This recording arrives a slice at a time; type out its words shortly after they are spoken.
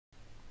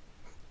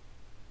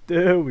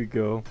There we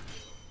go.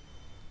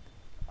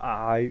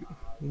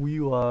 We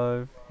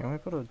live. Can we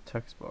put a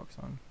text box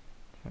on?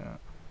 Chat.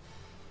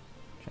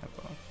 Chat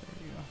box. There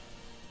we go.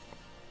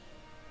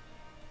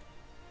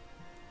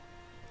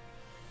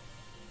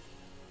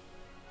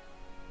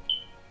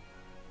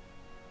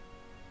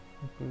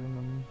 Put it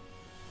in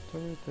the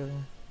right there.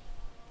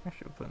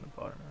 Actually, we'll put it in the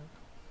bottom right.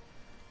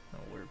 No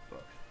weird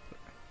box.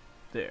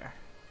 There.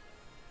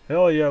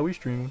 Hell yeah, we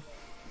streaming.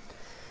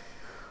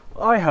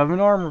 I have an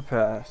armor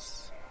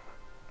pass.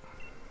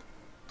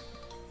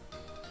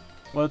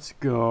 Let's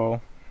go.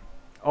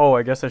 Oh,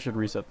 I guess I should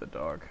reset the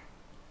dog.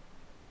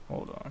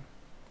 Hold on.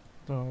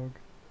 Dog.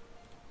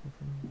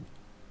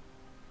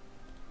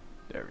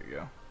 There we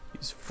go.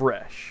 He's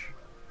fresh.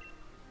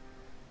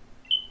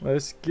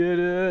 Let's get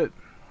it.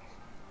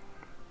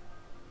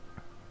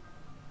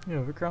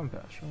 Yeah, the crown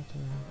patch.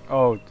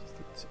 Oh,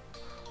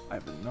 I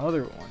have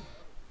another one.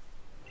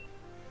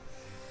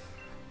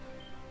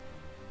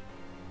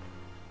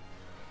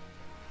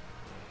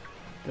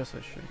 Guess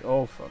I should.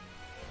 Oh fuck!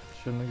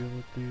 Shouldn't I go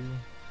with the?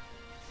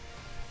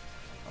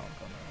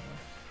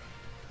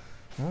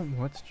 Oh, well,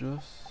 let's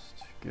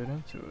just get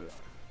into it.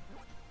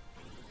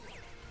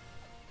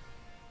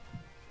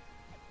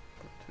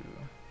 Go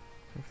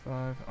to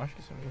 5. I should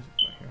get some music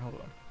back here. Hold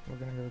on. We're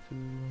gonna go to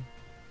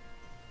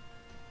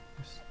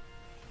this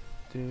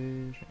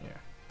stage.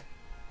 Yeah.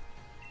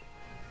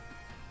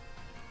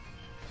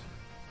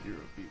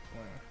 Euro beat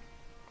playing.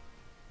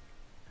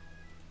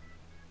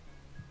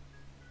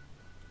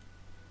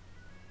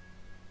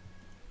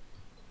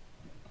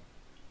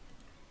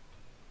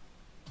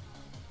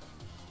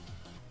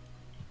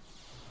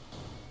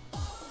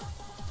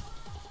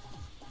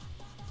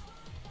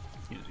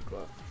 Music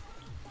club.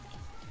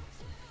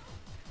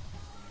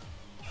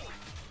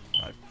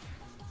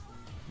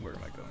 Where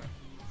am I going?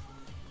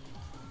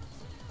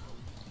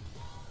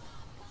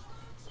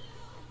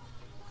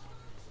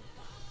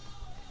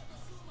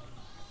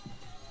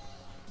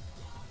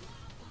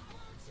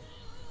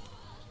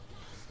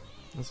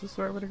 Is this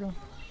the right way to go?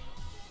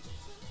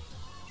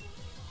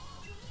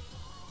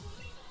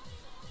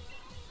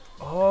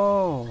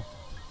 Oh!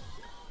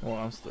 Well,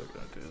 I'm still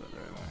gonna do that the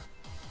right way.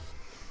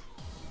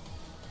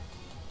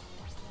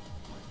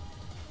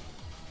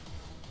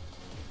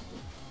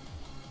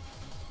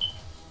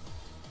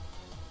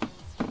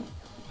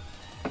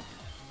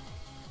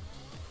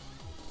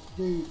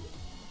 Dude,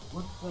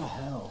 what the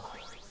hell?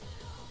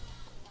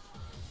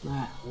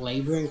 Matt,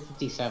 laboring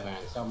 57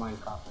 and sell mine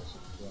copper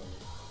 68.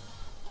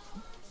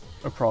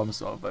 A problem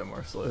solved by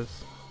more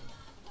slaves.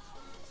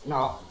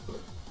 No.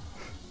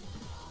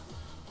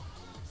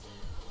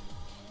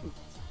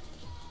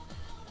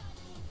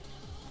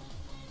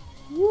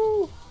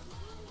 Woo!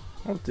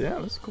 Oh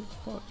damn, that's a cool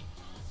spot.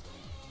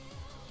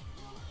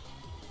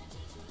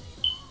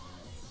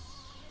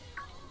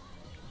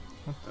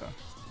 What the?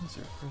 What's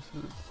your first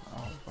move?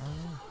 Oh,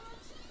 burn.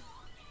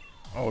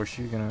 Oh, is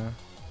she gonna?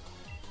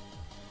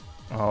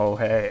 Oh,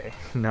 hey,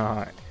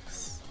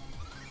 nice.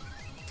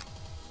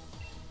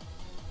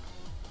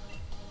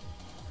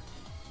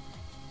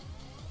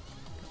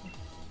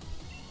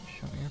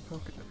 Show me your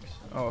Pokedex.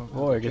 Oh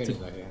boy, I get to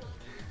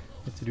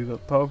do the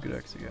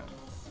Pokedex again.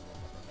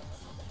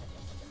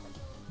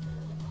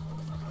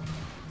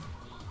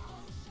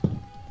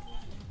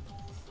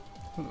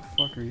 Who the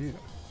fuck are you?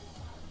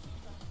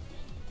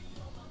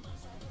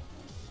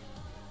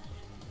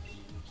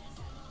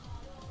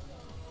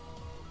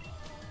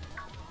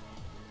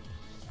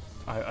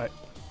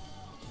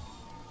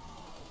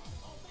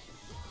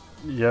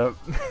 Yep.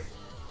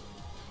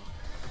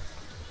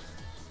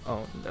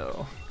 Oh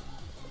no.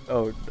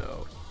 Oh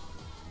no.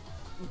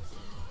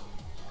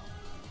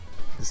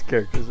 This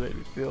character's made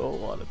me feel a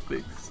lot of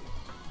things.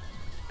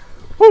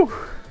 Whew!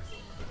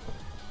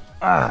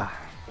 Ah!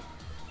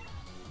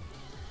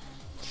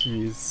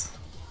 Jeez.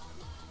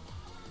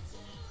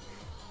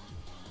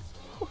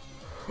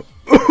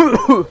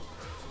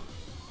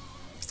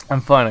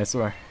 I'm fine, I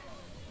swear.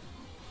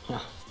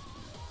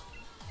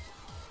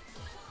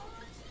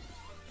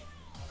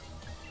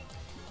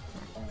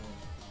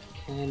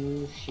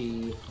 Can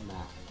she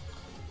map?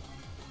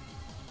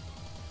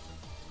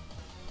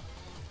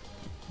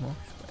 Watch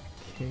that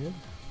kid.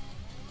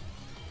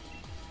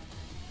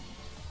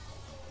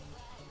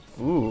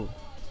 Ooh.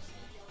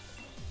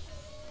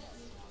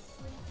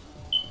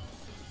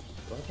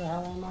 What the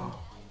hell am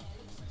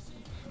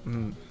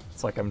I?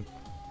 It's like I'm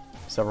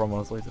several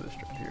months late to this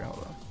trip here.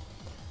 Hold on.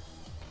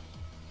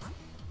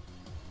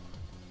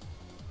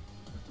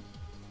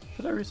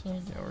 Should I reset?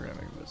 Yeah, we're gonna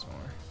make a bit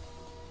smaller.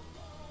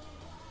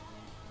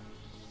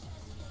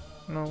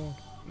 No,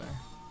 there.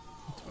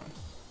 That's fine.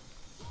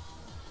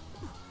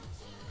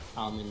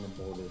 I'm in the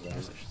border zone.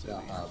 Guess I should say The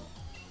that. hub.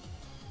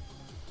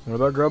 What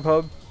about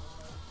Grubhub?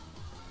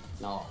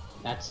 No,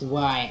 that's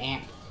where I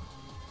am.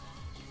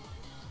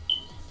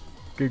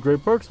 Get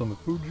great perks on the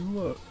food you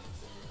love.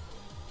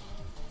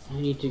 I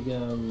need to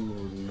go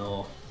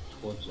north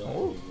towards the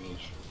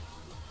region.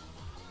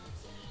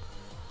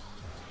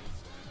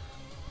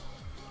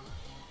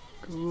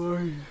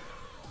 Good.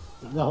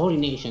 The Holy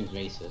Nation's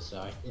racist,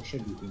 so it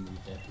should be human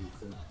to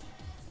recruit.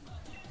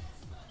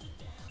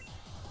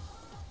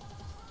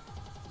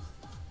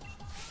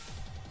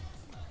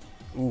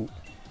 Ooh.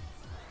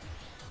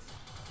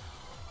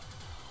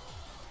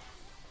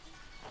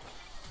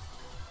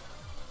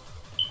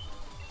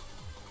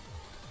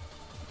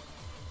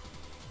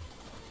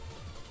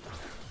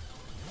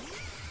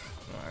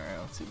 Alright,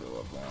 let's see the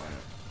level on it.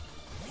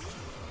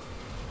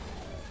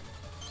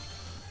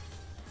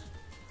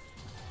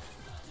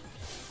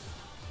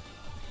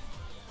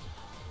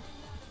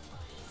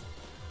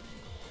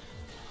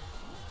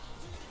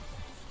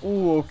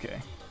 Ooh,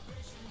 okay.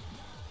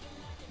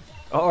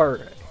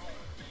 Alright.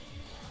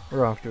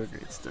 We're off to a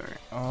great start.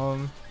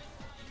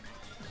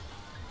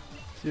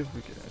 See if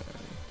we can.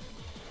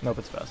 Nope,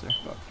 it's faster.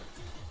 Fuck.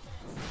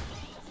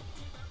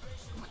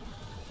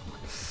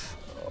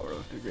 Oh, we're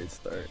off to a great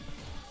start.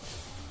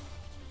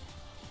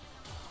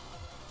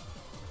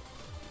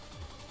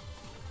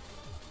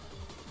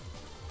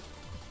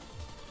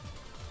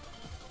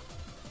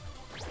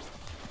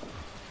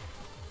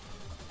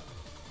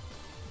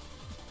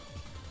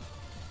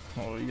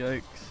 Oh,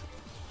 yikes.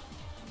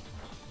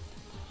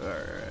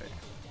 Alright.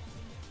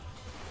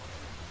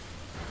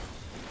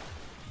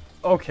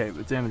 Okay,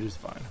 but damage is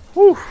fine.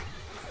 Whew!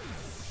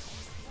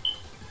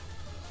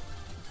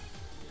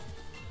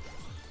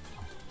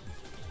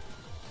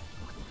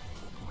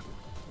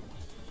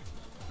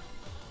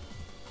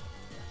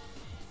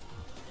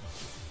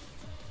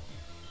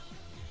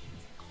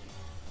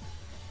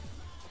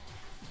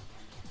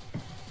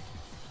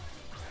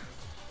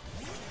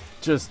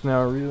 Just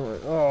now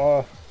realized.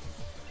 Oh.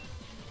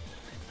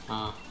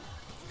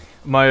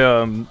 My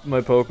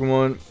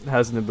Pokemon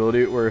has an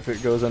ability where if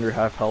it goes under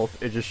half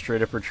health, it just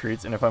straight up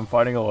retreats, and if I'm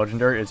fighting a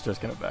legendary, it's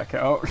just gonna back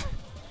out.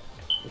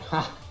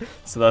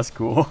 So that's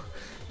cool.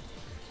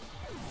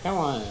 I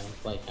want to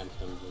play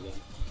Tempems again.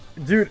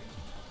 Dude,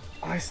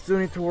 I still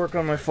need to work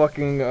on my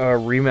fucking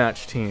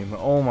rematch team.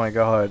 Oh my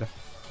god.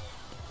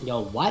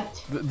 Yo,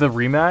 what? The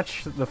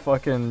rematch? The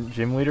fucking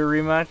gym leader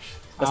rematch?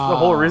 That's the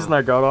whole reason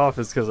I got off,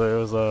 is because I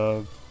was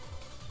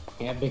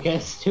Yeah, because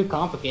it's too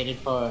complicated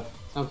for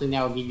something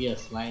that will give you a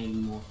slightly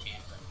more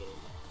chance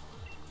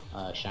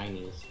of getting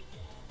shinies.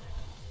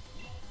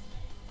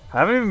 I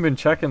haven't even been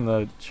checking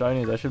the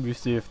shinies. I should be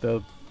see if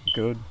they're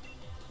good.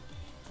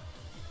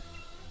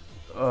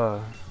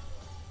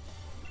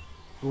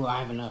 Ooh, I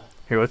have enough.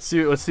 Here, let's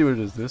see what it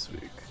is this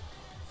week.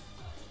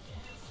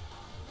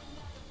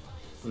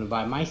 I'm gonna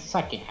buy my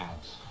second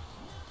house.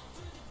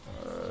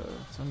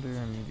 It's under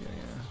media,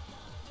 yeah.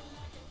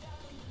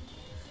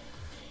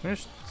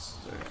 Finished.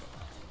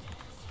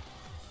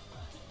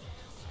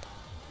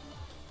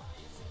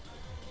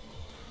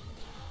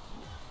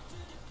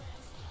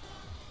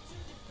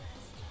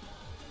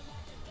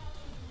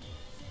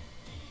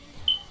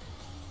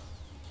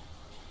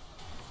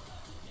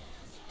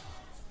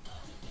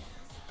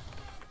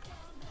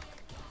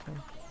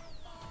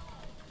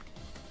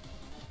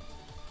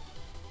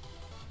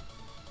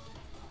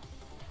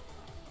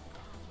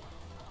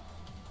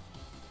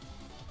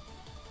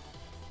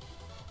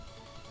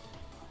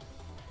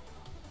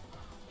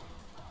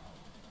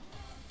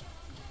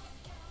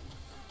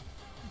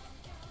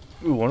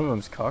 Ooh, one of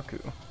them's Kaku.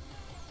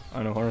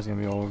 I know Hunter's gonna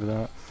be all over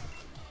that.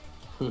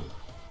 And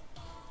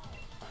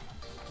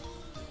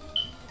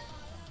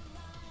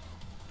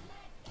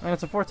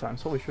it's a 4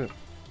 times, holy shit.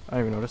 I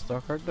didn't even notice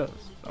Dark Card does.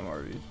 I'm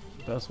already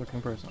the best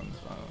looking person on this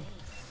island.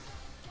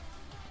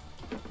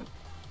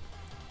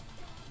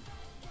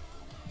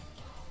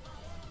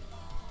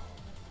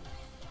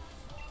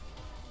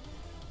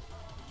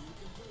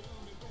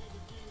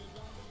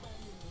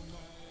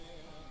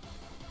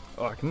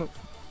 Oh, I can move.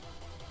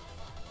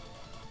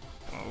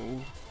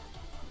 Oh.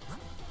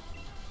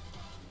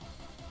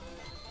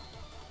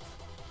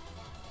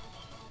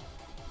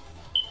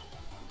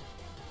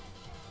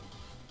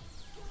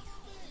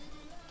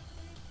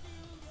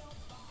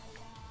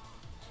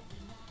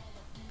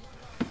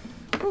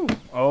 Ooh.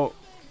 Oh.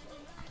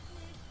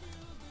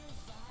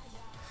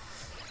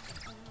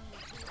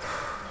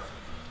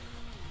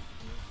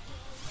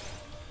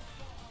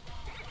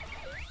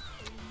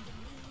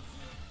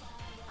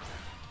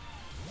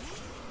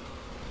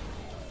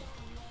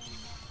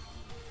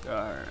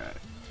 Alright.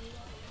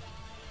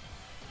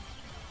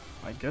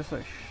 I guess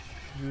I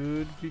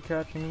should be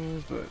catching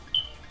these, but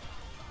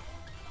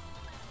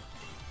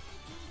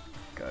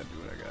gotta do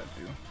what I gotta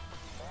do.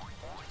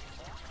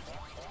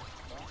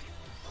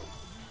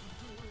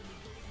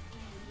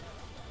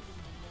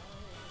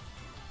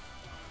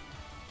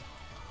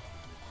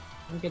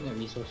 I'm getting the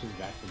resources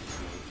back from this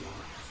one.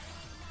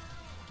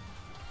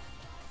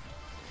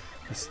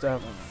 The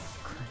stat line.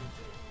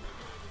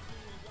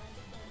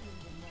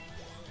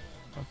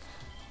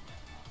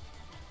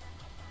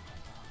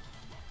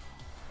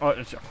 Oh,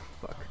 it's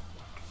fuck.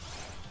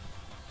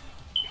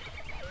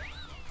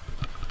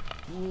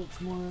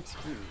 What's more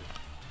XP?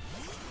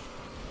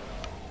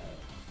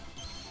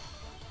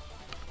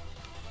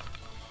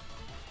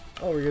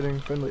 Oh, we're getting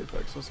friendly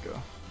effects. Let's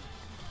go.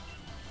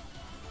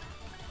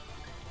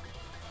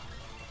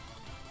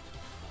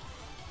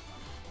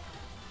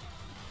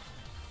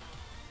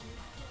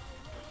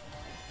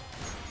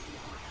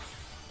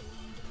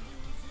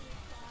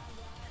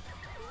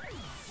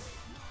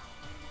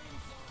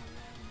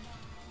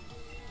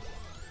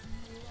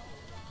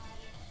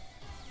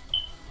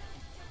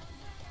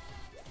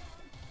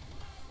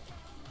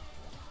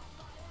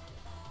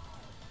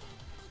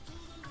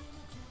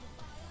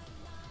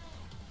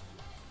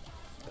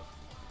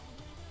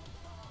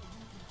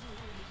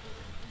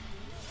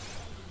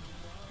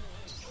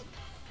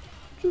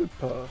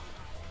 Super.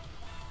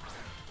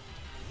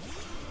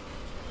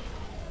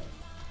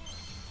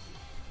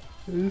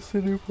 Is this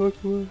a new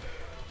Pokemon?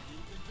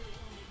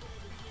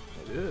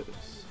 It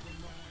is.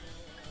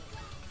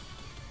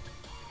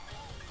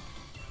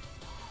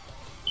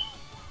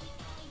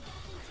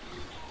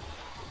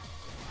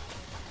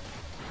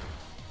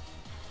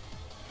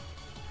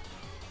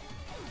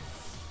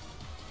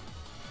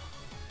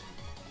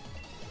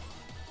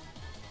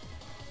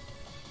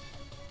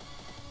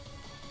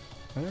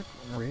 Are there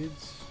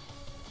raids?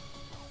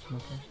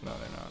 Okay. No,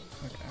 they're not.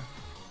 Okay.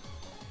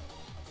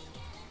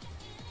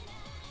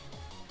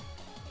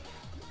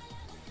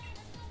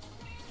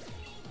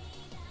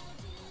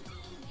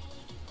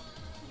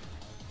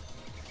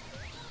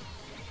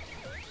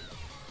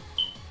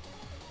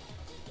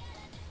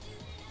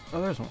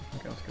 Oh, there's one.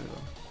 Okay, let's go to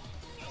them.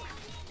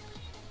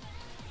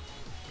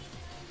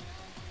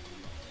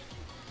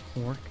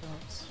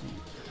 Workout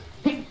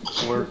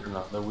seat. Working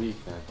on the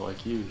weekend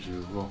like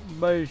usual.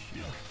 Bye.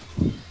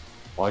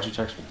 Why'd you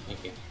text me?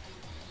 Thank you.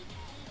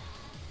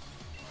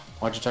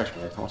 Why'd you text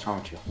me? What's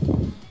wrong with you?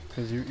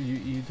 Cause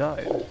you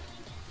died.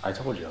 I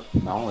told you. I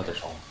don't let this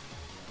home.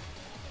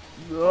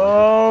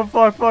 Oh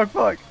fuck.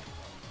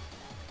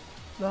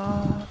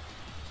 Ah.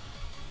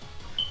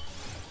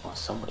 Oh,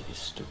 somebody's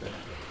stupid.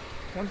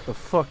 What the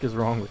fuck is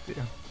wrong with you?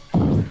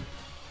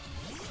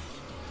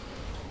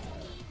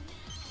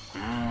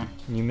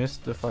 You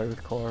missed the fight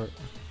with Clark.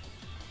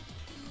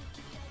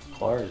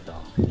 Clara's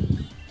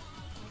dumb.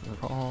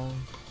 Wrong.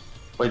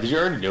 Wait, did you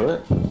already do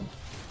it?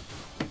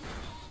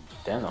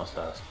 Damn, that was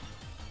fast.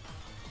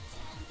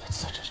 That's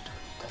such a stupid.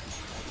 That's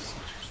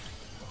such a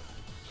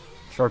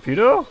stupid.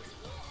 Sharpedo?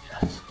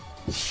 Yes.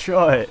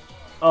 Shut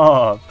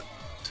up.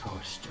 So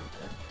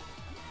stupid.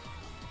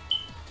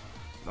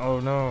 Oh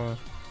no.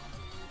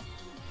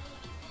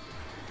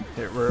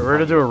 Here, we're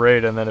gonna do a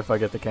raid, and then if I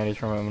get the candies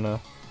from it, I'm gonna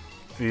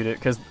feed it,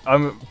 because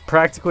I'm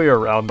practically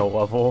around the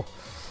level.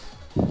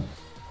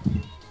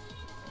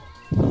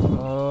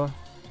 What?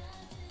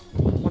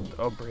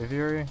 Oh,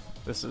 Braviary?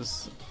 This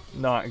is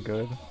not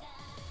good.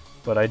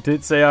 But I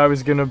did say I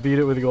was gonna beat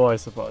it with Go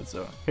Isopod,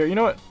 so. Here, you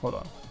know what? Hold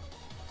on.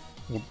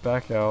 We'll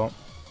back out,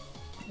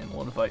 and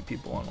we'll invite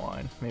people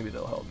online. Maybe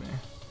they'll help me.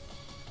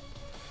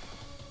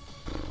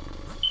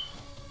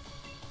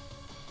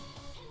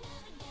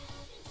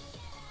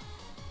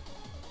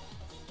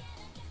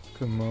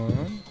 Come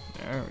on.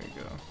 There we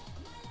go.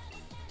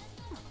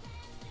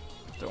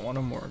 Don't want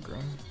a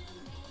Morgan.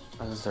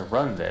 I was to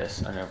run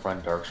this and then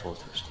run Dark Souls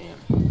through Steam.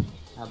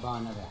 I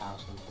bought another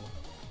house one too.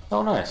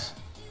 Oh, nice.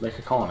 Make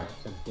a colony.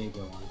 It's a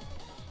bigger one.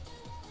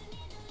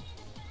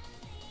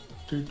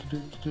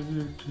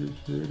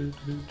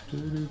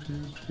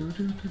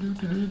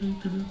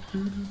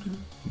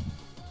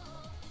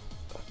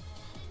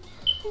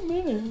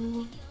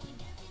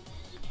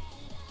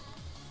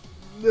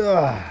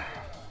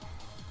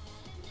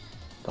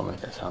 Don't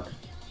make that sound.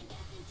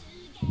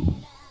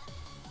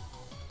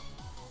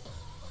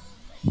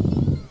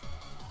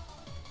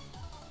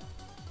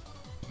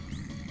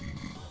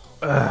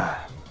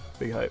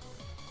 Big hype.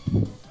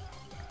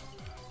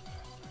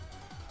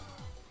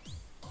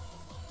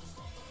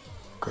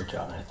 Good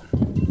job,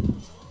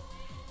 Nathan.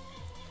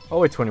 I'll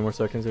wait 20 more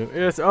seconds.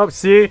 It's up.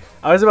 See,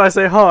 I was about to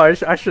say,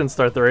 I shouldn't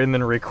start the raid, and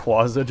then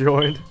Rayquaza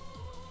joined.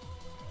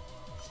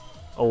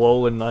 A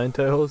Alolan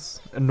Ninetales,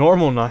 a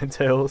normal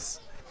Ninetales.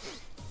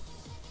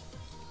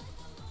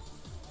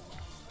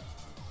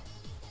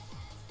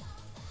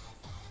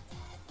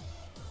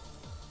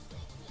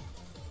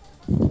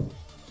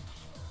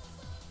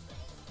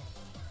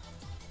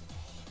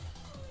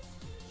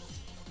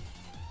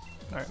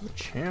 Alright, the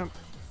champ.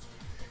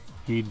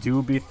 He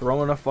do be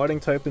throwing a fighting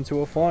type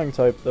into a flying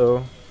type,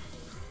 though.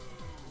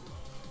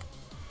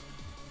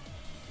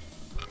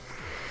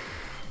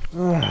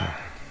 Let's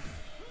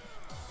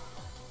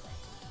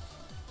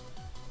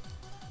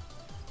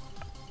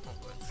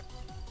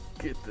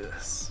get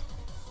this.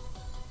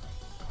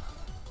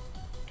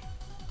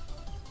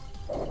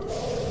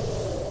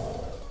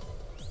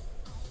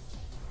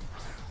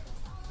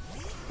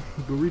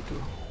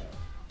 Burrito.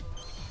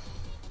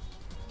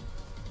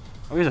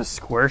 Oh, he's a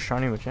square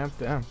shiny Machamp,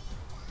 damn.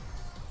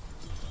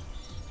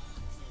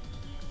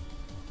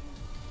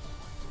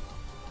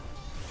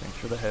 Thanks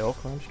for the hail,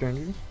 Clan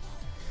Stranger.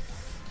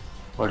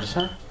 What'd you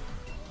say?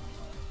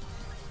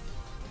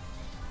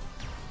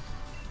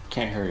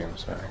 Can't hear you, I'm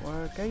sorry.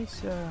 What,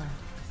 guys?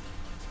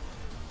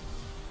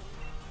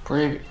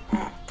 Braviary.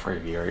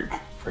 I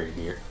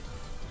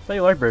thought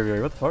you like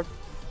Braviary, what the fuck?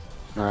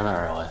 No,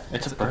 not really.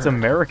 It's a bird. It's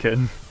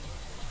American.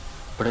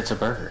 But it's a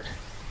bird.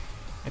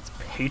 It's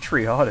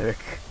patriotic.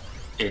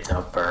 It's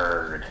a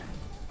bird.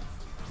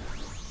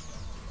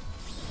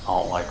 I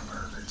don't like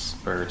birds.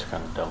 Birds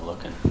kind of dumb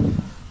looking.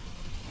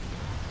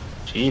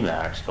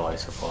 G-Max, go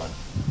Isopod.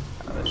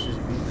 Oh, that's just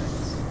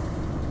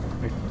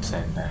V-Max.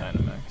 Same thing.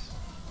 Dynamax.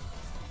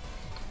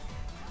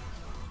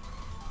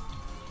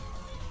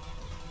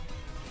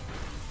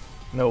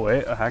 No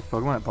way, a hacked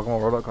Pokemon at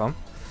PokemonWorld.com?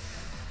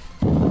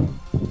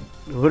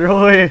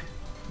 Literally,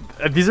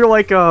 these are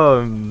like,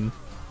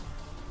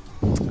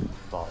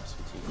 Boss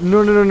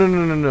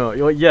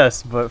No.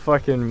 Yes, but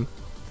fucking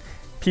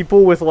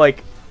people with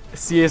like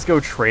CS:GO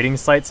trading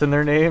sites in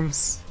their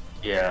names.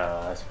 Yeah,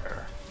 that's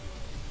fair.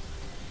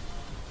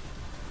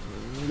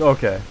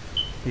 Okay,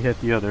 he hit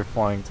the other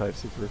flying type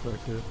super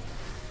effective.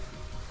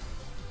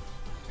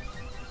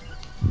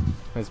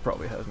 This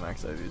probably has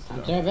max IVs.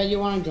 So I bet you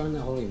want to join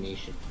the Holy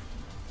Nation.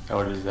 Oh,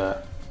 what is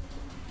that?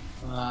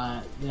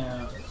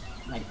 They're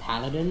like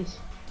paladins,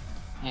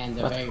 and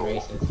they're That's very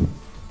cool. racist.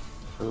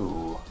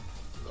 Ooh.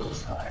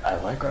 I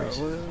like race.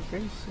 They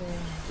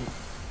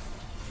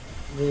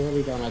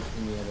really don't like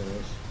any other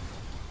race.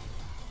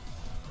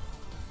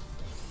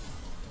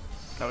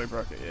 Oh, we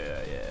broke it.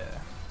 Yeah.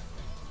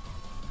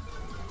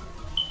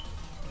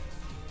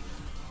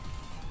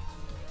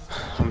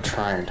 I'm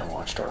trying to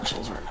watch Dark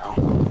Souls right now.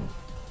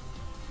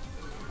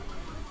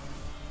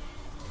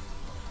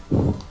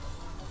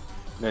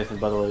 Nathan,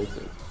 by the way,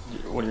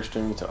 when you're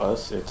streaming to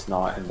us, it's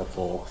not in the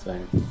full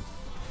thing.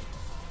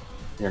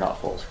 You're not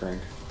full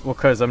screen. Well,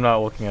 cause I'm not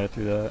looking at it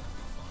through that.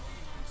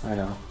 I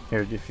know.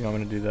 Here, if you want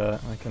me to do that,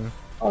 I can.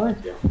 Oh,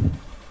 thank you.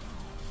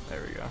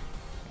 There we go.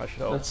 I should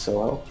help. That's so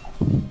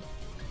helpful.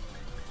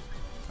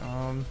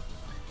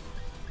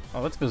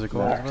 Oh, that's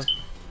physical. Max. Isn't it?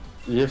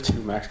 You have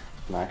two max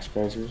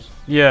bracers.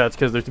 Yeah, it's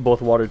because they're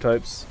both water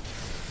types.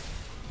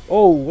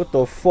 Oh, what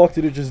the fuck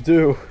did it just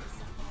do?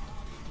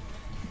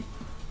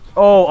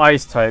 Oh,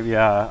 ice type.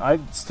 Yeah, I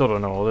still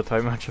don't know all the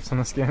type matchups in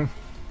this game.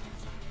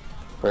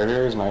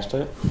 Predator is nice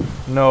type.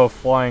 No,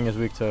 flying is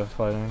weak to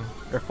fighting.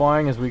 Or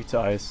flying is weak to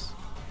ice.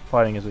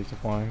 Fighting is weak to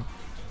flying.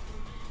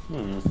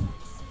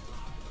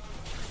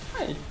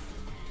 Hey.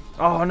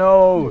 Oh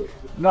no!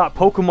 Not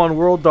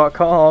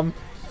PokemonWorld.com.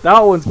 That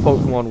one's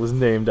Pokemon was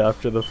named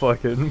after the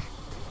fucking.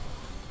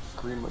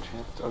 Green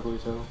Machamp, it's ugly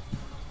too.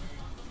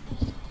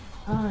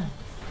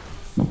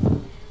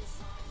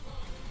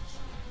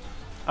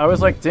 I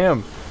was like,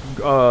 damn.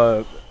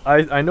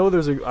 I know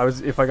there's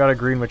if I got a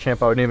green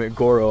Machamp, I would name it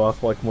Goro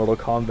off like Mortal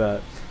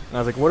Kombat. And I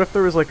was like, what if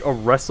there was like a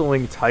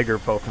wrestling tiger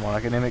Pokemon? I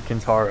could name it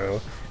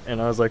Kintaro.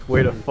 And I was like,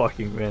 wait a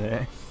fucking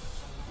minute.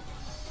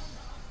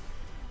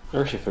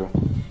 Urshifu.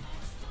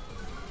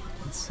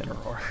 It's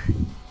Cineroar.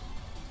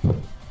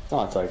 It's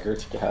not a tiger,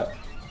 it's a cat.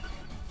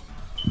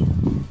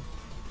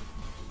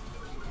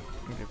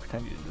 Okay,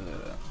 pretend you didn't do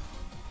that.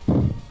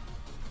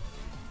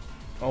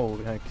 Oh,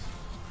 heck.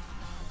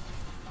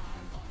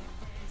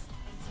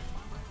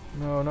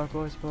 No, not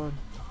Ice Pod.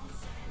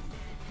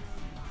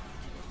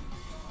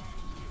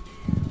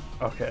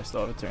 Okay, I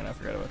still have a turn. I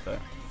forgot about that.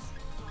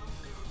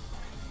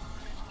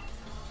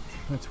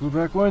 It's Woo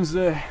Back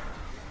Wednesday. Is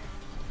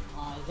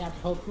that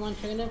Pokemon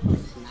trainer from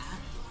Smash?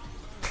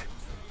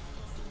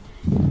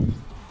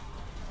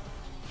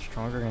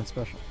 Stronger and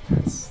special.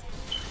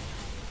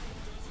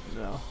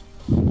 No.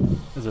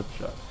 Zip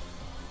shot.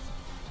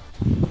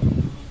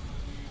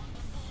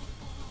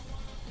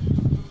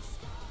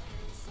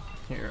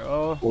 Here,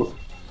 oh.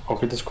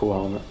 Look at this cool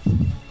helmet.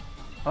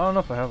 I don't know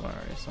if I have one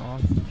already, so I'll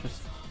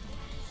just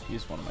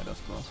use one of my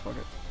dust balls. Fuck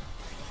it.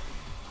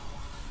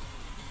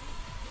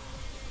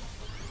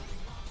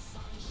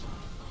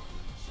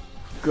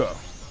 Go.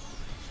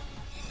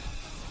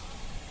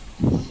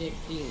 16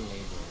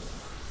 labor.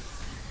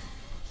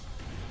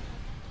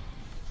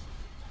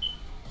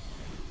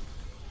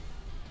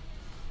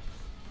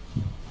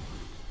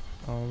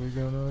 Are we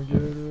gonna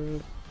get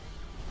it?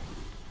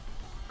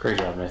 Great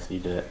job, Nathan,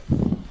 you did it.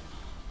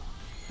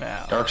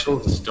 Now. Dark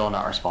Souls is still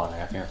not responding.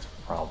 I think that's a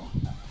problem.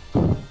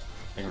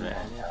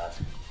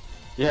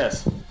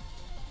 Yes.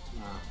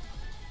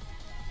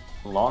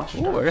 Launch.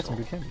 Ooh, I got some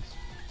good candies.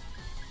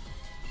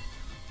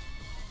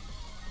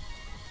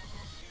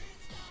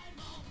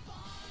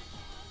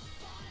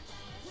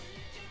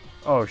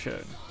 Oh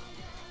shit.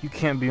 You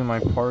can't be in my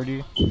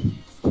party.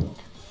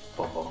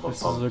 This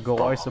is a go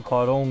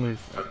isopod only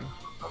thing.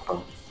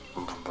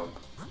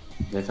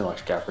 Nathan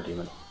likes Capra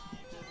Demon.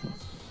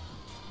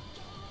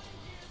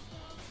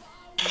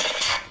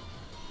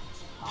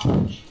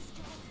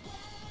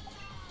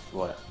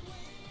 What?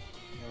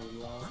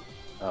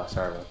 Oh,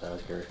 sorry about that. That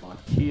was Gary's one.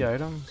 Key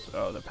items?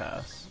 Oh, the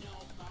pass.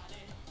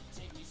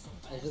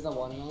 Is it the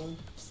 1 million?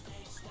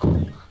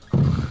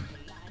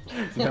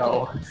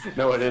 No,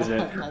 no, it isn't.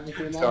 Have you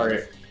seen that?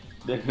 Sorry.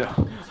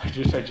 No, I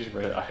just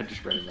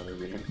read another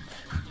meme.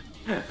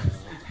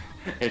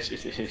 It's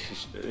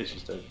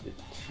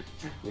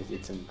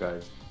some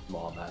guy's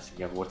mom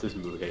asking him, what does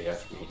mood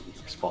AF mean? He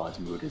responds,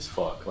 mood is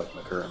fuck, like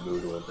my current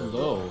mood was.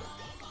 Hello.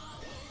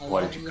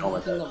 Why did you call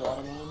it that?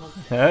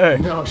 Hey.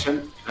 No,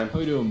 shouldn't. How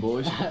you doing,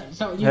 boys?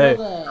 So you Hey.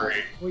 know the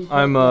where you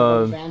I'm,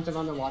 put the bands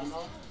around the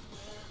watermelon?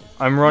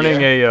 I'm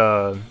running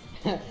a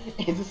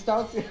it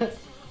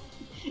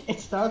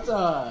starts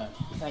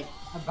like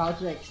about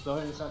to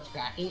explode and starts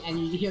cracking, and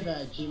you hear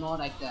the Gmod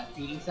like the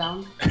feeding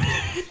sound,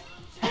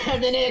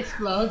 and then it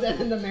explodes, and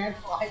then the man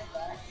flies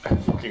back. I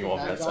fucking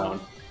love that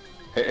sound.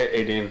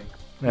 Hey, Dean.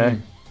 Hey.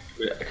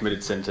 I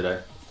committed sin today.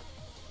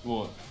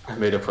 What? I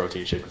made a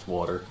protein shake with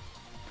water.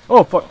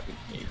 Oh fuck.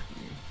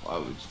 Why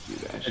would you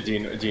do that?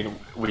 Dean,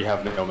 we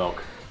have no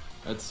milk.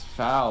 That's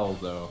foul,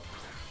 though.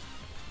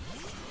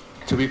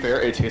 To be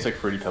fair, it tastes like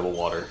Fruity Pebble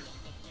water.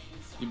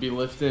 You be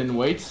lifting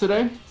weights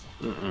today?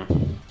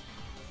 Mm-mm.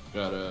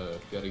 Gotta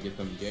get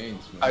them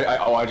gains, man.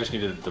 I just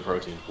needed the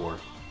protein for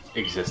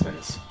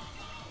existence.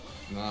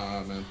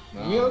 Nah, man.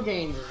 Nah. Real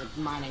gains is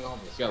mining all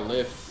this. Gotta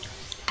lift.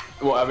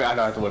 Well, I mean, I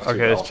know I have to lift.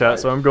 Okay, it's chat.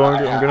 So I'm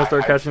gonna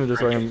start catching it just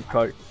so I can.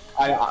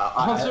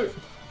 Also,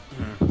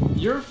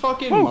 your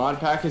fucking mod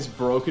pack has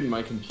broken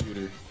my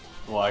computer.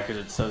 Why? Because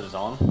it says it's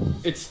on.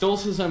 It still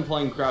says I'm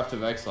playing Craft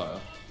of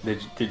Exile.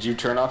 Did you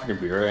turn off your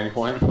computer at any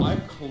point?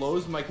 I've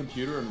closed my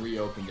computer and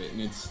reopened it, and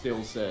it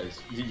still says.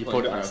 You playing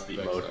put it on Craft of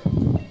sleep mode.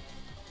 Exile.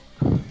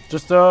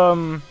 Just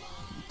turn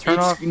It's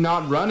off.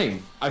 not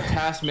running. I've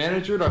task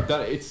managered. I've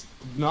done it. It's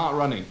not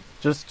running.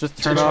 Just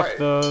turn off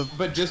the.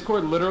 But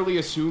Discord literally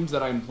assumes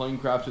that I'm playing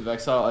Craft of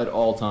Exile at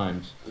all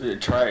times.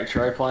 Try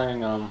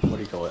playing what do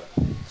you call it?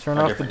 Turn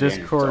A off the different game.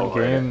 Discord It's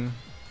overrated. game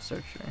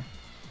searcher.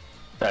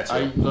 That's I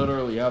it.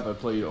 literally have. I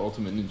played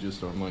Ultimate Ninja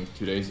Storm like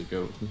 2 days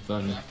ago. It's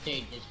done.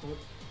 Update Discord.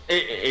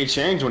 It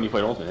changed when you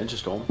played Ultimate Ninja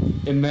Storm.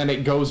 And then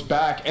it goes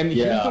back. And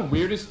Yeah.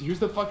 here's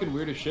the fucking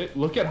weirdest shit.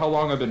 Look at how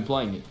long I've been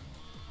playing it.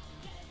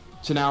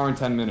 It's an hour and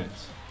 10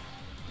 minutes.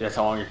 That's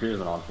how long your computer's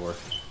been on for.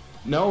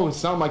 No,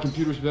 it's not. My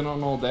computer's been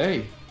on all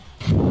day.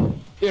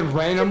 It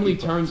randomly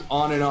turns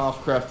on and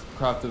off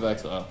Craft of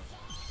Exile.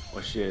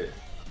 Well, shit.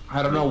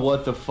 I don't know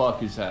what the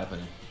fuck is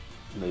happening.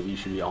 Maybe you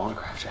should be on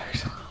Craft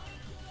Exile.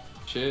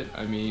 Shit,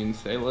 I mean,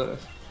 say less.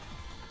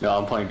 No,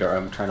 I'm playing Dark.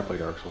 I'm trying to play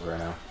Dark Souls right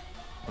now.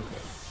 Okay,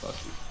 fuck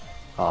you.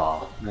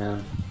 Oh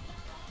man.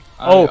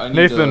 Oh, I need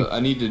Nathan. I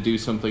need to do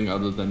something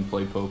other than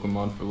play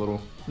Pokemon for a little.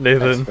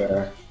 That's Nathan.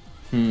 fair.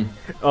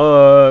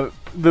 The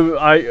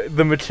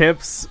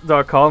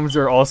Machamps.coms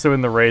are also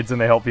in the raids and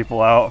they help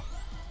people out.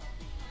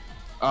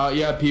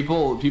 Yeah,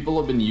 people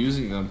have been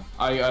using them.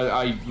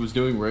 I was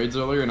doing raids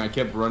earlier and I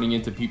kept running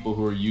into people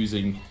who are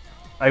using.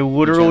 I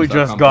literally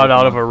Machamps.com just got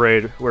out of Pokemon. a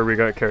raid where we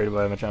got carried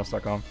by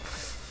Machamps.com.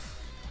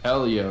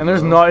 Hell yeah. And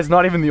there's bro. it's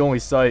not even the only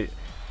site.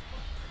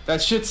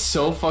 That shit's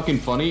so fucking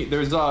funny.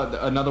 There's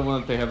another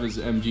one that they have is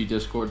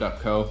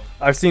mgdiscord.co.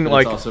 I've seen And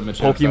like it's also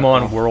Machamps.com.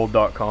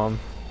 PokemonWorld.com.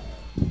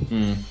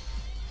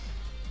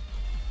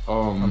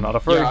 I'm not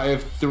afraid. Yeah, I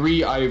have three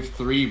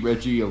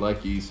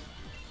Regielekis.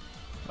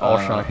 All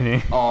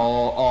shiny.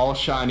 All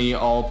shiny,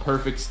 all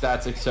perfect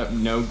stats except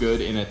no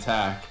good in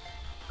attack.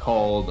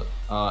 Called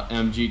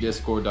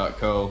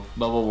mgdiscord.co,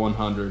 level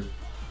 100.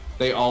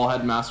 They all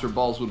had Master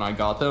Balls when I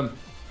got them.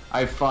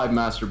 I have 5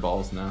 Master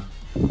Balls now.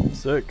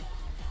 Sick.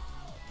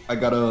 I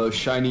got a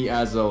shiny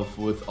Azelf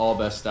with all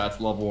best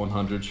stats, level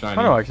 100 shiny.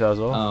 I know like that as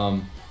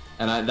well.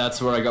 And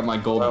that's where I got my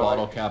gold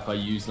bottle cap I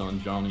used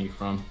on Johnny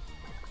from.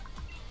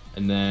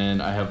 And then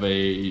I have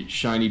a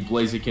shiny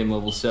Blaziken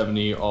level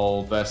 70,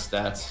 all best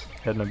stats.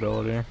 Hidden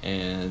ability.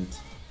 And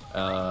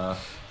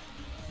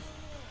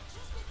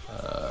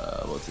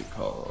what's it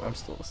called? I'm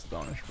still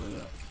astonished by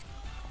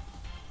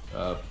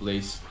that.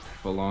 Blaze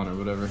Falon or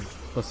whatever.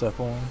 What's that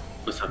for?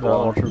 What's up, The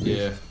Ultra Beast.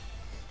 Yeah.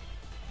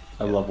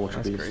 I love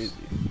Ultra That's Beast. crazy.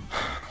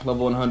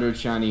 Level 100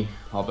 shiny,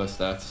 all best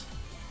stats.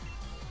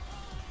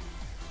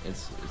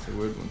 It's a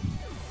weird one.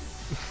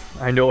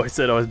 I know I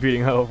said I was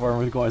beating Hello Farm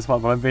with Glass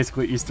Pop, but I'm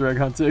basically Easter egg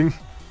hunting.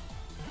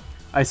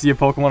 I see a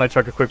Pokemon, I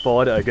chuck a quick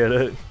ball at it, I get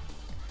it.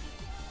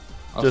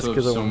 Also Just have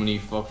 'cause so I many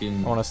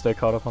fucking. want to stay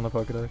caught up on the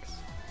Pokedex.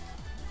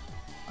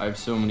 I have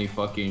so many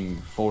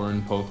fucking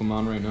foreign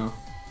Pokemon right now.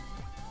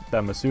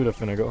 That Masuda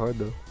finna go hard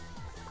though.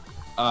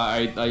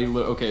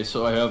 Okay,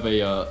 so I have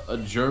a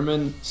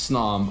German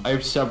Snom. I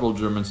have several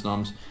German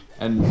Snoms,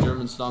 and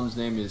German Snom's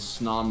name is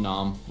Snom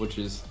Nom, which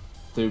is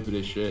stupid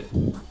as shit.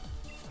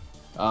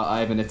 I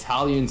have an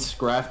Italian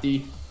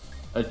Scrafty,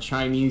 a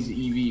Chinese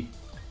Eevee,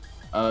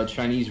 a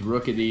Chinese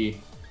Rookidee,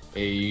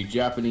 a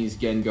Japanese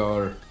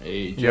Gengar,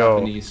 a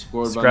Japanese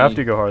Scorbunny,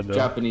 Scrafty go hard though.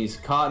 Japanese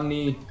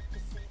Cottony,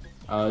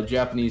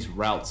 Japanese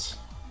Routes,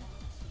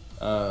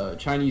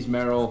 Chinese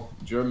Meryl,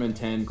 German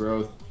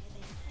Tangrowth,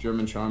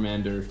 German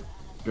Charmander,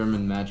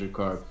 German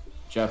Magikarp,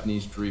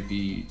 Japanese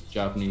Dreepy,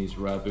 Japanese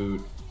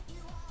Raboot,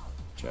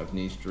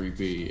 Japanese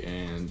Dreepy,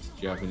 and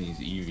Japanese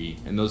Eevee.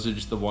 And those are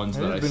just the ones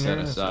that I set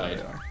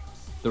aside.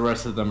 The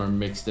rest of them are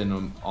mixed in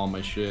on all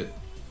my shit.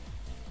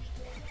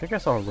 I think I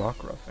saw a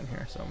Rockruff in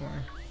here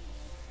somewhere.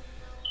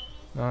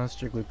 No, it's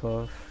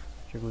Jigglypuff.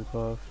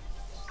 Jigglypuff.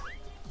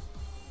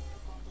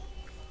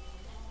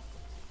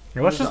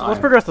 Here, let's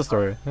progress the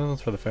story. This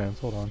one's for the fans.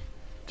 Hold on.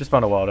 Just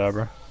found a Wild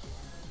Abra.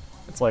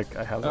 It's like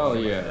I have that. Oh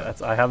one yeah.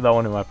 I have that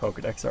one in my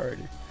Pokedex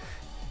already.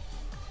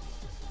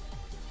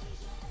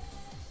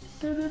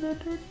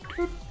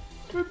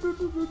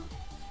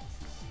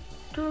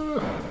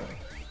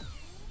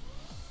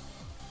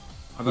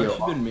 I've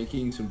actually been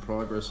making some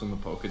progress on the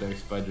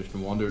Pokedex by just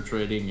wonder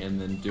trading and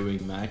then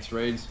doing max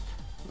raids,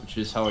 which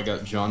is how I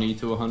got Johnny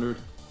to 100.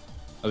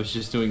 I was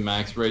just doing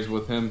max raids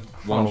with him,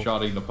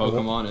 one-shotting the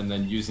Pokemon, and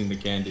then using the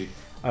candy.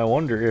 I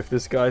wonder if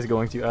this guy's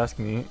going to ask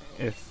me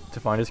if to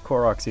find his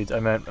Korok seeds.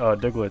 I meant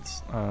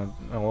Diglets. I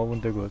love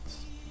one Diglets.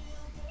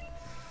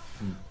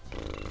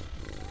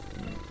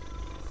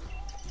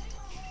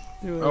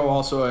 Oh,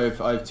 also I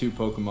have 2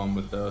 Pokemon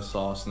with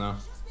Sauce now.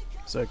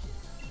 Sick.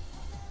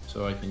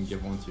 so I can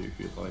give one to you if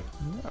you'd like.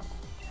 No.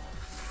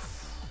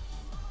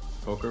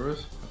 Pokerus?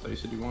 I thought you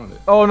said you wanted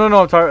it. Oh no,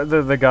 I'm talking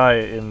the guy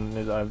in.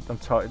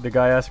 The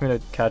guy asked me to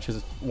catch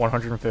his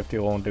 150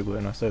 Alolan Diglett,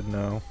 and I said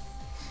no.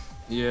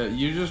 Yeah,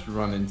 you just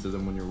run into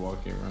them when you're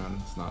walking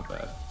around. It's not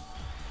bad.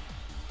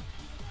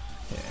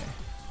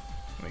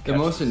 Yeah. The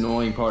most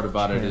annoying part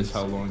about it is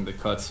how long the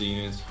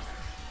cutscene is.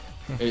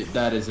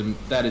 That is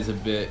a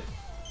bit.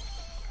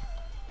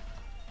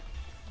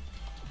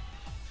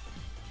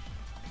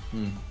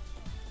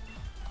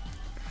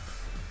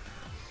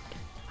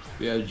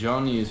 Yeah,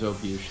 Johnny is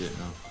OP as shit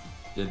now.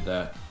 Did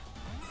that.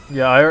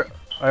 Yeah, I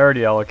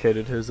already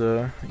allocated his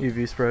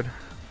EV spread.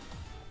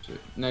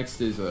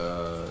 Next is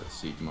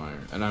Siegmeyer,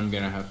 and I'm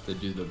gonna have to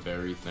do the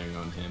berry thing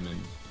on him and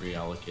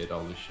reallocate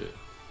all this shit.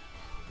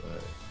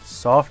 But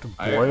Soft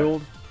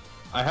boiled.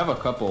 I have a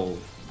couple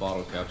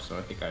bottle caps, so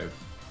I think I have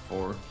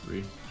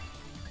 3.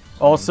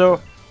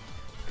 Also,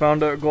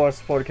 found out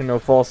Glassford can no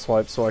false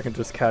swipe, so I can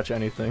just catch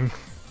anything.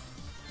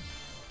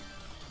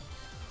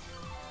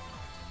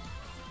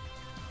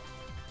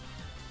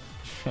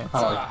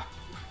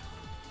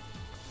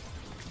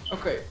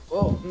 Okay,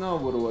 well, now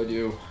what do I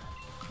do?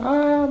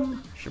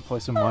 Should play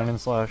some mine and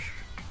slash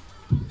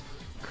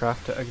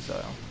craft to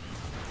exile.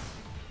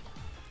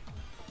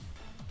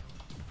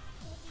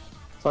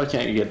 If I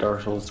can't get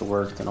Dark Souls to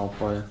work, then I'll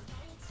play.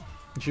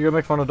 You should go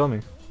make fun of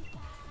Dummy.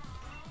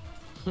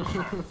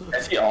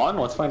 Is he on?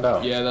 Let's find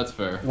out. Yeah, that's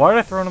fair. Why did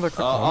I throw another?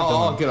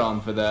 I'll get on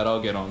for that.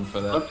 I'll get on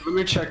for that. Let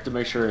me check to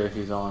make sure if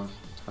he's on.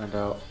 Let's find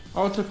out.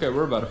 Oh, it's okay.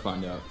 We're about to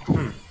find out.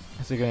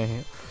 Is he gonna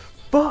hit?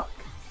 Fuck!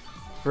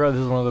 Bro,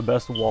 this is one of the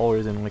best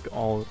wallers in like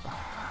all.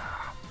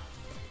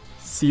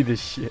 See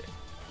this shit.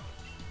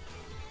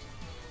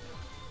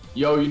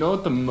 Yo, you know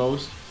what the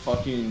most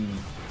fucking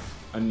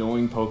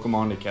annoying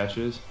Pokemon to catch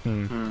is?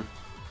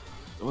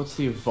 What's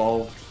the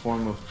evolved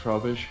form of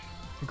Trubbish?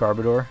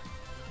 Garbodor.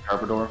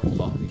 Garbodor.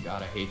 Fucking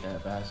god, I hate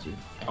that bastard.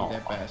 I hate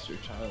that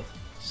bastard child.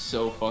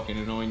 So fucking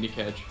annoying to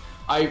catch.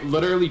 I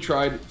literally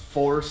tried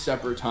 4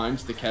 separate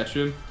times to catch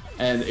him,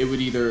 and it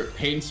would either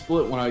pain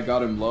split when I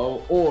got him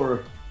low,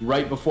 or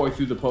right before I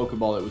threw the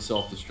Pokeball, it would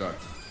self-destruct.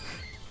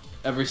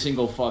 Every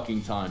single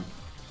fucking time.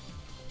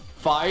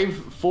 4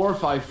 or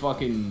 5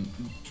 fucking...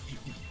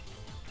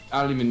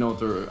 I don't even know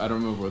what I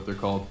don't remember what they're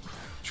called.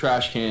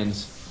 Trash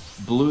cans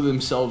blew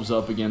themselves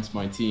up against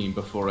my team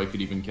before I could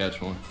even catch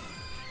one.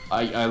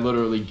 I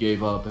literally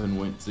gave up and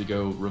went to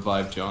go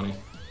revive Johnny.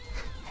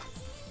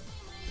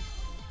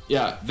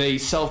 Yeah, they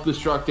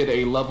self-destructed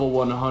a level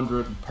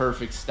 100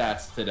 perfect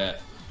stats to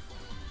death.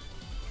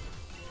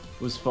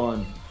 It was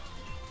fun.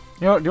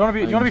 You know, do you want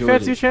to be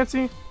fancy, it.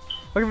 Chansey?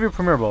 I'll give you a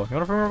Premier Ball. You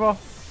want a Premier Ball?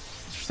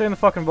 Just stay in the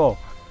fucking ball.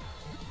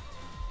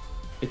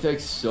 It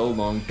takes so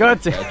long to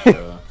God catch.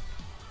 damn.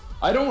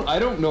 I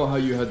don't know how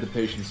you had the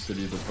patience to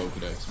do the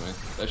Pokedex, man.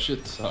 That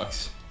shit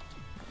sucks.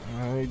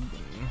 I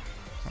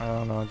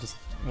don't know. It just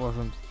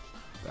wasn't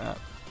that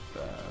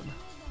bad.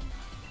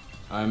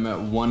 I'm at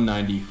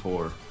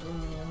 194.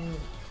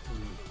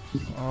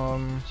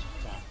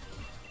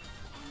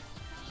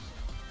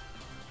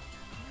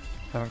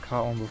 Haven't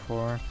caught one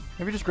before.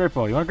 Maybe just Great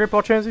Ball. You want a Great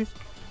Ball, Chansey? You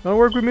wanna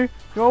work with me?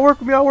 You wanna work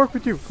with me? I'll work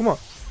with you. Come on.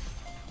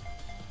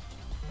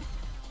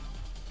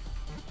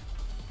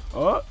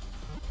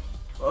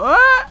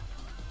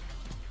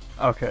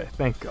 Okay,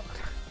 thank God.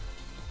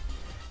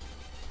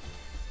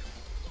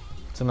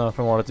 It's enough.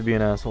 I want it to be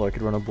an asshole. I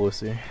could run a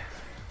Blissey.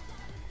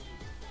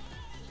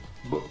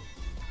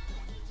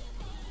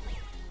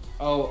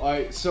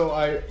 Oh, so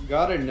I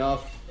got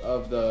enough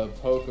of the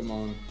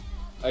Pokemon.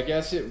 I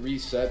guess it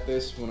reset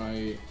this when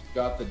I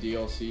got the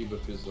DLC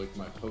because like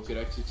my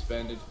Pokedex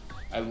expanded.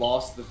 I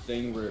lost the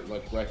thing where it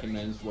like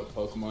recommends what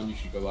Pokemon you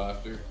should go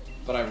after.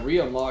 But I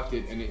re-unlocked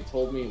it and it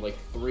told me like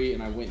 3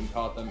 and I went and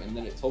caught them, and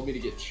then it told me to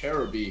get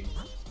Cherubi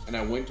and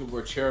I went to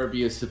where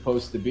Cherubi is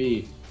supposed to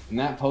be, and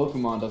that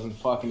Pokemon doesn't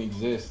fucking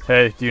exist.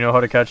 Hey, do you know how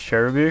to catch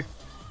Cherubi?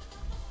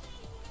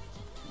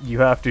 You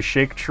have to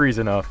shake trees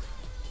enough.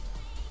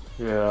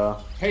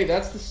 Yeah. Hey,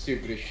 that's the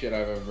stupidest shit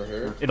I've ever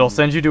heard. It'll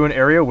send you to an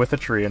area with a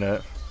tree in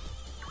it.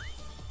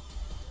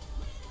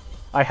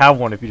 I have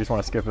one if you just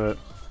want to skip it.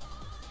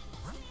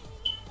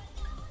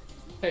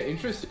 Hey,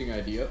 interesting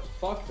idea.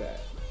 Fuck that.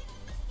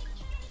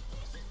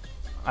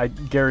 I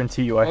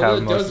guarantee you I Although have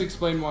it most. does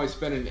explain why I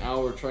spent an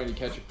hour trying to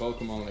catch a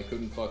Pokemon and I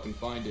couldn't fucking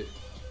find it.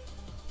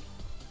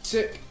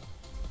 Sick.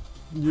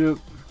 Yep.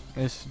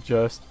 It's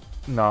just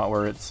not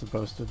where it's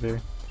supposed to be.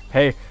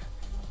 Hey,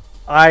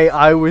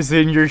 I was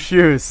in your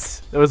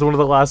shoes. That was one of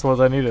the last ones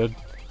I needed.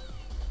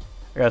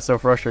 I got so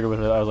frustrated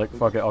with it. I was like,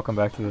 fuck it, I'll come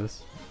back to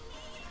this.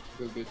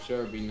 Go get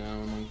Cherubi now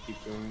and then keep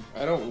going.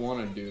 I don't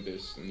want to do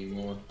this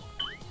anymore.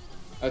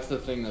 That's the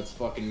thing that's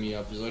fucking me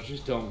up, is I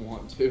just don't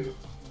want to.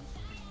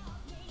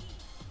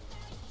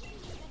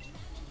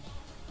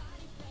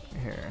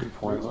 Here. Good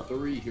point.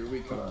 3, here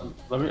we come.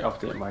 Let me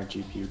update my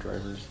GPU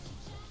drivers.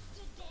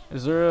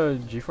 Is there a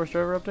GeForce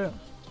driver update?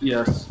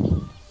 Yes.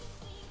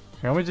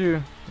 Here, let me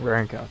do rare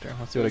encounter.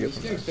 Let's see what I get This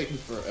from game's this. taking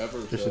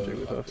forever Just a to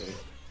Jigglypuff.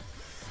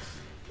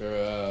 update.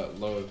 Or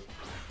load.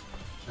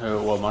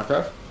 What,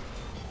 Minecraft?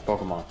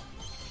 Pokemon.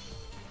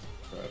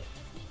 Right.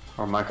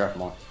 Or Minecraft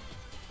Mon.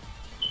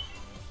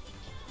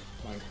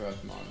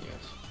 Minecraft Mon,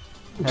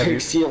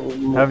 yes.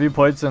 Have you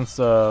played since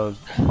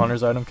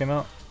Hunter's item came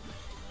out?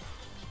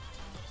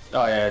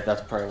 Oh yeah,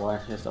 that's probably why.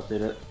 He has to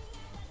update it.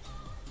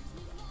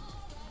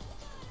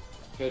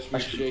 Catch me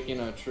shaking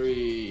a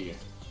tree.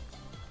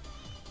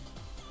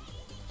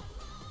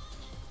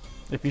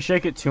 If you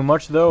shake it too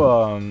much,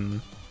 though,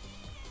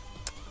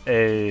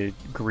 a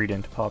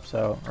Greedent pops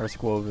out, or a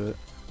Squovit.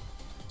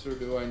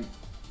 So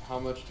how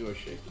much do I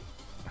shake it?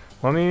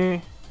 Let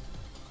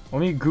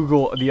me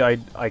Google the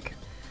like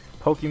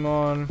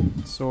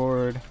Pokemon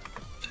Sword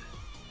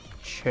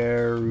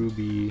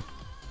Cherubi.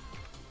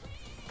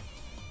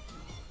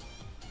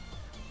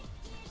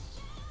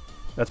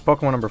 That's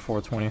Pokemon number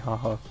 420.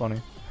 Haha,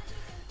 funny.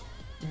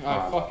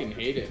 I fucking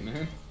hate it,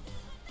 man.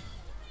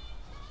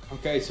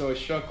 Okay, so I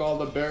shook all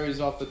the berries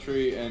off the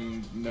tree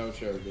and no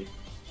charity.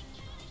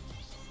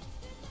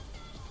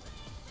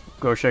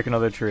 Go shake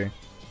another tree.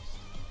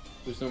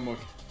 There's no more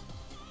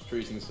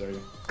trees in this area.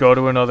 Go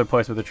to another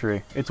place with a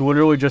tree. It's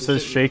literally just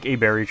says shake a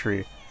berry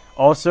tree.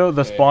 Also,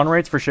 the spawn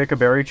rates for shake a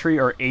berry tree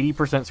are 80%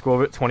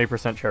 Squovit, 20%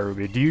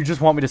 Cherubi. Do you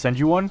just want me to send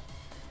you one?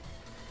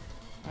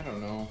 I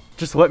don't know.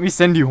 Just let me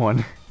send you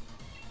one.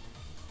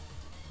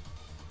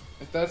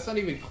 If that's not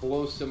even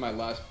close to my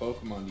last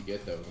Pokemon to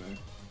get though, man.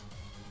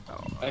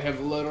 Oh, I have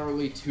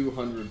literally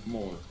 200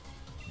 more.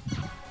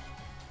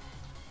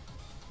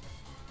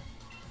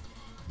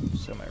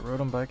 So my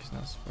Rotom bike is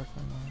now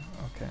sparkling.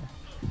 Okay.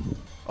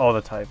 Oh,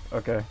 the type.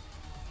 Okay.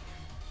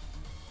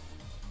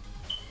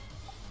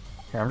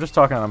 Here, I'm just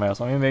talking on the mouse.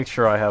 Let me make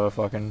sure I have a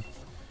fucking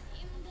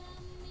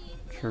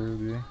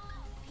Cherubi.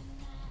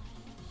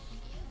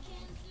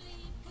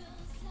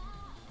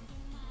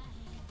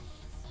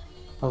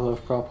 I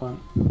love Prop Hunt.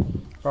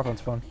 Prop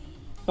Hunt's fun.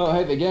 Oh,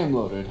 hey, the game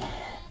loaded.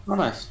 Oh,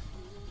 nice.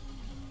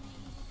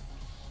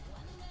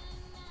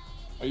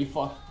 Are you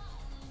fuck?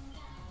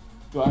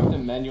 Do I have to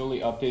manually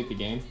update the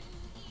game?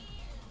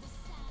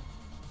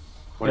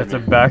 You have to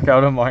back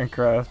out of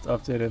Minecraft,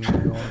 update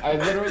it. I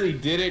literally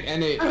did it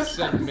and it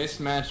said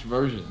mismatched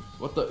version.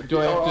 What the? Do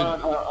I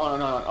have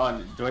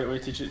to? Do I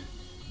teach it?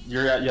 You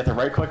have to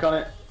right click on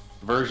it.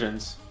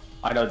 Versions.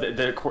 I know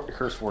the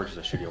Curse Forge is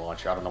a shitty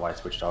launcher. I don't know why I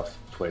switched off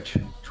Twitch.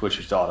 Twitch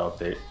used to auto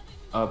update.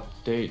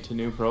 Update to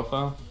new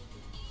profile?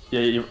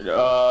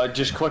 Yeah,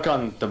 just click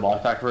on the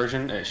mod pack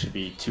version. It should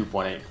be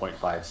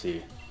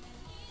 2.8.5C.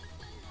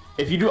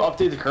 If you do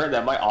update the current,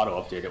 that might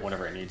auto update it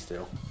whenever it needs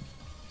to.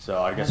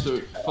 So I guess. So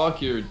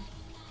fuck your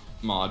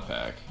mod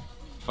pack.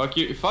 Fuck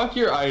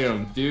your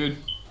item, dude.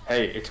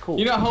 Hey, it's cool.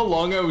 You know how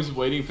long I was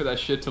waiting for that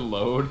shit to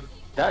load?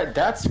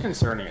 That's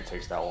concerning. It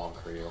takes that long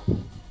for you.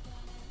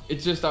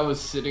 It's just I was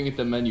sitting at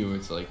the menu.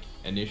 It's like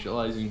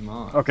initializing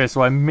mod. Okay,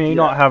 so I may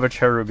not have a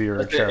Cherubi or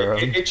a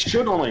Cherub. It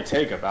should only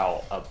take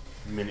about a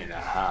minute and a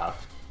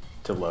half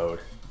to load.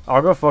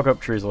 I'll go fuck up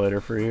trees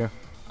later for you.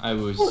 I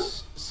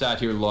was sat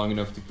here long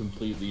enough to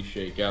completely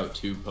shake out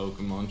 2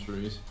 Pokemon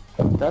trees.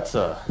 That's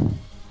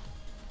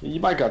you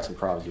might got some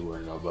problems you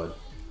wouldn't know, bud.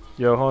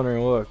 Yo,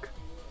 Hunter, look.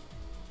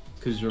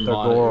 Because your The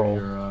mod or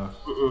Goral.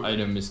 your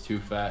item is too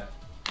fat.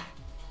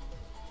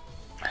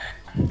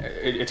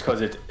 It's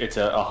because it's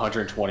a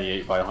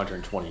 128 by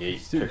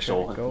 128 Dude,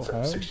 pixel. go It's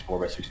ahead. 64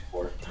 by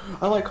 64.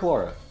 I like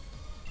Colora.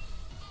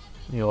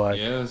 You like?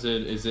 Yeah, is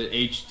it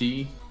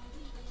HD?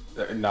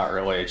 Not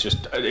really. It's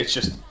just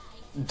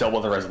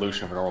double the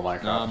resolution of a normal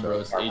Minecraft. Nah, bro,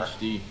 it's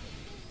HD.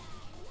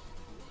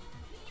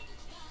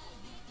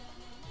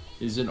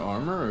 Is it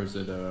armor or is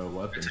it a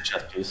weapon? It's a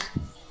chest piece.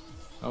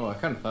 Oh, I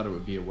kind of thought it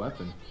would be a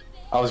weapon.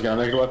 I was gonna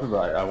make it a weapon,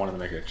 but I wanted to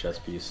make it a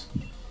chest piece.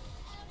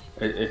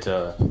 It's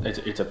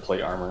a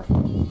plate armor.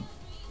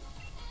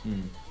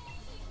 I'm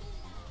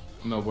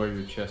gonna wear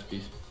your chest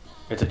piece.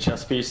 It's a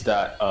chest piece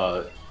that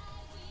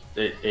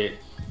it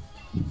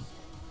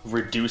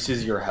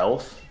reduces your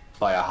health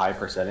by a high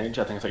percentage.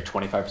 I think it's like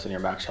 25% of your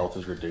max health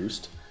is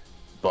reduced,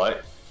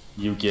 but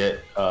you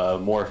get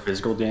more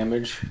physical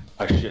damage,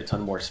 a shit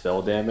ton more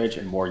spell damage,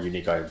 and more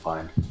unique item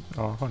find.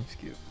 Oh, Hunter's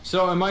cute.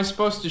 So, am I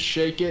supposed to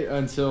shake it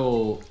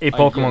until A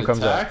Pokemon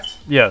comes out?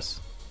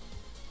 Yes.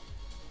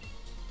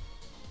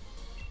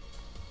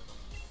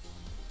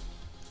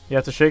 You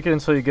have to shake it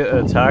until you get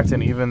attacked,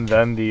 and even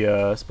then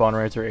the spawn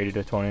rates are 80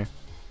 to 20.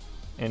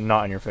 And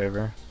not in your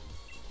favor.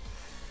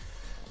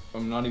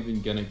 I'm not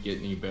even gonna get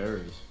any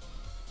berries.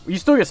 You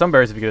still get some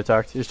berries if you get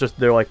attacked. It's just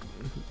they're like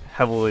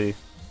heavily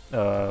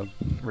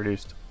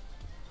reduced.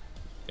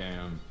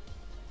 Damn.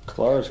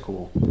 Clara's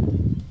cool.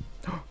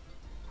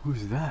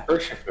 Who's that?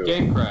 Urshifu.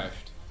 Game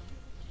crashed.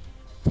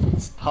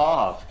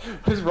 Stop.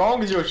 What's wrong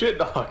with your shit,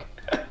 dog?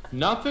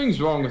 Nothing's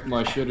wrong with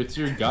my shit. It's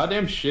your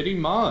goddamn shitty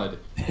mod.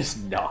 It's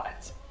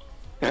not.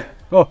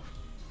 Oh!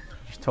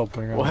 Just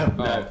teleporting around. What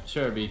happened? Oh,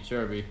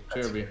 Cherubi.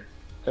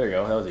 There you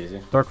go. That was easy.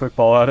 Throw a quick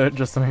ball at it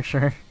just to make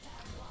sure.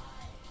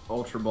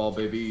 Ultra Ball,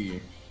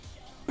 baby.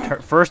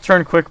 First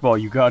turn quick ball,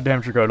 you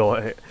goddamn should go to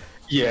it.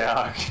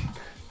 Yeah.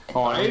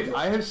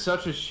 I have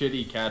such a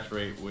shitty catch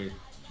rate with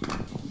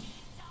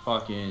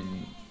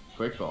fucking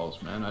quick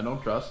balls, man. I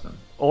don't trust them.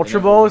 Ultra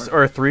never balls work.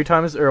 are 3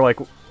 times or like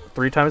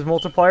 3 times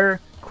multiplier.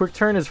 Quick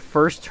turn is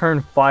first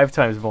turn 5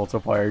 times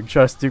multiplier.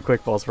 Just do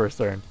quick balls first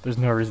turn. There's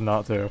no reason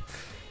not to.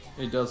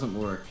 It doesn't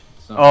work.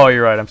 It's not Oh,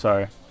 you're right. I'm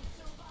sorry.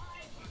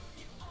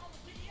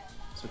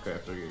 It's okay. I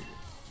figured.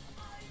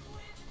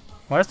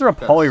 Why is there a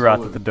That's Poliwrath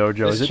solar- at the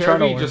dojo? This Is it trying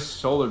to Cherry learn? just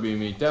solar beam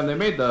me. Damn, they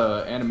made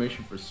the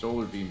animation for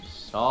solar beam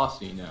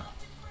saucy now.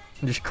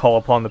 Just call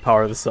upon the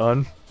power of the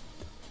sun?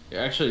 It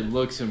actually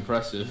looks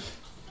impressive.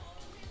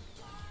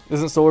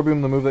 Isn't Solar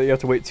Beam the move that you have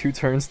to wait 2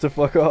 turns to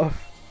fuck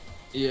off?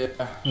 Yeah.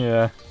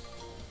 Yeah.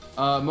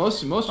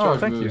 Most Oh, charge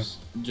thank you. moves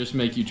just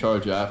make you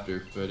charge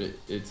after, but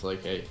it's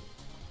like, hey,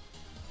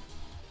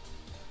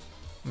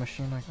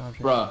 Machine-like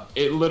object. bruh,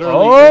 it literally.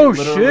 Oh, it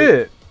literally-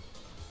 shit!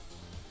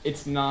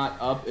 It's not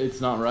up. It's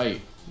not right.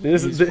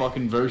 This This is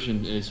fucking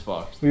version is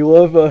fucked. we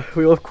love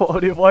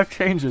quality of life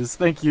changes.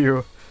 Thank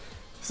you.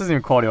 This isn't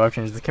even quality of life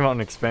changes. This came out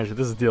in expansion.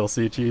 This is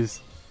DLC.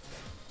 Cheese.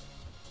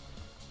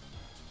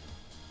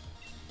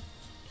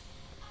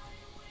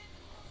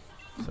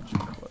 Such a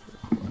clever.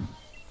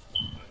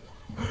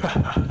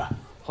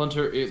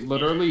 Hunter, it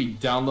literally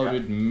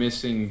downloaded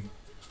missing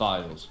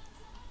files.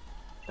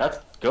 That's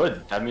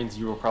good. That means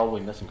you were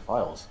probably missing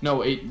files.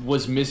 No, it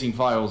was missing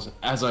files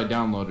as I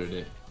downloaded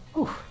it.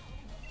 Oof.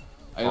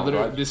 I Oh,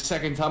 literally, God. the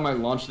second time I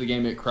launched the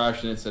game, it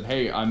crashed and it said,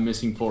 "Hey, I'm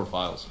missing 4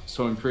 files."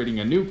 So I'm creating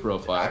a new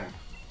profile.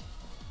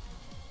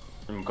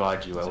 I'm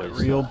glad you He's at a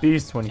least. real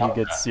beast when he Stop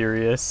gets that.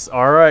 serious.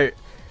 All right,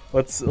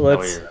 let's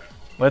Oh, yeah.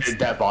 let's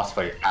That boss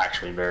fight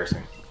actually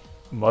embarrassing.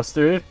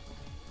 mustard.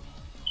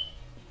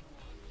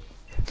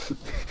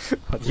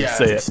 Hunter, Yeah,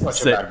 say it. it's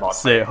such a Say, bad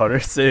boss say it, Hunter.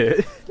 Say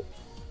it.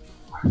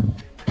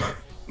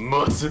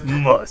 Mustard.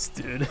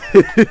 Mustard.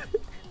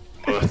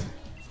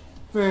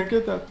 Man,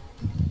 get that.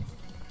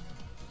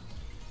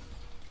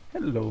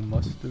 Hello,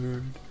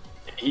 mustard.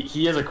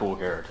 He is a cool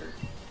character.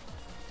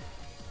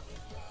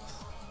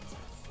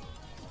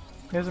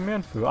 He has a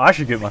Manfu. I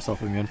should get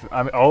myself a Manfu.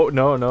 I mean, oh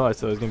no! I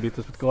said I was gonna beat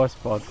this with the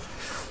isopod.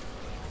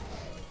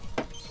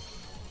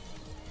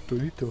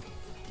 Dorito.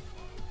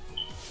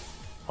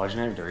 Why'd you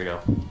name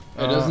Dorito?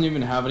 It doesn't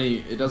even have any.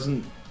 It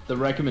doesn't. The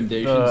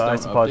recommendations The don't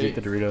isopods eat update.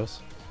 the Doritos.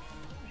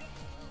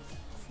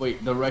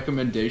 Wait, the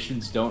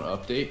recommendations don't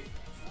update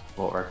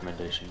What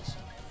recommendations?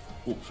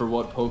 for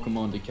what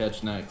Pokemon to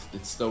catch next.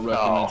 It still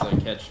recommends I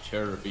catch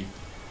Cherubi.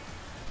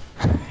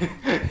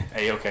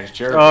 Hey, okay,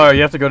 Jared. Oh,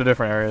 you have to go to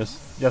different areas.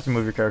 You have to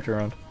move your character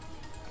around.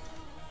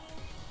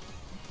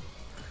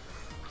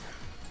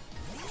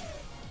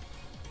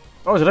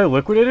 Oh, did I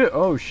liquidate it?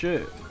 Oh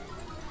shit.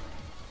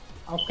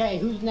 Okay,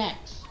 who's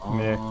next?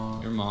 Me.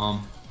 Your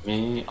mom.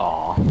 Me?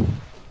 Aw.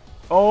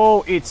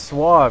 Oh, it's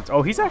swapped.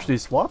 Oh, he's actually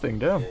swapping.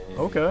 Damn.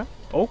 Okay.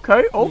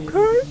 Okay.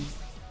 Okay.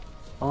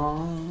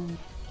 I'm.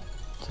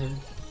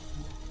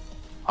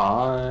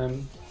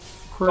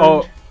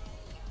 Oh,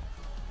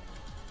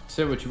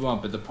 Say what you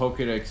want, but the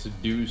Pokedex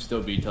do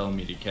still be telling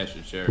me to catch a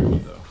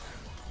Cherubi, though.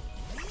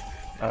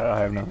 I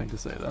have nothing to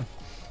say then. I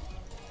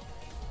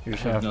You're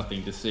just have gonna have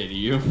nothing to say to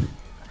you.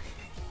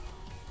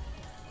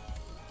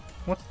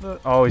 What's the?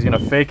 Oh, he's gonna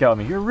fake out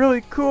me. You're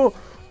really cool.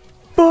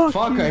 Fuck.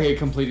 Fuck, you. I hate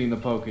completing the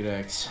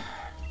Pokedex.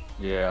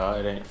 Yeah,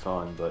 it ain't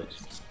fun, but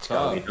it's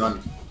gotta be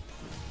done.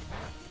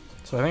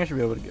 So I think I should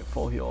be able to get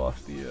full heal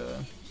off the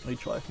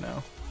leech life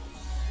now.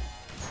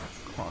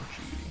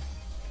 Crunchy.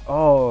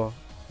 Oh,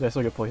 did I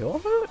still get full heal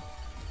off of it?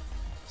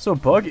 So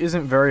bug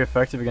isn't very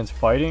effective against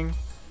fighting,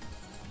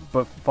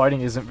 but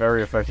fighting isn't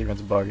very effective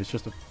against bug. It's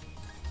just a.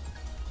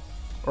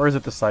 Or is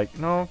it the psych?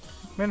 No,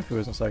 Manfu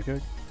isn't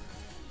psychic.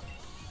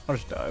 I'll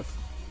just dive.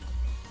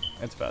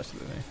 It's faster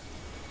than me.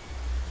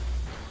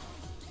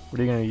 What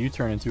are you gonna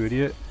U-turn into,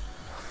 idiot?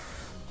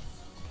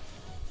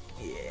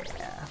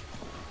 Yeah.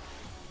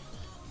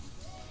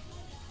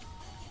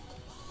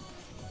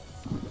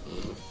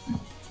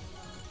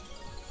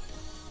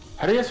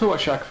 How do you guys feel about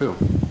Shaq Fu?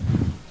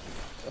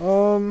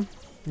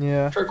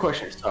 Yeah. Trick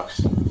question sucks.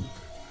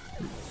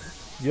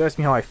 You asked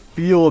me how I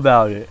feel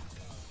about it.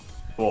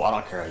 Well, I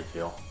don't care how you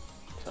feel.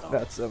 So,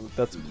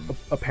 That's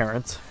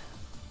apparent.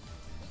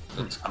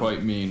 That's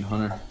quite mean,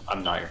 Hunter.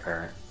 I'm not your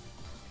parent.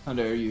 How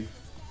dare you?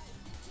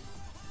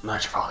 I'm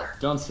not your father.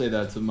 Don't say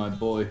that to my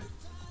boy.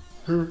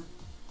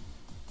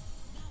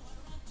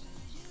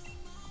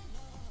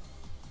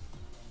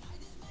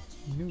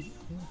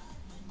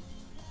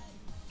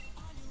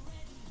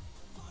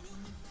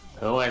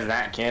 Who is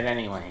that kid,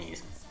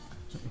 anyways?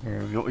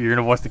 You're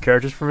gonna voice the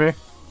characters for me?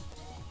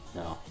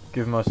 No.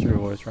 Give Mustard a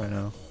voice right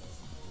now.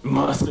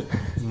 Mustard.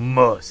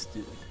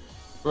 Mustard.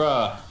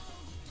 Bruh.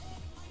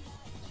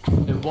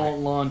 It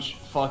won't launch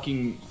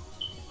fucking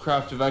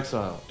Craft of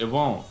Exile. It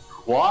won't.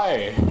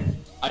 Why?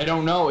 I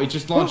don't know. It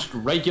just launched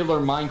regular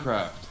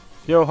Minecraft.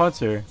 Yo,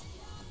 Hunter.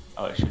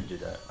 Oh, I should do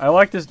that. I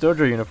like this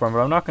dojo uniform, but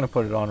I'm not gonna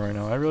put it on right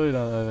now. I really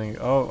don't. I think.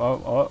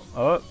 Oh,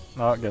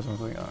 I guess I'm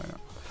clicking. Oh, yeah.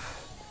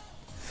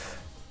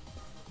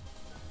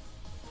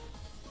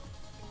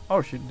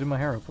 Oh, she did my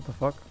hair up. What the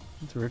fuck?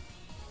 That's weird.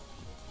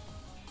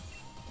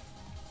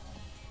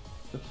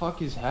 The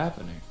fuck is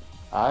happening?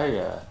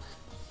 I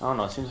I don't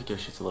know. It seems like your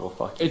shit's a little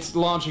fucked. It's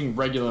launching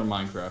regular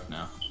Minecraft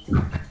now.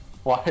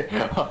 Why?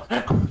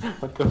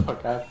 What the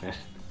fuck happened?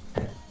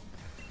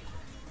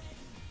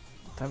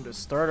 Time to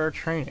start our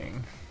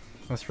training.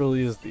 This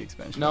really is the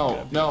expansion.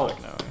 No, no.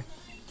 Like now.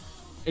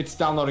 It's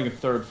downloading a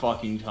third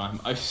fucking time.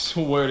 I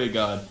swear to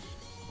God.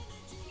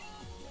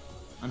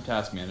 I'm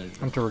task manager.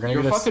 Hunter, we're gonna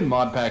Your get fucking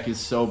mod pack is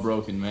so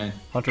broken, man.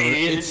 Hunter,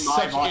 It's so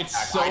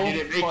I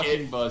didn't make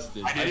fucking it.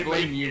 busted. I didn't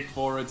blame make you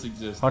for its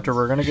existence. Hunter,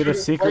 we're gonna get a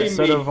secret blame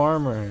set me. of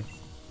armor.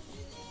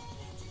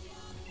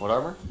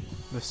 Whatever.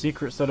 The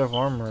secret set of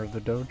armor of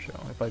the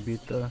dojo. If I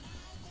beat the.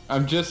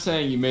 I'm just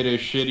saying you made a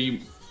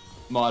shitty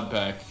mod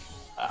pack.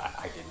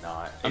 I did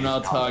not. I'm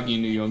not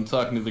talking to you. I'm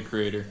talking to the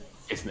creator.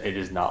 It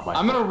is not my.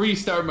 I'm gonna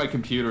restart my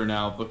computer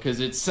now because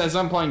it says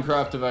I'm playing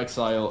Craft of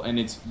Exile and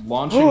it's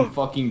launching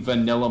fucking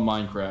vanilla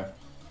Minecraft.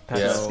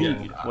 That's Yeah.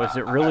 speed. Was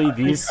it really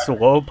the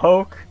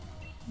slowpoke?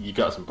 You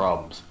got some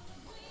problems.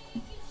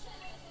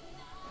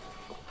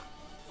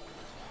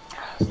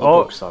 Oh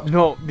Slowpoke sucks.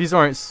 no, these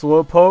aren't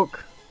slowpoke.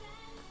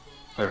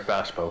 They're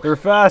fast poke. They're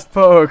fast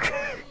poke.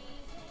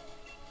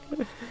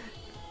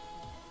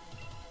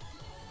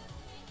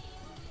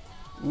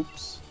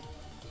 Oops.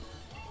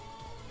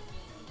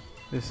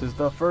 This is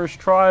the first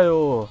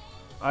trial.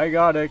 I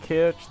gotta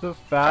catch the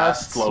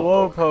fast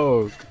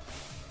slowpoke.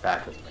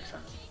 That doesn't make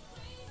sense.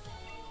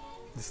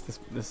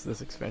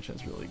 This expansion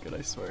is really good,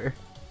 I swear.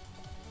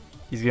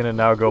 He's gonna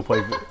now go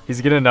play. He's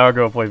gonna now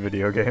go play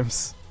video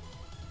games.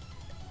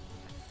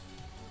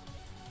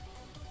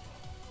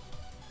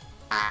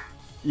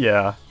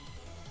 Yeah.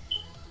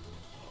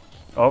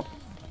 Oh,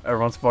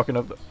 everyone's fucking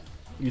up.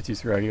 You too,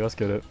 Scraggy. Let's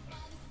get it.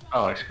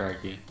 Oh, it's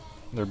craggy.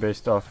 They're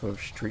based off of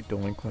street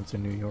delinquents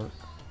in New York.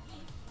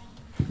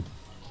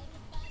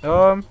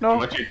 No.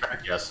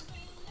 Yes.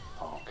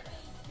 Oh, okay.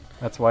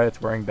 That's why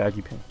it's wearing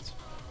baggy pants.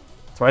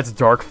 That's why it's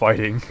dark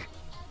fighting.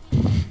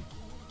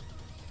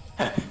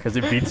 Because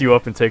it beats you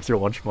up and takes your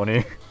lunch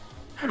money.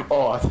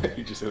 Oh, I thought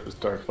you just said it was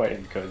dark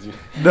fighting because you.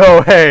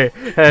 No,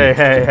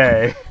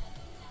 hey.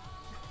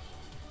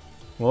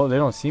 Well, they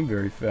don't seem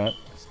very fat.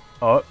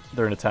 Oh,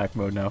 they're in attack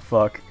mode now.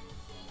 Fuck.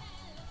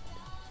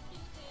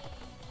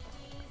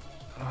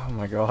 Oh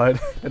my god.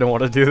 I don't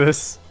want to do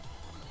this.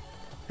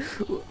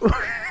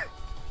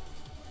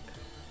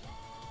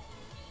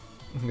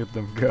 Let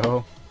them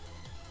go.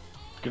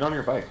 Get on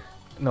your bike.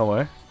 No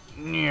way.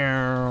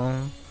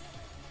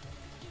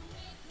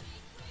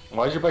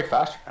 Why is your bike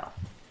faster now?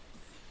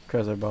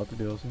 Because I bought the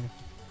DLC.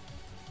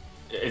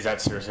 Is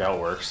that seriously how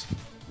it works?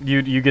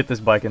 You get this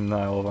bike in the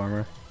Isle of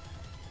Armor.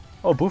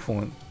 Oh,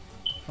 Buffalin.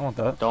 I want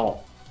that. Don't.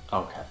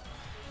 Okay.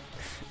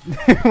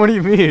 What do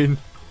you mean?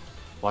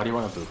 Why do you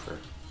want a boofer?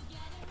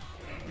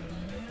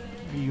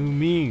 What do you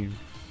mean?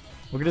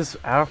 Look at this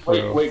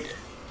afro. Wait.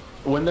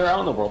 When they're out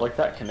in the world like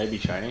that, can they be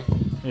shiny?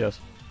 Yes.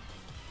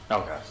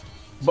 Okay.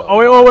 But,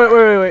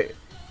 oh, wait.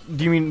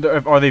 Do you mean,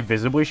 are they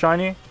visibly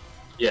shiny?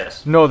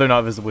 Yes. No, they're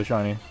not visibly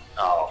shiny.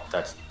 Oh,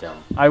 that's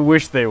dumb. I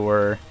wish they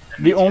were.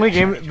 The only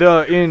game,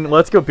 in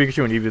Let's Go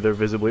Pikachu and Eevee, they're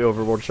visibly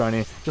overworld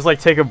shiny. Just like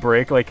take a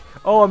break, like,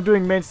 oh, I'm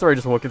doing main story,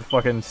 just look at the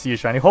fucking sea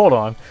shiny. Hold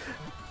on.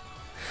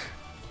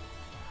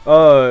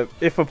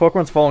 If a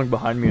Pokemon's falling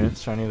behind me and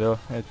it's shiny though,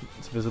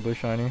 it's visibly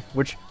shiny.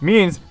 Which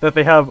means that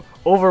they have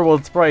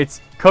overworld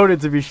sprites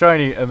coded to be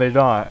shiny and they're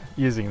not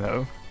using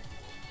them.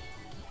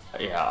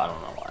 Yeah, I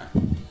don't know why.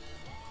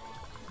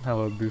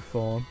 Hello,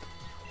 Buffon.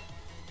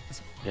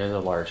 He has a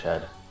large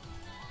head.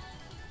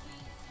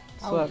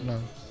 Slap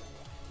nose.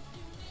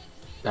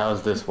 Now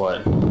is this what?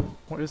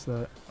 What is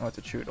that? Oh, it's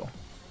a Choodle.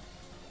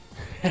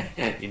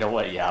 You know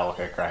what? Yeah, I'll look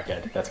at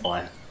crackhead. That's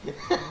fine.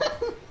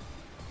 What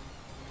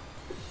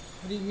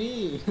do you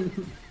mean?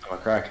 I'm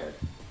a crackhead.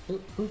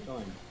 Who's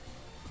going?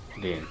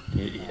 Dean,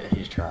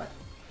 he's trying.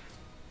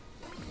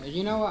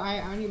 You know what?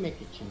 I need to make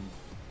a chin.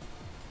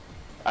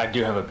 I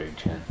do have a big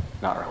chin.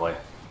 Not really.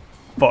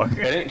 Fuck.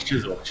 It ain't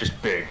chisel, it's just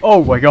big.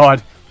 Oh my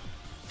god.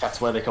 That's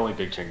why they call me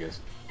Big Chingas.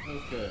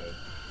 Okay.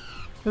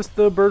 It's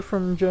the bird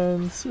from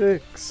Gen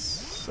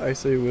 6. I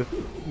say with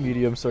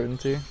medium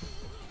certainty.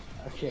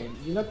 Okay,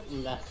 you look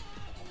less.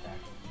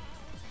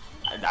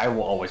 I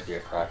will always be a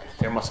crackhead.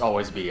 There must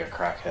always be a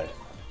crackhead.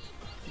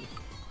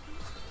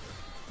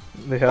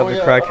 They have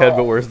the crack head,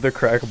 but where's the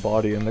crack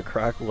body and the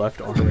crack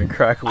left arm and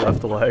crack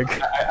left leg?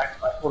 I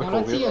told Now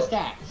let's see your Colby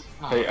stats.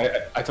 Oh.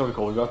 Hey, I told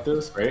Colby about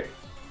this, right?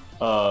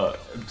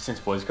 Since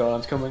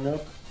BlizzCon's coming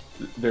up,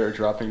 they're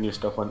dropping new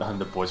stuff on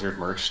the Blizzard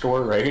merch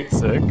store, right?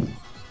 Sick.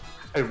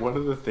 And one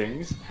of the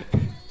things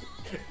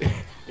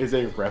is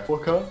a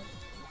replica,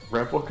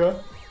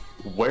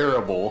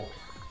 wearable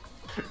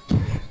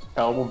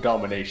Helm of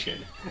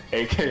Domination,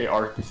 aka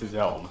Arthas'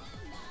 helm.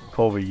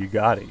 Colby, you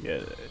gotta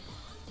get it.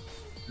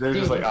 They're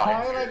Dude, just like, it's oh,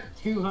 probably like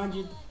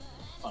 200.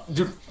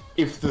 dude,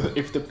 if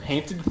the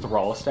painted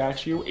Thrall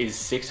statue is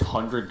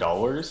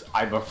 $600,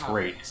 I'm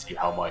afraid to see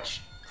how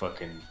much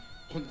fucking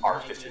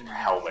Arthas'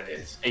 helmet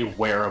is. A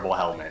wearable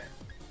helmet.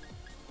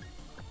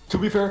 To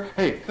be fair,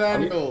 hey,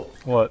 Daniel,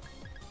 What?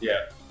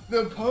 yeah.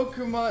 the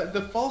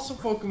fossil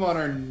Pokemon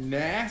are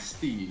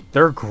nasty.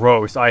 They're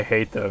gross. I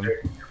hate them.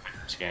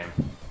 Scan.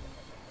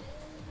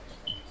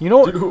 You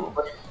know, Dude,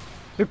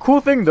 the cool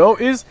thing though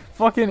is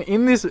fucking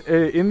in this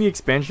in the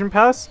expansion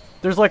pass,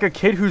 there's like a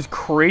kid who's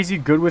crazy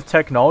good with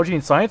technology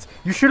and science.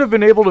 You should have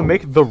been able to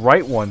make the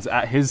right ones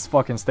at his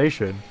fucking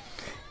station.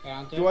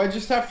 Do I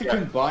just have to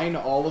combine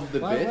all of the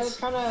bits?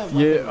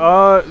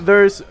 Yeah.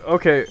 There's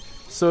okay.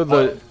 So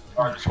the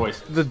are the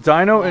choices? the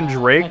dino and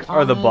Drake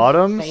are the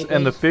bottoms,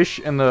 and the fish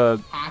and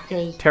the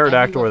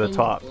pterodactyl are the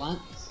top.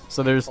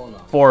 So there's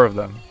 4 of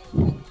them.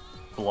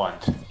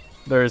 Blunt.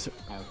 There's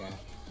Okay.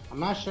 I'm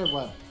not sure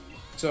what.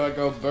 So I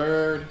go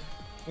bird.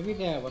 Maybe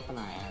the weapon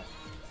I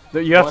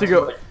have. you have to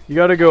go. You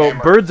gotta go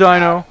bird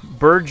dino,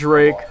 bird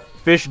Drake,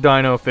 fish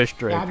dino, fish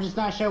Drake. Yeah, I'm just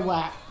not sure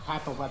what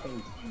type of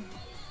weapons.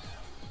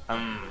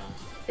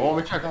 Well,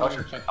 let me check.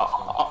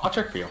 I'll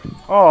check for you.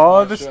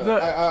 Oh, this Sure.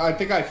 the. I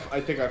think I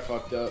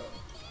fucked up.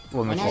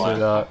 Well, I let's know do what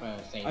that.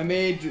 type of I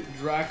made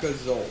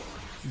Dracozolt.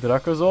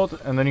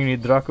 Dracozolt, and then you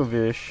need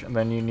Dracovish, and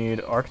then you need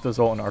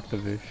Arctozolt and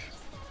Arctovish.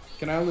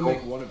 Can I only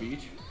make one of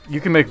each? You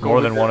can make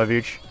more than one of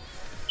each.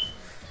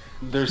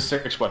 There's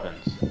 6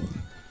 weapons.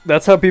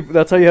 That's how people.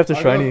 That's how you have to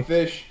I shiny. go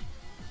fish.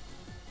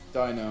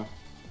 Dino.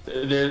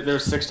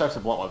 There's 6 types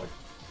of blunt weapons.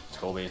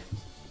 Colby.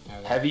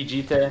 Okay. Heavy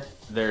Jite.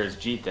 There's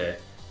Jite.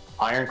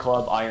 Iron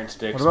Club, Iron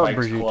Stick, What about Spikes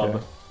Brigitte?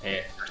 Club,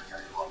 and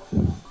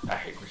I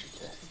hate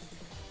Brigitte.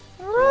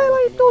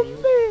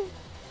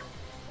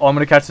 Oh, I'm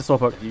gonna catch this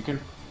slowpoke. You can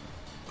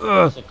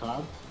Ugh. Is it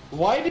club?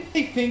 Why did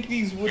they think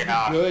these would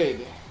Yeah. be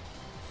good?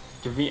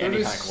 give me They're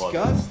any kind of club.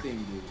 disgusting,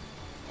 dude.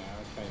 Yeah,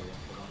 I'll try this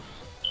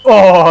one.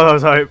 Oh, that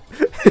was hype.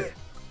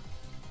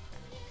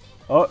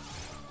 Oh,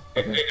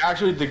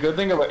 Actually, the good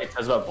thing about it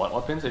says about blunt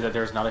weapons is that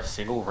there's not a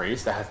single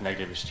race that has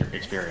negative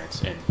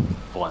experience in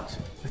blunt.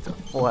 it's a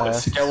But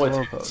blast.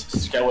 Slowpoke.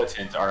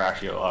 skeletons are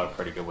actually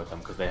pretty good with them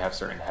because they have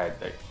certain heads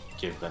that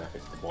give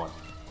benefits to blunt.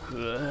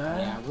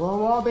 Yeah, we're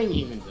all being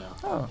even though.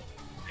 Oh.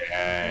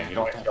 Yeah, you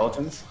don't like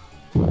skeletons?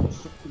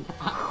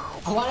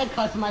 I want to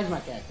customize my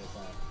character,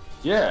 so.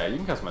 Yeah, you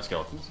can customize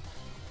skeletons.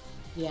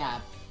 Yeah,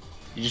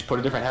 You just put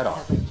a different head it on.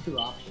 has like 2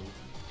 options.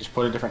 Just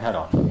put a different head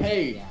on.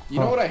 Hey, Yeah. you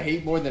know what I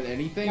hate more than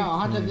anything? No,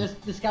 Hunter,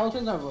 the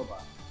skeletons are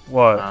robots.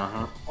 What?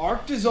 Uh-huh.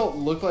 Arctozolt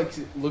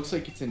looks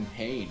like it's in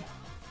pain.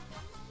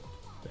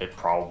 It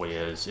probably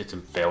is. It's a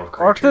failed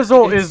creature.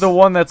 Arctozolt is the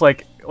one that's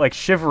like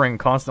shivering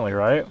constantly,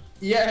 right?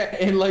 Yeah,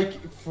 and like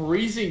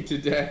freezing to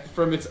death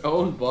from its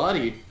own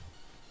body.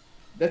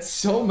 That's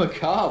so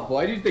macabre.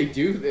 Why did they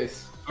do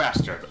this?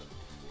 Master.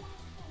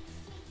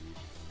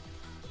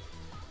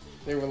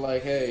 They were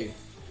like, hey,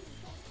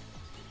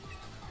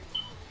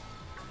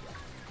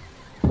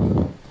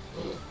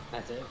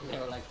 That's it. They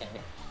were like, hey.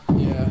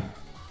 yeah,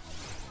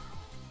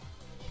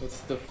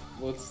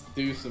 let's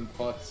do some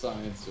fuck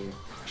science here.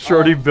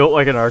 Shorty built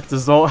like an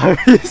Arctozolt. Have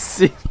you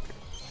seen?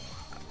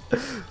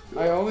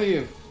 I only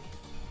have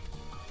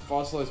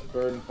fossilized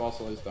bird and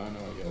fossilized dino,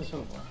 I guess.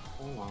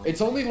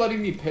 It's only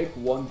letting me pick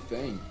one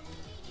thing.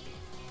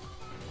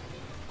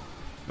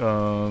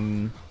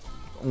 Only.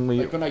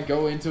 Like when I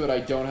go into it, I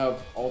don't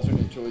have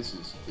alternate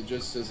choices. It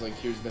just says like,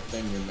 here's the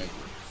thing you're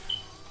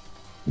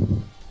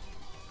making.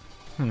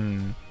 I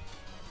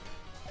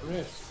wonder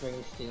if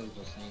Spring Steel's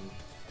the same.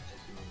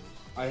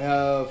 I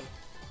have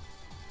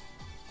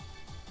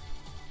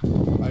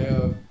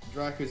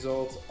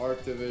Dracozolt,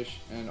 Arctovish,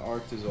 and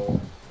Arctozolt.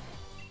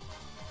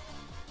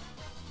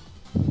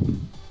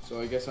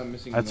 So I guess I'm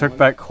missing I took one.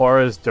 back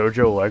Clara's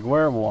dojo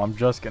legwear. Well, I'm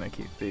just gonna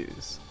keep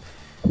these.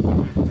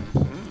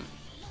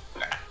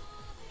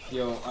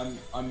 Yo,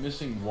 I'm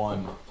missing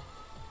one.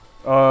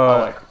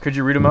 Could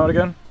you read them out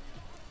again?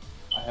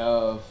 I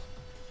have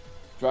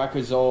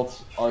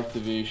Dracozolt,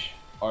 Arctovish,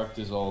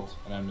 Arctozolt,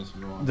 and I'm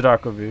missing one.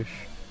 Dracovish.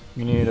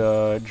 You need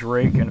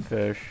Drake and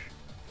fish.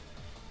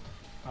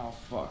 Oh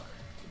fuck.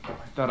 I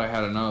thought I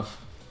had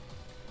enough.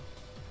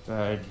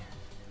 Bag.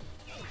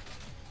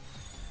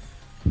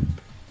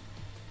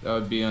 That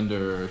would be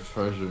under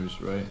treasures,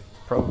 right?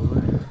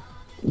 Probably.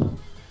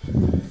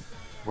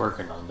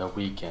 Working on the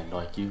weekend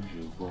like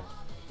usual.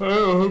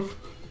 I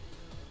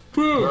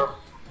Fish.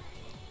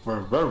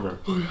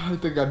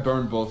 think I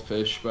burned both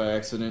fish by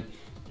accident.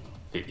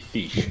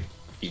 Fish.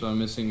 So I'm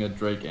missing a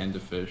drake and a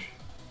fish.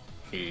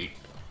 Fish.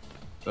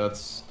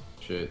 That's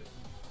shit.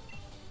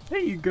 There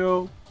you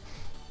go.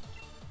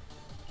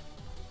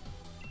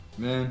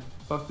 Man,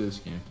 fuck this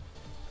game.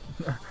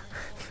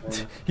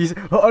 He's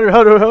how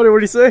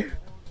did he say?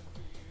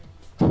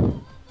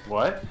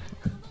 What?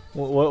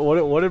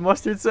 What did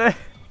Mustard say?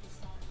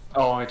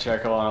 Oh, let me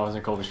check. Hold on, I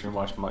wasn't cold to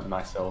watch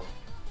myself.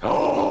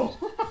 Oh!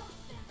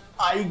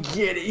 I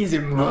get it. He's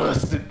a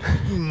mustard.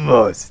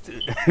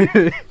 Mustard.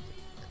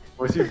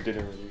 What's your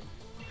dinner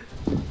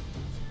review?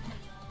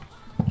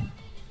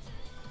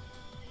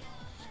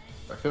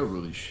 I feel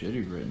really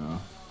shitty right now.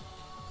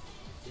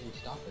 Dude,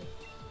 stop it.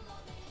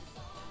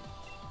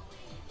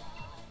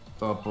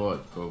 Stop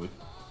what, Kobe?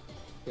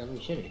 You're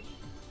having shitty.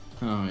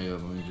 Oh yeah,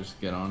 let me just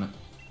get on it.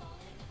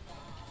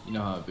 You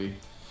know how it be.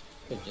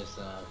 Could just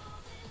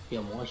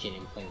feel more shitty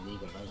and play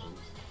League of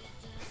Legends.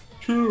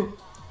 True.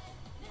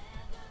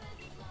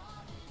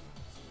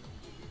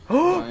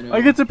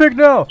 I get to pick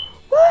now.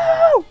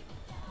 Woo!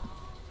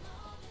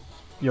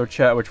 Yo,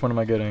 chat, which one am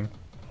I getting?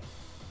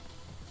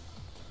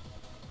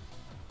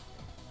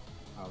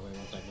 Oh, wait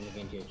 1 second. Let me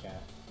get into your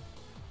chat.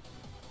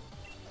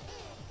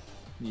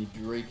 Need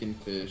Drake and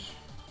fish.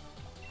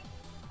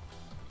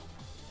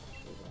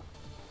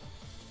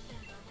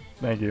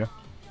 Thank you.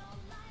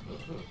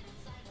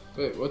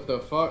 Wait, what the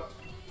fuck?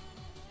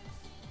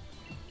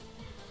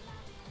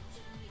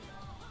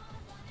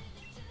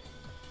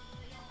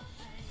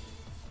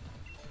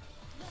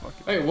 Fuck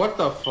it. Hey, what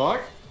the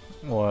fuck?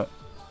 What?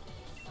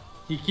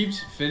 He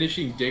keeps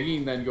finishing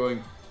digging, then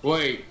going,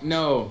 wait,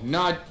 no,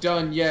 not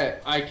done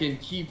yet. I can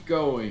keep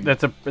going.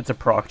 It's a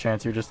proc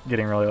chance. You're just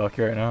getting really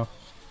lucky right now.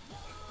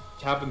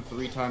 It's happened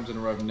 3 times in a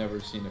row. I've never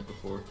seen it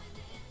before.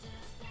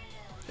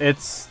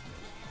 It's...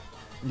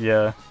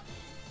 Yeah.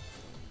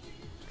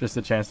 Just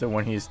a chance that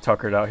when he's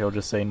tuckered out, he'll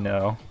just say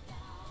no.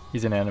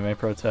 He's an anime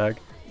pro tag.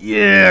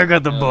 Yeah, I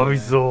got the Bobby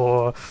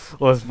Saw.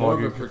 Let's More of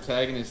a fucking...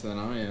 protagonist than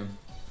I am.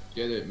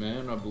 Get it,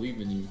 man. I believe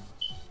in you.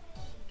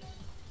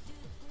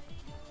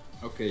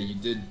 Okay, you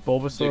did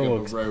Bulbasaur dig up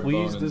looks a rare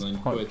pleased bone as and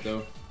then punch. quit,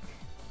 though.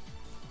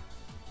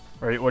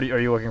 Are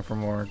you looking for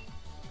more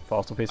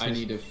fossil pieces? I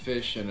need a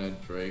fish and a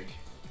Drake.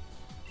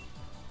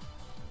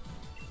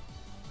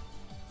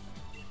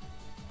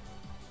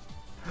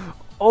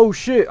 Oh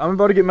shit! I'm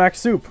about to get max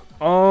soup.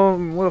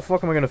 What the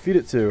fuck am I gonna feed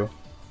it to?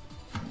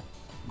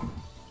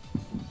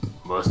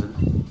 Mustard.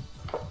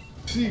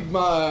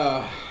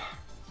 Sigma!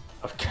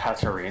 Of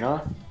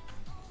Katarina?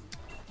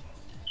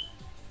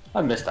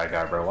 I missed that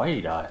guy, bro. Why did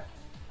he die?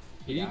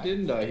 He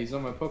didn't die. He's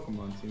on my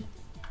Pokemon team.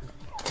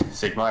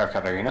 Sigma or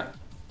Katarina?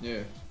 Yeah.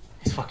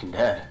 He's fucking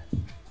dead.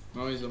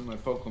 No, he's on my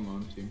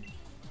Pokemon team.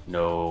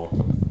 No.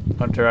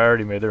 Hunter, I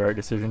already made the right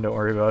decision. Don't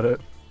worry about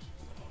it.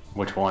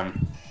 Which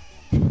one?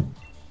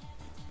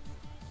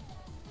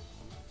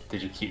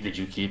 Did you keep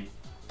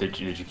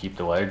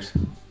the legs? I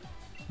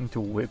need to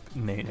whip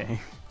Nene.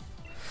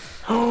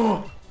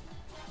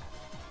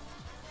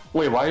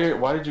 Wait,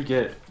 why did you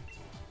get?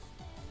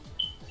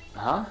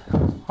 Huh?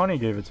 Honey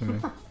gave it to me.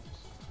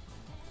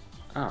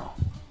 Oh.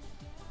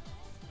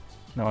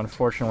 No,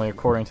 unfortunately,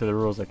 according to the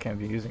rules, I can't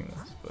be using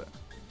this, but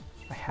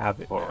I have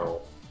it now.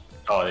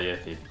 Oh, yeah,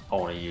 they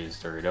only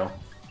use Dorito.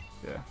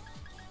 Yeah.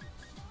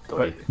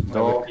 Dorito. But-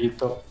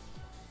 Dorito.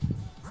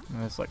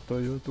 And it's like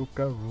Toyota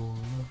Corolla.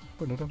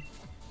 Ba-da-dum.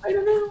 I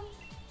don't know.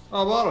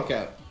 Oh, bottle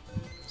cap.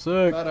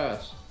 Sick.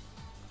 Badass.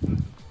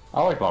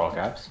 I like bottle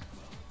caps.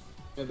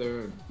 Yeah,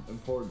 they're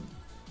important.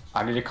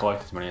 I need to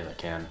collect as many as I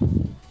can.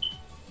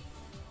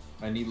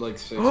 I need like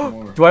 6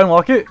 more. Do I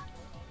unlock it?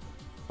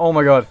 Oh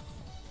my god.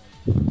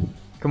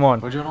 Come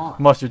on. What'd you want?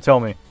 Mustard, tell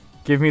me.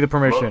 Give me the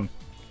permission.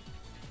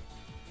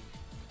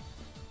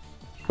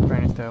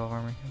 Brandon style of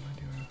armor.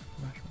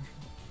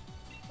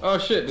 Oh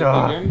shit, did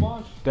Ah. the game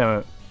launch? Damn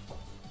it.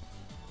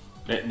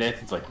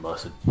 Nathan's like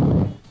mustard.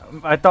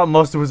 I thought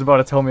Mustard was about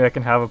to tell me I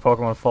can have a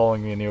Pokemon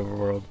following me in the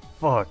overworld.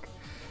 Fuck.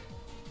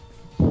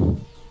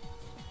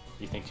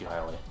 You think too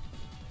highly.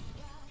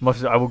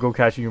 Mustard, I will go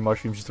catching your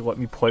mushrooms just to let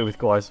me play with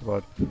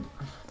Glycopod.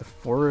 The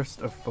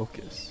Forest of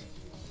Focus.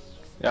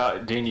 Yeah,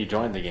 Dean, you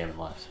joined the game and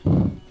left.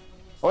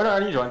 Oh no,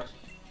 you joined.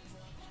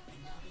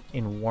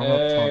 In warm-up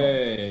tunnel.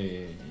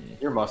 Hey.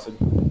 You're mustard.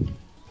 It's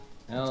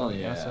Hell on the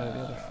yeah. outside of the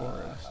other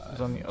forest.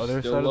 It's on the other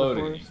Still side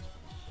loading. of the forest.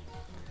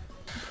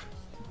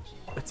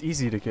 It's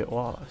easy to get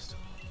lost.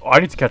 Oh, I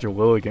need to catch a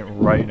Willigant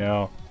right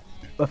now.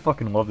 I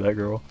fucking love that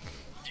girl.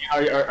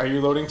 Are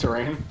you loading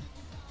terrain?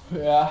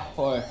 Yeah,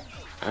 boy.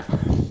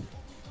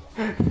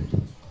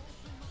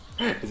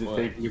 Is What?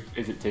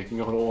 it taking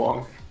a little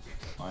long?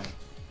 Why?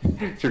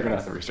 You're gonna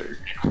have to restart your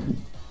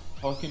game.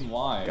 Fucking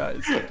why?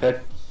 Guys,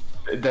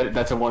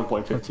 That's a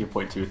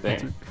 1.15.2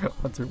 thing.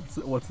 Hunter,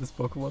 what's this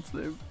Pokemon's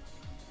name?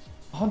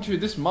 Hunter,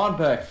 this mod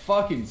pack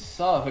fucking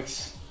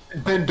sucks.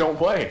 Then don't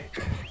play.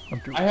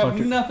 Hunter, I have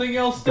Hunter. nothing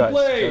else to Guys,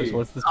 play. guys,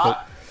 what's this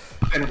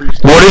Then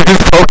restart. What is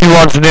this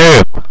Pokemon's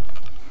name?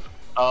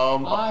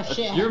 Oh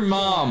shit. Your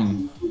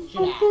mom.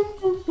 Shut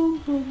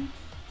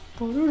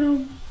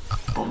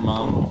up.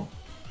 Mom.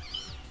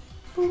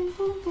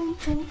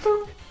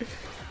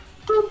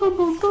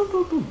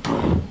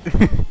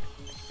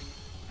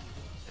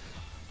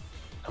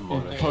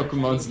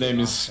 Pokemon's name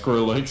is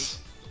Skrillex.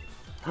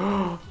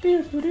 I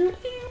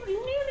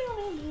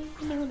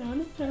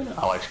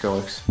like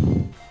Skrillex.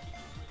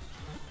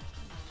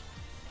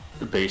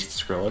 Based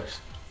Skrillex.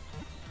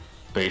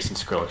 Based and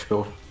Skrillex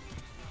build.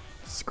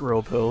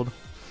 Skrill pilled.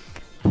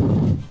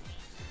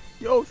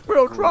 Yo,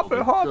 Skrill, drop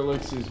it hot!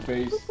 Skrillex is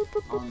based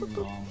on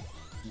mom.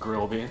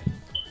 Grill bean.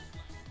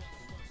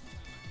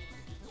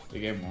 The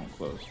game won't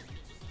close.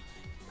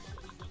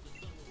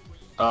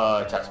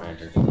 Task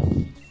manager.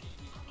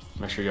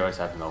 Make sure you always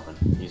have him open.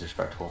 He's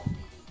respectful.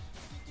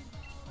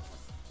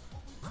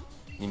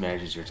 He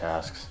manages your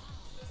tasks.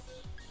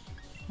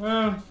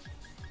 Eh,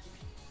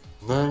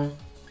 No.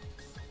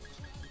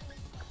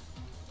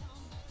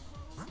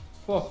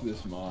 fuck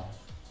this mod.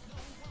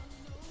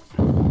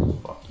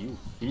 Fuck you.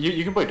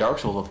 You can play Dark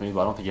Souls with me,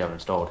 but I don't think you have it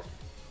installed.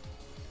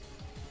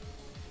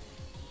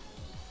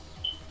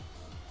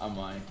 I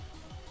might.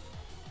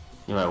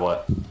 You might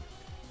what?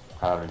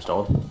 I haven't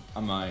installed. I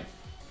might.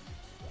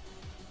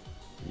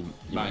 You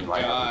My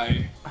might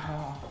guy.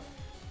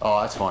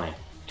 Oh, that's funny.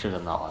 Because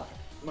I'm not laughing.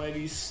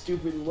 Mighty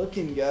stupid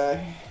looking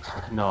guy.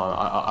 No,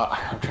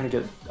 I'm trying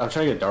to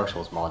get Dark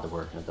Souls mod to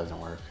work and it doesn't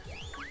work.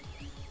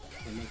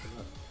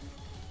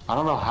 I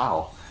don't know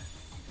how.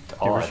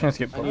 Yeah, we're just gonna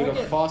skip I need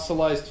a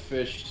fossilized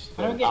fish.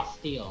 I don't get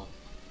steel.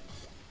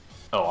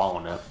 Oh, I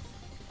want it.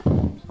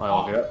 I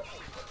look it up.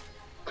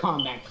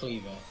 Combat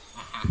cleaver.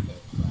 I have to.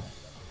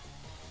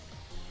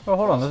 Oh,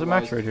 hold on, there's a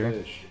match right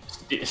here.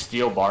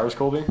 Steel bars,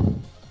 Colby.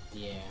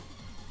 Yeah.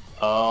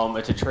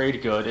 It's a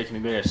trade good. It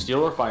can be made of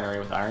steel refinery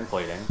with iron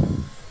plating.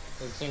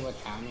 Does it say what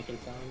town you can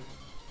sell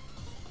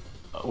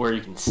in? Where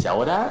you can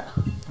sell it at?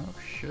 Oh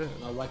shit.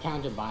 Well, what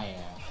town to buy it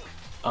at?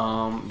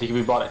 They can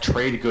be bought at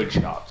trade good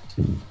shops.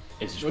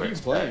 What are you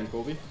playing,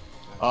 Colby? It's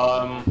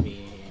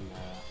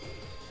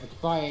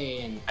probably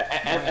in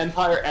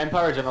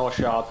Empire General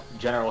Shop,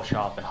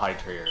 and High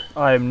Trader.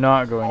 I am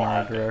not going in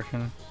that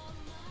direction.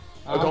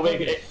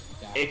 Colby,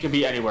 it can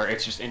be anywhere.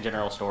 It's just in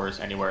general stores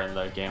anywhere in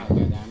the game.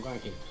 Okay, then I'm going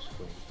to keep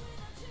screen.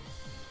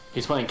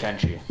 He's playing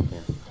Kenshi. Yeah.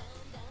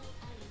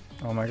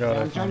 Oh my god. Yeah,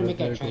 I I'm trying to found make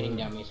it a very training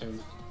cool. dummy so we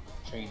can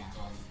train at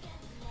home.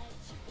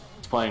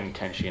 He's playing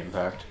Kenshi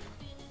Impact.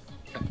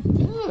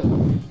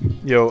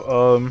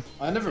 Yo,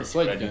 I never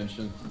played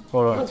Genshin.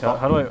 hold on.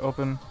 How do I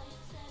open?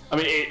 I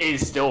mean, it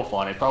is still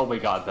fun. It probably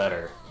got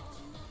better.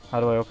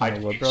 How do I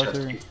open the web It's just-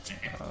 browser? it's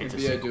a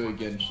Maybe I single- do a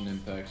Genshin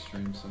Impact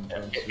stream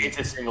sometime. It's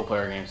a single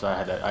player game, so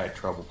I had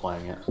trouble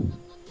playing it.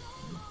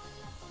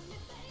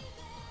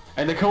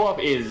 And the co-op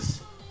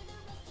is...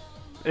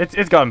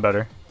 It's gotten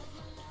better.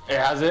 It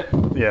has it?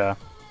 Yeah.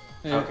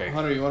 Hey, Okay.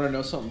 Hunter, you want to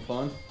know something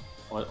fun?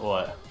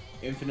 What?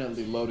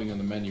 Infinitely loading on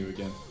the menu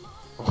again.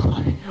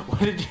 What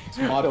did you...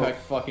 Modpack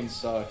fucking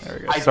sucks. There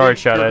we go. I Sorry,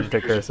 think chat. I had to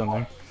you're- take care of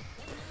something.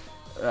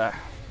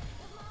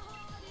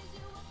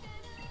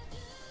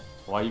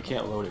 Why you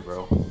can't load it,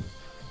 bro?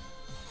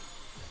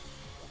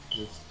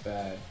 It's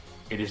bad.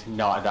 It is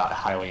not that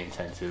highly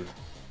intensive.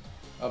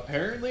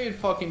 Apparently it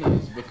fucking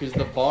is, because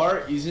the bar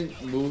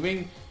isn't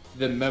moving,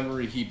 the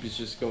memory heap is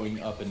just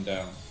going up and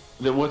down.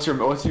 Then what's your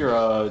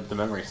the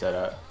memory set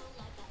at?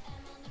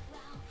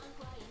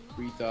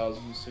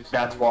 3,600.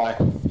 That's why.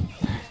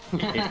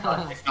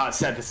 it's not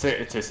set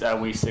to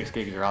at least 6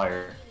 gigs or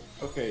higher.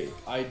 Okay,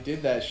 I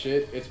did that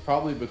shit. It's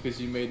probably because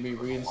you made me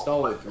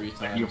reinstall it 3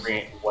 times.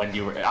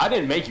 I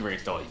didn't make you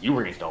reinstall it. You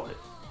reinstalled it.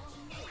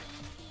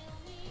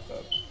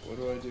 What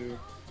do I do?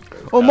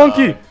 Oh,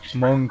 monkey!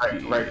 Monkey.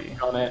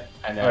 Right on it,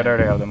 and then I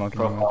already have the monkey.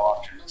 profile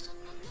options.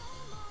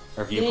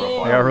 Review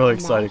profile. I got really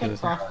excited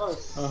because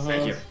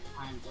Thank you.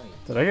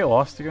 did I get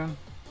lost again?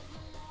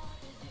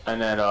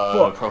 And then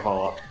Fuck. profile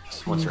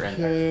options once you're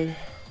in there. Okay.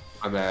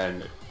 And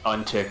then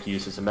untick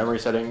uses the memory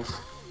settings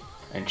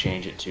and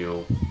change it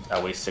to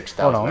at least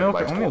Hold 6,000 on,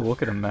 megabytes. let me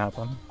look at a map.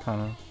 I'm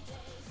kind of.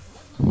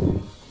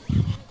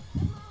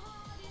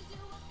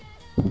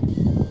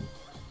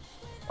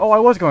 Oh, I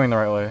was going the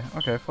right way.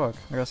 Okay, fuck.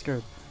 I got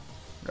scared.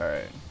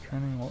 Alright,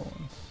 training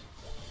loans.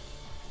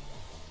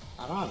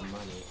 I don't have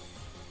money.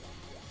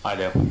 I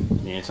do.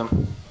 You need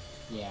some?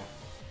 Yeah.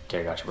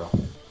 Okay, gotcha, bro.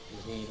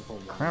 Just need to pull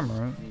one.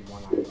 Camera. Need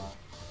one iron bar.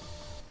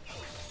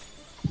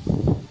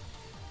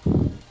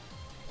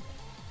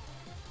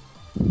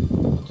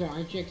 So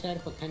aren't you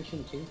excited for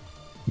Kenshin too?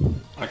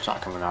 It's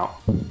not coming out.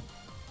 What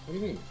do you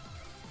mean?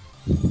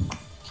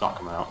 It's not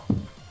coming out. What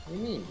do you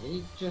mean?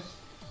 They just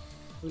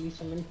released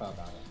some info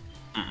about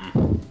it.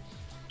 Mm-mm.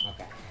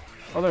 Okay.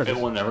 Oh, there it It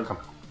is. will never come.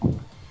 You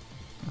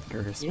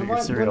Curious, know speak what?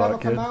 of serial Will never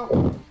out, come kid.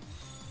 out?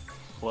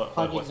 What's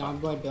Project not?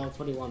 Zomboid Build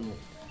 21 movie.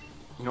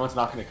 You know what's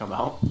not going to come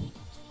out?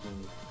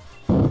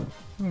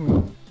 Hmm.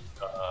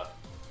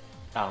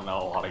 I don't know,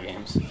 a lot of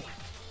games.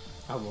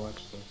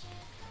 Overwatch 2.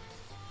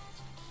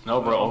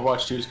 No, bro,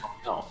 Overwatch 2 is coming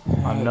out.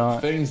 I'm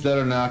not. Things that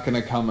are not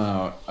gonna come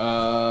out.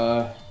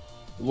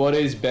 What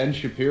is Ben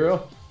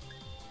Shapiro?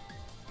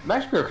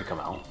 Max Beer could come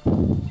out.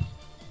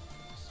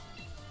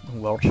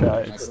 Well, chat,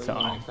 Like, it's when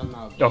time. they come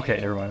out, Okay,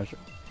 yeah. never mind.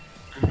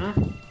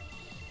 Mm-hmm.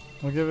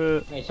 We'll give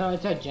it Wait, so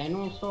it's a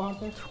general store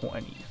out there?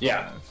 20.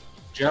 Yeah.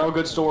 General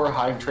Goods Store,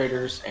 Hive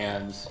Traders,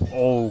 and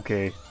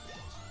Okay.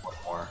 one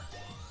more.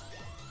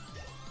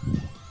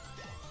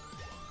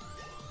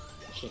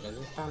 Shit, does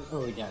this sound?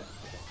 Oh, it does.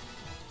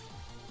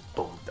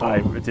 Boom, I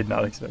boom. did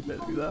not expect it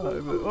to be that high,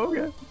 but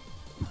okay.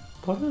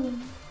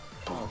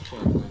 Oh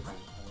shit, my friend.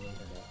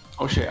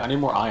 Oh shit, I need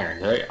more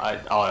iron. Did I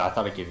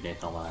thought I gave you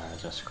Nathan all my iron. I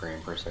was gonna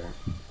scream for a second.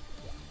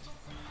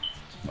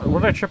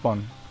 What did I trip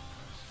on?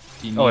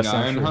 Do you Oh, need it's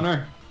Iron century.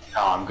 Hunter?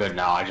 No, I'm good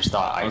now. I just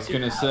thought I was did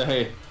gonna have-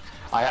 say,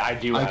 I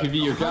do. I have- could be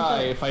your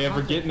guy if I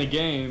ever get in the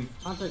game.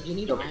 Hunter, do you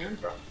need Okay, iron?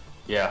 bro.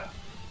 Yeah,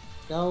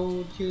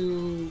 Go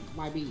to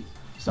my bees.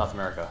 South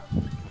America.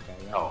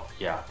 Okay, yeah. Oh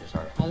yeah,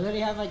 sorry. I literally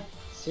have like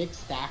 6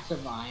 stacks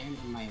of iron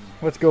in my inventory.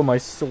 Let's go, my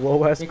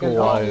slow ass Because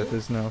Goliath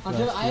is now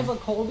Hunter, I have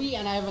faster. a Colby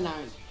and I have an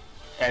iron.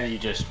 And you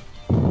just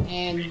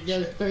And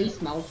there's 3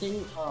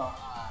 smelting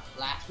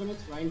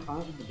blacksmiths right in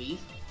front of the bees.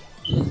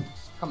 You just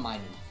combine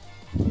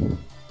them.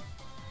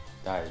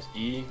 that is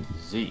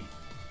easy.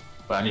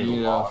 But I I need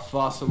need a a lot.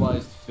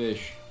 fossilized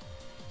fish.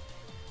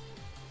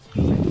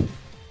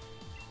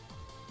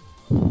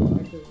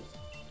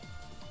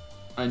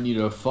 I need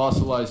a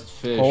fossilized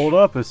fish. Hold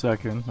up a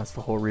second. That's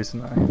the whole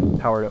reason I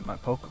powered up my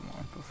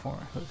Pokemon before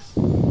this.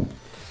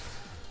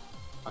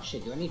 Oh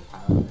shit, do I need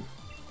power?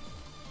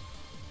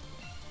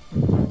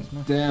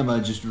 Damn, I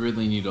just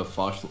really need a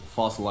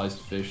fossilized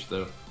fish,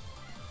 though.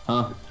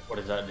 Huh? What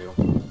does that do?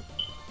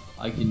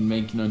 I can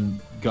make an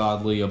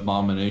ungodly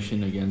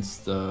abomination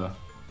against the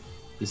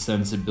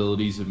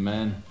sensibilities of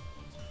man.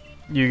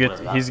 You What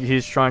get. is that?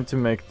 He's trying to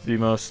make the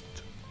most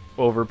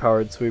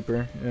overpowered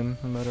sweeper in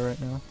the meta right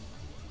now.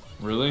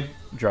 Really?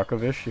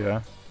 Dracovish,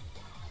 yeah.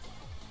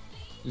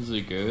 Is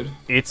it good?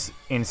 It's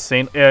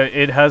insane.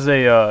 It has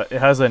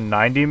a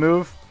 90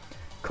 move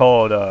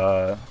called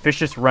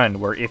Vicious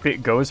Rend, where if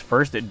it goes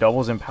first, it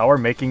doubles in power,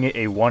 making it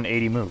a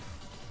 180 move.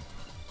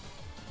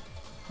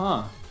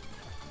 Huh.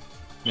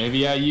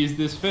 Maybe I use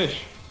this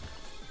fish.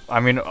 I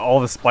mean, all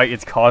the spite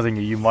it's causing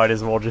you might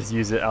as well just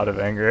use it out of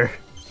anger.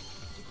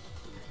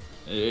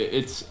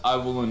 It's I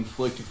will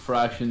inflict a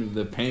fraction of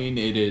the pain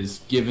it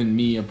is given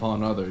me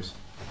upon others.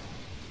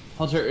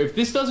 Hunter, if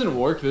this doesn't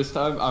work this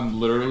time, I'm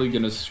literally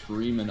gonna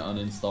scream and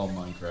uninstall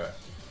Minecraft.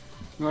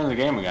 You're in the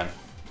game again.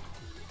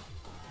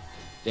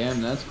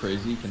 Damn, that's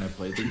crazy. Can I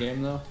play the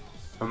game though?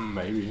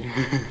 Maybe.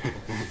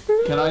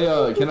 Can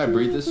I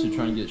breed this to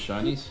try and get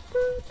shinies?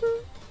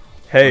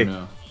 Hey, Or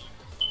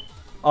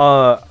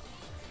no?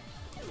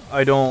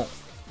 I don't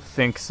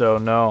think so.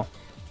 No,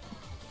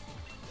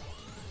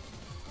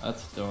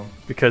 That's dumb.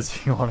 because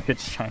if you want to get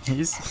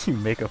shinies, you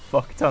make a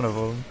fuck ton of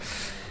them.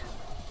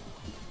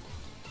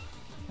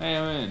 Hey,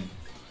 I'm in.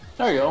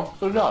 There you go.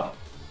 Good job.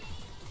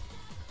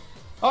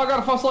 Oh, I got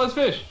a fossilized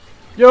fish.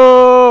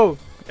 Yo,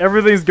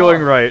 everything's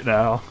going right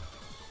now.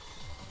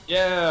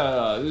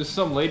 Yeah, there's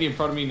some lady in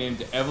front of me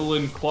named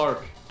Evelyn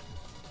Clark.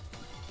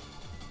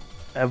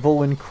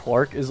 Evelyn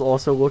Clark is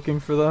also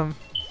looking for them.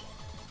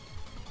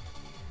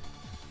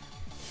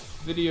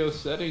 Video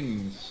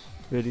settings.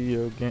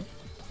 Video game.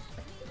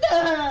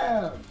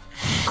 Damn!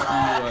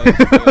 I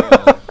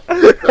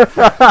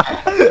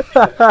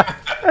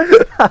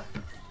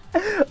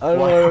don't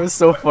know. It was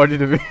so funny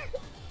to me.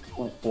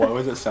 Why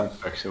was it sound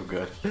effect so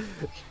good?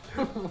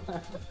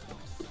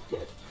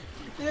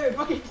 Dude,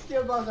 fucking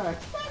steel balls are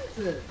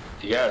expensive!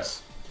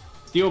 Yes.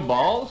 Steel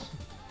balls?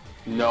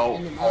 No.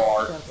 And the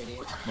Hard. stuff,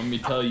 idiot. Let me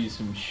tell you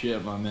some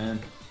shit, my man.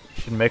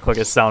 Should make like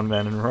a sound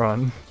man and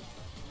run.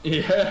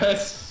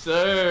 Yes,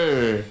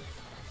 sir.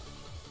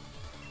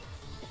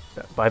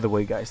 By the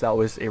way, guys, that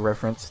was a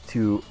reference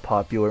to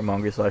popular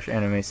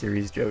manga/anime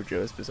series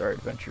JoJo's Bizarre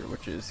Adventure,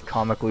 which is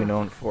comically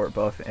known for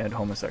buff and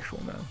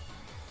homosexual men.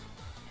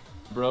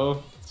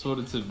 Bro, that's what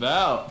it's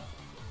about.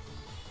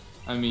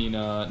 I mean,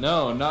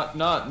 no,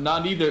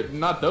 not either,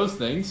 not those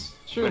things.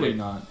 Surely Really?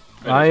 not.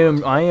 I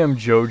am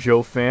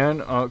JoJo fan.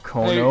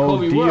 Kono Hey,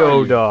 Kobe, where are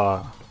you?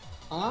 Dioda.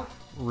 Huh?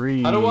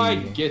 Re. How do I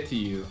get to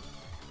you?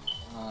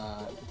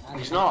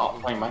 He's not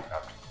playing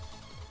Minecraft.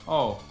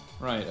 Oh,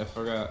 right, I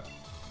forgot.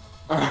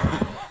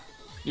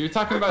 You were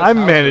talking about I'm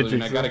his house managing earlier,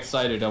 and I got to-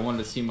 excited. I wanted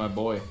to see my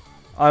boy.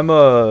 I'm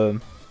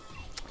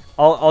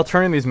I'll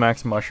turn in these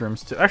max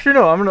mushrooms to. Actually,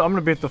 no. I'm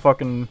gonna beat the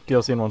fucking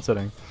DLC in one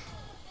sitting.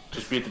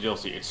 Just beat the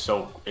DLC. It's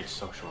so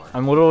short.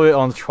 I'm literally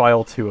on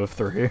trial 2 of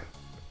 3.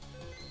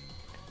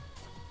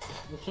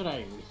 What should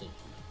I research?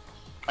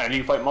 I need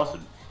to fight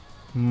Mustard.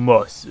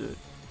 Mustard.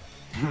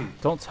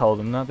 Don't tell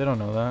them that. They don't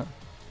know that.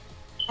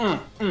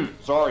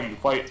 Sorry, you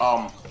fight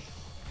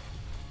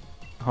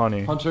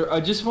Honey. Hunter, I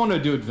just want to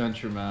do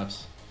adventure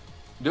maps.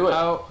 Do it.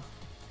 How?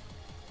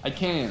 I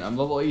can't. I'm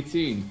level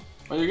 18.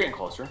 Oh, you're getting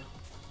closer.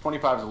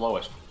 25 is the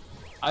lowest.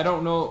 I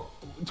don't know.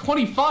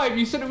 25?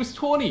 You said it was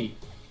 20.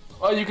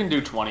 Well, you can do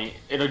 20.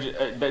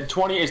 But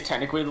 20 is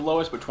technically the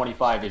lowest, but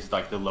 25 is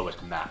like the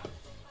lowest map.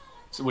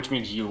 So, which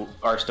means you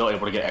are still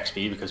able to get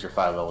XP because you're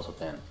 5 levels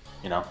within.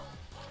 You know.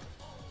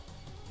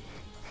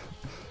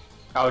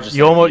 I was just.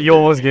 You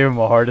almost gave him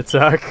a heart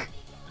attack.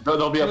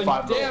 There'll be a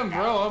 5. Damn,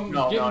 bro, I'm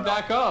No, getting no.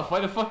 back off.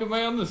 Why the fuck am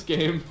I on this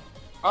game?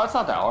 Oh, it's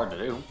not that hard to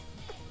do.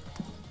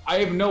 I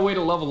have no way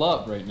to level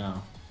up right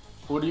now.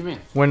 What do you mean?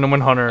 When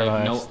Hunter I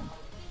and have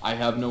I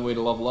have no way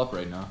to level up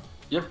right now.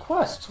 You have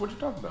quests. What are you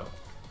talking about?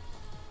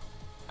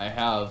 I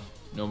have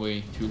no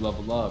way to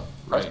level up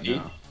Press right P.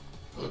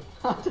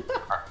 now.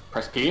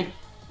 Press P.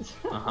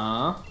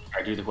 Uh-huh.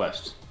 I do the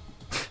quests.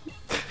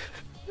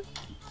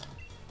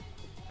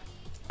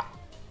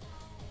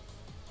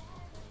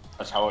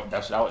 That's how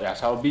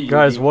it be.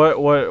 Guys, what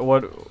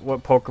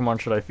Pokemon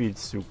should I feed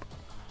soup?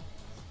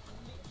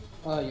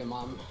 Oh, your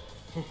mom.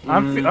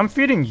 I'm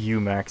feeding you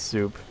Max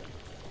soup.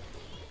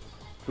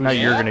 Now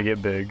you're Yeah? gonna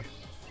get big.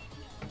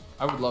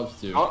 I would love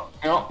to. Oh,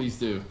 you know, Please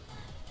do.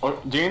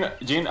 Gene,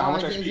 how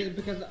much Is XP? it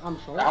because I'm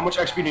short? How much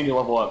XP do you need to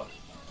level up?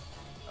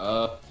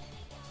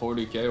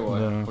 40k, what?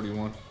 No.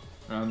 41,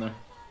 around there.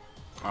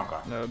 Okay.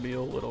 That would be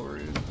a little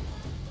rude.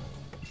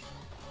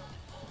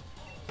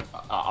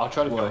 I'll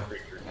try to kill a What?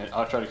 creature.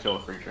 I'll try to kill a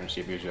creature and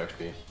see if he gives you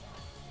XP.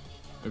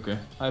 Okay.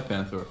 Hi,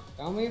 Panther.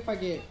 Tell me if I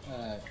get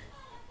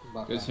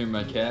But, Guys hear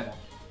my cat?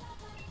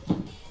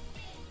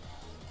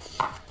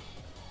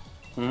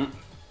 Hmm.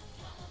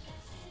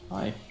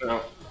 Hi.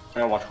 No, I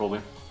don't watch Colby.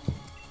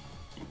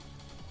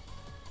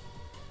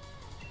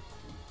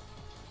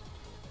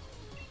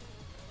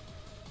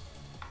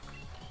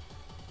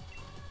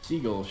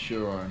 Seagulls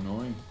sure are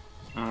annoying.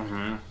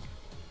 Mm-hmm.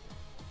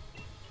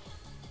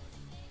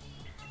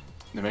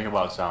 They make a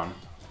loud sound.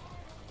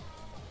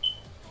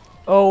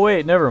 Oh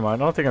wait, never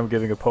mind. I don't think I'm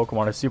giving a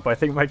Pokemon a soup. I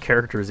think my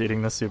character is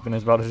eating the soup and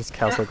is about to just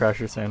Castle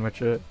Crasher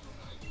sandwich it.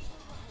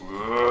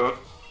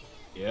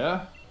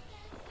 Yeah?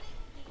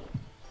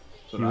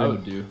 That's what I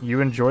would do. You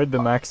enjoyed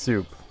the max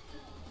soup.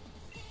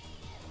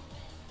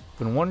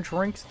 When one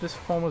drinks this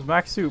form was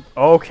max soup.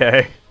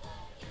 Okay.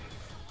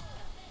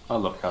 I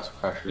love Castle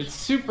Crashers. It's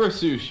super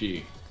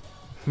sushi.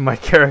 My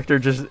character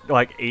just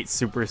like ate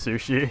super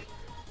sushi.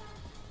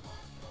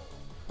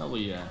 Hell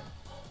yeah.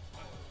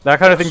 That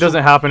kind of thing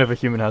doesn't happen if a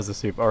human has the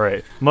soup.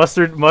 Alright.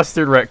 Mustard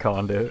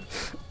retconned it.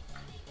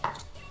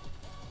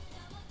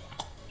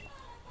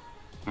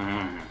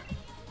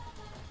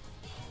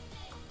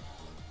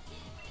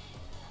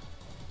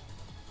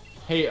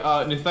 Hey,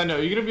 Nathaniel,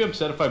 are you gonna be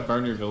upset if I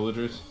burn your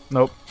villagers?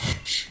 Nope.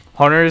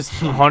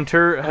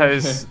 Hunter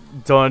has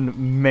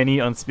done many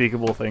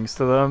unspeakable things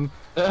to them.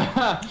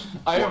 I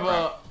have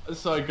a...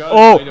 So I got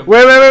Oh, an item-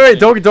 wait,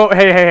 don't,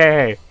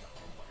 hey.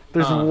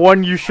 There's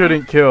one you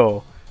shouldn't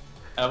kill.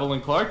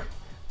 Evelyn Clark?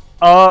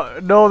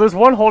 No, there's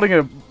one holding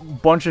a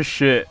bunch of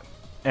shit,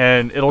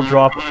 and it'll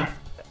drop.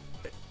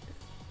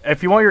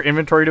 If you want your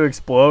inventory to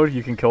explode,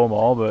 you can kill them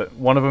all, but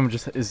one of them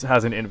just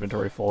has an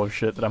inventory full of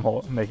shit that I'm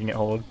making it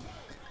hold.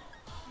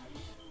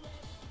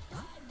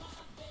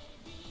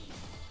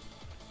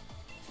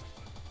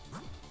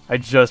 I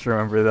just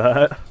remember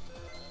that.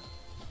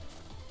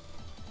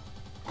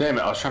 Damn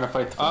it, I was trying to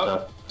fight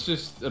the... It's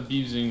just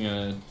abusing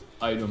an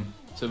item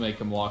to make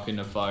him walk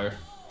into fire.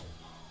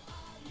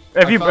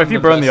 If you burn the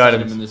best items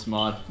item in this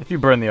mod. If you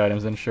burn the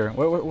items, then sure.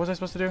 What was I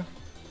supposed to do?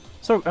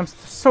 So I'm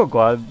so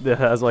glad that it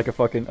has like a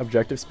fucking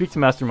objective. Speak to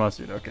Master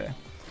Mustard. Okay.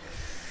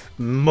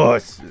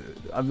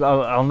 Mustard.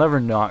 I'll never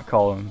not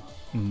call him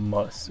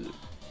Mustard.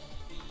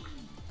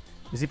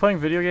 Is he playing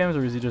video games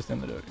or is he just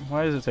in the dojo?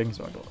 Why is it taking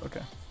so long?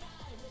 Okay.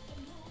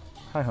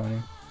 Hi,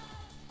 honey.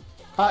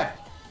 Hi.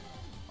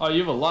 Oh, you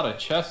have a lot of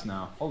chests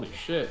now. Holy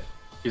shit.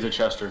 He's a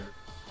Chester.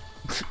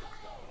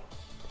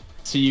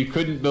 So you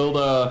couldn't build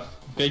a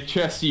big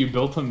chest, so you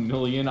built a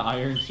million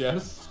iron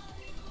chests?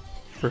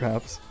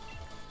 Perhaps.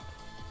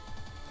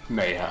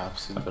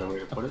 Mayhaps is a better way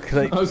to put it.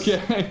 Could I-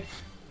 Okay.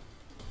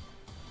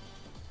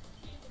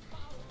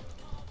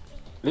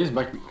 Is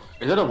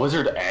that a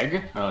wizard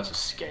egg? No, it's a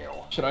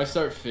scale. Should I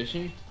start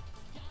fishing?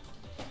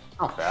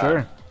 Not bad.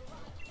 Sure.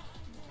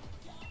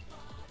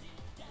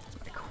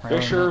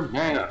 Fisher,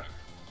 man.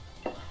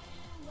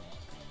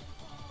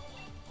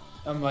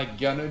 Am I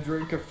gonna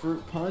drink a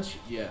fruit punch?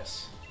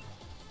 Yes.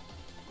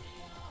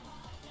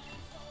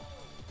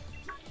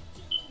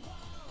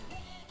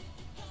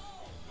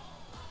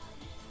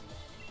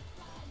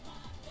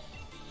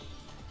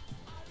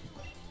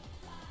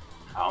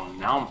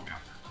 Nom.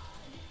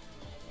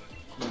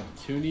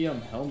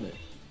 Tunium helmet.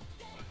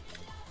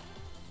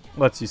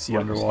 Lets you see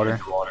underwater.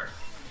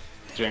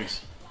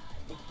 Jinx.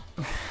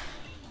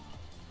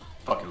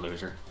 Fucking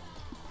loser.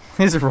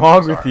 What is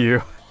wrong with Sorry.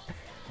 you?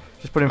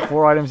 Just put in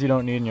 4 items you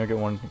don't need and you'll get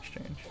 1 in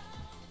exchange.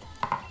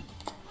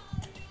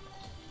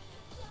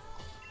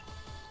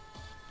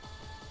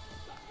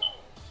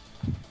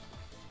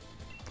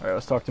 Alright,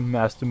 let's talk to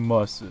Master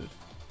Mustard.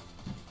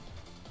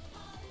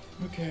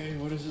 Okay,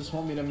 what does this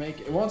want me to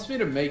make? It wants me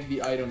to make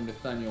the item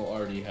Nathaniel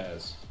already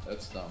has.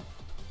 That's dumb.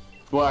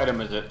 What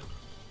item is it?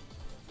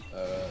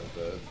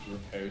 The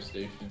repair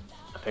station.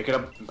 Pick it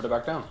up and put it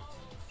back down.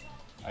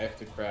 I have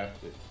to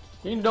craft it.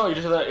 No,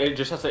 it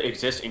just has to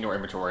exist in your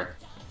inventory.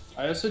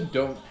 I also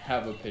don't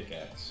have a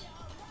pickaxe.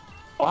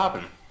 What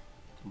happened?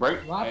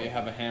 Right? What? I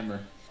have a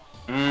hammer.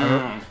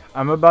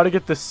 I'm about to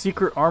get the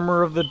secret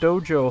armor of the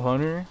dojo,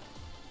 Hunter.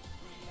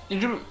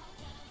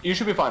 You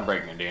should be fine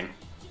breaking it, Dean.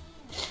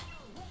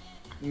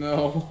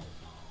 No.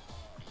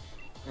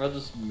 I'll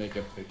just make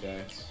a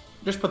pickaxe.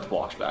 Just put the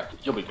blocks back.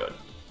 You'll be good.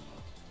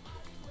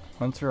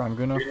 Hunter, I'm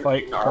gonna You're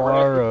fight getting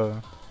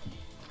armor,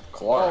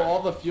 Clara. Oh,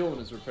 all the fuel in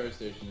his repair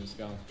station is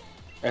gone.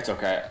 It's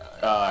okay.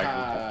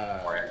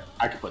 I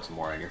can put some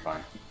more in. You're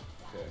fine.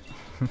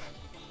 Okay.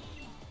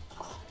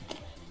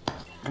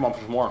 Come on,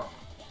 for some more.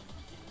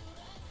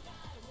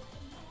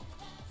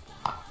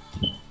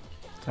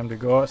 Time to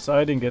go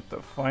outside and get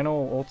the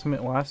final,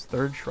 ultimate, last,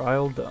 third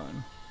trial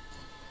done.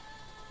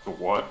 For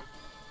what?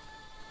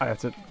 I have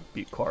to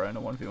beat Clara in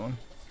a 1v1.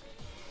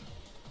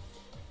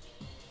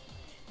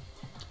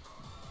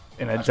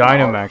 In a That's not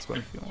Dynamax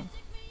 1v1.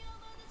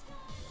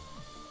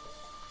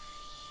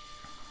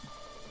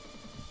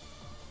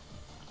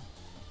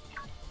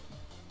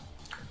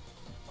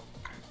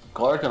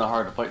 Clara's kinda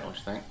hard to fight, don't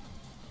you think?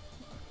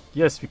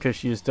 Yes, because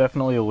she is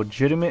definitely a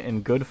legitimate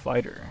and good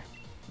fighter.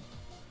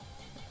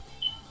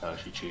 No,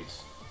 she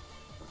cheats.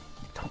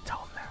 Don't tell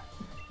him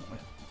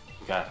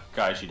that.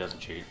 Guys, she doesn't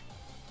cheat.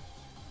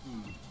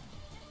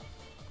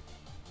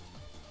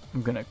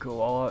 I'm gonna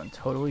go all out and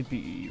totally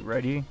be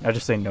ready. I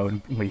just say no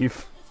and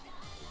leave.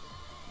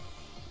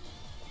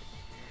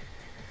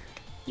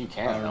 You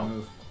can though.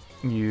 Move.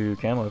 You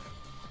can live.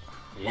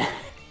 Yeah.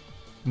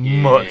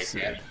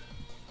 Mustard.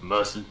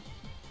 Mustard.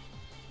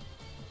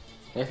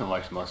 Nathan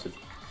likes mustard.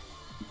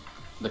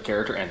 The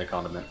character and the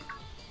condiment.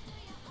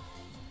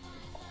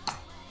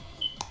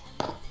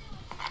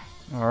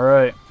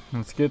 Alright,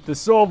 let's get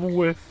this over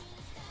with.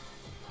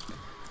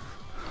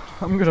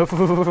 I'm gonna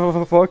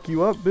fuck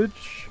you up,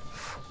 bitch.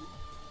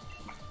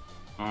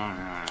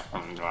 Can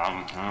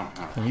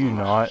you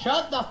not?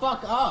 Shut the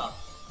fuck up!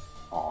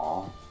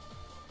 Aww.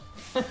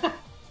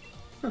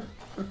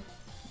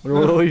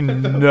 Literally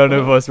none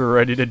of us were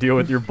ready to deal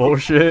with your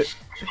bullshit.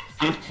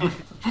 What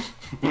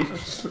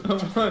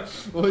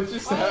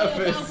just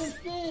happened?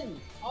 Spin!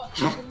 Oh,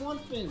 it's one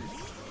spin!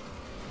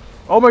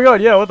 Oh my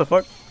god, yeah, what the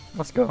fuck?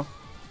 Let's go.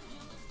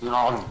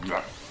 I'm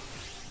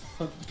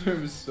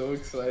so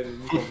excited.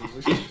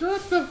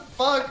 Shut the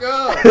fuck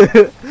up!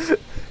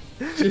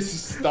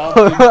 Just stop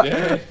it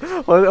dead.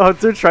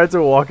 Hunter tried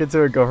to walk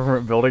into a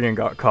government building and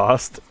got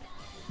cost.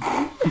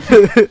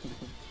 I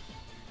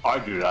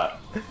do that.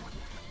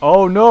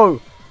 Oh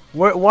no!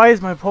 Why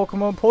is my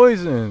Pokemon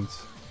poisoned?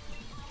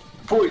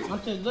 Poison.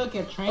 Hunter, look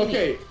at training.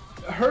 Okay,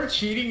 her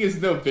cheating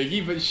is no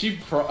biggie, but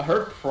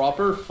her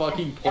proper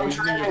fucking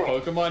poisoning your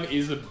Pokemon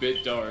is a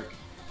bit dark.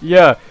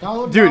 Yeah,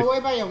 Don't dude. worry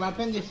about your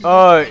weapon. This is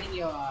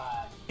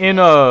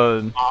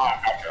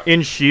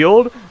in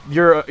Shield,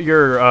 your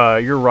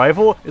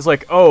rival is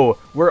like, oh,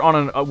 we're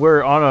on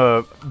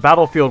a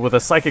battlefield with a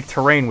psychic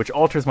terrain which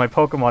alters my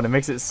Pokemon and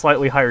makes it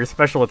slightly higher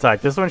special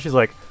attack. This one, she's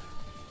like,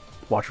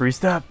 watch where you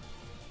step.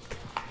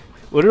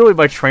 Literally,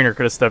 my trainer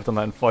could have stepped on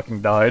that and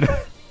fucking died.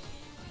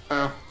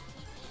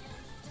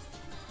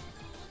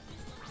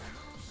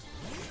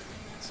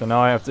 So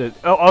now I have to.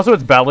 Oh, also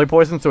it's badly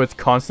poisoned, so it's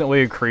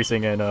constantly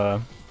increasing in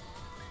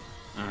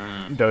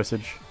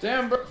dosage.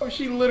 Damn, bro,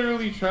 she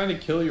literally trying to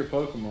kill your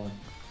Pokemon.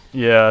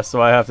 Yeah,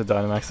 so I have to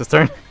Dynamax this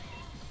turn.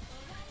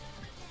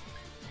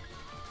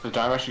 Does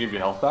Dynamax give you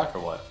health back or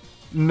what?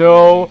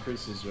 No.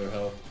 Increases your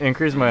health.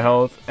 Increase my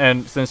health,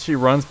 and since she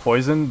runs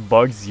poison,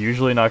 Bug's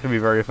usually not going to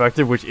be very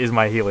effective, which is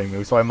my healing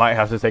move, so I might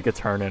have to take a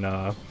turn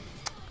and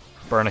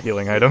burn a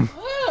healing item.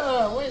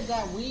 What is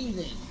that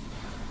wheezing?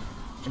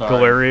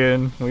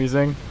 Galarian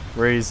wheezing,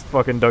 where he's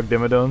fucking Doug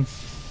Dimmadome.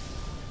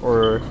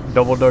 Or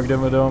double Doug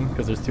Dimmadome,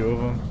 because there's two of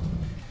them.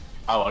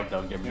 I like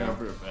Doug Dimmadome. Yeah,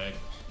 for a fact.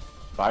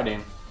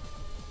 Fighting.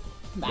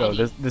 Yo,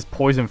 this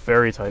poison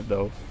fairy type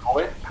though. Oh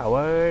wait.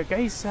 Power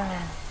Geisha.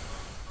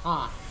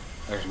 Huh.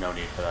 There's no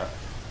need for that.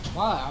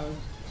 What? I was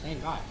saying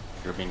bye.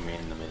 You're being mean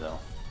to me though.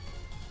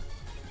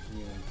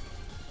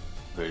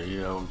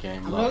 Video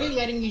game. I'm love. really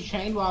letting you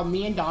train while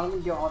me and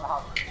Donovan do all the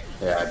hard work.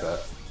 Yeah, I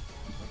bet.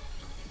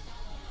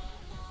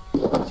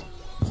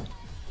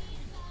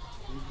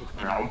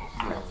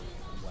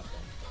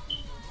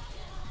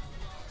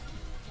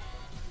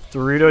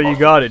 Dorito, you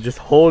got it. Just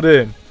hold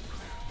in.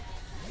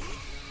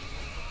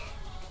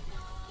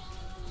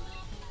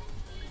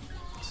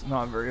 It's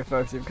not very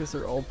effective because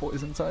they're all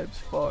poison types.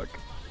 Fuck.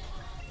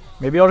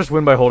 Maybe I'll just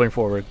win by holding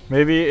forward.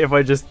 Maybe if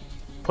I just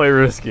play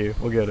risky,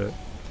 we'll get it.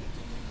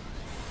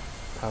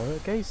 Power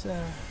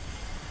Geisha.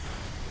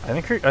 I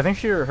think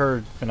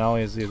her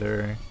finale is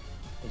either.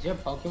 Is your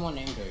Pokemon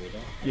named Dorito?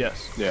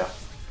 Yes. Yeah.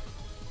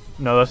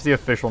 No, that's the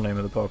official name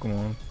of the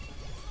Pokemon.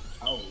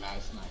 Oh,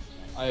 nice.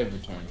 I have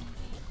returned.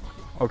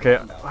 Okay,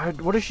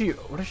 what does she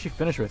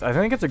finish with? I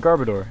think it's a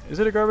Garbodor. Is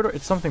it a Garbodor?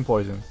 It's something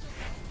poison.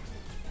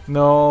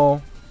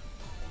 No.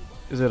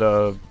 Is it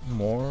a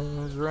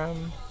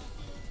Morgrem?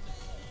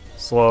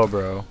 Slow,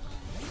 bro.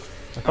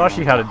 I thought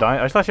she had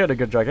I thought she had a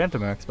good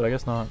Gigantamax, but I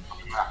guess not.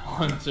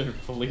 Hunter,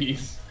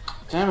 please.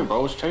 Damn it,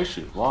 bro. It's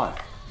tasty. Why?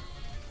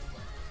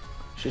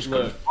 She's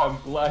good. Look, I'm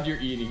glad you're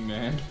eating,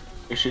 man.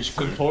 It's just It's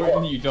good.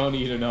 important you don't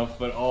eat enough,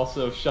 but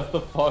also shut the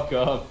fuck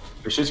up.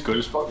 It's just good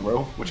as fuck,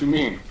 bro. What you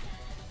mean?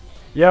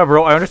 Yeah,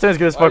 bro, I understand it's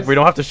good as Why fuck, is- but we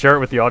don't have to share it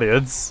with the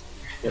audience.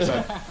 Yes,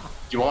 I.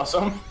 Do you want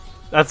some?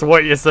 That's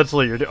what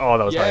essentially you're doing. Oh,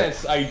 that was hype.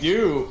 Yes, I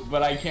do,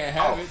 but I can't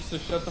have it, so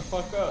shut the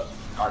fuck up.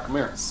 Alright, come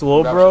here.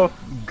 Slow, Grab bro.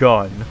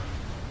 Gun.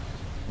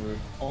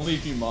 Only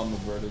if you mama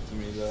bird it to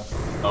me, though.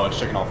 some. Oh, it's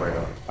chicken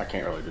Alfredo. I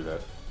can't really do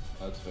that.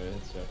 That's fair,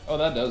 that's fair. Oh,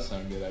 that does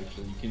sound good,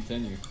 actually.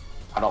 Continue.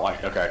 I don't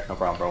like. Okay, no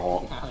problem, bro.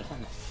 Hold on.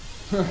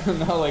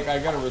 No, like, I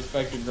gotta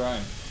respect your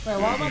grind.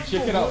 Wait, why am I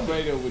Chicken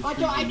Alfredo would I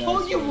treat I you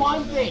told nice you for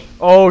one man. thing.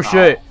 Oh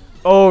shit.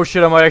 Oh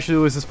shit, I might actually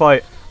lose this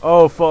fight.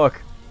 Oh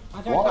fuck. I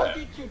What? told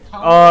you to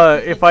tell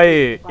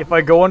me If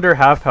I go under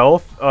half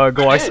health,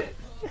 go I ice. did.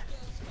 No,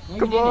 you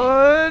Come didn't.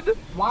 on.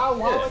 Why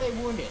were they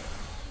wounded?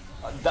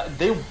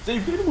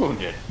 They've been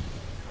wounded.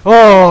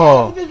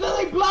 Oh. There's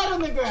literally blood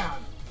on the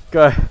ground.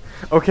 God.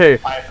 Okay.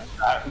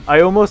 That. I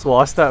almost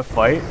lost that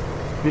fight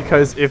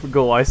because if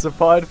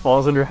Golisopod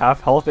falls under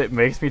half health, it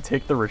makes me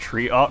take the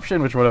retreat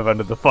option, which would have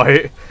ended the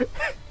fight.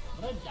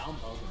 What a dumb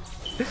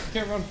Pokemon. You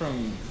can't run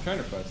from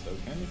trainer fights, though,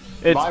 can you?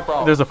 It's My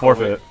problem. there's a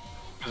forfeit.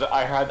 Because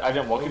I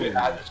didn't look at it. I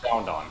had the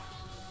sound on.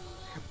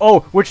 Oh,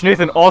 which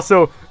Nathan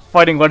also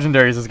fighting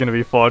legendaries is gonna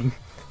be fun.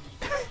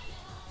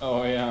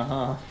 Oh yeah,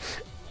 huh?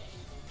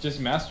 Just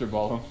master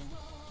ball him.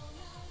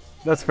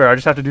 That's fair. I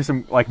just have to do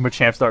some like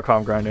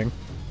Machamps.com grinding.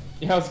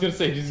 Yeah, I was gonna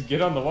say, just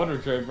get on the Wonder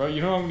Trade, bro.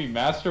 You know how many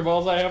master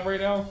balls I have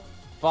right now?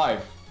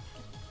 5.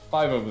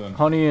 5 of them.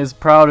 Honey is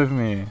proud of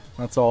me.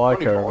 That's all I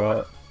care 24.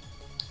 about.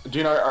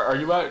 Gene, are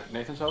you at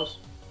Nathan's house?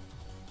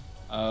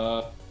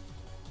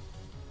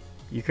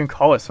 You can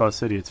call it Saw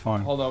City. It's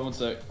fine. Hold on one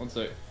sec. One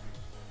sec.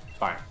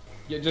 Fine.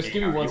 Yeah, just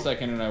give me 1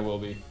 second and I will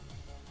be.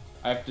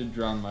 I have to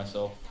drown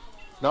myself.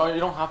 No, you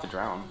don't have to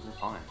drown. You're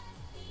fine.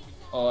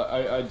 Oh,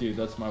 I do.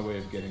 That's my way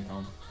of getting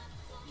home.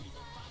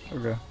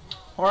 Okay.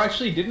 Or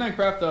actually, didn't I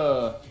craft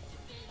a...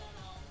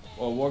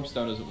 Well, warp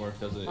stone doesn't work,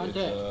 does it?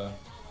 Okay. It's,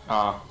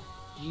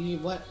 Do you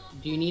need what?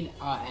 Do you need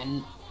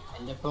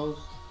ender pearls?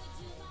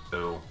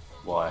 No.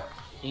 Why?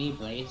 Do you need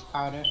blaze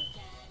powder?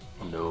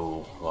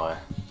 No. Why?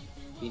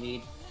 Do you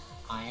need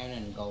iron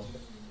and gold?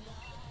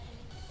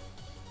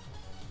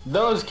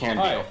 Those can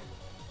be. Hi.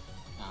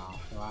 No.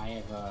 So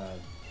I have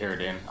Here,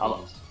 Dan.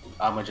 these.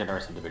 I'm a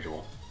generous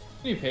individual.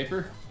 Need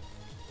paper?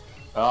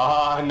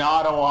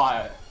 Not a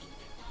lot.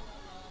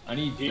 I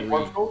need Do you 3 need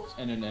warp scrolls?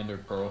 and an ender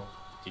pearl.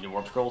 Do you need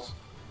warp scrolls?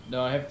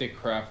 No, I have to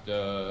craft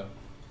a...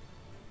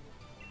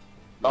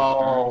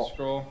 Oh.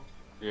 scroll.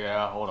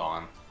 Yeah, hold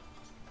on.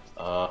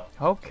 I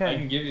Okay.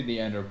 can give you the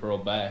ender pearl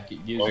back.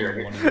 It gives Oh, you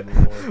you're one of the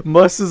rewards.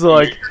 Mus is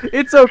like,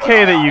 it's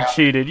okay that you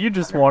cheated. You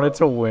just wanted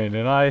to win,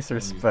 and I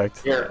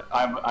respect Here,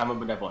 that. I'm a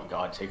benevolent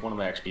god. Take one of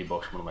my XP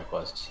books from one of my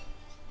quests.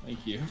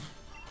 Thank you.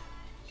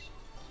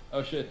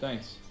 Oh shit,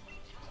 thanks.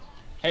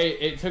 Hey,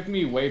 it took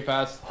me way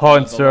past the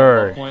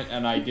Hunter. level up point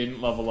and I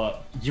didn't level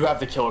up. You have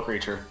to kill a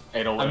creature.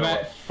 I'm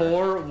at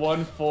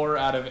 414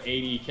 out of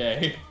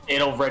 80k.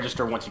 It'll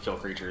register once you kill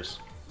creatures.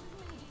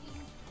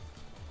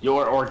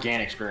 Your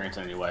organic experience,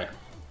 anyway.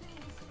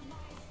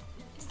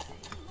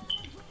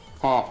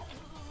 Huh.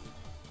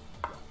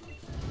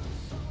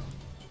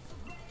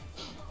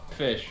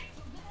 Fish.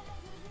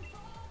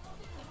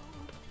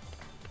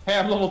 Hey,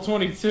 I'm level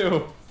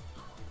 22.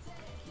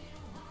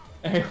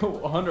 Hey,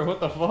 Hunter, what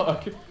the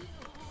fuck?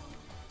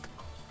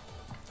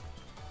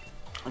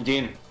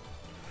 Dean,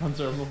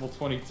 Hunter, I'm level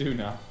 22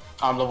 now.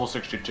 I'm level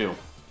 62.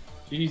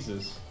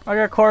 Jesus. I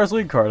got Clara's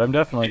lead card. I'm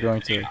definitely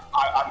going to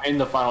I'm in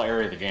the final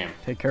area of the game.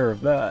 take care of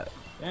that.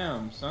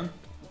 Damn, son.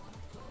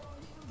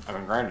 I've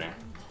been grinding.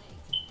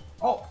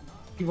 Oh,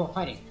 people are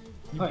fighting.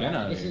 You've been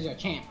out This here. is your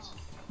chance.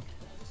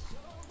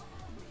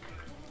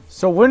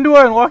 So when do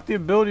I unlock the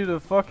ability to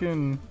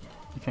fucking...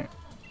 You can't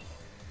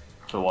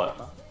So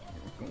what?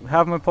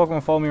 have my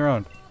Pokemon follow me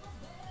around.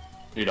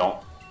 You don't.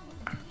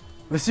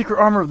 The secret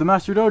armor of the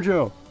Master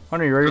Dojo.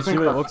 Hunter, you ready to see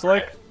what it looks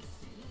like?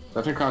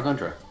 That's in Crown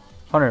Country.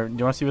 Hunter, do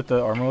you want to see what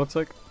the armor looks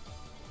like?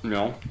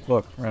 No.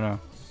 Look, right now.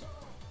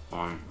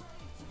 I'm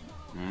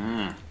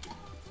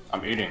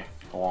eating.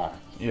 Hold on.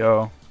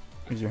 Yo,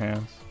 use your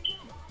hands.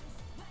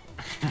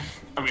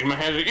 I'm eating my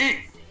hands to eat.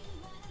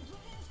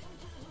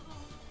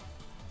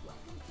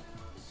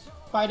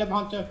 Fight him,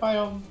 Hunter. Fight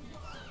him.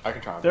 I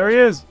can try. There he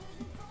is.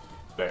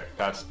 There.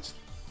 That's.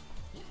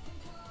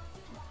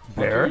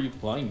 Hunter, There? are you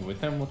playing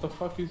with him? What the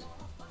fuck is...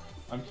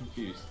 I'm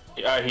confused.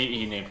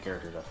 He named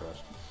characters after us.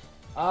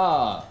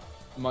 Ah,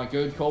 am I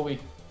good, Colby?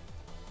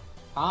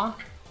 Huh?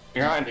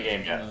 You're not in the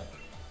game yet.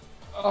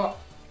 Oh.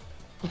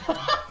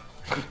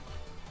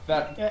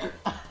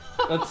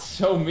 That's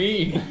so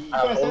mean.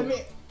 Yes,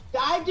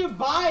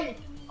 I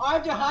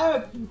have to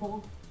hire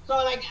people. So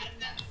like,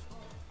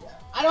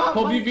 I don't have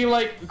Colby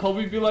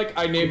money. be like,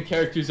 I named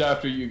characters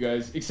after you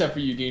guys, except for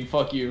you, Dean.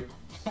 Fuck you.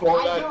 I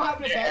don't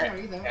have to say no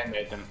either. And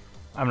Nathan.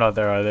 I'm not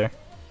there either.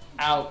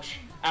 Ouch.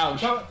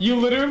 Ouch. Don't- You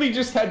literally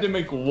just had to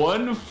make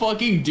one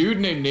fucking dude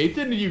named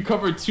Nathan and you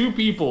covered 2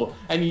 people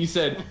and you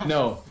said,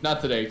 no,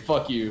 not today,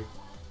 fuck you.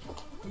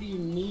 What do you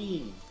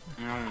mean?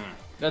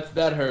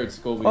 That hurts,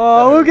 Colby.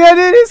 Oh, That look hurts. at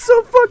it! It's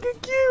so fucking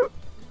cute.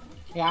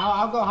 Yeah,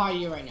 I'll go hire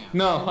you right now.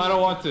 No, I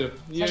don't want to.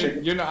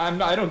 You're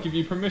not, I don't give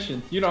you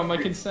permission. You don't have my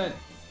consent.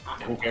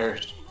 Who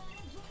cares?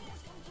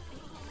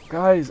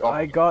 Guys,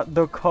 I got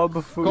the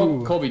cub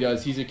food. Colby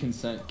does, he's a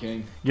consent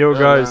king. Yo, Yeah,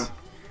 guys,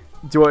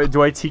 man.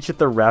 do I teach it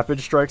the rapid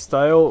strike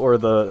style or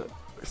the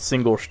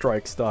single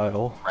strike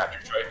style?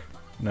 Rapid strike.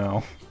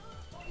 No,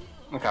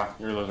 Okay,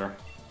 you're a loser.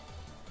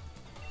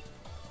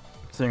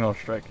 single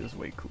strike is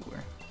way cooler.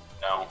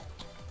 No.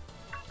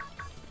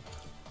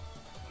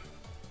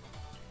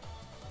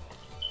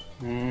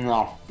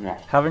 No.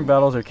 Having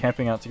battles or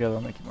camping out together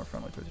will make you more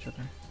friendly with each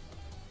other.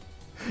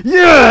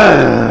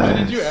 Yeah! Why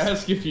did you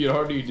ask if you'd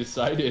already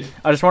decided?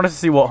 I just wanted to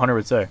see what Hunter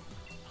would say.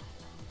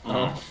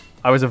 Oh.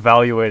 I was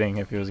evaluating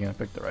if he was gonna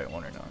pick the right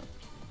one or not.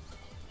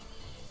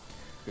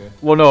 Okay.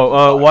 Well,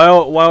 no.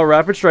 While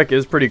Rapid Strike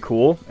is pretty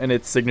cool and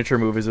its signature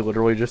move is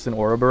literally just an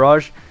Aura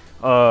Barrage,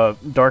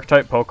 Dark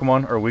type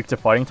Pokemon are weak to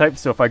Fighting type.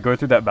 So if I go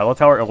through that Battle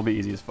Tower, it'll be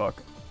easy as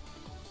fuck.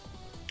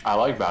 I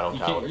like Battle You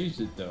Tower. can't use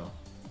it though.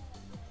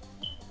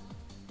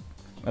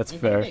 That's You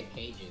can fair. make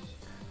cages.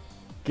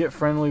 Get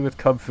friendly with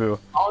Cubfu.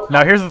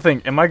 Now here's the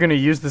thing: am I gonna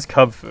use this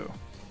Cubfu?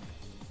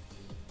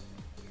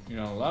 You're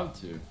not allowed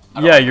to.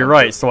 Yeah, you're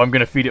right. So I'm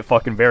gonna feed it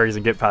fucking berries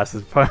and get past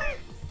this part.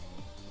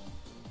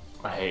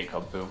 I hate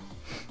Kung Fu.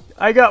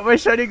 I got my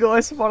shiny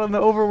glass spot on the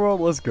overworld.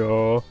 Let's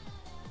go.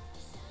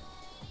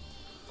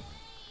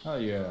 Oh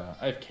yeah,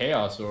 I have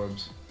Chaos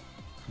Orbs.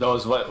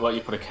 Those let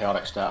you put a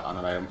chaotic stat on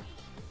an item.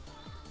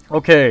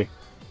 Okay,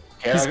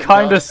 he's Chaotic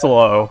kind of stat-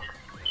 slow.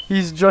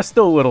 He's just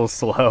a little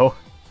slow.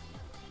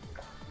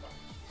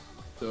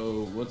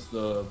 So what's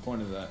the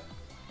point of that?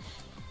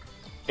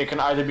 It can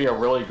either be a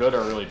really good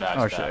or a really bad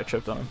Oh stat. shit, I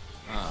tripped on him.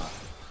 Ah,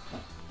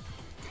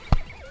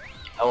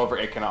 However,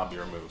 it cannot be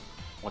removed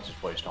once it's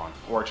placed on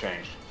or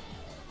changed.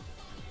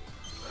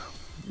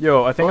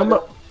 Yo, I think I'm.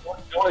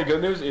 The only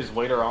good news is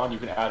later on you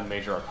can add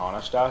major arcana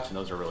stats, and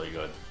those are really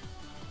good.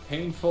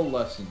 painful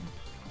lesson.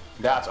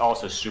 That's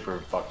also super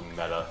fucking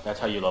meta. That's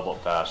how you level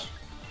up fast.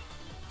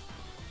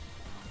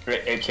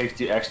 It takes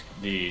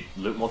the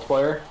loot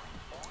multiplier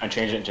and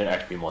changes it into an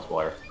XP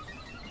multiplier.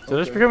 Did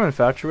I just become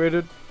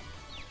infatuated?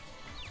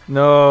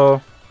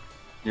 No.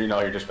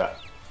 You're just fat.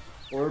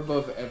 Orb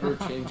of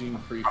ever-changing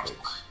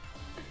prefix.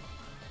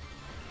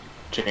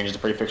 Change the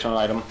prefix on an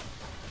item.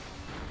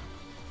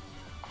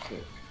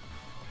 Sick.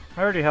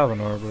 I already have an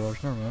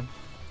Ouroboros, never mind.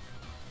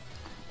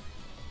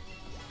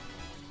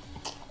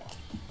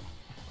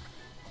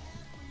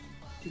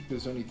 I think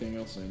there's anything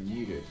else I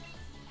needed.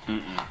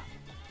 Mm-mm.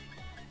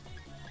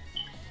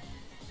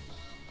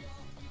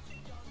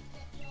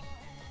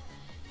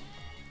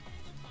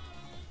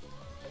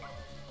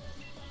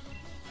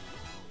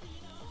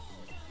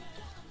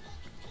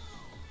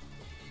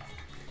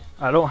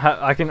 I don't have.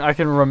 I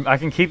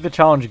can keep the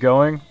challenge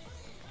going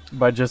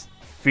by just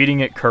feeding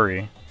it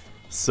curry.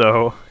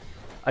 So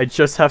I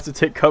just have to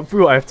take Kung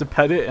Fu. I have to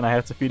pet it and I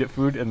have to feed it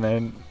food and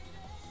then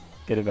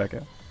get it back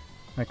out.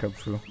 My Kung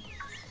Fu.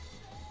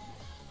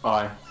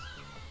 Bye.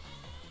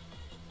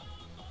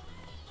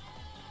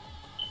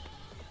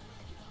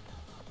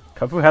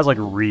 Kung Fu has like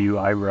Ryu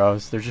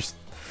eyebrows. They're just.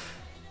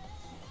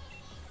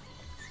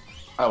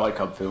 I like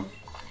Kung Fu.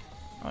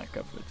 I like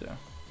Kung Fu too.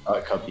 I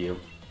like Kung Fu.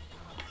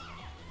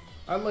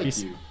 I like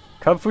He's- you.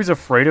 Kung Fu's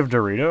afraid of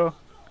Dorito?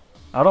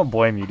 I don't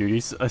blame you, dude.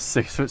 He's a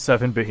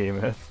 6'7"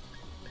 behemoth.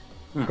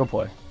 Go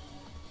play.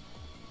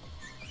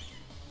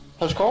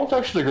 Has Carl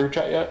texted the group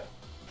chat yet?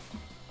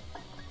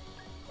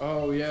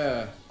 Oh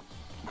yeah.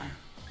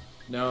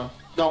 No.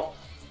 No.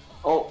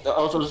 Oh, I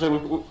was going to say,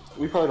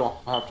 we probably don't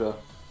have to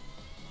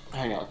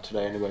hang out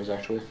today anyways,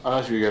 actually.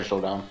 Unless you guys are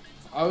still down.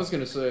 I was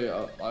gonna say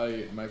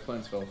my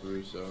plans fell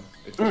through, so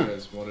if you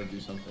guys want to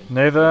do something,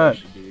 Nay, that that.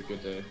 should be a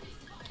good day.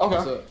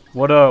 Okay. So,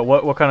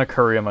 What kind of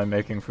curry am I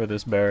making for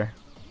this bear?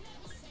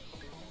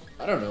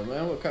 I don't know,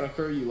 man. What kind of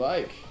curry you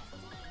like?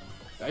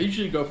 I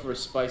usually go for a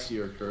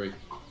spicier curry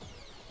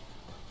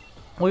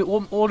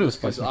We'll do a because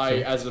spicy. I,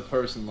 curry. as a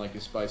person, like a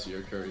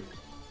spicier curry.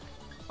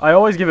 I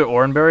always give it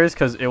orange berries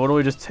because it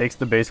literally just takes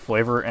the base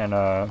flavor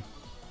and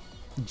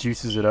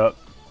juices it up.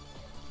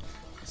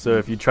 So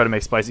if you try to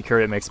make spicy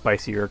curry, it makes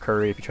spicier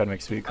curry. If you try to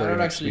make sweet I curry, it don't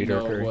makes actually sweeter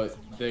know curry. what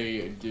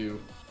they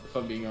do. If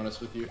I'm being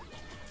honest with you.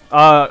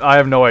 I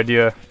have no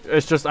idea.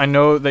 It's just I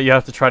know that you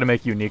have to try to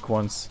make unique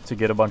ones to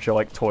get a bunch of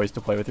like toys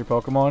to play with your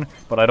Pokemon,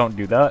 but I don't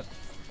do that.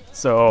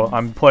 So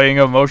I'm playing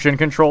a motion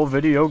control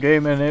video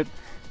game and it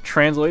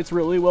translates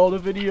really well to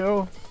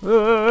video.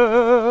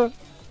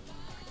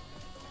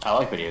 I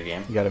like video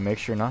game. You gotta make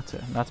sure not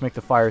to make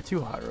the fire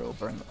too hot or it'll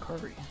burn the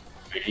curry.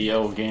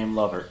 Video game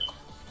lover.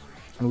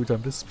 Ooh,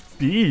 time to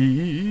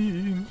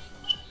speed.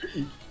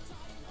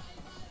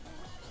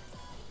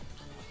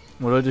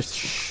 What, I just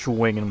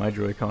swinging my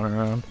Joy-Con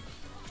around?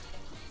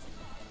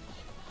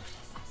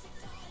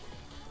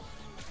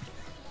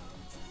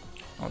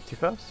 Not too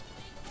fast.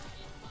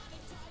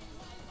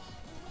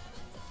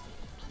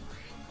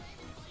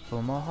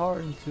 Put my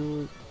heart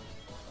into it.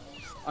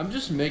 I'm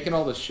just making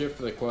all the shit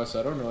for the quest.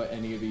 I don't know what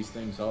any of these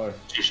things are.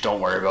 Just don't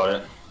worry about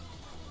it.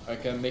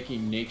 Like I'm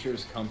making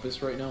Nature's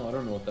Compass right now. I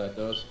don't know what that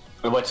does.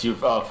 It lets you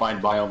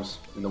find biomes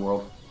in the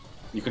world.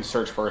 You can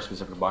search for a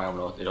specific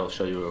biome, it'll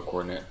show you a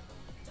coordinate.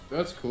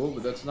 That's cool,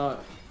 but that's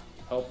not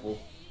helpful.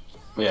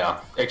 Yeah,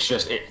 it's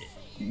just,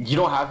 you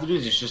don't have to do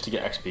this, it's just to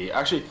get XP.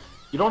 Actually,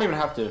 you don't even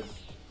have to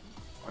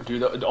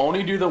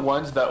only do the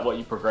ones that let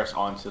you progress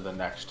on to the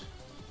next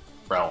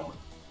realm.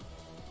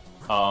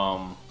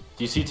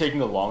 Do you see taking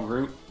the long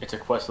route? It's a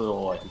quest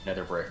little like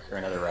nether brick or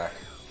another rack.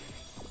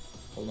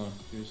 Hold on,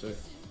 give me a sec.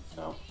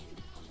 No.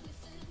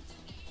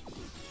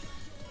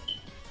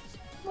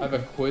 I have a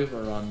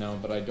quiver on now,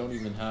 but I don't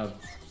even have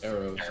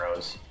arrows.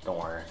 Arrows, don't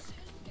worry.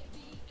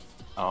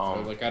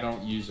 So, like I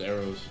don't use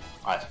arrows.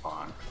 That's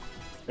fine.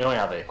 You only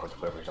have the equipped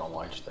quivers, don't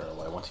worry, just throw it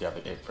away. Once you have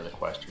it for the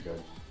quest, you're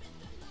good.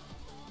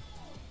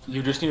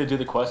 You just need to do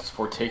the quests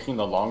for taking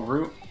the long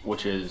route,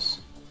 which is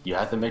you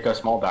have to make a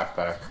small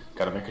backpack,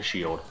 gotta make a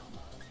shield.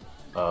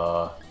 You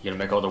gotta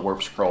make all the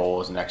warp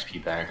scrolls and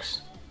XP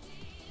banks.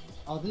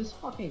 Oh, this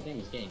fucking thing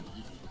is getting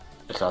eaten.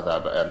 It's not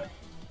that bad.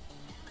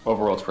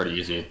 Overall, it's pretty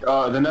easy.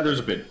 The nether's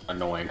a bit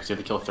annoying because you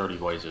have to kill 30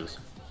 blazes.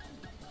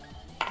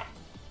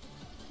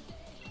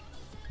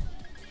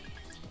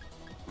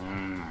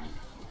 Mmm.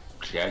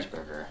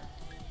 Cheeseburger.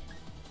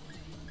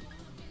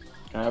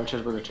 Can I have a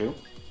cheeseburger too?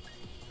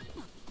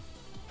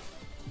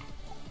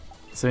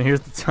 So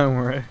here's the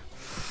timer.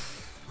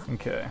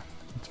 Okay.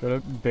 Let's go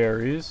to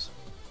berries.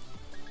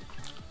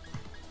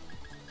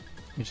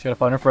 You just gotta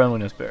find a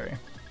friendliness berry.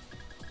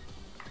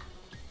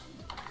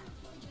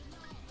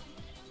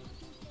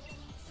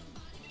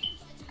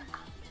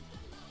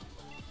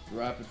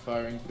 Rapid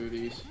firing through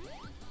these.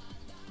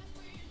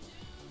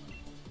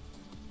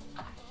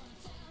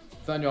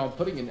 Nathaniel, I'm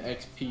putting an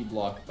XP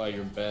block by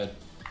your bed.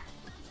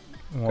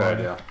 One. Good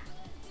idea.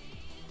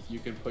 You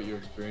can put your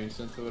experience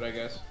into it, I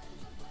guess.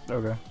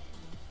 Okay.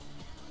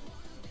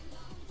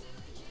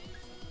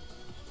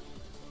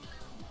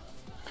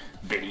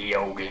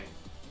 Video game.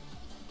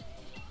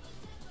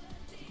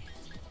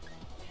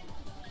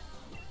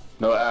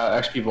 No,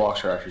 XP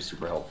blocks are actually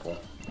super helpful.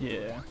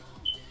 Yeah.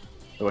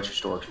 They let you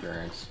store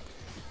experience.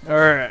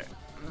 Alright.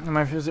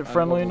 Is it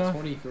friendly I'm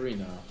level enough? 23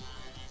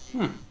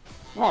 now.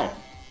 Oh.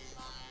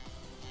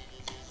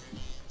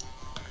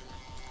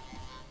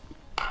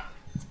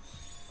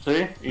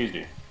 See?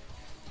 Easy.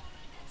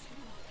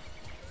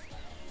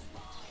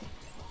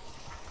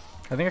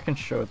 I think I can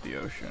show it the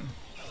ocean.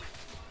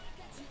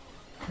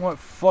 What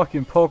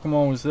fucking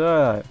Pokemon was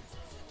that?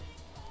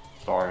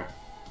 Sorry.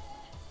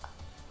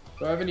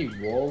 Do I have any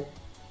wool?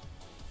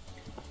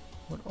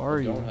 What are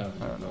I you? don't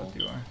have I don't know wool. what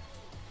you are.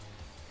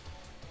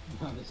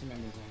 No, this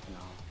remembers anything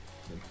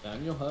else. Does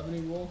Daniel have any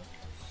wool?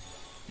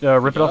 Yeah,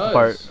 rip it off the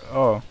part. does.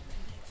 Oh.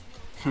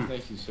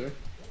 Thank you, sir.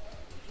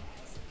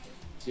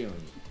 Stealing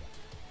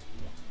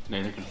it.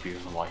 Nathan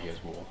confused on why he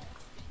has wool.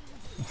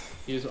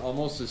 He has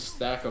almost a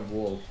stack of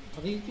wool.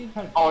 Well, these dudes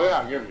had. Oh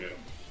yeah, give you.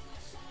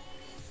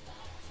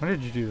 Why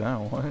did you do that?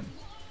 What?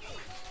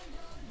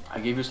 I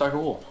gave you a stack of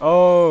wool.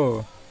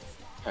 Oh.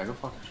 Yeah, go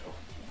fuck yourself.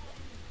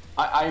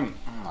 I'm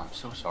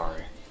so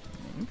sorry.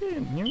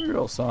 You're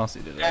real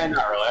saucy today. Eh,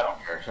 not really. I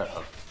don't care. Shut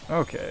up.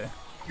 Okay.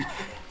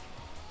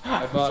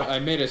 I thought I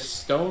made a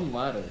stone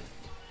ladder.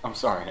 I'm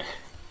sorry, Nick.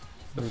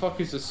 The fuck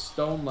is a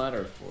stone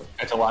ladder for?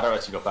 It's a ladder that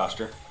lets you go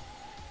faster.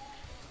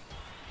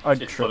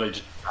 I'd It's trip. literally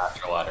just a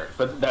faster ladder.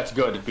 But that's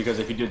good, because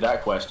if you did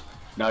that quest,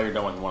 now you're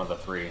done with one of the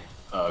 3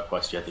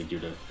 quests you have to do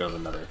to go to the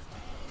nether.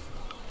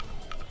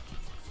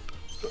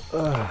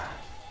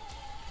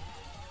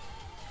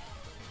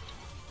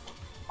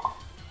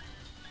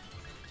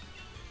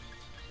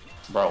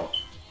 Bro.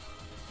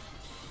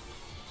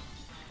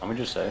 Let me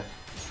just say,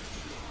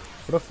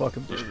 What a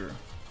fucking burger.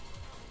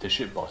 this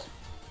shit bossy.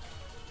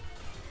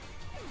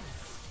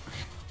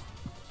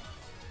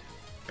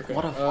 Okay.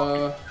 What a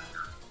fuck.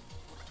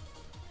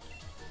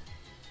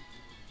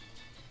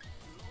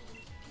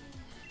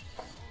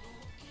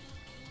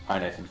 Hi,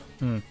 Nathan.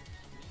 Hmm.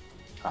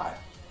 Hi.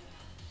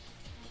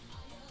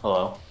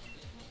 Hello.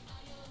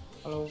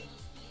 Hello.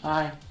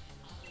 Hi.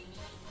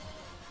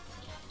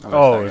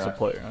 Oh, there's a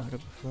player. What the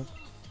fuck?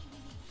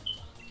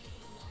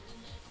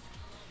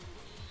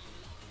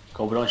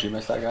 Colby, don't you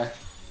miss that guy?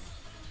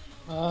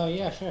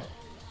 Yeah, sure.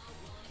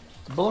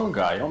 The balloon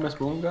guy. You don't miss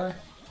balloon guy?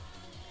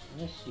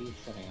 Let's see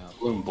setting up.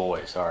 Balloon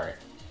boy, sorry.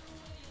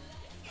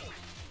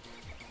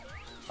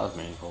 That was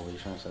me, Colby. You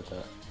shouldn't have said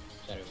that.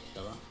 Shadow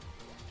Silver.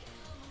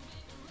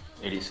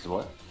 80s is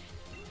what?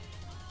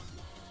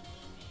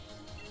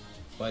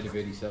 Bite of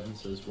 87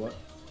 says what?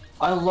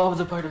 I love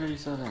the bite of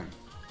 87.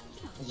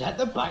 Is that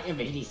the bite of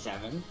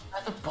 87?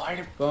 That's the bite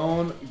of...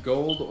 Bone,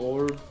 gold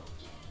orb,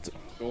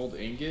 gold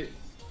ingot,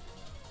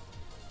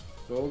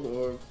 gold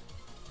orb,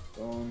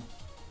 bone,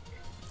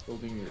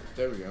 gold ingot.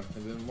 There we go. It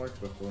didn't work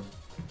before.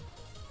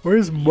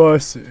 Where's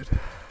Mustard?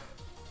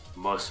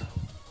 Muscle.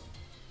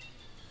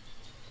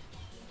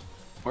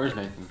 Where's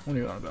Nathan? What are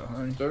you on about,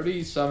 honey?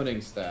 30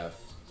 summoning staff.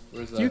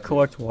 Where's that? Do you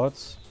collect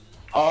Watts?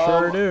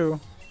 Sure do.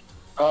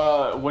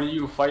 When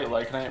you fight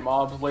Lycanite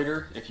mobs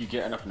later, if you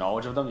get enough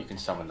knowledge of them, you can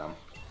summon them.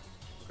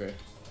 Okay.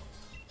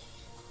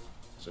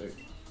 So,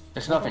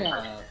 It's nothing.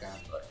 Yeah, okay.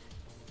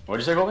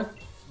 What'd you say, Colby?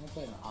 I'm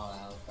playing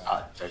all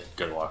out.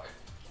 Good luck.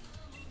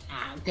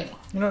 Good one.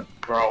 You know,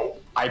 Bro,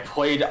 I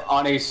played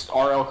on a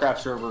RL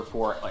Craft server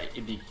for like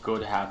the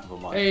good half of a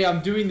month. hey,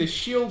 I'm doing the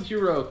Shield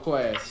Hero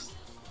quest.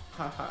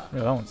 Haha.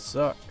 yeah, that one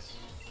sucks.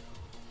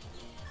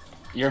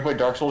 You ever played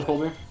Dark Souls,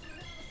 Colby?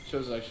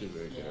 Show's actually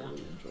very good. I really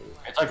enjoyed it.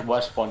 It's like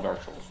less fun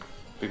Dark Souls.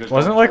 Because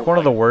Wasn't it Dark like Souls, one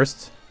of the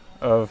worst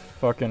of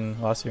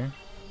fucking last year?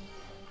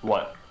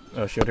 What?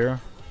 Shield Hero?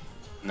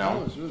 Oh,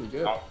 No. it's really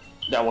good. No.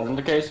 That wasn't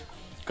the case.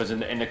 Because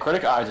in the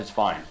critic eyes, it's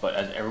fine. But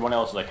as everyone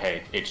else is like,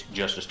 hey, it's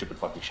just a stupid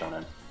fucking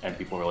shonen. And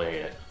people really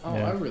hate it. Oh,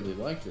 Yeah. I really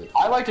liked it.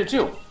 I liked it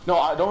too. No,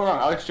 don't get me wrong.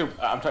 I liked it too.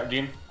 I'm talking,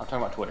 Dean. I'm talking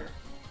about Twitter.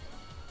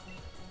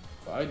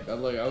 I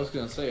was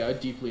gonna say I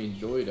deeply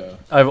enjoyed.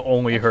 I've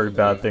only heard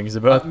bad things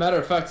about. Matter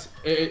of fact,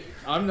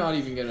 I'm not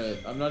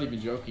even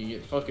joking.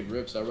 It fucking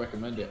rips. I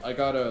recommend it. I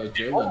got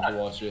Jalen to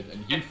watch it,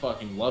 and he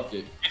fucking loved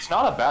it. It's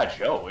not a bad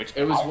show.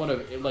 It was one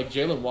of like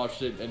Jalen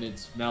watched it, and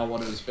it's now one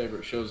of his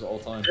favorite shows of all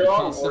time. He Yeah,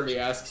 constantly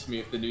asks me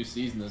if the new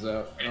season is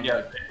out. And I'm Yeah,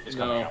 like, it's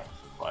coming no, out.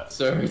 But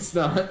sir, it's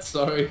not.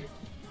 Sorry.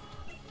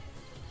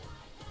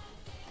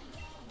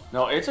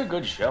 no, it's a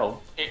good show.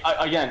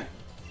 Again,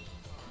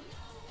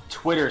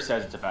 Twitter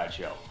says it's a bad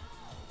show.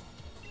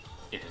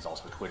 It is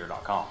also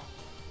twitter.com.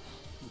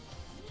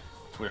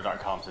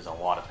 Twitter.com says a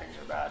lot of things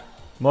are bad.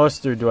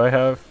 Mustard, do I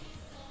have?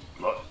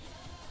 Look.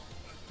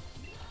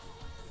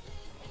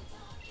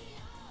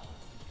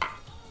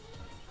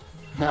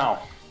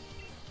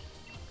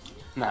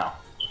 Now.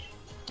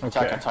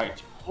 Attack Okay. on Titan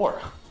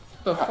 4.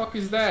 The fuck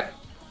is that?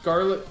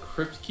 Scarlet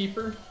Crypt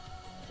Keeper?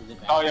 Is it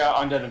bad? Oh yeah,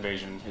 Undead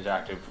Invasion is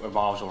active.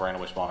 Mobs will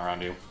randomly spawn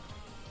around you.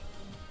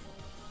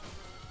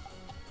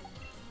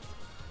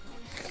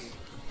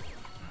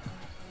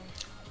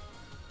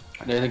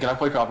 Nathan, can I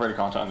play cooperated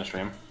content on the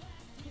stream?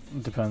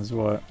 Depends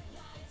what.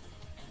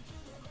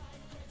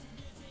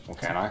 Well,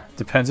 can I?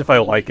 Depends if I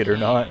like it or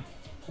not.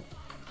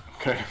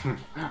 Okay.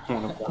 I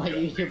wanna Like play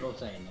it. YouTube will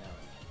say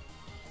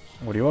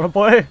no. What do you want to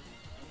play?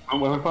 I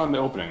want to play on the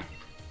opening.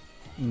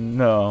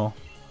 No.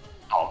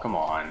 Oh, come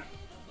on.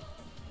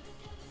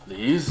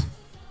 Please?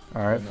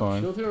 Alright, No,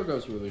 fine. Shield Hero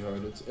goes really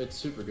hard. It's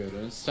super good,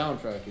 and its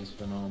soundtrack is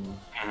phenomenal.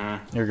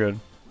 Mm-hmm. You're good.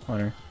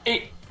 Hunter.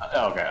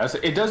 Okay,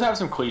 it does have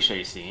some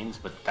cliche scenes,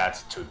 but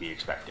that's to be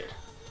expected.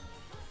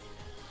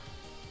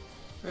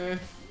 Eh.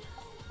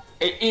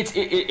 It's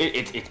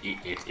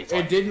It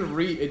like, didn't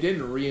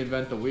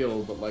reinvent the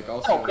wheel, but like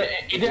also no, but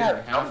it did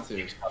have have some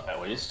to. stuff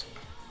at least.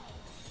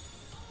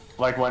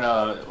 Like when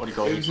what do you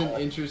call It it? was an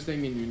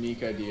interesting and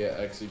unique idea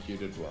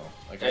executed well.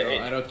 Like It-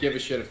 I don't give a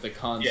shit if the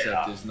concept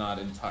Yeah. is not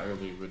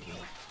entirely original.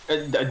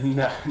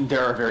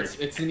 There are very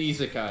It's an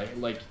isekai.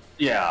 Like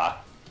yeah.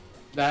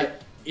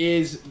 that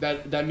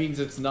means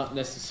it's not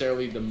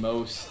necessarily the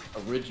most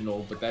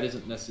original, but that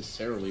isn't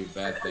necessarily a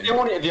bad thing.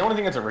 The only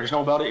thing that's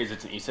original about it is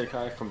it's an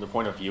isekai from the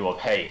point of view of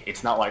hey,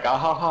 it's not like ah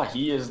ha ha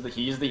he's the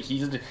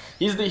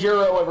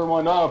hero,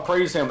 everyone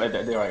praise him, and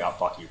they're like oh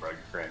fuck you bro, you're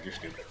cringe, you're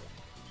stupid,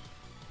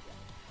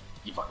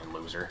 you fucking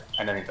loser,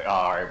 and then he's like oh,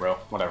 all right bro,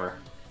 whatever.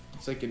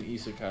 It's like an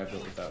isekai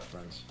but without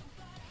friends.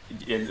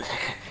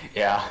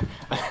 Yeah,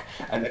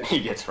 and then he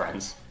gets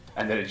friends,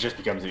 and then it just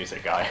becomes an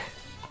isekai.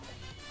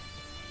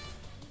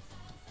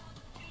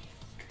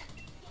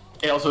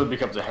 It also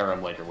becomes a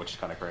harem later, which is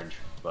kind of cringe,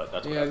 but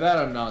that's Yeah, whatever. that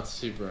I'm not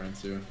super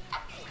into.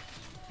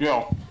 You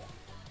know,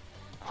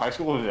 High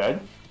School is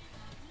Dead.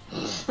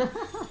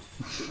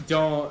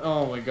 Don't.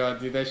 Oh my god,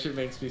 dude, that shit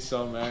makes me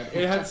so mad.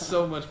 It had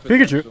so much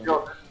potential.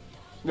 Pikachu.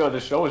 No, the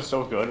show is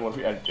so good. What if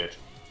we edit it?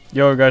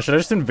 Yo, guys, should I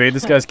just invade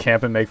this guy's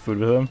camp and make food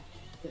with him?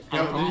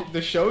 Yo,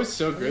 the show is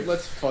so good.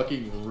 Let's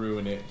fucking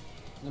ruin it.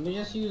 Let me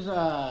just use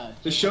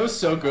The show's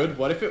so good.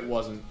 What if it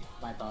wasn't?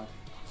 my thought.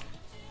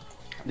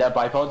 That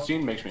bipod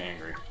scene makes me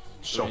angry.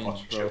 So Cringe,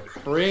 fucking bro. shit.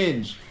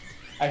 Cringe.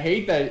 I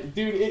hate that,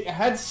 dude. It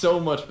had so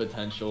much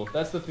potential.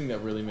 That's the thing that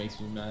really makes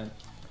me mad.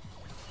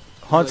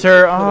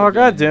 Hunter, Like, it oh could've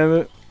god been- damn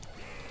it.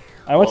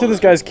 I went to Oh, this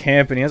that's guy's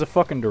camp and he has a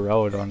fucking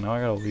Duraludon. Now I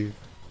gotta leave.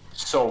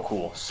 So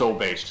cool. So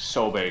based.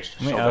 So based.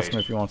 Let me so ask based. him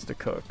if he wants to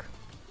cook.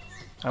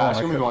 I don't Ask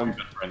him if you wanna want cook.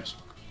 to be best friends.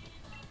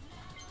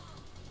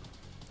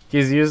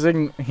 He's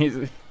using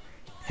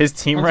his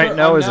team I'm right so-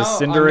 now I'm is a now-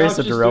 I'm Cinderace, now a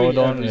just doing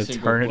Duraludon, every and a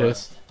single Eternatus.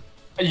 quest.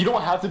 And you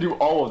don't have to do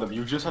all of them.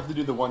 You just have to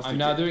do the ones. I'm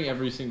that now you- doing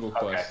every single Okay.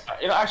 quest.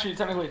 Actually,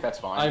 technically, that's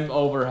fine. I'm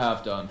over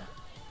half done.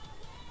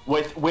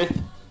 With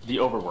the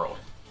overworld.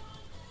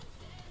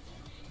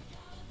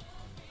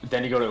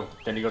 Then you go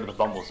to the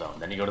Bumble Zone.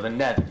 Then you go to the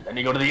Nether. Then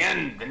you go to the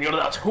End. Then you go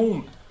to the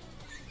Tomb.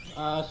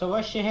 So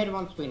what Shahid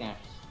wants we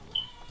next?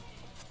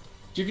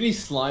 Do you have any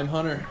slime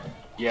hunter?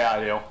 Yeah,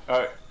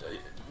 I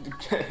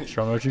do.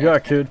 Show me what you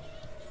got, kid.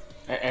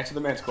 Answer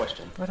the man's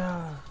question.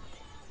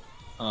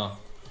 Oh.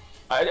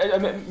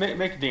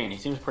 Make Dean. He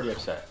seems pretty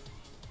upset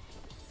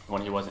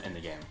when he wasn't in the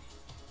game.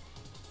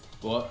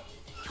 What?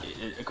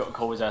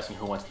 Cole was asking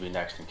who wants to be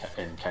next in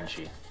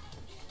Kenshi.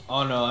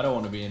 Oh no, I don't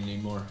want to be in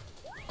anymore.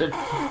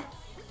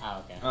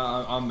 Oh, okay.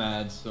 I'm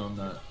mad, so I'm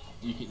not.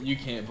 You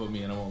can't put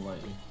me in. I won't let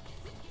you.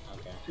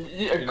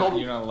 Okay. You're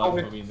not allowed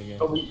to put me in the game.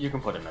 Kobe, you can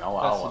put him in. I'll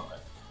That's- allow it.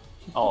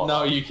 I'll No,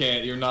 allow it. you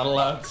can't. You're not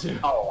allowed to.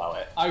 I'll allow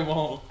it. I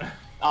won't.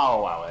 I'll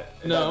allow it.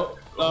 No.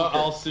 Who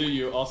I'll sue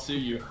you. I'll sue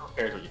you.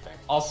 cares what you think?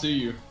 I'll sue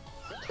you.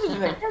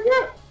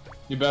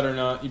 You better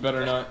not. You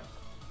better not.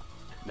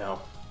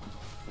 No.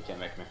 You can't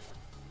make me.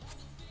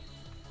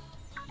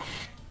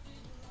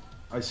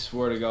 I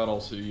swear to God, I'll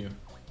sue you.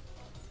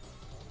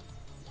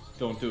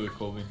 Don't do it,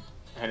 Colby.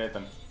 Hey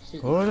Nathan.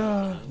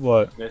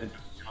 What? Nathan, do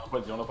you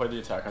want to play the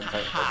Attack on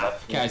Titan?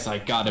 Guys, I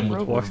got him with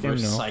Roblox game,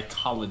 reverse no.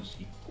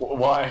 psychology.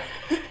 Why?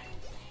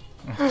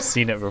 I've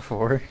seen it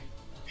before.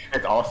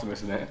 It's awesome,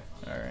 isn't it?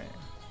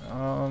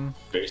 Alright.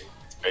 It's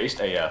based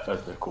AF,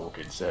 as the cool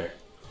kids say.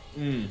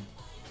 Do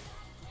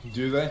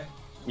they?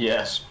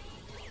 Yes.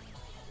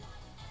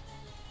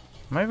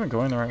 Am I even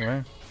going the right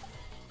way?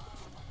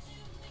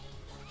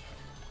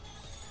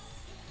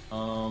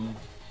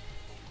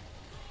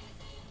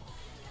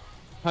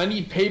 I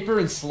need paper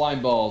and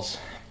slime balls.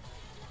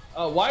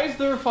 Why is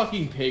there a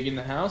fucking pig in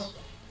the house?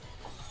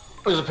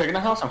 There's a pig in the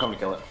house? I'm coming to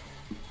kill it.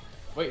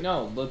 Wait,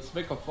 no. Let's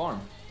make a farm.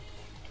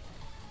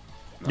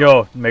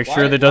 Yo, make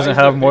sure that doesn't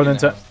have more than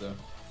 10.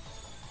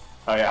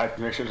 Oh yeah, I have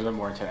to make sure there's no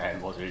more than 10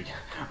 animals or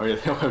you'll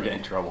get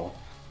in trouble.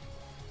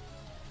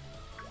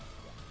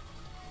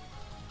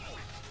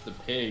 The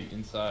pig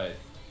inside.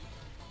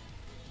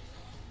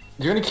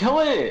 You're gonna kill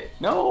it!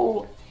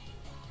 No!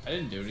 I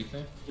didn't do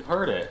anything. You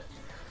heard it.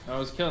 I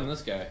was killing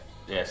this guy.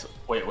 Yes.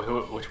 Wait,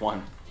 which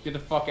one? Get the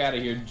fuck out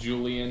of here,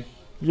 Julian.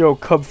 Yo,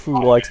 Cub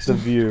Fu likes the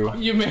view.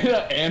 You made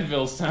an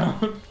anvil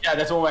sound. Yeah,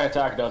 that's what my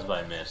attack does,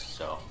 but I missed,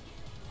 so.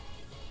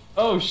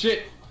 Oh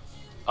shit!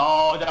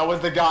 Oh, that was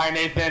the guy,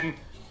 Nathan!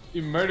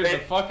 You murdered the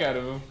fuck out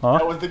of him. Huh?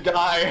 That was the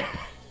guy!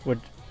 What?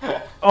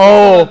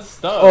 Oh! That's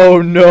stuff.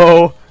 Oh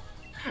no!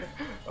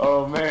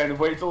 Oh man,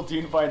 wait till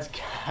Dean finds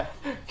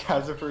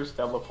Cazifer's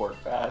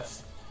teleport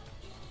pass.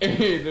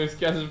 Hey, there's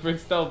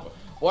Casper's teleport.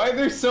 Why are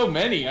there so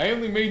many? I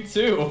only made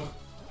 2.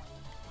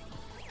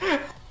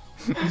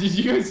 Did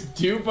you guys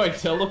do my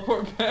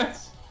teleport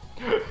pass?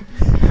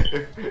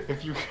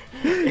 if you...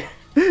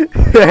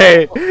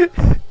 Hey!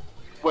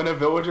 When a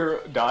villager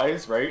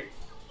dies, right,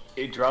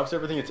 it drops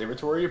everything in its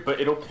inventory, but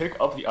it'll pick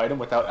up the item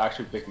without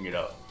actually picking it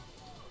up.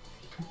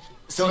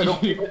 So it'll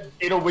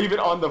leave it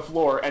on the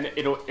floor, and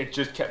it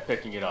just kept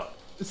picking it up.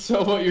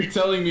 So what you're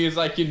telling me is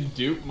I can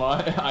dupe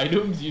my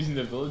items using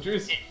the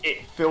villagers?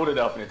 It filled it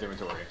up in its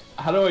inventory.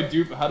 How do I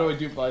dupe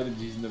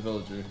items using the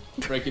villager?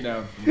 Break it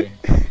down for me.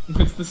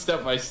 What's the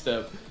step by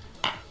step?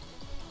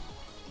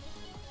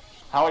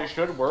 How it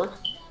should work,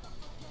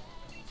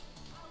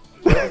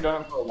 I haven't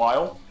done it for a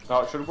while,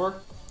 how it should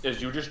work,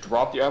 is you just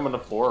drop the item on the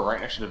floor right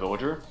next to the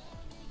villager,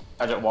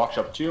 as it walks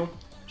up to you,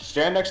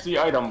 stand next to the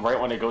item right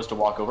when it goes to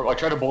walk over, like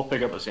try to both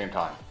pick it up at the same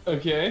time.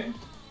 Okay.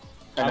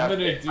 And I'm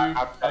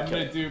that's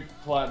gonna it. do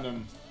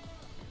platinum.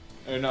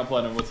 Or not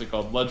platinum, what's it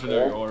called?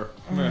 Legendary ore.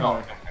 Come here,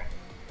 Hunter.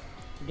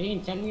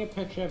 Dean, send me a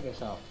picture of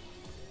yourself.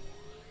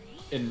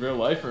 In real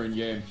life or in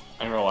game?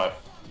 In real life.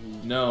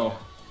 No.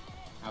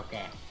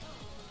 Okay.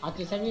 I'll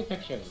just send me a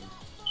picture of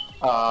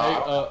you.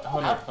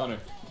 Hunter.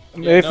 Yeah,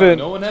 Nathan.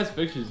 No one has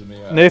pictures of me.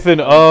 Nathan,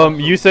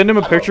 you send him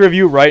a picture of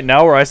you right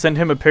now, or I send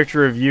him a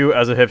picture of you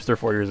as a hipster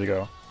 4 years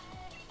ago.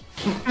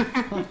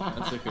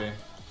 That's okay.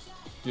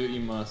 Do what you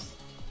must.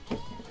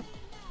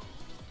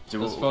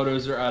 Those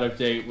photos are out of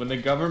date. When the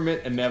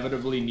government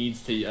inevitably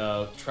needs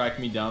to track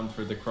me down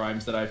for the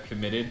crimes that I've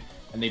committed,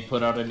 and they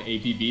put out an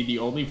APB, the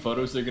only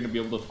photos they're going to be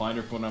able to find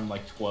are from when I'm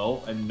like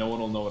 12, and no one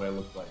will know what I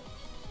look like.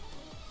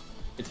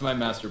 It's my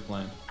master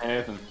plan. Hey,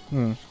 Nathan.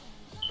 Hmm.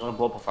 You wanna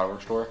blow up a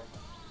fireworks store?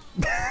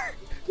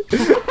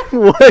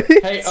 What?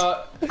 Hey,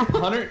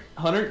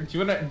 Hunter, do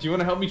you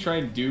wanna help me try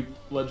and dupe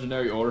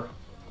legendary ore?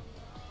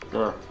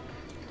 Sure.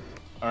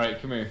 All right,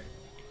 come here.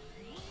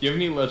 Do you have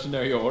any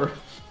legendary ore?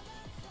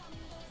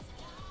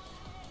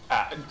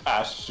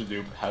 Ash should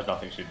dupe has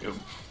nothing should dupe.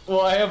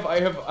 Well,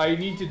 I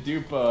need to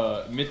dupe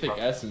mythic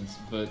essence,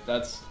 but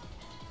that's.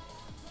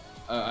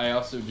 I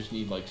also just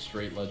need like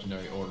straight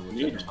legendary ore. Which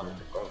I don't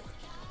have.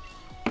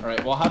 All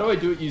right. Well, how do I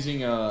do it using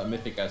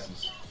mythic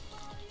essence?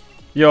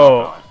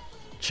 Yo,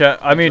 chat.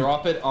 I mean,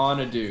 drop it on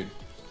a dude.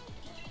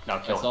 Now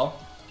kill That's him.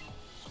 all.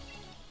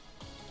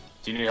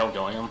 Do you need help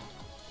killing him?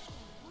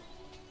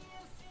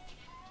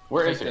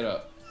 Where is Pick it it?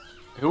 up.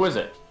 Who is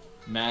it?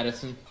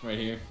 Madison, right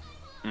here.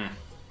 Hmm.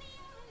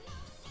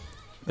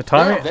 the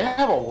time. They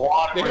have a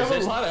lot of They have a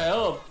resistance. lot of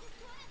health.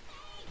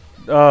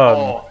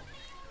 Oh,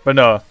 But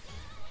no.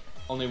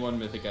 Only one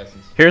mythic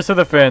essence. Here's for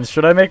the fans.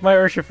 Should I make my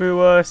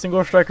Urshifu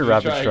single strike or Can you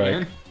rapid try strike?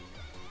 again?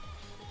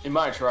 you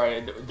might try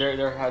it.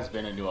 There has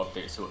been a new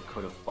update, so it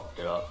could have fucked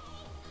it up.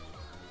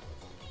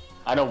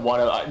 I don't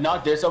want to.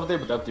 Not this update,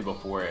 but the update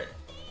before it.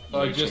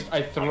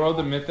 I throw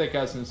the mythic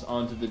essence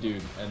onto the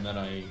dude, and then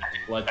I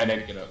let them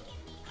pick it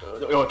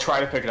up. Try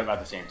to pick it up at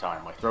the same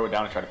time. Like throw it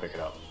down and try to pick it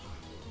up.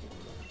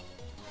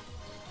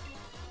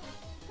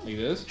 Like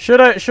this?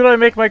 Should I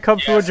make my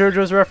Cub Fu a Yes.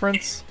 JoJo's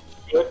reference?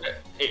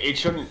 It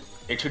shouldn't.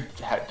 It should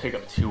pick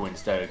up 2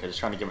 instead because it's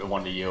trying to give it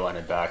 1 to you and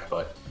it back.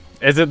 But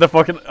Is it the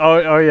fucking?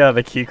 Oh yeah,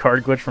 the key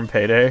card glitch from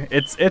Payday.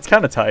 It's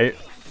kind of tight.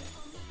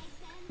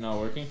 Not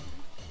working?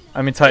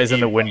 I mean, tight as in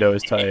the window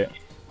is tight.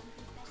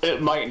 it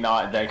might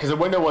not then because the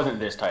window wasn't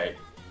this tight.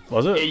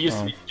 Was it? It used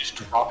Oh. to just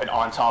drop it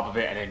on top of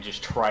it and then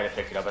just try to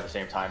pick it up at the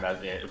same time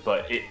as it.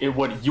 But you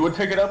would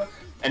pick it up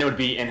and it would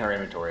be in her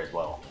inventory as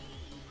well.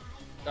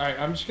 Alright,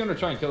 I'm just gonna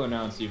try and kill her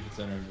now and see if it's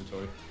in her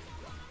inventory.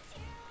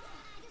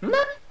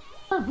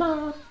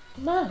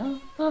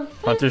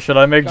 Hunter, should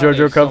I make God, they JoJo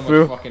have so Kung Fu?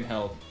 much fucking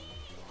health.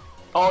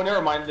 Oh,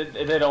 never mind.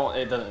 They don't.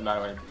 It doesn't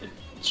matter.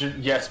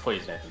 Yes,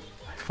 please, Nathan.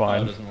 Oh, it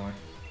Fine. doesn't work.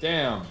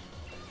 Damn.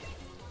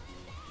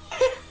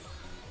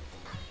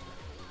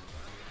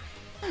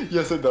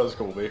 Yes, it does,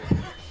 Colby.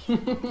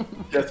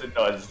 Yes, it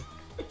does.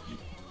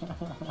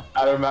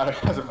 As a matter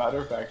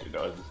of fact, it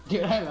does.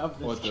 Dude, I love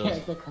this What does?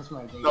 character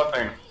customization.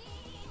 Nothing.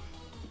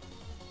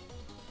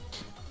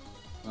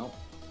 Nope.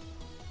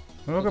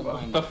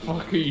 What the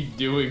fuck are you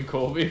doing,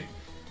 Colby?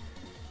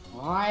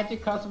 Well, I had to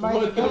customize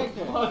What the the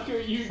character. fuck are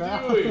you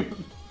So-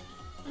 doing?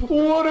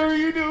 What are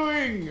you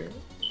doing?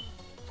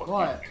 What?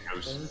 Fucking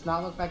Does goose. this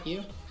not look like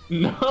you?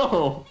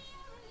 No.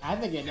 I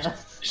think it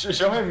does.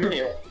 Show him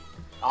me.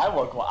 I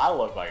look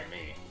like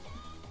me.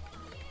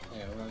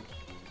 Yeah, look.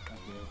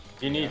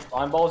 Do you need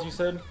slime balls? You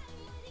said.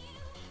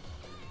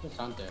 It's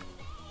Hunter.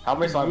 How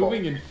many He's slime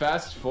moving balls? in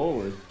fast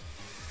forward.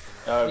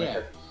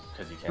 Yeah.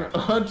 because he can.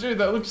 Hunter,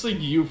 that looks like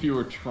you if you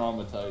were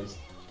traumatized.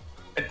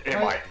 It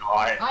might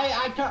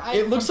not.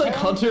 It looks like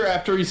Hunter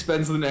after he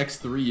spends the next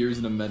 3 years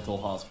in a mental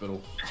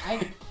hospital.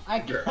 I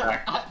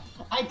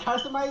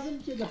customized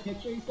him to the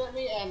picture he sent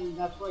me, and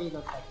that's what he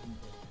looks like.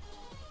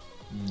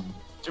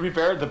 To be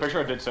fair, the picture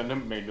I did send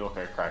him made me look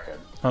like a crackhead.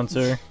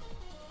 Hunter.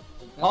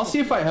 I'll see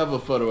if I have a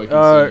photo I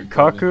can see.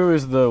 Kaku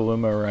is the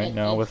Luma right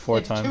now with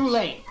 4 times. It's too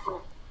late.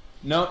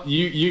 No,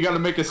 you gotta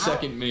make a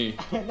second me.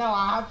 No,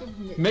 I have to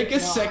Make a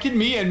second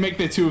me and make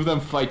the two of them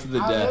fight to the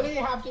I death. really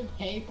have to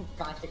pay for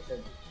plastic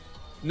surgery.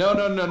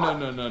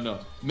 No.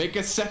 Make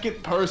a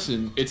second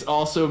person. It's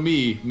also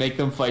me. Make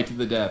them fight to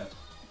the death.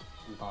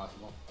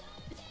 Impossible.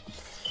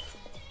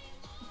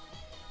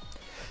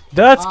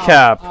 That's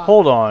cap.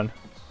 Hold on.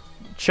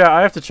 Chat,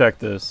 I have to check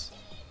this.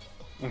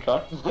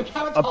 Okay. Look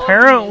how tall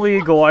Apparently,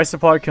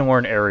 Golisopod can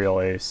learn Aerial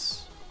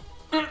Ace.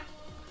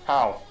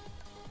 How?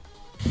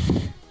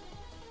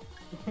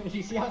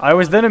 You see how I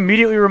was then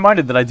immediately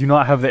reminded that I do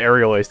not have the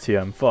Aerial Ace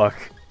TM. Fuck.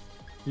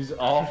 He's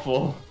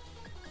awful.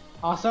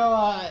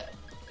 Also,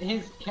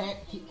 his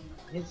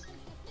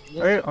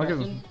Alright, I'll give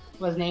person him.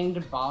 was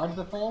named Bod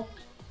before,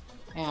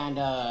 and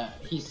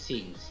he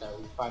sings, so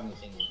he's probably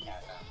singing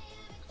cat out.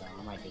 So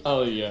I might just...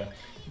 Oh yeah.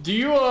 Do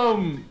you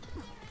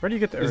Where do you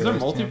get the Is Aerial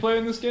there Ace TM? multiplayer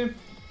in this game?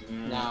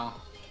 No,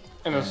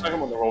 And the second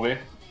one there will be.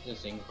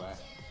 just sing for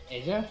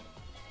Is there?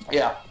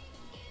 Yeah.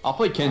 I'll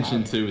play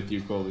Kenshin 2 with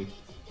you, Colby.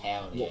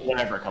 Hell yeah.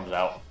 Whenever it comes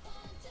out.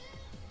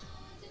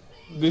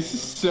 This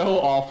is so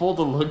awful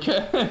to look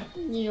at.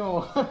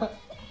 Yo.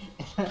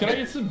 Can I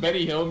get some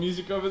Benny Hill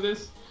music over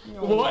this?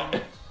 Yo.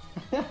 What?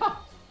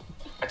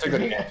 That's a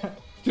good game.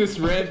 Just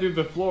ran through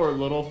the floor a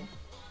little.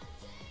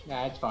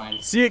 Nah, it's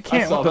fine. See, it I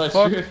can't. saw What the that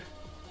fuck? shit.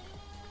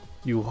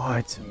 You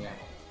lied to me. Yeah.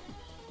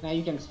 Now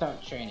you can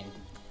start training.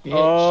 Bitch.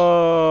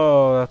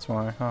 Oh, that's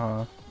why.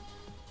 Right,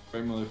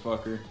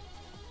 motherfucker.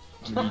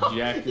 I'm gonna be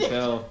jacked as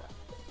hell.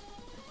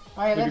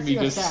 Alright, Look let's at see me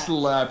your just stats.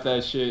 slap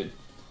that shit.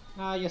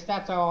 Your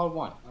stats are all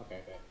 1. Okay,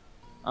 good.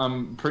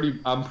 I'm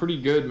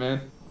pretty good,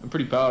 man. I'm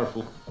pretty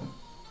powerful.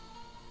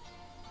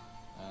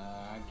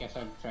 I guess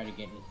I'll try to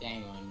get this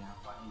dang one now,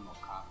 but I'm more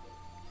confident.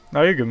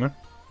 No, you're good, man.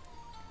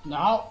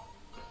 No!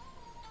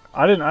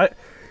 I did not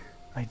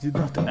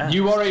ask.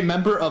 You are a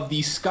member of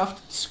the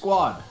Scuffed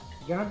Squad.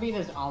 You're gonna be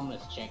this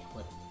homeless chick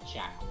with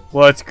shackles.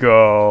 Let's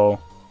go.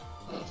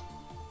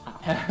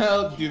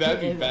 Hell, dude, that'd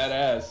be Yes.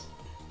 badass.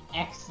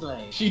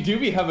 Excellent. She do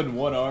be having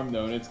one arm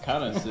though, and it's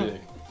kind of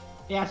sick.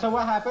 Yeah, so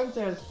what happens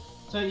is,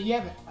 so you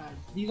have,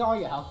 these are all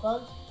your health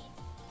bugs.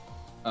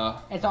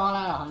 It's all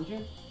at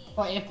 100.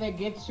 But if it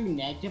gets to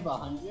negative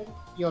 100,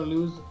 you'll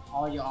lose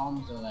all your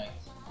arms or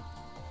legs.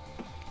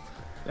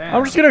 Damn.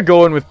 I'm just gonna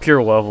go in with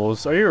pure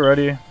levels. Are you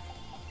ready?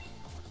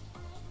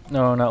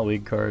 No, not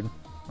league card.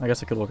 I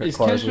guess I could look at Is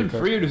Claw's Kenshin league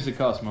card. free or does it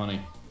cost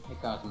money?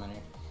 It costs money.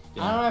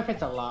 Yeah. I don't know if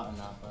it's a lot or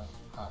not, but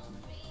it costs money.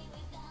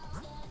 I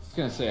was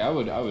gonna say I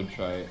would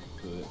try it,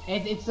 but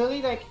It's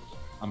really like,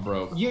 I'm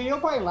broke. you'll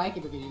probably like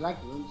it because you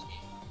like RuneScape.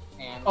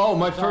 And Oh,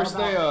 my it's all first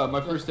day. about My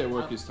just first day of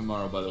work is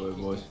tomorrow, by the way,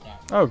 increasing boys.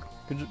 stats. Oh,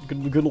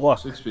 good luck.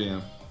 6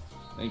 p.m.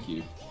 Thank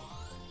you.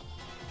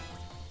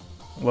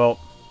 Well,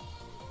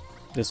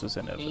 this was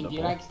Do you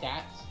inevitable. like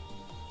stats?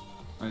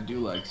 I do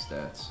like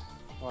stats.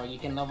 Or you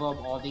can level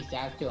up all these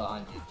stats to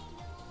 100.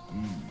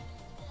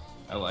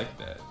 I like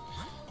that.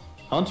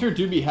 Hunter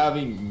do be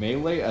having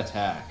melee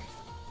attack.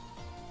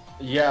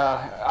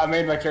 Yeah, I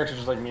made my character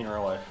just like me in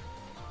real life.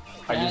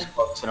 I Yeah. use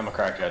books and I'm a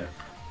crackhead.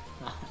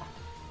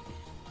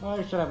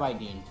 Or should I buy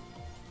Dean?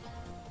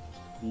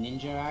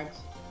 Ninja Rags?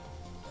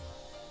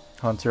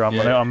 Hunter, I'm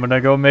Yeah. gonna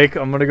go make a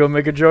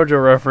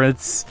JoJo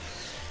reference.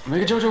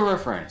 Make a JoJo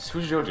reference.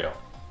 Who's JoJo?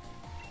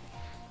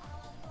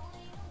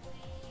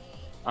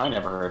 I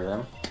never heard of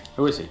them.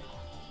 Who is he?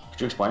 Could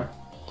you explain?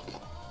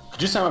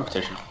 Could you sign my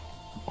petition?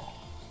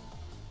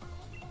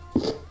 I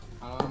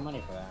don't have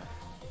money for that.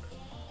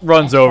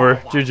 Runs over.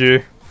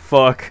 GG.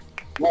 Fuck.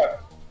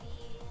 What?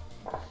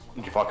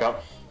 Did you fuck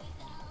up?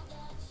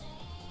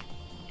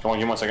 Come on,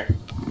 give me 1 second.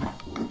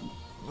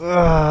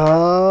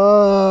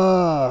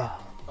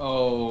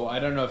 Oh, I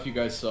don't know if you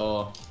guys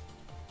saw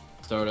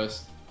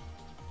Stardust.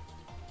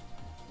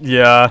 I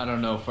Yeah.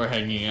 don't know if we're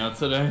hanging out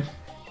today.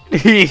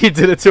 he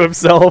did it to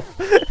himself.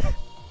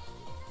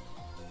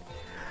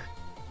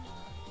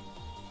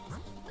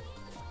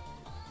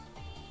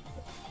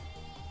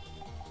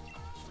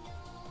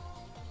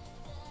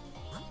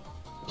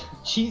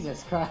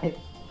 Jesus Christ.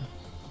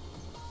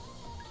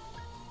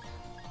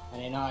 I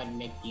didn't know I'd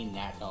make Dean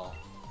that tall.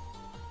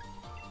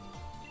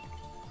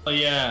 Oh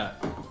yeah,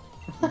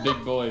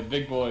 big boy,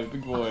 big boy,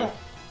 big boy.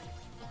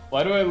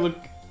 Why do I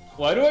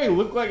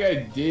look like I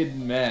did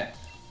meth?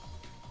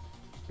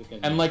 Because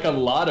And like a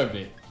lot of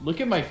it. Look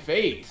at my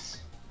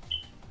face.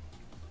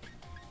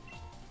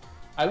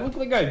 I look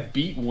like I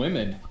beat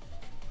women.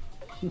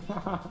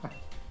 I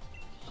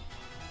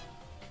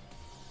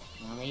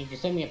mean, you can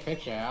send me a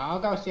picture. I'll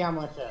go see how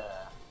much,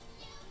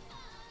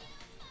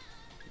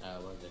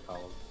 what is it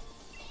called?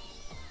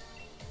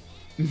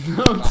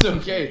 No, it's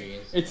okay.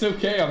 It's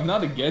okay. I'm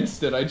not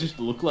against it. I just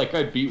look like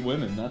I beat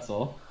women. That's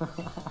all.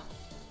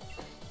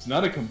 It's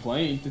not a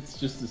complaint. It's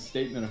just a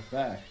statement of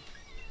fact.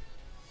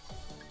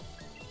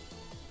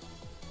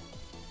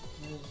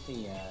 Let's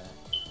see.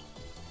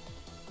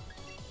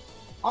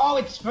 Oh,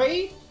 it's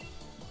free.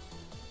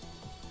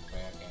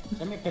 Okay.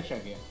 Send me a picture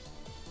of you.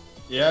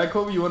 Yeah,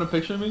 Kobe, you want a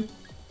picture of me?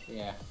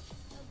 Yeah.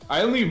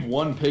 I only have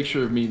one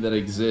picture of me that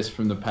exists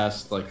from the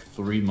past like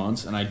 3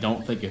 months, and I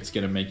don't think it's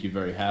gonna make you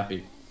very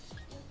happy.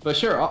 But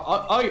sure,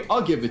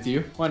 I'll give it to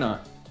you. Why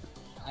not?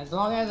 As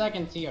long as I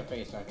can see your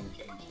face, I can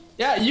change.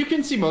 Yeah, you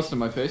can see most of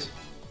my face.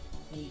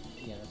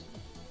 Yeah, that's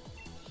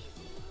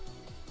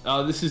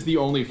good. This is the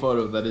only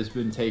photo that has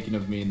been taken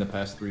of me in the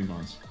past 3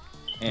 months.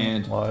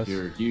 And Lies.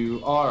 here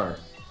you are.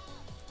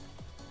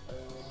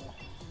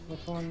 Which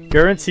one?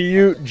 Guarantee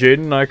you, Jaden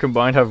and I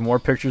combined have more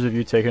pictures of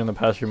you taken in the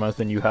past few months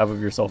than you have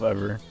of yourself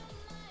ever.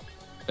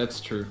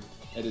 That's true.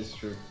 It is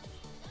true.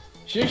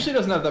 She actually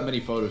doesn't have that many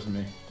photos of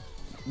me.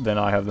 Then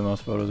I have the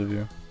most photos of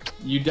you.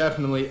 You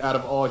definitely, out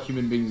of all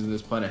human beings on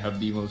this planet, have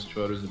the most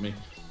photos of me.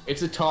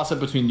 It's a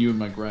toss-up between you and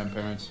my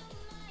grandparents.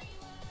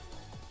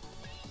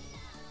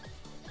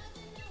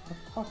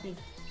 Fucking.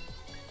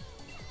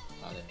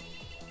 Got it.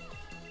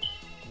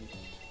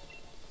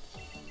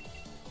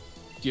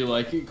 Do you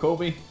like it,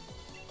 Kobe?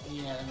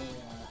 Yeah, let me.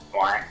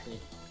 Why? See.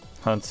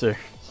 Hunter.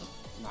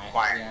 Nice.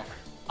 Why? Yeah.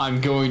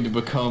 I'm going to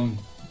become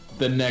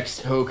the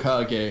next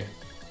Hokage.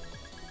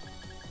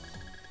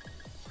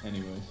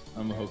 Anyways,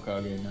 I'm a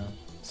Hokage now.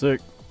 Sick.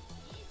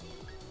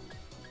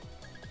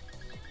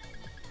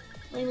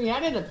 I mean, I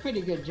did a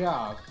pretty good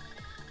job.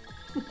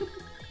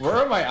 Where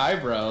are my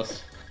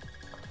eyebrows?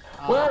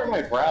 Where are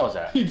my brows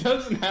at? He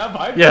doesn't have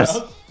eyebrows. Yes.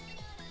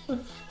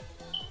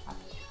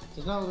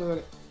 There's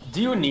no.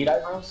 Do you need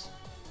eyebrows?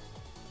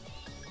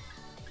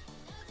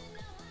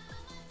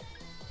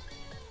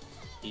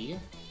 Do you?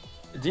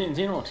 Dean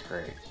looks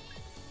great.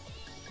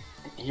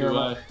 He Do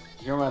I?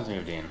 reminds me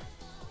of Dean.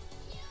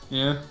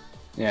 Yeah.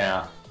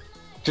 Yeah.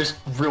 Just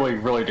really,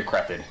 really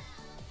decrepit.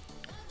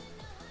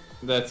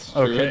 That's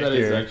true. Okay, That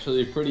is here.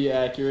 actually pretty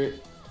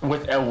accurate.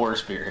 With a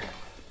worse beard.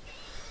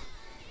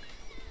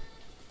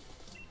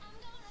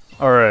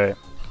 Alright.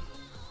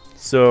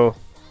 So,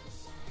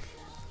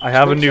 I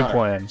have a Switch new on it.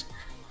 plan.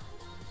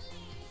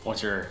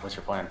 What's your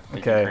plan?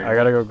 Make Okay, it great. I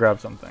gotta go grab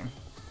something.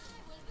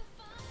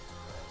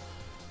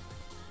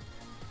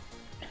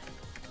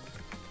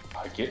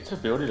 I get to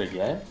build it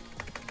again?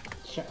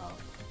 Shut up.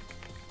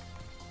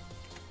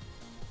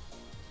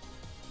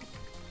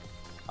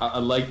 I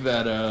like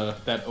that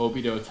that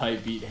Obito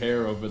type beat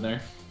hair over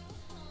there.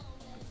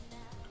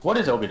 What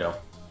is Obito?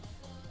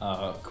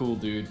 Cool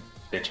dude.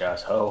 Bitch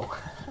ass hoe.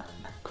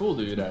 Cool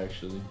dude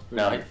actually.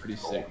 No, Pretty, he's pretty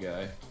cool. sick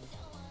guy.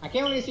 I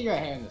can't really see your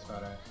hair in this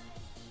photo.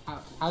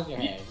 How's your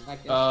hair? Is it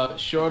like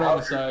this? Short on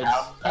the sides.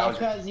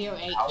 Haircut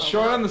 08.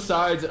 Short on the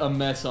sides, a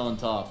mess on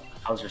top.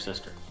 How's your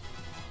sister?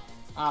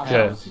 Oh,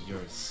 Okay. How's your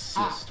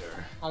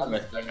sister? I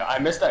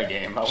missed that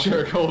game. I was-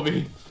 Sure,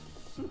 Colby.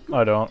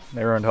 I don't.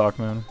 They ruined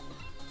Hawkmoon.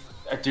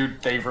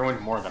 Dude, they ruined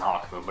more than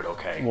Hawkmoon, but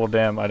okay. Well,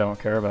 damn, I don't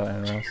care about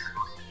anything else.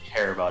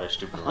 Care about his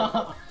stupid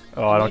robot.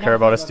 Oh, I don't care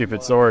about a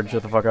stupid sword.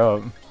 Shut the fuck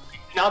up.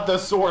 Not the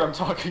sword, I'm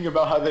talking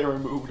about how they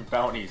removed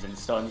bounties in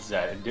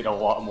Sunset and did a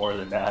lot more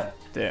than that.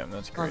 Damn,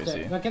 that's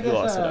crazy. Look at You this,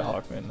 lost it at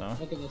Hawkmoon, though.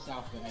 Look at this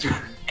outfit.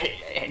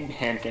 And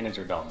hand cannons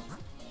are dumb.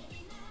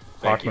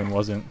 Thank Hawkmoon you.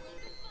 wasn't.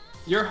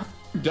 Your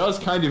does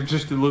kind of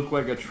just look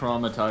like a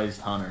traumatized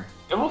hunter.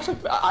 It looks like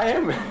I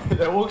am.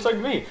 It looks like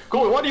me.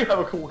 Cool. Why do you have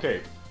a cool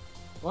cape?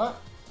 What?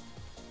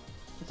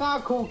 It's not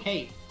a cool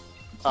cape.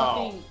 It's Oh.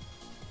 fucking.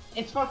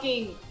 It's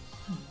fucking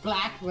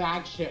black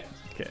rag shit.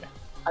 Okay.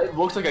 It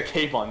looks like a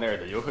cape on there.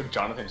 Though you look like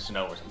Jonathan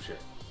Snow or some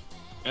shit.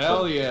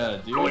 Hell yeah,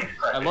 dude. Really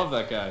I love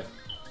that guy.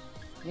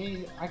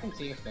 I can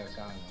see if they're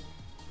selling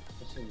it.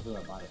 Just to do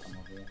a body from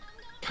over here.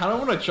 Kinda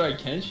wanna try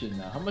Kenshin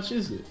now. How much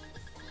is it?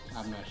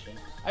 I'm not sure.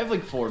 I have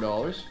like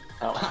 $4.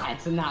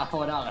 It's not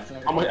 $4.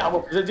 How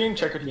much is it? Dean,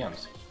 check your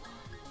DMs.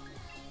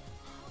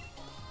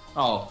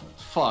 Oh,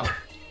 fuck.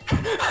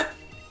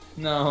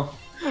 No.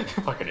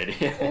 Fucking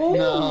idiot.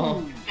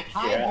 No.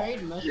 High Yeah.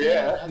 grade mushroom.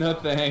 Yeah. No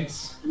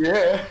thanks.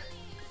 Yeah.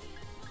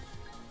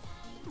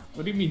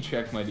 What do you mean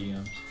check my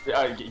DMs?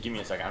 Give me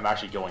a second. I'm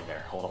actually going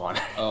there. Hold on.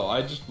 Oh,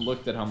 I just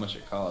looked at how much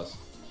it costs.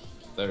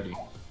 30.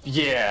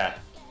 Yeah.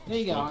 There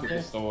you go, Look at the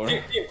Hunter. store.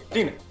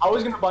 Dean, I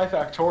was gonna buy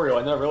Factorial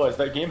and then I realized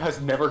that game has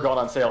never gone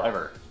on sale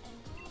ever.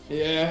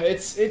 Yeah,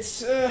 it's a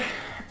Hey,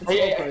 little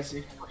hey,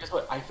 pricey. Guess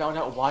what? I found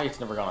out why it's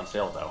never gone on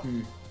sale though.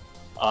 Hmm.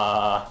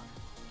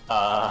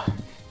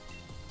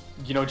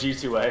 You know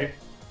G2A?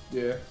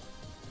 Yeah.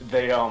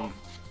 They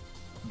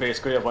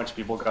basically a bunch of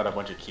people got a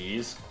bunch of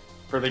keys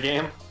for the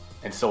game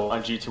and sold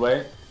on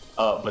G2A,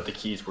 but the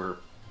keys were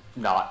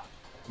not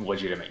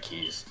legitimate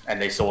keys,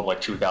 and they sold like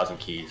 2,000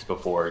 keys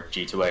before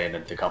G2A and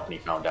then the company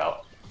found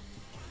out.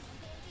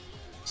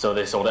 So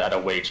they sold it at a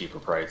way cheaper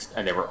price,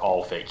 and they were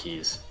all fake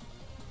keys.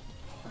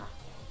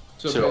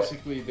 So So-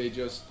 basically, they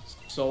just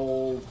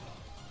sold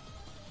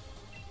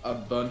a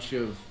bunch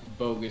of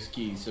bogus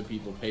keys, so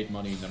people paid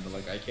money and then were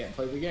like, I can't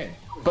play the game.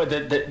 But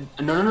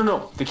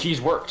no. The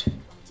keys worked.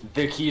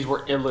 The keys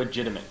were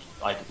illegitimate,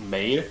 like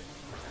made,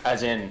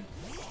 as in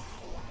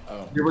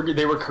Oh.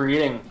 they were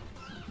creating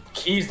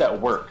keys that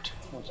worked,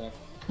 Okay.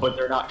 but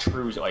they're not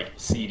true like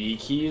CD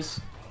keys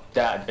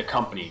that the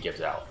company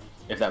gives out.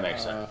 If that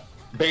makes sense.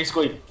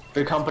 Basically,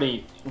 the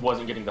company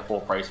wasn't getting the full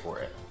price for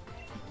it.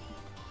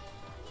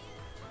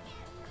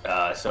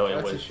 So it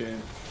That's was. a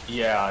shame.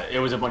 Yeah, it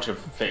was a bunch of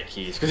fake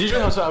keys. Because usually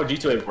how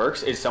G2A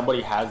works is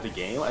somebody has the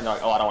game and they're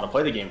like, oh, I don't want to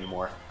play the game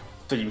anymore.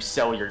 So you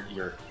sell your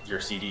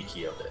CD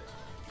key of it.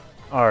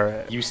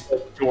 Alright. You sell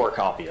your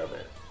copy of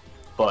it.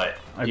 But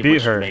I people beat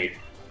just her. made-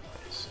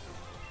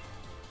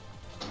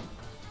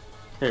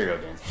 There you go,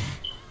 Dan.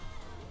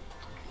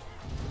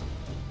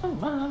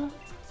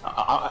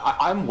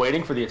 I'm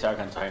waiting for the Attack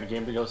on Titan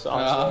game to go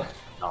solid.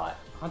 Not.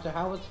 Hunter,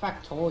 how was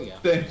Factoria?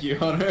 Thank you,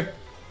 Hunter.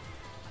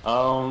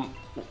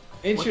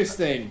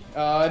 Interesting.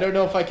 I don't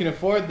know if I can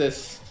afford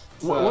this.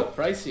 It's What-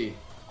 pricey.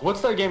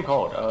 What's that game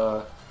called?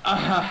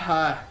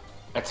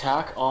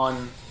 Attack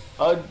on.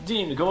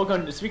 Dean, go look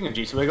on. Speaking of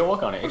G2A, go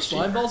look on it. It's cheap.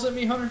 Slime balls at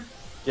me, Hunter?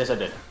 Yes, I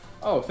did.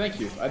 Oh, thank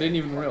you. I didn't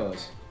even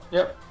realize.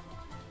 Yep.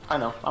 I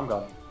know. I'm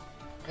God.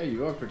 Hey,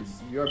 you are pretty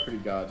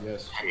god,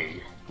 yes.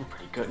 Hey, you're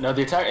pretty good. No,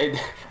 the attack.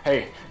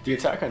 Hey, the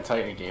Attack on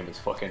Titan game is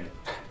fucking.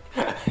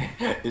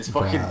 is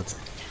fucking. Bad.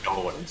 You know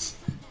what it is?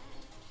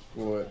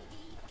 What?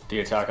 The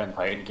Attack on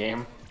Titan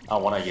game. I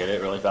want to get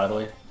it really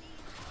badly.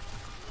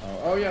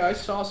 Oh yeah, I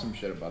saw some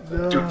shit about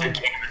that. Dude, the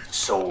game is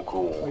so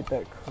cool. Like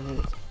that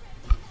crit.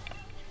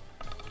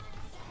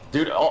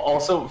 Dude,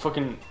 also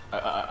fucking.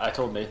 I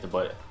told Nathan,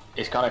 but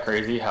it's kind of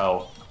crazy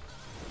how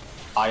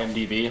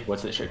IMDb,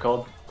 what's that shit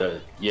called? The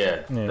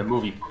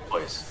movie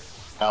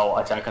place. How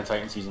Attack on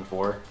Titan season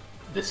 4,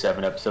 the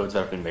 7 episodes that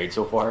have been made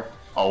so far,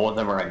 all of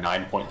them are at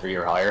 9.3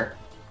 or higher.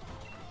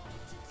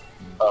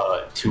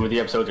 2 of the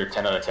episodes are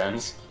 10 out of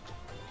 10s.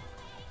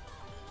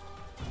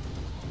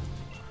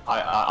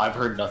 I've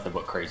heard nothing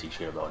but crazy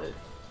shit about it.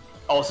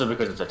 Also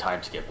because it's a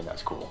time skip and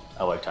that's cool.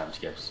 I like time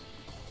skips.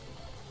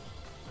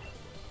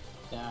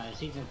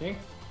 Season 3?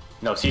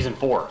 No, season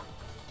 4.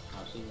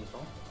 Oh, season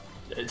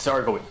 4?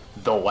 Sorry, go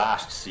with the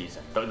last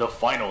season, the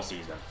final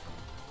season.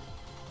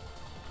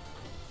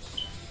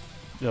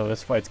 Yo,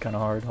 this fight's kind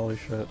of hard. Holy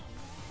shit.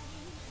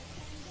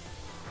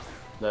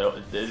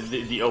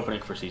 The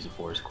opening for season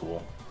 4 is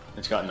cool.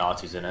 It's got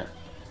Nazis in it.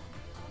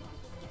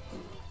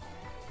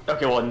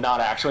 Okay, well, not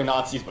actually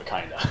Nazis, but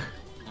kinda.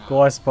 Go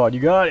isopod, you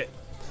got it.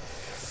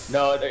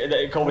 No,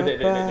 Colby, they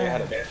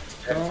had a time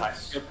Don't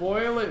skip.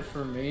 spoil it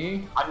for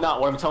me. I'm not.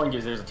 What I'm telling you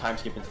is there's a time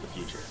skip into the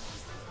future.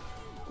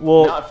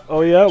 Well, Not-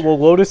 oh yeah, well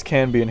Lotus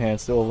can be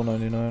enhanced to level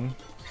 99.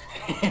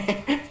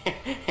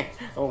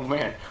 Oh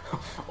man,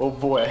 oh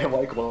boy, I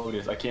like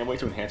Lotus. I can't wait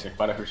to enhance and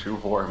find out her true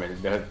form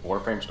and the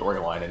Warframe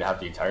storyline and have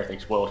the entire thing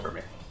spoiled for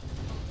me.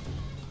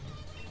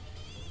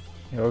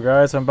 Yo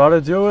guys, I'm about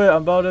to do it.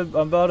 I'm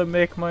about to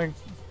make my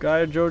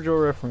Gaia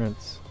JoJo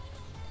reference.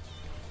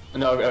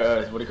 No,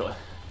 what do you call it?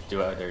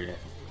 There you go.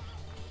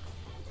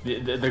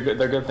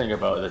 The good thing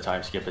about the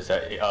time skip is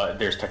that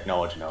there's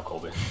technology now,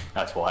 Colby.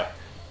 That's why.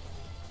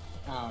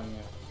 Oh,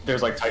 yeah.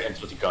 There's like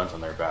Titans with guns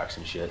on their backs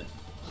and shit.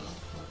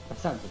 That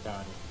sounds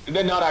retarded. And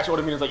then not actually,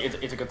 what I mean is like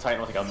it's like a Titan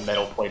with like a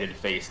metal plated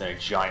face and a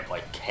giant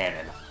like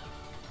cannon.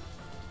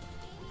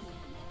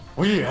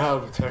 We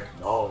have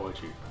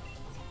technology.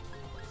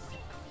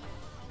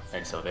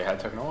 And so they had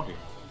technology.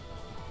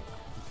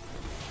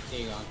 There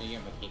you go, Hunter, you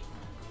have a cape.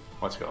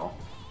 Let's go.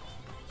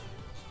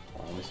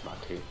 Oh, this is my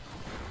cape.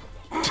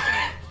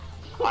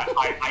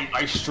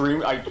 I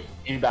stream,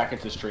 in back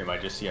into stream, I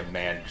just see a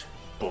man just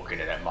booking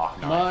it at Mach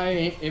 9. My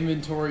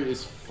inventory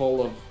is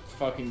full of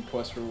fucking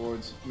quest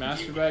rewards.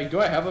 Master bag? Do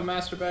I have a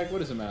master bag?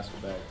 What is a master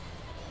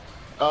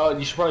bag?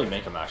 You should probably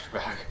make a master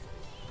bag.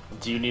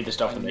 Do you need the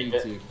stuff I to make need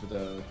it? to for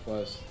the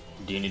quest.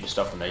 Do you need the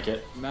stuff to make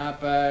it?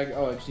 Map bag.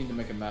 Oh, I just need to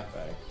make a map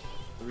bag.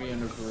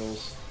 300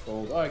 pearls,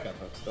 gold. Oh, I got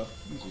that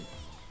stuff. Easy.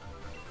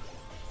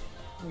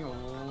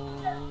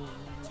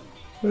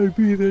 I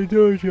beat the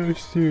dojo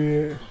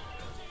student.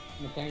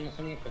 Nathaniel,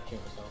 send me a picture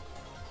of yourself.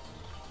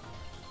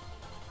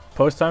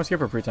 Post time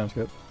skip or pre time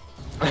skip?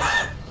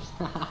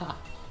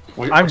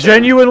 Wait, I'm what's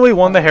genuinely,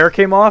 when the hair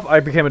came off, I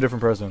became a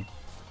different person. that?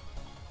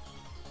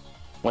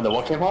 When the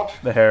what came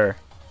off? The hair.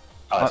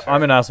 Oh, that's I'm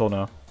fair. an asshole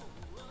now.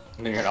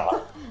 No, you're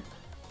not.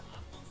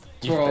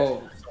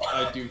 Bro,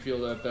 I do feel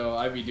that though.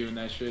 I be doing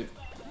that shit.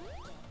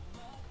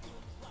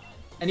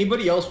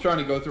 Anybody else trying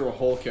to go through a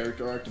whole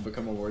character arc to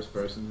become a worse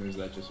person, or is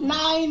that just me?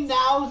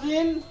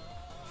 9,000?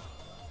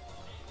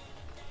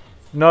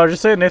 No,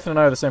 just say Nathan and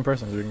I are the same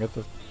person so we can get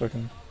the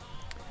fucking...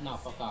 No,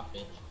 fuck off,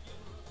 bitch.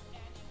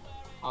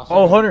 Also,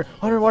 Oh,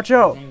 Hunter, watch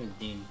out! His name is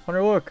Dean.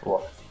 Hunter, look.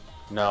 What?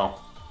 No.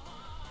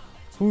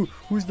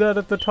 Who's that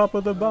at the top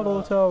of the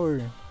battle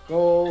tower?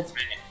 Gold,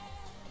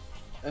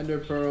 ender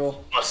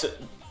pearl, What's it?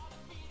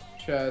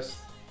 chest,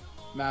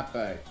 map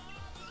bag.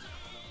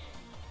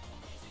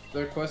 Is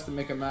there a quest to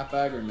make a map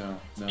bag or no?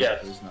 No,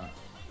 Yes. there's not.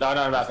 No,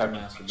 Just not the that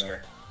master bag.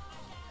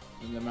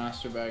 In the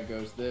master bag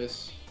goes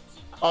this.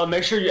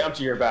 Make sure you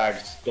empty your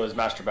bags, those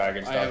master bag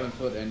and I stuff. haven't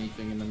put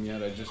anything in them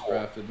yet. I just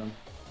crafted them.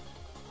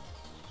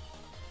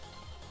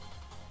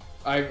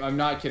 I'm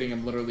not kidding.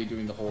 I'm literally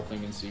doing the whole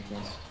thing in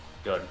sequence.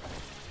 Good.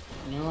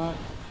 You know what?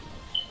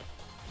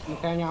 I'm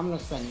telling you, I'm gonna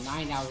spend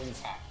 9,000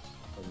 cash.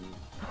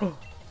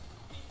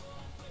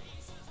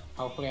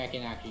 Hopefully I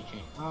can actually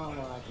change. Oh,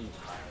 well, I can.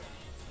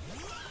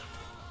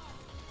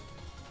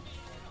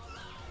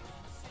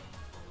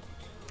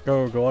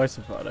 Go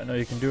isopod. I know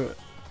you can do it.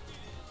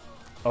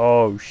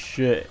 Oh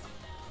shit.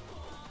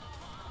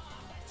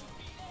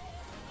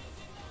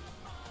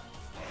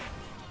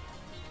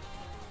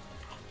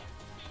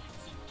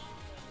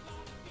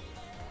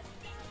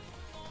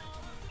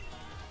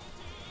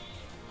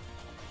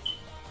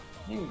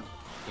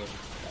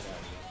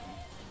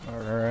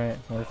 Alright,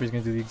 Murphy's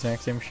gonna do the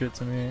exact same shit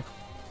to me.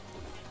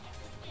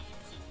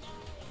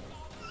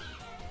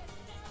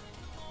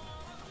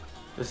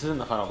 This isn't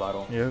the final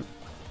battle. Yep.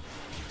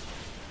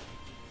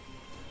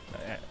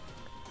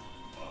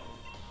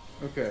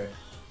 Okay.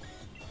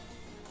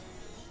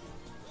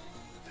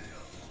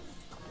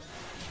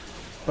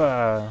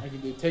 Bah. I can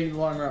do take the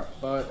long route,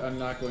 but I'm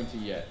not going to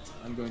yet.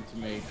 I'm going to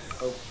make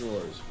oak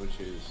drawers, which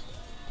is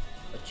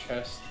a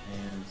chest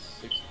and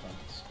 6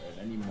 planks.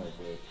 And I need more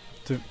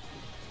wood.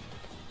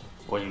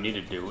 What you need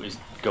to do is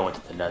go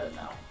into the nether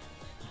now.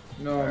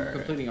 No, I'm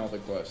completing all the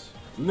quests.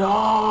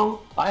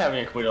 No! I haven't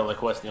even completed all the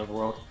quests in the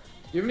overworld.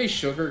 Do you have any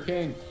sugar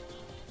cane?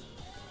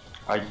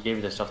 I gave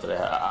you the stuff that I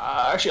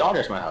had. Actually,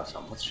 Andres might have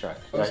some. Let's check.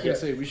 I was Yeah, gonna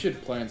say we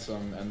should plant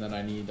some, and then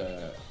I need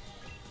a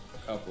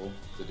couple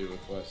to do a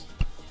quest.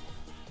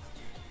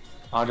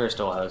 Andres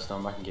still has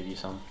some. I can give you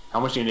some.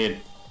 How much do you need?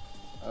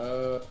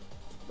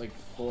 Like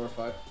 4 or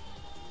 5.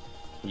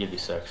 I'll give you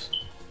 6.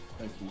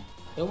 Thank you.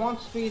 It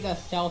wants to be the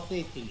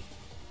stealthy thief.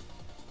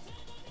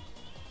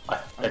 A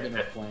I'm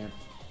gonna plant.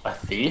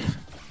 thief?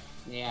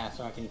 Yeah,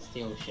 so I can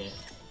steal shit.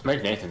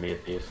 Make Nathan be a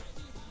thief.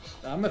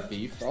 I'm a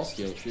thief. I'll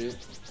steal shit.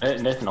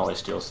 Nathan always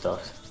steals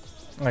stuff.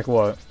 Like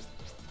what?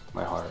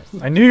 My heart.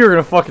 I knew you were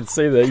gonna fucking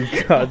say that,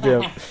 you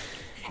goddamn.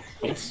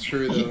 It's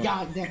true You though.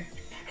 goddamn.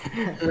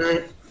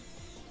 Here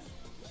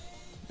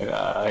you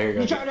You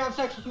go. trying to have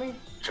sex with me?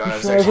 Trying to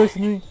have Try sex. with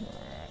me.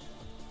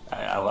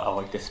 I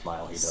like this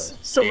smile he does.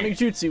 Summoning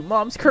jutsu,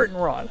 mom's curtain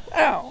rod.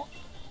 Ow.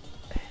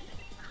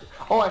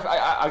 Oh,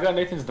 I got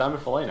Nathan's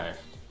diamond fillet knife.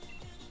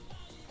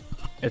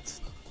 It's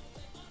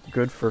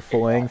good for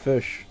filleting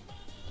fish.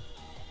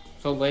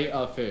 Fillet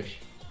a fish.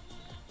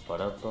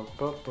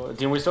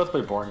 Dude, we still have to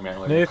play Boring Man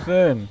later.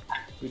 Nathan.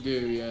 We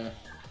do, yeah.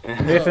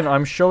 Nathan,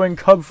 I'm showing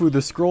Cubfu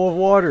the Scroll of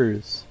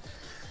Waters.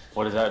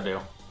 What does that do?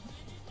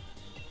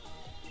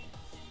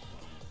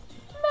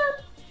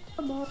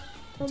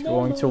 It's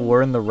going to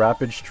learn the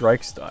rapid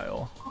strike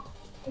style.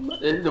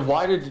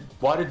 Why did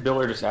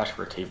Biller just ask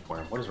for a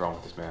tapeworm? What is wrong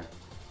with this man?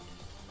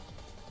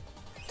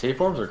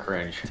 Tapeworms are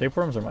cringe.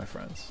 Tapeworms are my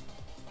friends.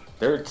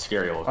 They're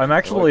scary looking. I'm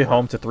actually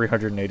home to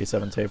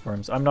 387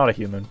 tapeworms. I'm not a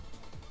human.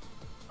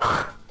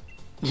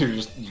 You're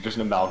just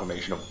an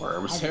amalgamation of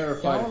worms. I'm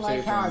terrified don't of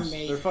like how I tapeworms.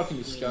 made They're fucking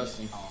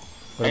disgusting.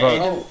 What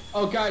about,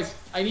 Oh, guys,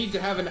 I need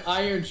to have an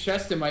iron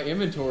chest in my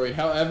inventory.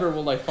 However,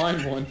 will I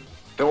find one?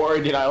 Don't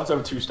worry, dude. I also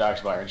have 2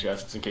 stacks of iron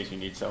chests in case you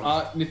need some.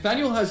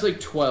 Nathaniel has like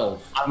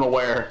 12. I'm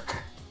aware.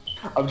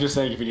 I'm just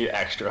saying if you need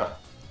extra.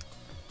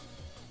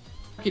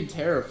 Fucking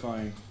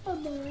terrifying.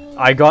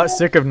 I got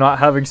sick of not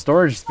having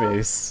storage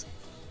space.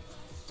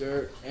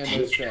 Dirt and a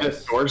The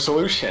chest. storage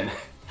solution.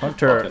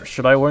 Hunter, Fuck it.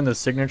 should I learn the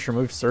signature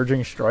move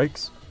Surging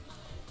Strikes?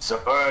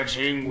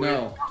 Surging wind.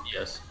 No.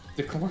 Yes.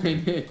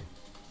 Decline it.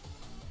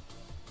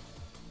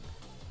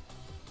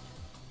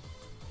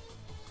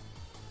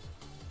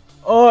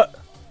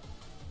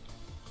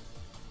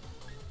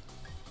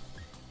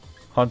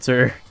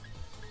 Hunter,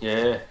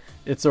 Yeah.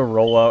 it's a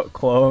rollout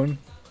clone.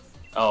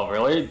 Oh,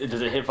 really?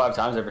 Does it hit 5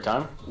 times every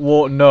time?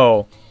 Well,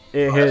 no.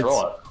 It Oh, hits. that's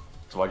rollout.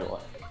 So why'd you lie?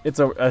 It's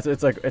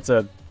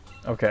a.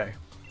 Okay.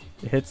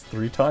 It hits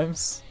 3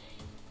 times,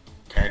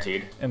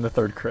 Guaranteed. and the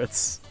third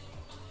crits.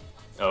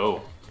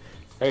 Oh.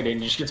 Hey,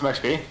 didn't you just get some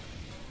XP?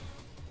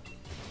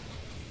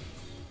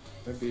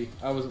 Maybe.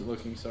 I wasn't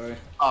looking, sorry.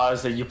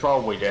 So you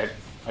probably did.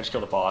 I just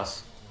killed the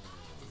boss.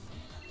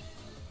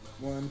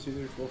 1, 2,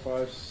 3, 4,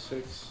 5,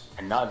 6,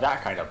 And not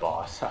that kind of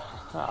boss.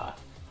 Wow.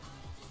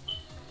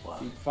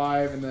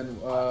 5, and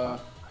then,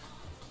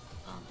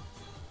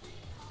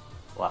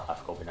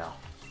 Laugh, Kobe now.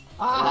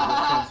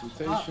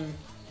 consultation.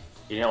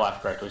 You didn't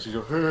laugh correctly, so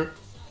you go,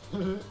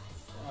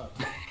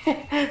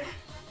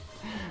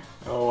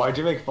 Oh, why'd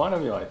you make fun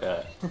of me like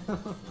that?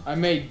 I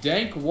made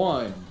dank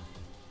 1.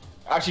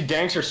 Actually,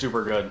 danks are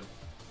super good.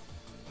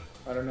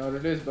 I don't know what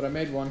it is, but I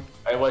made one.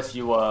 Unless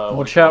you, Well,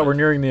 what do you chat, call we're it?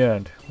 nearing the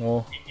end.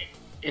 Well,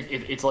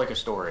 It's like a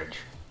storage.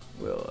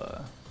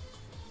 we'll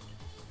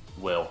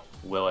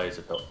Will is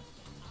a pill.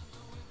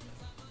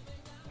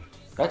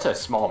 That's a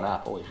small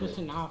map, holy shit.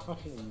 Listen, now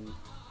fucking.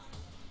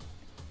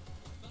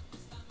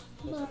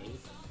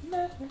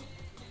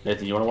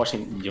 Nathan, you wanna watch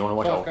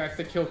Fuck, all? I have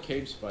to kill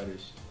cave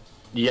spiders.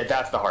 Yeah,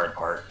 that's the hard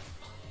part.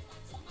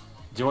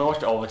 Do you wanna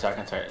watch all of Attack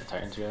on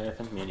Titan together,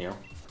 Nathan? Me and you?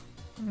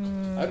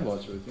 I'd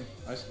watch it with you.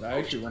 I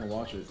actually want to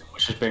watch it.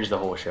 Let's just binge the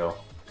whole show.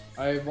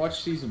 I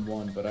watched season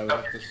 1, but I would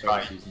have to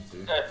start season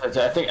 2.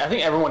 I think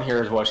everyone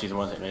here has watched season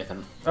 1, isn't it,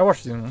 Nathan? I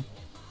watched season 1.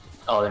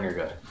 Oh, then you're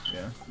good.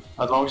 Yeah.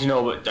 As long as you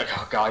know, but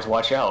guys,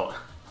 watch out.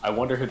 I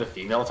wonder who the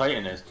female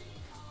Titan is.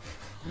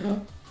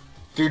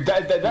 Dude,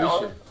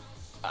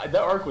 that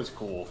arc was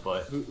cool,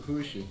 but Who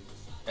is she?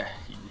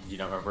 you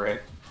don't remember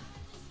it?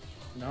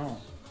 No.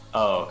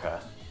 Oh, okay.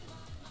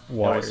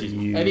 Why No, are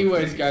season- you?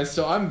 Anyways, guys,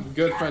 so I'm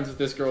good friends with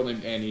this girl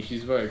named Annie.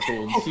 She's very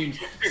cool and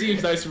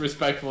seems nice and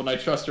respectful, and I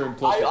trust her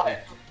implicitly.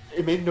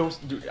 It made no.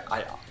 Dude,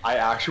 I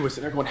actually was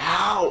sitting there going,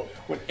 how?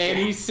 When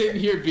Annie's sitting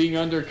here being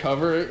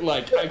undercover,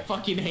 like, I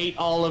fucking hate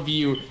all of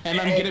you, and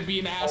I'm gonna be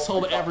an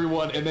asshole to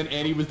everyone, and then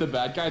Annie was the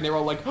bad guy, and they were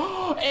all like,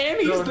 oh,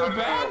 Annie's the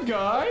bad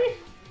guy?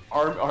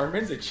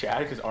 Armin's a chat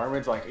because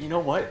Armin's like, you know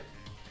what?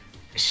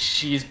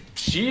 She's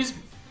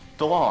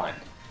blonde.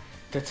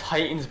 The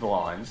Titan's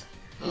blonde.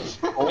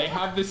 They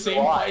have the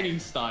same fighting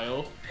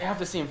style. They have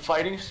the same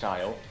fighting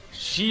style.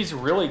 She's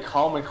really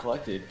calm and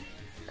collected.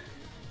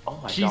 Oh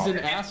my god. She's an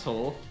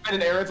asshole. And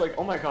then Aaron's like,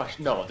 oh my gosh,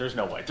 no, there's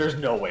no way. There's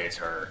no way it's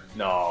her.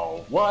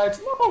 No. What?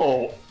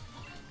 No.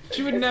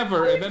 She would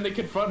never, and then they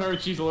confront her, and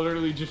she's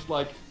literally just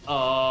like,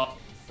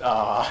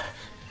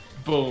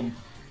 boom.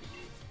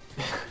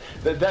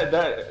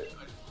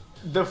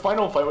 The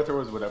final fight with her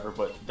was whatever,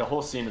 but the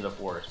whole scene in the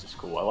forest is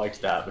cool. I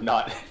liked that, but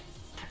not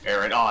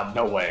Aaron. Oh,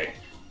 no way.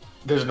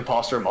 There's an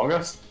imposter among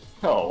us?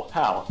 No,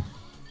 how?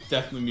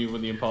 Definitely me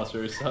when the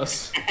imposter is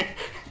sus.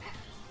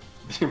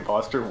 The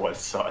imposter was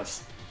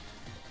sus.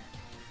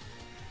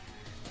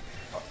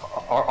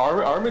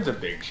 Armin's a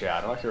big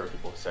chat. I don't care what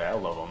people say. I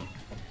love him.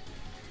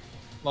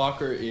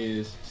 Locker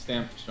is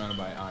stamped surrounded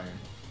by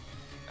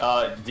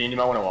iron. Dean, you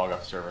might want to log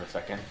off the server in a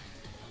second.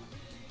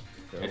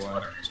 So, It's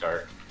fun to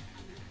restart.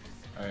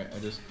 Alright, I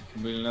just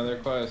completed another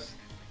quest.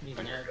 These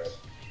And you're nerds. good.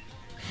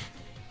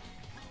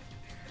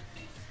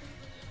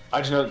 I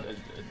just know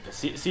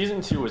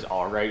season 2 is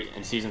alright,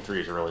 and season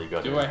 3 is really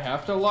good. Do I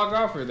have to log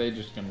off, or are they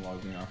just gonna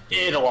log me off?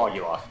 It'll log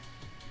you off.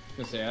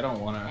 I was gonna say, I don't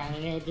wanna.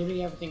 Yeah, they're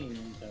doing everything in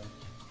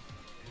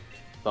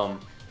Naruto.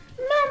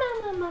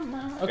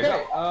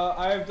 Okay,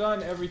 I have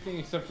done everything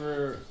except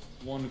for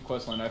one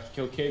quest line. I have to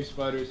kill cave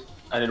spiders.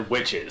 And then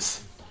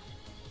witches.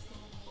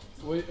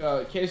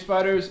 Cave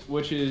spiders,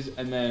 witches,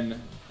 and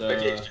then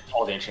the...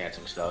 All the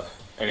enchanting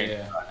stuff. And then,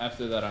 Yeah,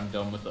 after that I'm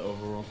done with the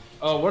overworld.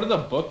 Oh, what are the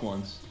book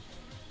ones?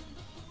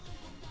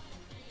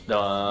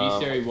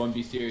 Bestiary 1,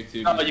 Bestiary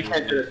 2. No, you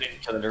can't do the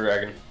kill the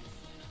dragon.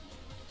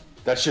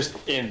 That's just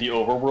in the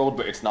overworld,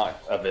 but it's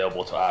not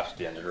available till after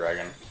the Ender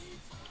Dragon.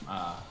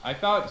 I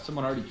thought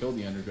someone already killed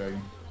the Ender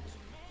Dragon.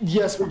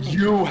 Yes, but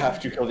you have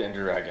to kill the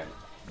Ender Dragon.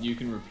 You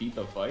can repeat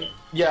the fight?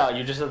 Yeah,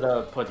 you just have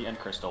to put the end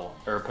crystal,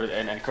 or put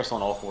an end crystal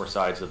on all 4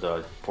 sides of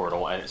the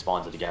portal, and it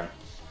spawns it again.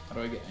 How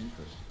do I get end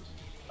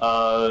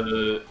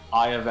crystals?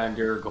 Eye of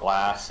Ender,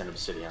 glass, and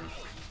obsidian.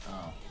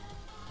 Oh.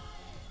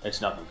 It's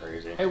nothing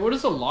crazy. Hey, what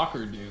does a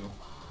locker do?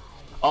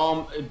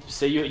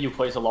 Say you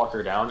place a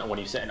locker down, and when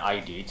you set an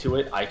ID to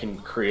it, I can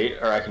create,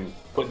 or I can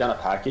put down a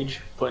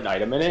package, put an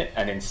item in it,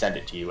 and then send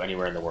it to you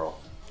anywhere in the world.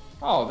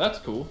 Oh, that's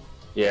cool.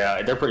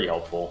 Yeah, they're pretty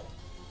helpful.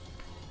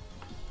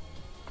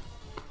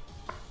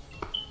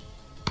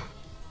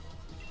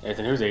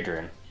 Nathan, who's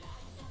Adrian?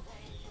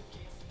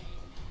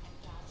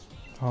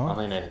 I Huh?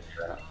 think Nathan.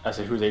 I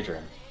said, who's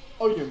Adrian?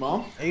 Oh, your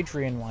mom?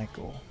 Adrian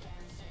Michael.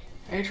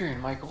 Adrian,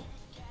 Michael.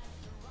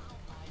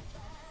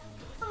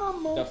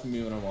 Definitely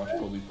me when I watch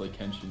Kobe play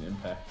Kenshin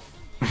Impact.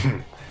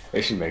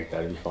 They should make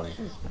that. It'd be funny.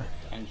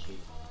 Kenshi.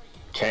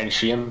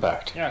 Kenshi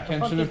Impact. Yeah, Where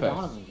the fuck Kenshin did Impact.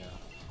 Donovan go?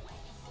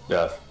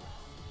 Death.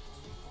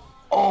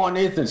 Oh,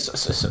 Nathan!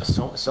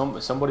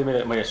 Somebody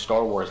made a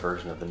Star Wars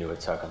version of the new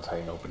Attack on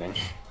Titan opening.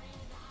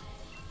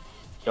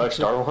 You like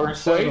Star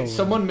Wars? Wait,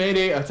 someone made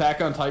a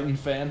Attack on Titan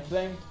fan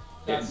thing?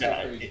 It's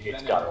That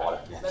got a never lot of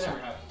happened. That never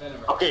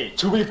happened. Okay,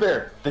 to be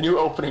fair, the new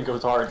opening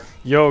goes hard.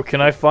 Yo,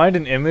 can I find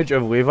an image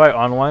of Levi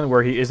online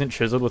where he isn't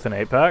chiseled with an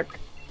 8-pack?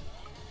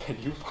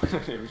 Can you find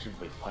an image of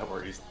Levi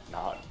where he's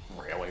not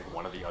really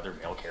one of the other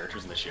male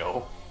characters in the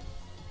show?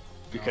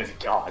 Because,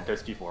 God,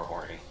 those people are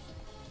horny.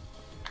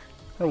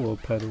 Hello,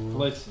 pedal.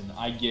 Listen,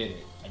 I get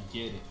it. I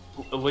get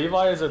it.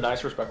 Levi is a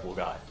nice, respectable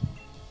guy.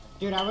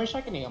 Dude, I wish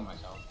I could heal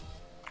myself.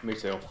 Me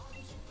too.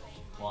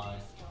 Why?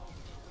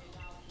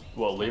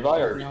 Well, Levi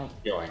or No.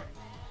 healing?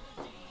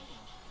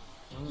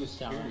 I'm just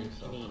Cure telling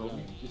yourself, you.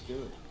 Kobe. Just do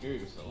it. Cure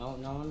yourself.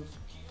 No one.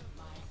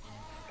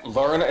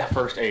 Learn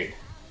first aid.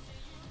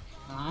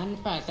 On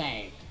first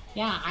aid.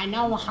 Yeah, I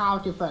know how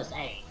to first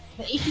aid.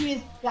 The issue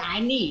is that I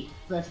need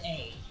first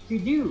aid to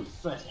do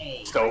first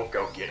aid. So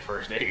go get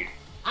first aid.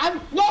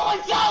 No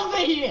one sells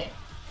it here!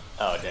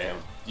 Oh damn!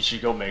 You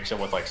should go make some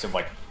with some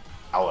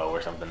aloe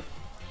or something.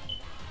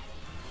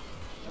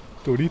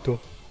 Dorito.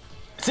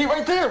 See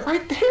right there,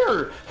 right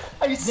there.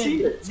 I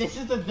see it. This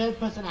is the third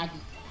person I just.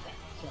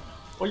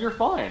 Well, you're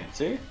fine.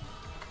 See?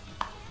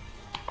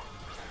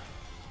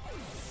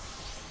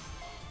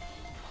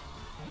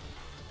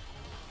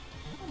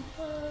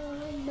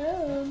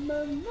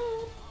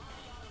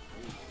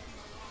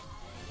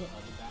 put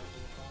other bags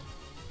inside?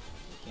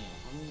 Can't.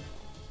 How many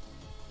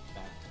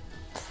bags?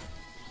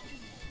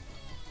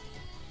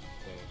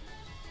 Okay.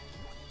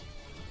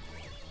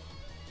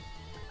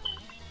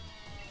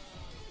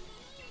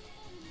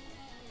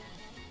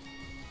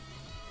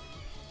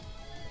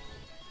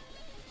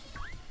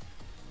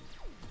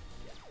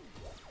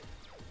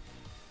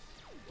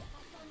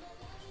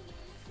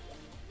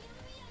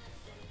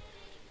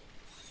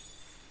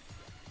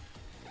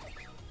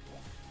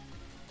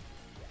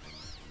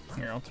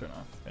 Here, I'll turn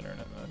off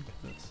internet mode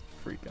because it's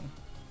freaking.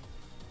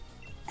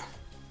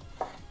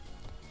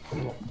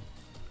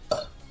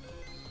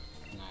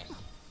 Nice.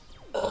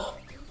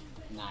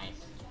 Nice.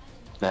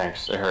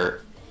 Thanks, it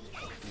hurt.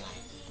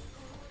 Nice.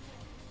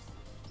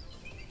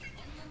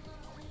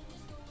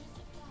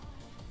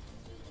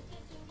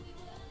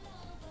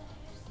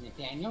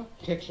 Nathaniel,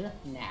 picture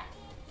now.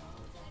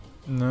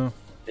 No.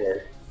 Yeah.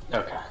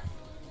 Okay.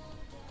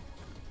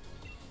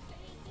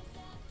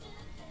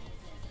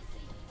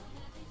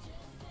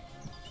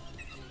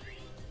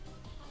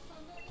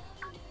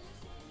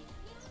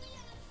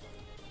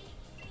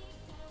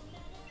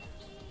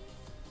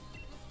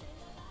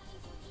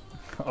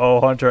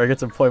 Oh, Hunter, I get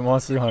to play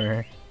Monster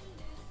Hunter.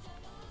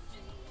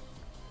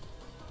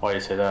 Why do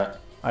you say that?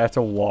 I have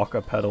to walk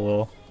a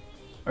Petalil,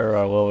 or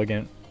a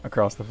Lilligant,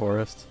 across the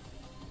forest.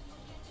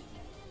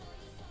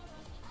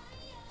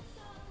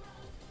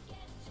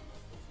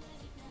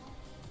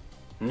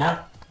 No.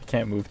 I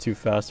can't move too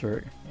fast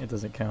or it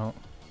doesn't count.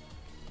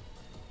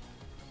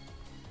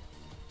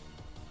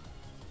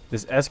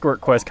 This escort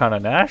quest kind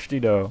of nasty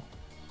though.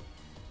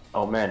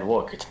 Oh man,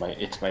 look, it's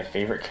my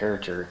favorite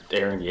character,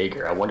 Aaron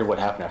Yeager. I wonder what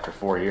happened after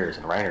 4 years,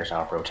 and Reiner's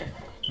now approaching.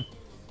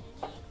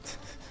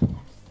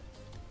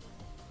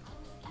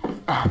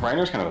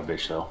 Reiner's kind of a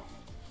bitch though.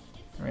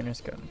 Rainer's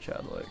kind of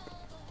chad-like.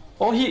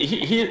 Well,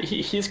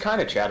 he's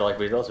kind of Chad-like,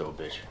 but he's also a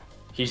bitch.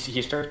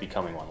 He starts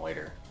becoming one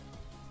later.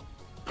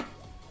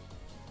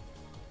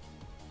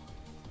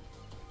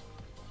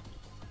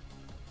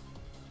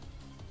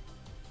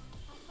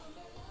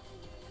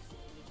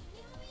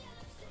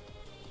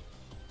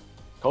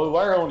 Cody,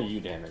 why are only you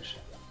damaged?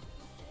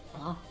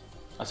 Huh?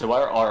 I said, why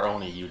are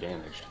only you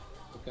damaged?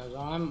 Because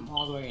I'm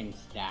all the way in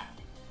stack.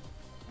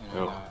 And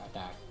I Oh. got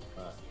attacked,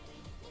 but...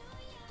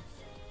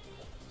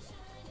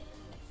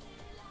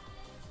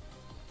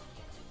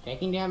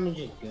 Taking damage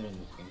is good in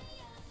this game.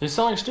 He's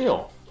selling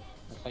steel.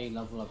 That's how you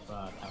level up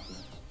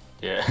toughness.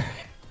 Yeah.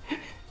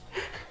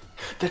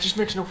 That just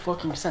makes no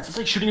fucking sense. It's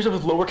like shooting yourself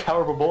with lower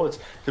caliber bullets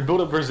to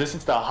build up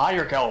resistance to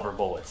higher caliber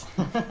bullets.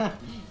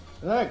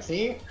 Look,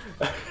 see?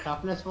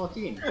 Toughness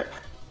 14.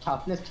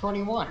 Toughness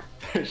 21.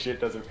 Shit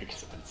doesn't make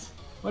sense.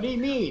 What do you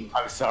mean?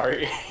 I'm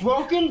sorry.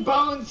 Broken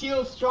bones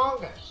heal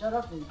stronger. Shut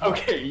up and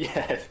Okay,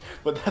 yes,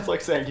 but that's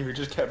like saying if you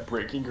just kept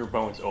breaking your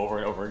bones over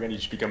and over again, you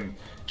just become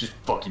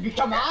fucking. You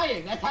become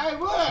iron. That's how it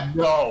works.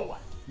 No,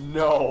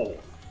 no.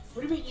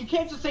 What do you mean? You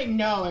can't just say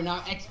no and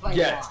not explain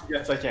Yes, why.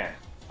 yes, I can.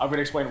 I'm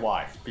gonna explain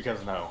why.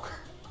 Because no.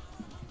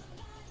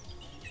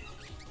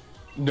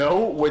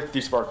 No with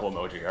the sparkle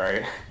emoji. All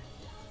right.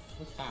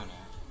 What's down there?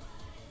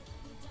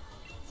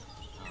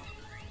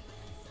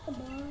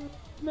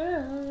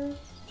 Man.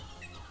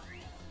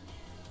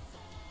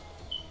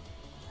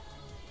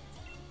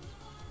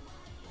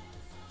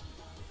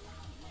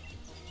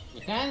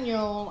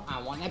 Nathaniel,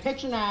 I want that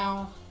picture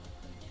now.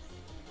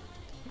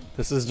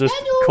 This is just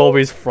Daniel!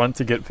 Colby's front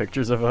to get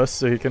pictures of us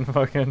so he can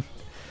fucking...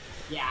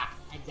 Yeah,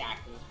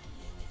 exactly.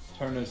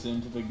 Turn us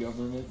into the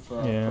government for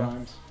our Yeah.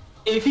 crimes.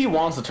 If he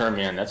wants to turn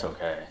me in, that's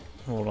okay.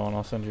 Hold on,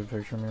 I'll send you a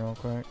picture of me real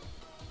quick.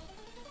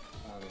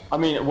 Oh yeah. I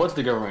mean, what's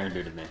the government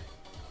gonna do to me?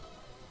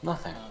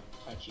 Nothing.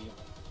 Touch you.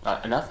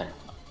 Nothing.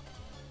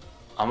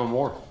 I'm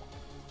immortal.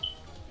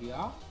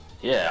 Yeah?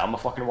 Yeah, I'm a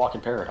fucking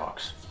walking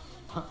paradox.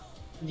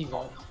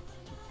 Default.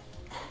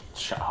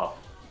 Shut up.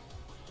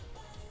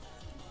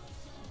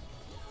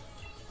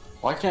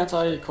 Why can't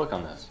I click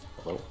on this?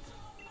 Hello?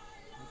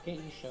 Why can't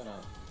you shut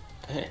up?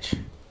 Bitch.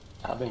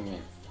 Stop being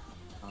mean.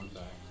 I'm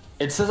sorry.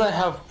 It says I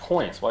have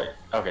points. Why?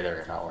 Okay, there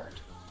it not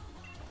worked.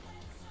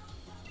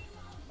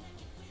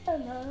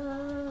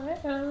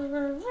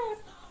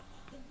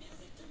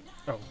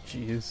 Oh,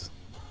 jeez.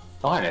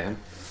 Oh, hi, Nathan.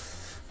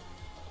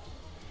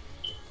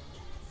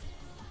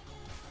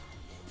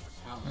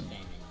 Outstanding.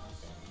 Okay.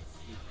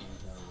 These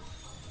things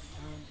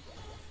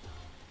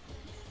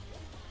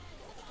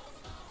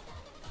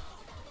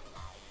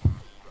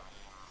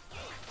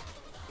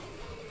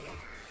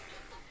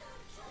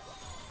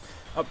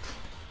are... Up.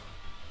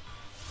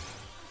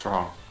 What's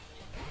wrong?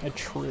 I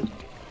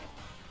tripped.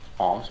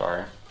 Oh, I'm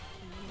sorry.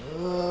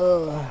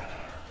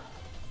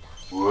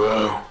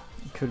 Whoa.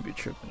 Could be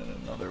tripping in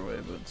another way,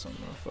 but some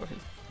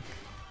motherfuckers.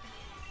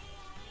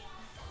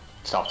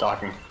 Stop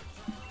talking.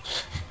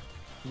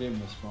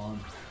 Didn't respond.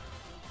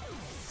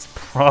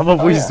 Probably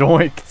Oh, yeah.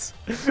 zoinked.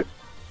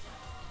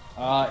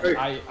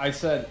 I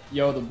said,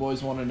 yo, the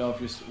boys want to know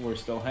if we're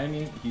still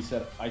hanging. He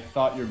said, I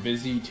thought you're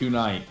busy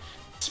tonight.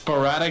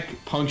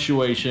 Sporadic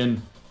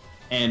punctuation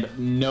and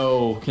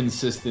no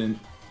consistent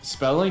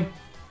spelling.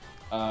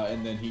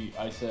 And then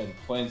I said,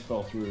 plans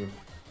fell through.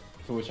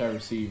 To which I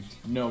received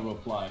no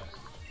reply.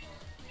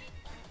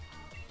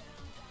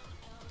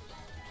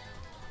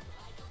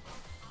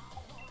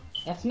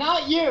 That's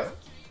not you! Yeah,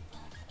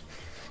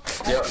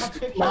 That's a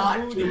picture not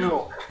of Woody.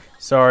 you.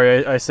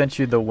 Sorry, I sent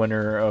you the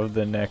winner of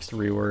the next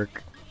rework.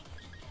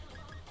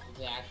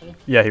 Is it actually?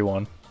 Yeah, he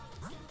won.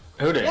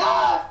 Who did?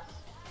 Yeah!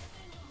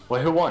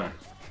 Wait, who won?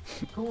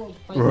 Cool.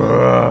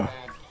 Bruh.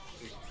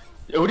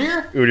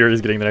 Udyr? Udyr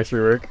is getting the next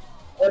rework.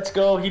 Let's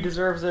go. He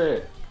deserves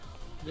it.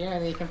 Yeah,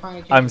 they can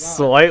finally change I'm it out.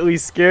 slightly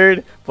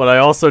scared, but I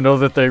also know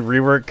that they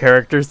rework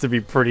characters to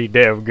be pretty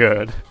damn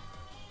good.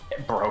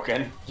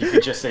 Broken. You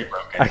could just say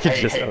broken. I could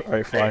just.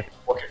 Alright, fine.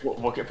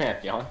 Look at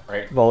Pantheon,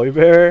 right?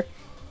 Volibear,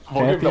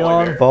 Look at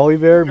Pantheon, Volibear.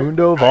 Volibear,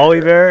 Mundo,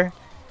 Volibear,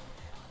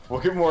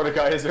 Look at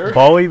Mordekaiser.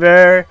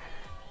 Volibear.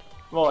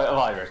 Well,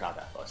 Volibear's not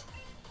that close.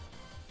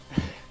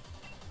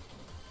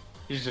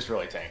 He's just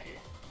really tanky.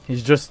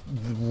 He's just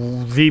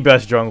the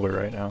best jungler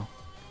right now.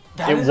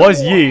 That It is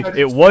was a Yi. lie.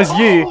 It was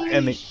Yi, Holy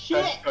and the,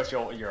 shit! But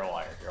you're a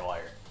liar. You're a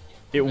liar.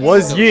 it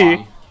was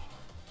Yi.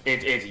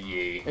 It's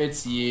Yi.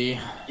 It's Yi.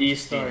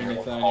 He's Sorry, steaming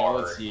Nathaniel.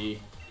 hard. It's Yi.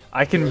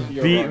 I can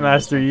You're beat right,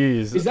 Master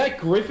Is Yi's. that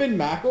Griffin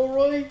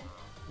McElroy?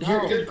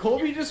 No. Did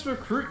Colby just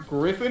recruit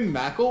Griffin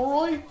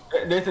McElroy?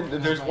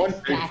 Nathan, there's my one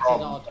big stats is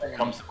problem all when it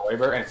comes to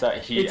Volibear, and it's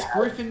that he It's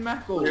Griffin really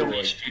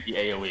McElroy. shitty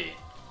AoE.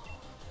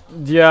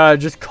 Yeah,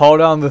 just call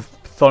down the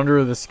thunder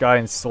of the sky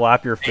and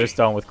slap your fist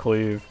down with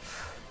cleave.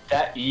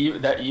 That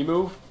E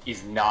move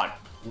is not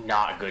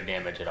good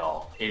damage at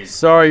all. It is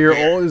Sorry, your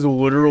very- ult is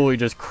literally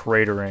just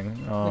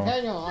cratering. Oh.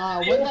 Nathaniel,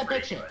 where's that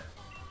picture?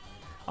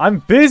 I'm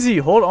busy.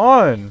 Hold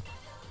on.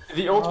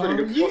 The ult's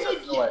pretty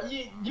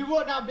good. You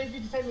were not busy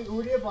to send me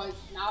Udyr, but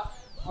now...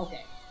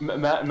 Okay.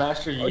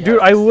 Master Yi. Dude, has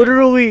I the same-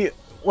 literally,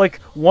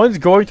 like, one's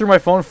going through my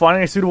phone,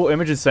 finding a suitable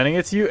image and sending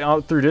it to you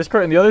out through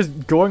Discord, and the other's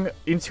going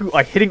into,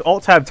 like, hitting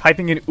Alt Tab,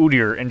 typing in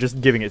Udyr, and just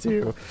giving it to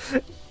you.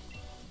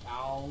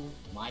 Oh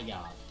my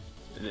god.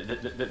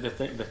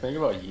 The thing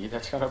about Yi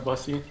that's kind of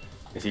bussy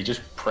is he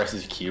just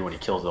presses Q and he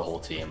kills the whole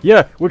team.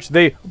 Yeah, which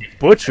they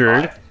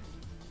butchered.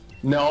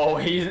 No,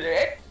 he's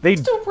They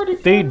still pretty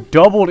good. they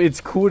doubled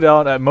its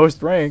cooldown at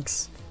most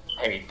ranks.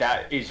 Hey,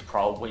 that is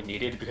probably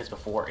needed because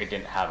before it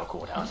didn't have a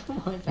cooldown.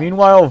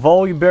 Meanwhile,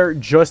 Volibear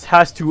just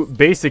has to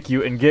basic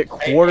you and get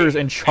quarters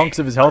and chunks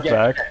of his health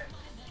Yeah, back.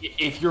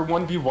 if you're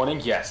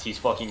 1v1ing, yes, he's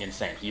fucking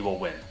insane. He will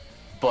win.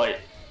 But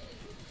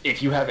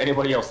if you have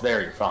anybody else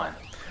there, you're fine.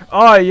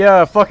 Oh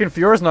yeah, fucking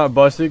Fiora's not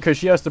busted because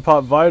she has to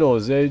pop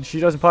vitals. She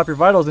doesn't pop your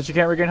vitals, then she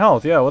can't regain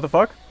health. Yeah, what the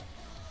fuck?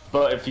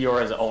 But if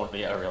Fiora's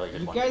only a really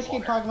good You one. guys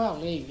keep talking about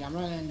League. I'm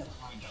gonna end up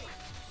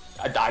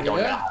playing. I don't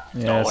Yeah? know.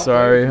 Yeah, No,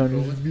 sorry,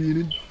 I'm just being a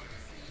It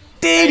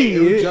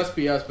would idiot. just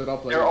be us, but I'll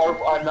play. There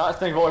are. I'm not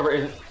saying Volibear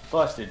isn't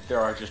busted. There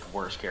are just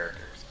worse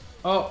characters.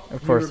 Oh,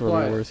 Of he course, we're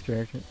replied. the worst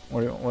character.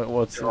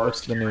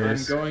 What's the I'm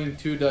news? going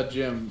to the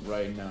gym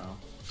right now.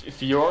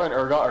 Fiora and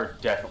Urgot are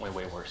definitely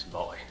way worse than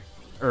Volley.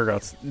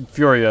 Urgot's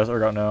Fury, yes.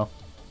 Urgot, no.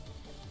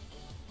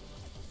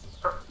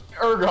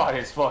 Urgot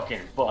is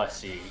fucking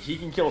bussy. He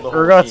can kill the whole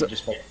Urgot's team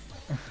just by...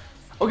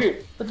 Okay,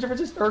 but the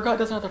difference is Urgot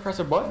doesn't have to press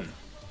a button.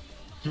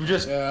 You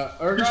just... Yeah,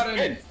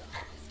 Urgot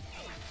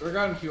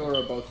and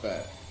Fiora are both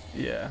bad.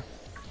 Yeah.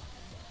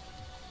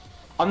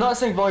 I'm not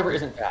saying Volibear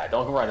isn't bad.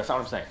 Don't get me wrong, that's not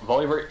what I'm saying.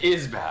 Volibear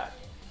is bad,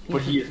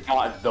 but he is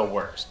not the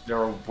worst. There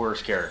are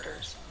worse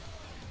characters.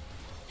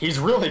 He's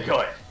really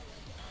good.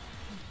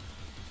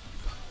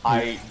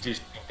 I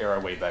just think there are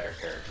way better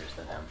characters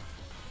than him.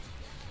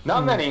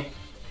 Not many.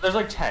 There's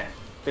like 10.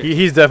 15.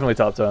 He's definitely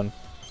top 10.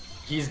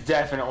 He's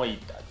definitely...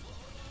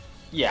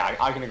 Yeah,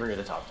 I can agree with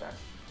the top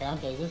 10.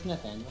 Okay, is this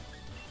Nathaniel?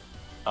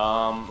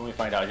 Let me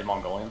find out. Is he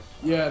Mongolian?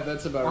 Yeah,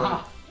 that's about right.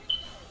 Ah,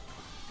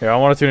 Here, I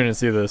want to tune in and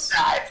see this.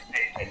 That's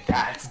Nathan.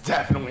 That's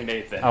definitely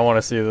Nathan. I want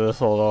to see this.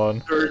 Hold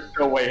on. There's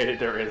no way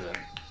there isn't.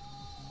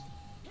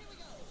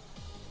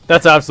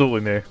 That's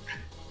absolutely me.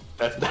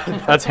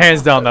 That's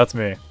hands down. That's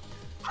me.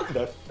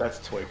 that's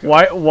Twig.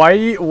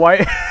 Why?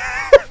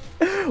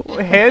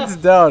 Hands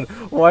down.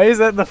 Why is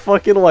that the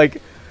fucking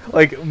like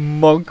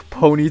monk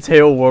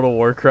ponytail World of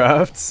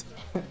Warcraft?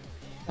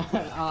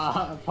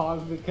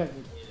 pause because it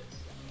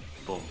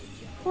is. Boom.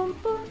 Boom.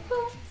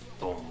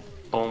 Boom.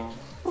 Boom.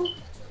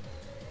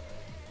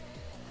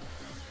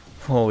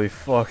 Holy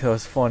fuck, that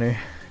was funny.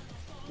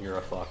 You're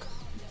a fuck.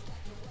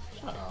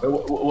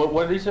 Wait,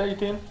 what did he say,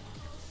 Ethan?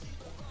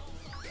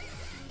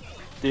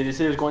 Did he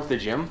say he was going to the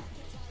gym?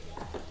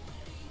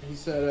 He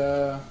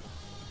said,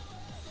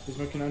 he's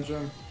working on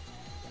gym.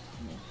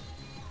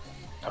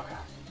 Okay.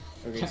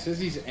 Okay, he says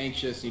he's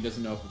anxious. He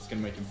doesn't know if it's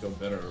gonna make him feel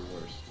better or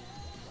worse.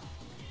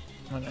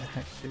 What the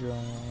heck is going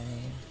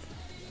on?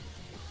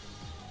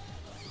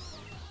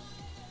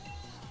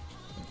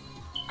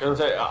 Cause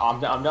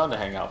I'm down to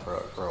hang out for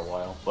a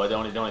while, but the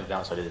only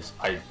downside is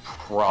I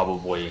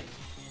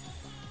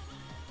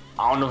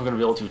don't know if I'm gonna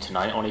be able to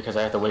tonight, only because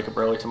I have to wake up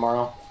early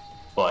tomorrow.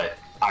 But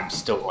I'm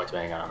still going to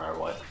hang out no matter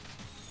what.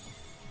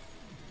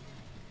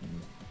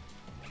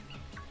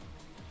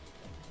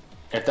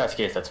 If that's the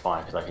case, that's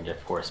fine, because I can just,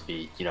 of course,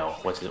 be, you know,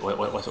 what do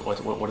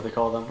they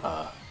call them?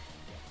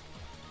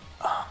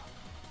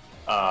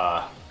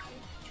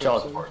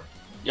 Teleport.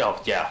 Yo,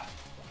 yeah.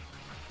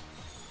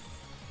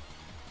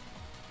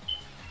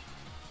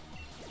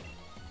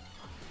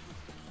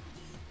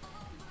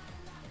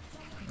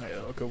 Yeah,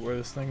 look at where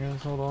this thing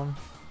is. Hold on.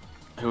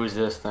 Who is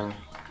this thing?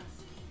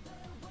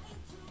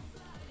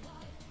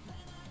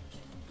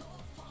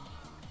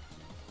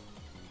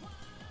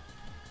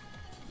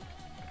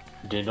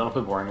 Dude, don't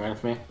play Boring Man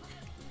with me.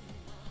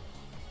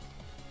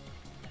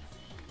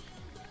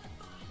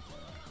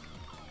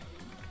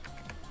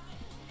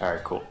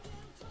 Alright, cool.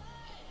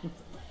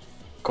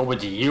 Cool, but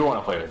do you want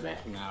to play with me?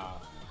 No.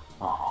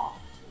 Aw.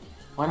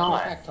 Why I'll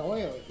not?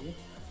 Factorio with you.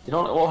 You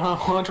don't. Well,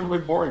 why don't you play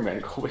Boring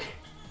Man, Colby?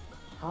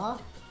 Huh?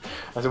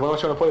 I said, why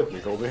don't you want to play with me,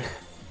 Colby?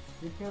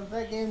 Because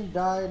that game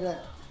died like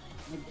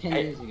 10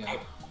 years ago.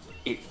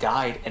 It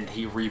died, and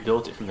he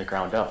rebuilt it from the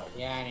ground up.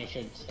 Yeah, and it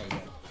should stay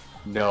good.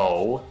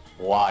 No,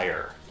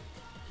 liar.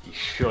 You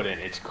shouldn't.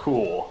 It's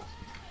cool.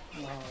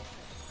 No.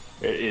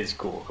 It is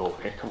cool,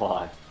 Colby. Come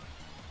on.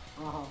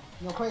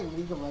 You know, play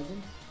League of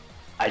Legends?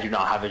 I do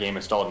not have the game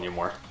installed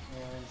anymore.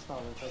 Yeah, install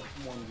it. It's like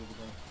 1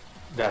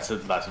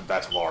 GB.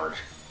 That's large.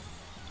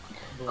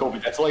 Colby,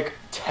 that's like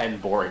 10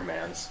 Boring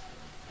Mans.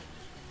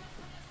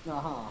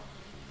 Uh-huh.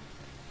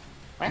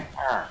 Right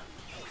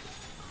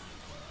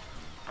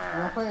You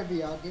wanna play a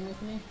VR game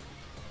with me?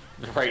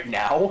 Right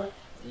now?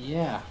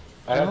 Yeah.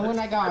 I Remember have when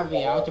I got a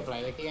VR to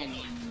play with you and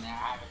you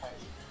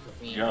advertised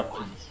with me? Yeah.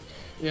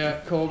 Yeah,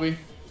 Colby.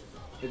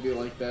 It'd be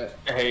like that.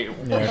 Hey,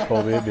 Yeah,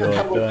 Colby, it'd be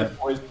like that.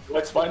 boys,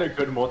 let's find a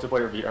good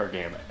multiplayer VR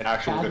game. An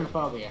actual good,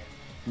 Phasmophobia.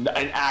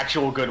 an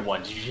actual good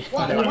one.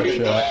 What? No, What do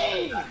you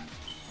shit. mean?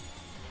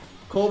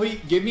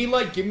 Colby, give me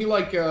like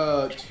 2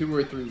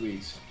 or 3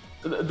 weeks.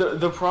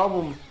 The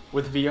problem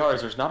with VR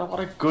is there's not a lot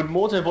of good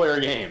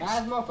multiplayer games.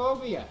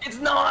 Phasmophobia. It's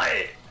not.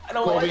 I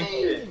don't Colby. like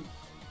it.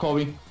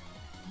 Colby,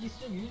 You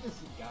still use this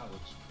garbage.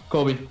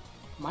 Colby.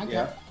 Minecraft.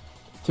 Yeah.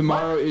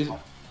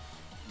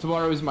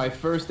 Tomorrow is my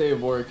first day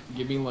of work.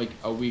 Give me like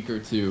a week or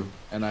 2,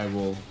 and I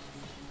will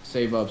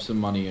save up some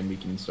money and we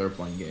can start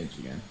playing games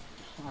again.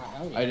 Oh,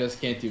 hell yeah. I just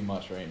can't do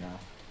much right now.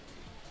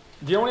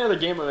 The only other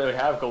game that we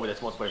have, Colby,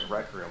 that's multiplayer is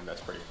Rec Room. That's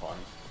pretty fun.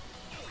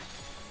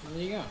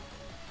 There you go.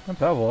 And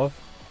Pavlov.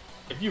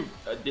 If you,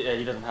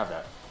 he doesn't have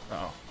that.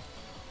 Oh.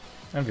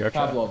 And VR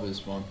chat. Pavlov is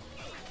fun.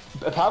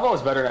 Pablo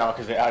is better now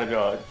because they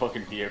added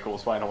fucking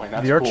vehicles finally. And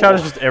that's VR cool. chat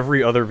is just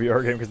every other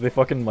VR game because they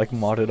fucking like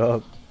mod it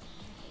up.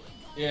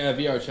 Yeah,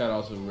 VR chat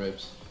also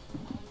rips.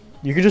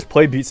 You could just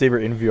play Beat Saber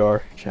in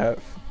VR chat.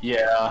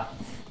 Yeah.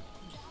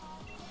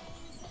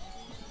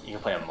 You can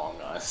play Among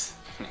Us.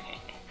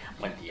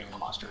 When the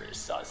imposter is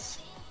sus.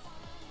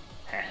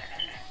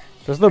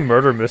 There's the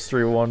murder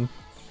mystery one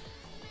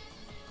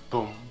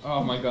Boom.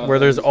 Oh my god. where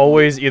that there's is-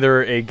 always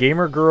either a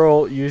gamer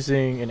girl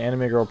using an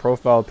anime girl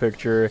profile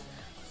picture,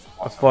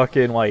 a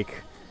fucking like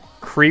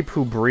creep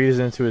who breathes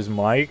into his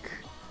mic,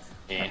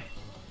 Yeah.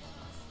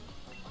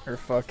 or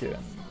fucking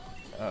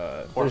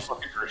Or there's,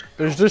 fucking Christian.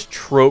 there's just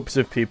tropes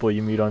of people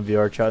you meet on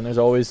VR chat, and there's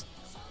always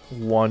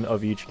one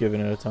of each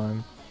given at a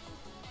time.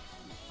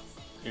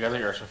 You guys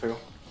like Urshifu?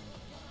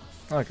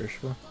 I like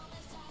Ursula.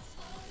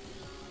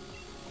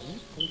 I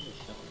just played this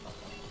shit.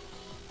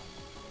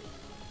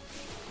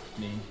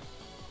 Me.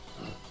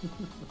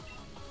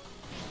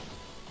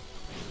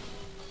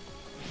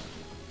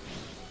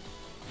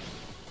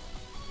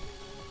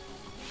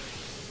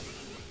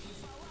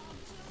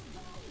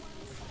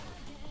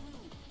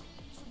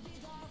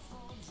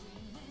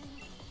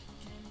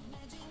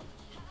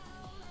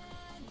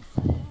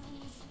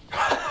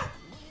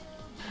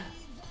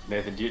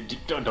 Nathan,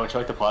 don't you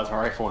like the plasma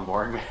rifle and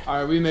Boring Man?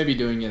 Alright, we may be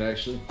doing it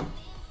actually.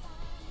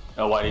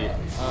 Oh, why do you?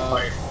 He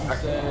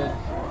said,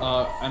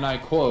 and I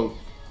quote,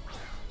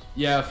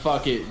 "Yeah,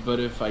 fuck it, but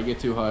if I get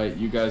too high,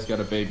 you guys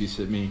gotta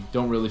babysit me.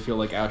 Don't really feel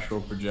like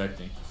astral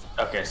projecting."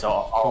 Okay, so To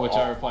I'll, which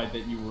I replied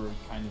that you were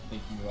kind of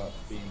thinking about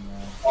being.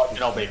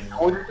 no, baby.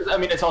 I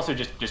mean, it's also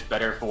just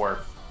better for,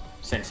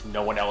 since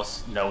no one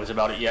else knows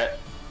about it yet.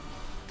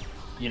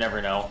 You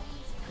never know.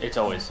 It's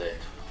always safe.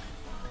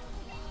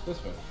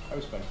 This way. I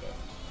respect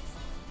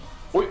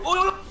that. Wait,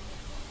 wait.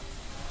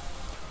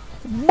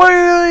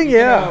 Boing!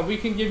 Yeah. We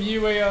can give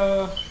you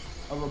a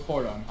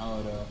report on how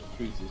it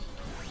treats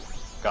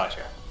us.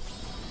 Gotcha.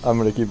 I'm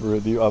gonna keep it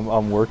with you.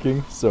 I'm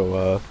working,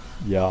 so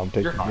yeah, I'm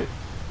taking You're fine.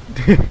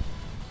 it.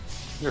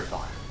 You're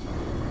fine.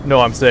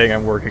 No, I'm saying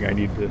I'm working. I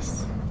need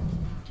this.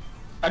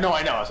 I know.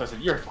 So I said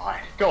you're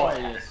fine. Go Oh,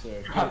 ahead. yes,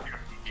 sir.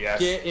 Yes.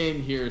 Get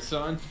in here,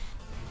 son.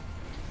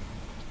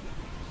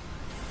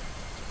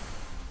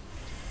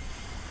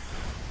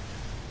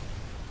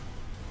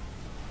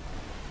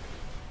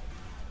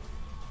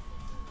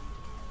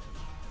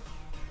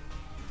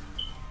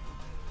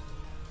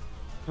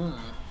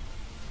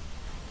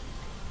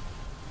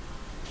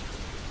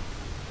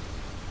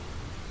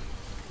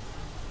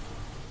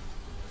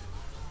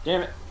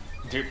 Damn it,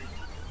 dude.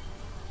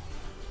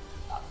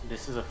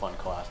 This is a fun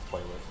class to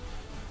play with.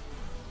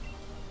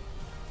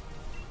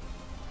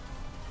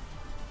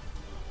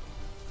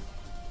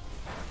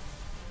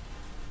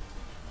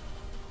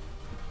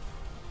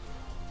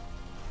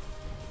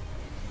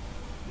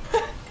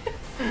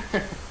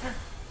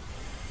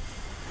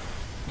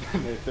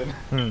 Nathan,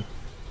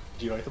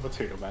 do you like the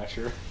potato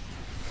masher?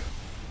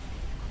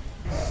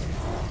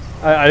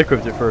 I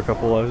equipped it for a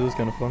couple lives. It was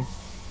kind of fun.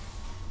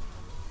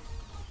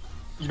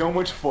 You know how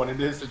much fun it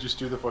is to just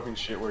do the fucking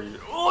shit where you.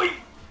 Oi!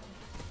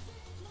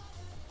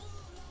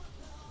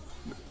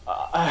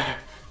 I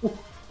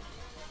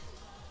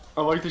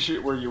like the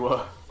shit where you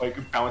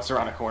like bounce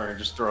around a corner and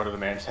just throw it at the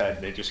man's head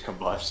and they just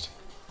combust.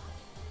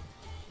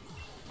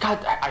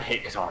 God, I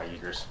hate katana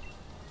users.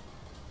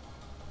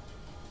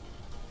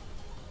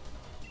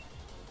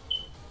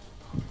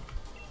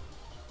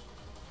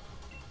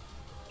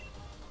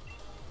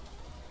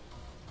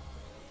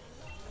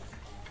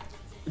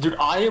 Dude,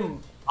 I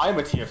am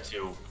a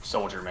TF2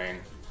 soldier main.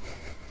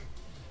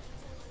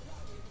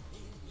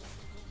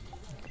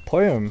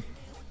 Play him.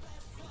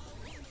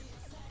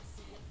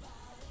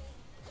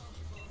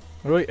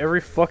 Literally every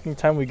fucking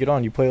time we get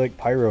on, you play like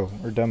Pyro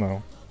or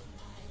Demo.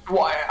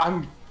 Well,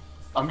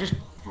 I'm just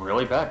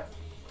really bad.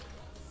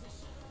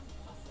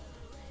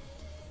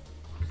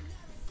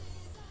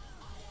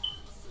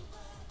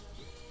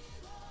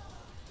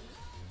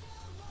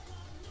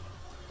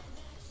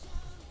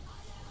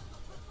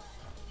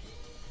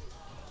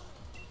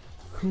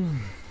 You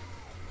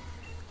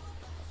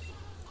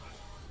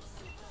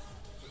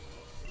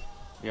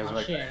guys Oh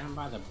like shit, I'm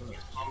by the bush.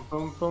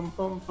 bum bum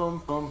bum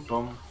bum bum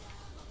bum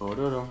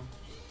bum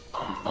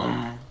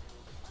bum.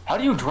 How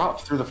do you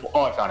drop through the floor?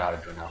 Oh, I found out how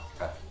to do it now.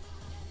 Okay.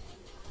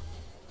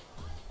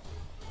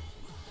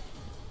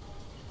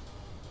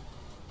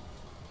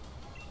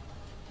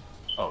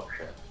 Oh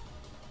shit.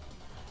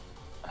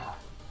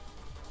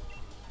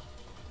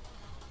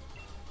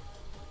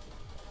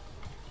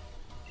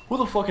 Who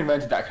the fuck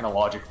invented that kind of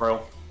logic,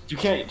 bro? You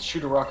can't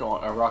shoot a rocket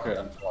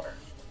underwater.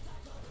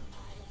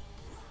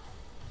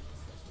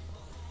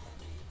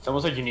 It's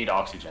almost like you need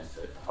oxygen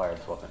to fire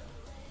this weapon.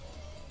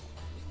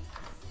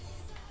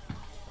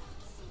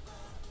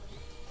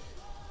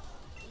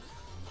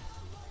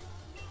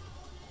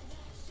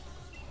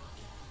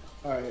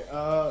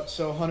 Alright,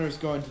 so Hunter's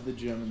going to the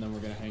gym and then we're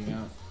gonna hang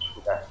out.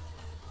 Okay.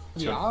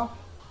 Yeah?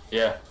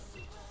 Yeah.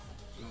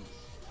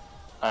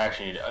 I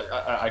actually need.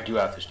 I do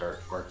have to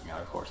start working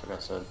out, of course, like I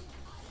said.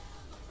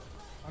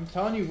 I'm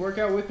telling you, work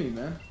out with me,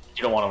 man.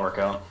 You don't want to work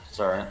out. It's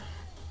alright.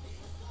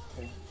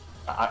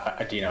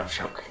 Okay. Dina, I'm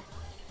joking.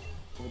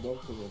 I'd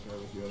love to work out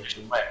with you,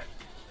 actually. Wait.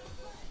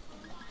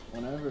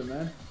 Whenever,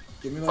 man.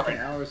 Give me like an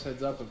hour's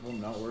heads up if I'm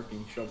not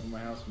working. Show up at my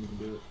house and we can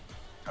do it.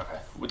 Okay.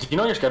 Do you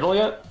know your schedule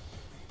yet?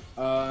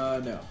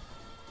 No.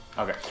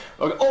 Okay.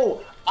 Okay.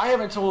 Oh, I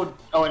haven't told.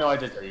 Oh, I know I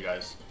did tell you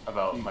guys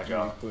about my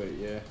job. You quit,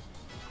 yeah.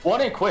 Well, I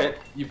didn't quit.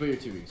 You put your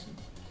 2 weeks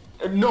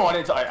in. No, I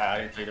didn't. I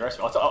didn't tell you the rest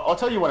of it. I'll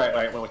tell you when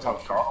we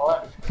talk to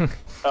Carl.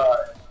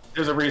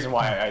 There's a reason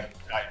why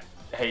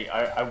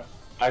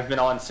I've been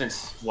on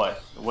since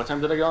what? What time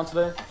did I get on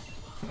today?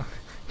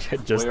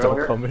 Just Way don't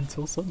earlier? come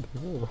until Sunday.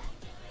 Oh.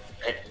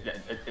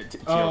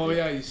 Oh,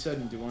 yeah, you said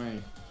in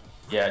Dwayne.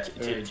 Yeah,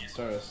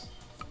 Stardust.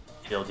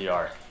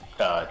 TLDR.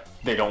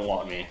 They don't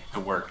want me to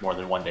work more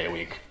than 1 day a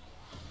week.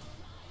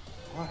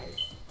 Why?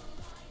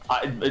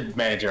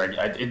 Manager,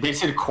 they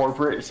said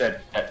corporate. It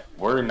said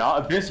we're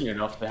not busy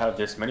enough to have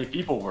this many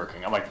people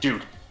working. I'm like,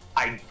 dude,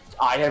 I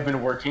have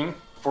been working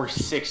for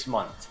 6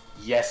 months.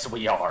 Yes,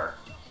 we are.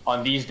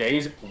 On these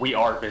days, we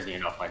are busy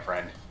enough, my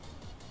friend.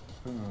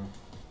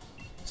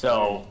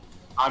 So,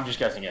 I'm just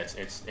guessing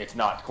it's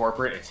not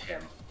corporate. It's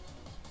him,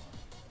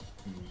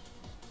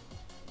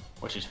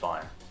 which is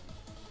fine.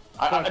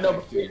 I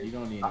know, dude, you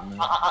don't need him, man.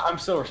 I'm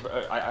so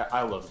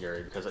I love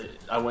Gary because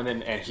I went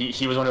in and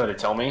he was one who had to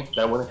tell me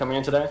that I wasn't coming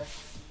in today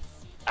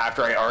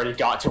after I already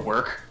got to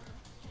work,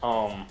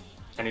 and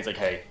he's like,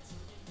 hey,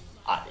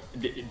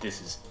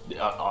 this is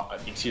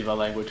excuse my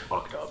language,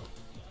 fucked up,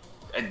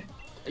 and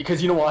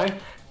because you know why?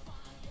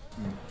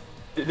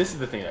 This is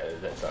the thing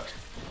that sucks.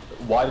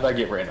 Why did I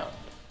get written up?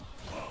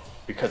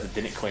 Because it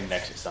didn't claim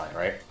Nexus sign,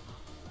 right?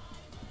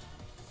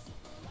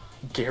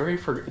 Gary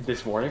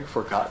this morning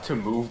forgot to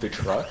move the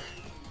truck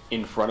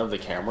in front of the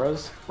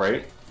cameras,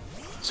 right?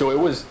 So it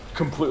was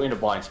completely in a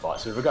blind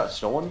spot. So if it got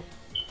stolen,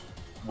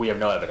 we have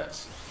no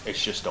evidence.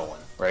 It's just stolen,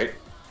 right?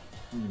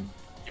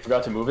 He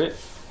forgot to move it.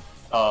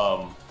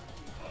 What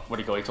do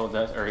you call? He told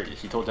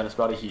Dennis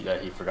about it.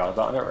 He forgot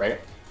about it, right?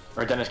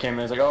 Or Dennis came in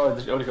and was like, "Oh,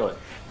 what do you call it?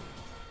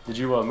 Did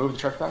you move the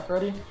truck back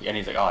already?" And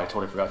he's like, "Oh, I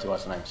totally forgot to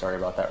last night. I'm sorry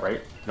about that,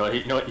 right?"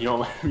 You know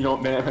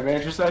what my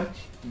manager said?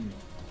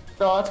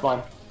 No, that's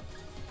fine.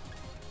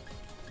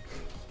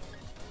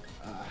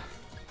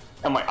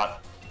 I'm like,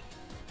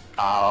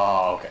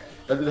 oh, okay.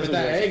 But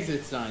that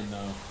exit sign,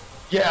 though.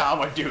 Yeah, I'm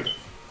like, dude,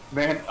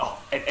 man,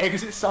 an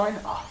exit sign?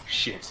 Oh,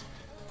 shit.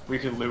 We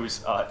could lose,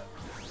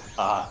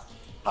 the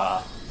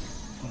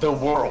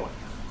world.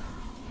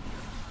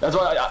 That's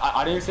why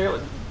I didn't say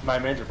it. My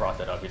manager brought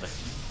that up. He's like,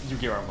 you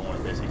get where I'm going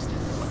with this. It's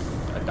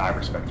like, I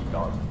respect you,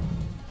 dog.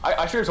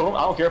 I should have told him,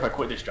 I don't care if I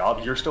quit this job,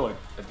 you're still a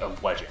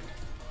legend.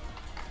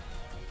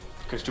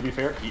 Because to be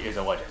fair, he is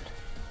a legend.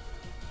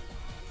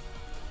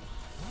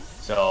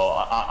 So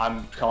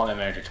I'm calling the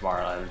manager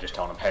tomorrow and I'm just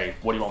telling him, hey,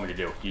 what do you want me to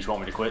do? Do you just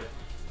want me to quit?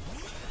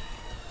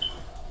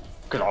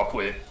 Cause I'll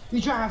quit. You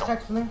trying to have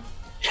sex with me?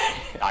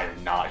 I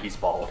am not. He's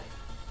bald.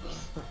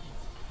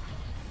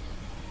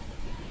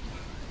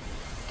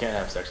 Can't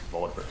have sex with a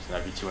bald person.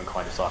 I'd be too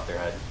inclined to slap their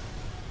head.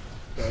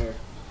 Fair.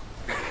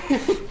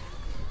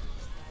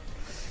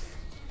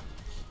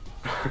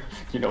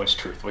 You know it's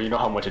truthful. You know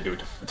how much I do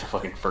to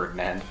fucking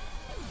Ferdinand.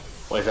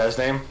 What is that his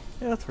name?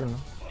 Yeah, that's fair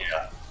enough.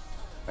 Yeah.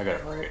 I got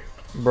it right.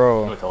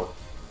 Bro, With all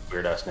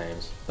weird ass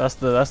names. that's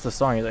the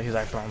song that he's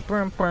actually on.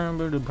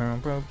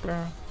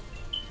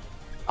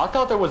 I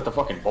thought that was the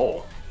fucking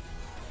bowl.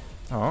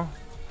 Oh.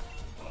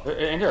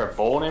 Ain't there a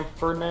bowl named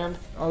Ferdinand?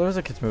 Oh, there's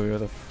a kids movie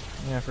with a.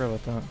 Yeah, I forgot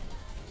about that.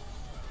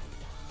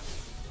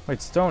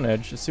 Wait, Stone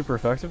Edge is super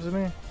effective to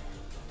me?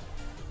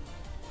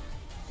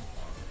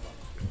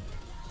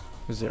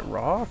 Is it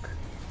rock?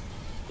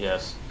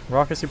 Yes.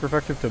 Rock is super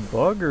effective to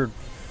bug or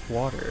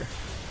water?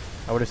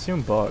 I would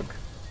assume bug.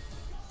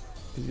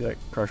 Because you like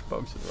crush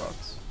bugs with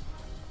rocks.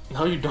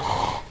 No, you don't.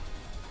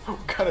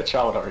 What kind of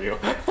child are you?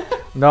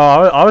 No,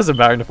 I was a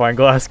magnifying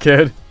glass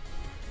kid.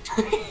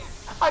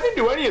 I didn't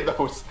do any of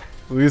those.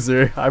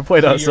 Loser. I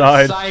played You're a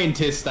outside.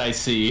 scientist, I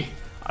see.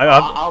 I'm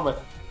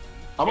a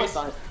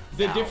scientist.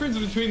 The now. difference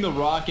between the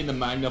rock and the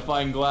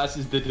magnifying glass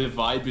is the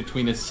divide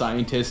between a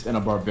scientist and a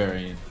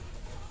barbarian.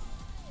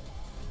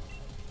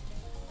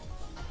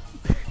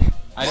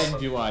 I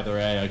didn't do either.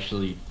 I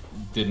actually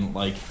didn't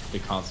like the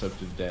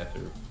concept of death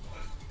or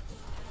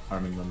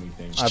harming living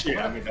things. Shit,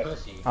 I mean,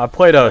 Pussy. I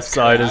played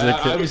outside as a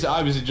I kid. was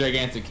a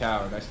gigantic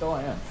coward. I still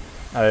am.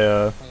 Oh,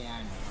 yeah,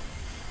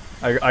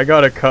 I know. I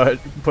got a cut,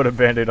 put a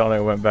band-aid on it,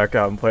 and went back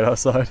out and played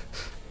outside.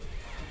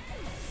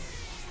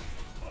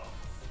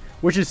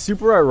 Which is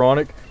super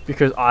ironic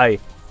because I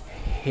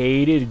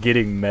hated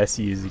getting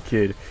messy as a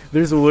kid.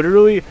 There's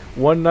literally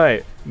one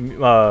night,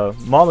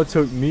 Mama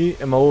took me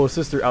and my little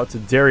sister out to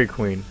Dairy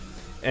Queen,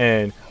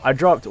 and I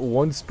dropped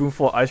one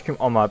spoonful of ice cream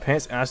on my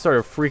pants, and I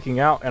started freaking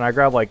out, and I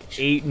grabbed like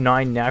 8,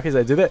 9 napkins.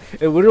 I did that,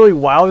 and literally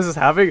while this is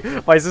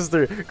happening, my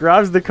sister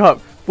grabs the cup,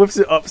 flips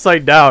it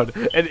upside down,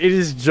 and it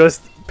is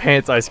just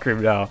pants ice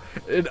cream now.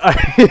 And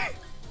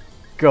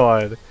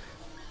God,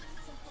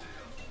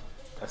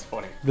 that's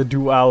funny. the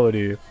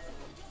duality.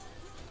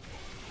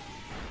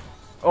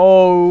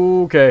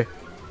 Oh, okay.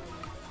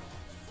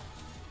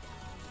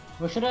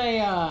 Well, should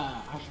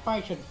I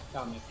probably should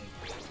make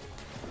it.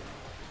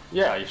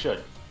 Yeah, you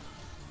should.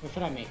 What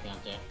should I make them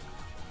to?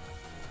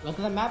 Look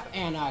at the map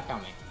and tell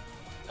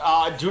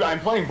me. Dude, I'm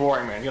playing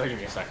boring, man. You gotta give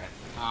me a second.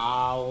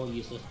 Oh,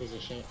 useless piece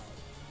of shit.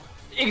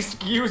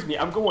 Excuse me,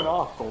 I'm going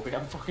off, Colby.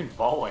 I'm fucking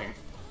bawling.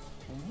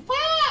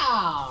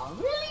 Wow,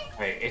 really?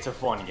 Hey, it's a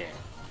fun game.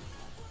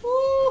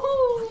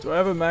 Woohoo! Do I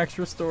have a max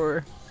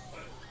restore?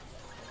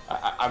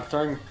 I'm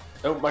throwing.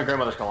 Oh, my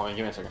grandmother's calling me.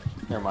 Give me a second.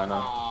 Never mind.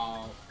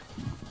 Oh,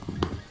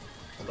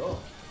 Hello.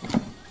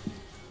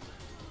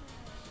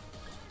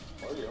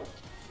 How are you?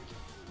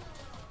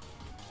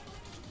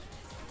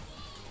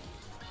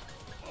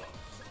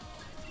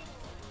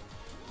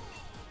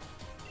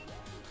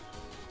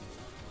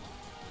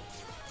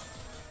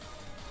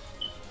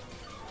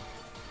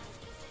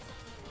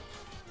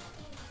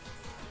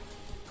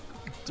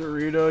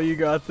 Dorito, you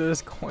got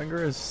this.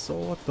 Quanger is so.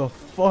 What the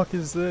fuck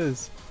is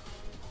this?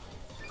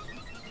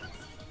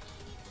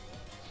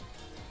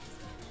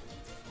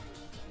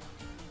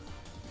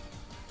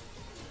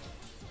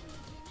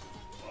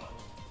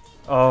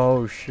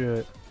 Oh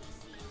shit.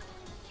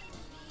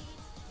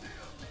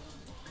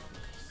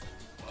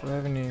 Do I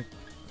have any?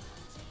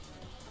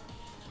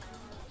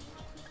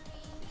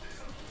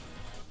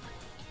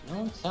 no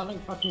one's selling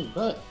fucking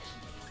books.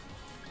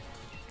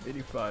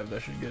 85,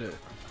 that should get it.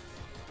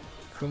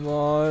 Come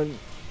on.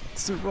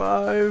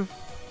 Survive.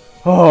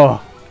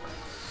 Oh.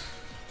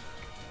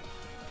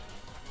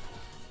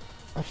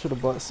 I should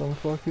have bought some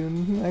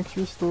fucking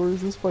extra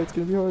stores. This fight's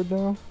gonna be hard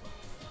now.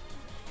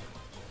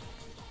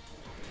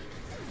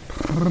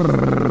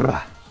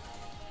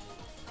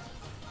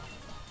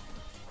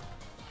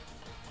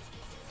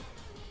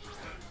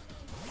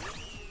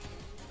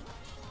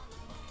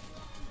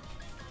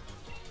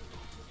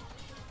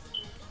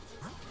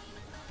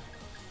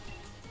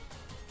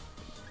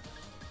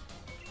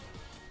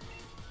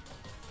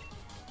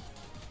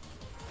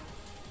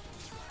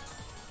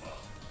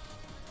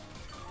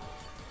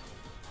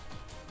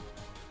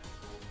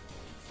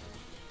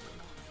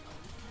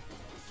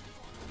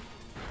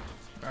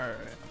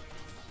 Alright.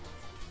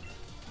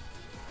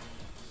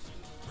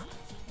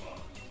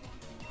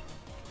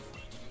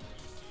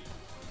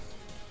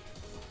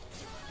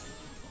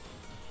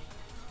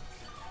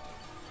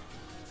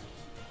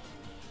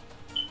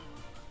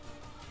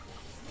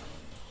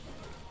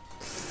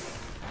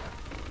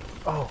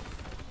 Oh.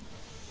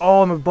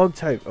 Oh, I'm a bug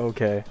type.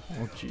 Okay.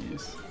 Oh,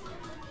 jeez.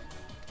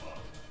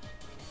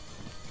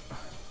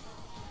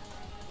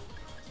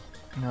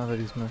 Now that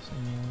he's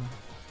messing me.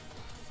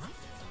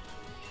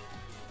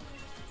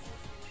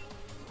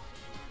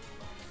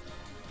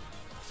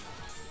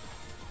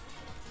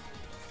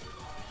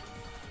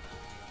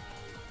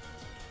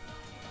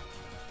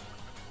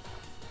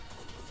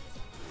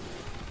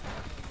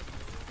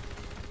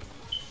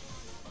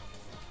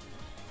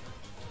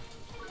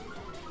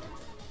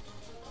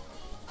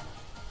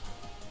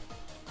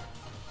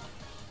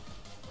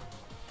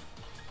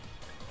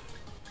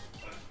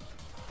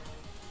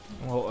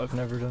 I've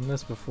never done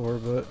this before,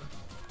 but...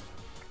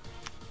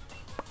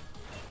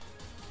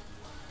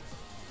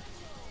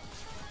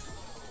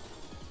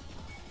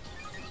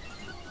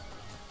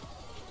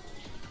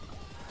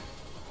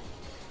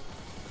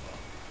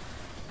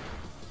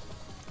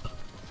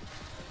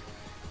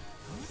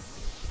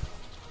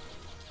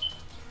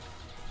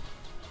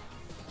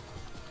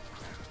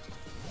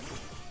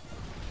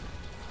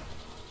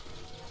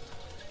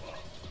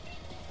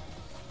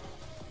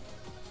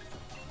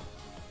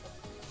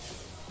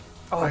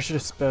 Oh, I should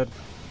have sped.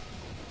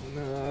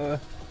 Nah.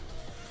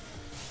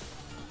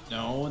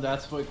 No,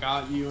 that's what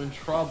got you in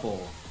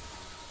trouble.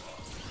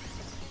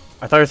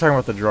 I thought you were talking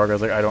about the drug. I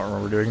was like, I don't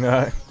remember doing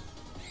that.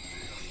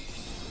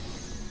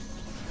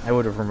 I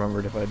would have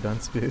remembered if I'd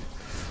done speed.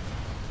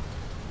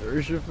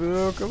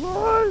 Urshifu, come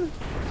on!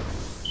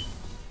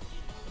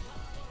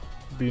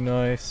 Be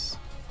nice.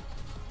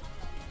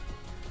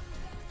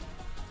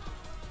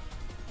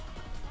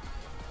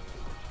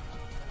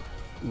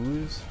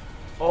 Ooze?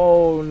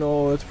 Oh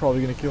no, that's probably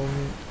gonna kill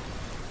me.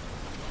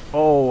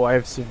 Oh, I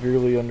have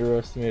severely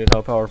underestimated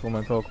how powerful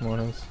my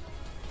Pokemon is.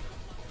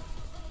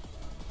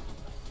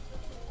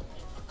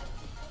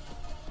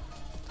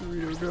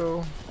 Dorito, go.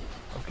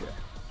 Okay.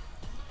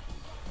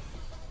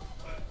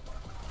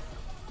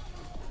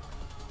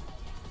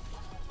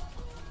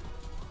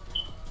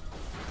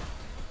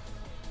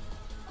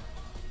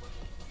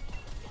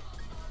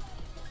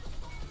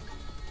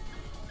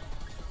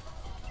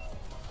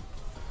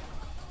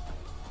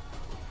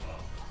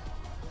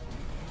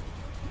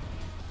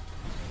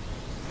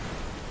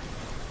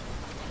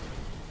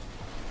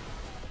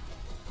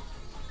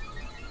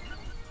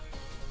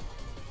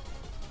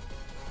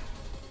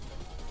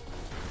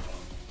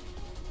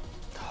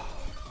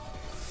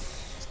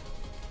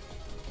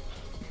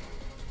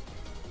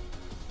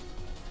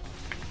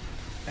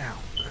 Ow.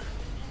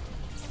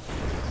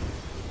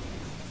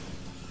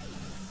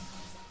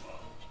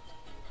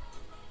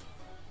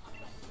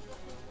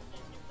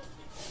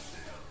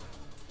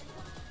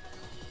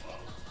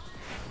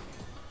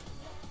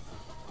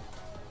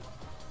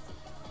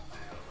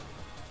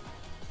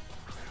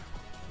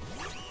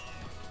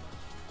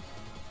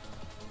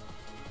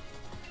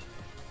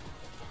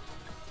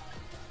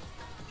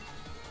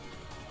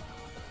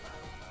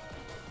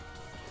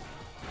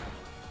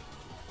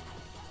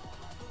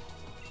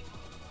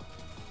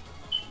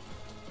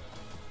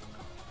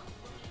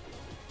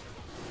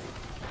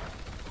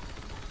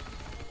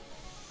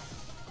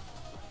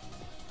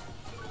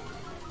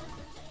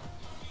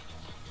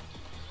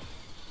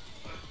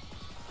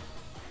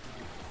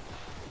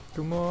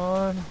 Come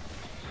on.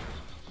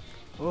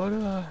 What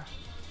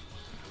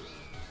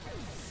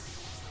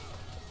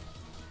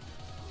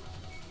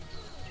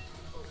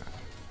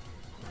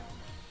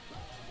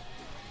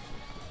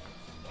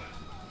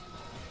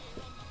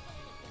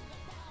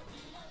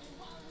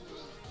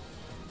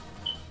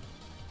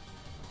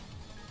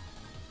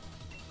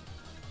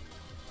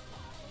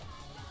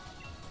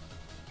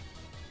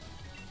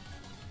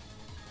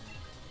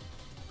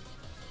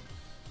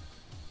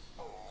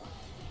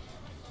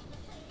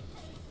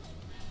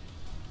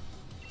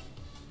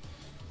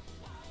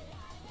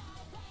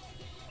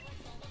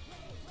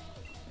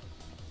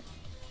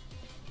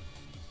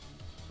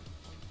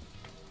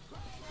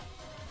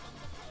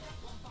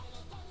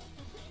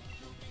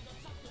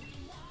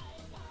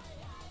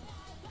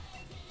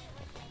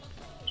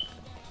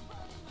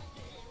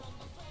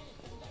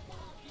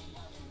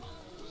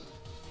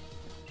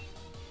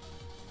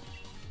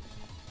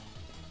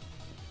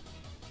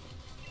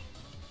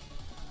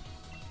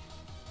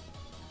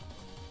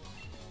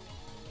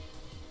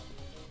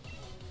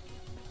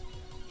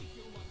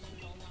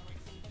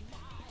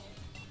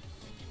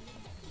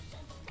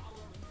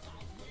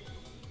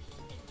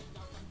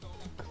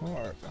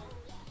Carp.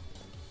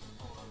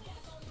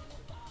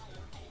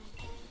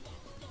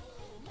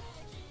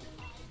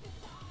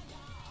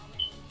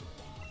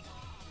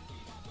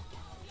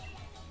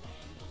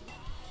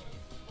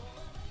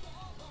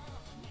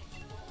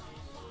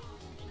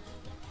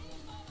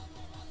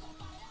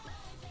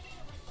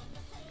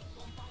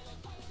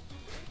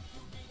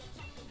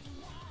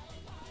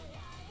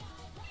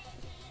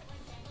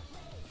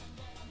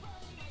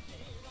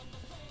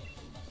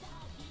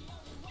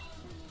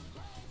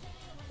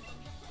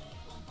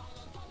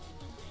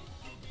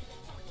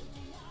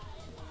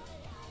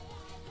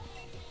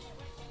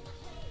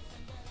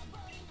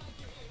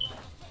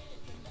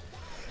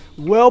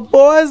 Well,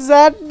 boys,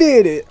 I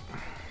did it.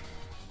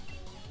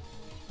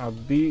 I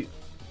beat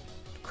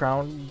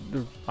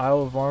the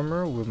Isle of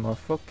Armor with my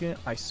fucking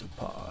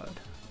isopod.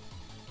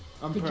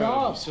 I'm Good proud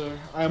job. of you, sir.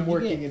 I'm You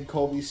working did. in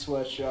Colby's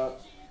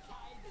sweatshop.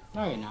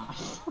 No, you're not.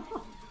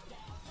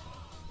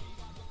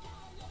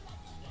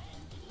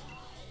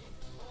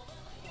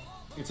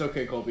 It's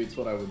okay, Colby. It's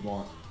what I would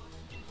want.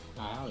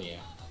 Oh, hell yeah.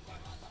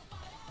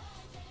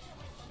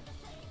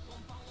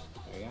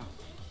 There we go.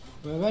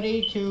 We're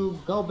ready to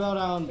go build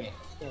our own base.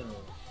 Let's go.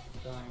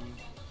 Going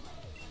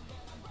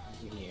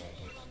over here.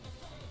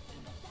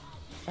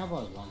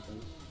 Travel is one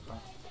thing.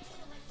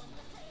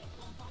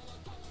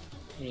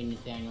 We need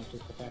Nathaniel to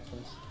protect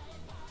us.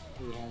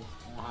 He has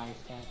the high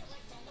stats.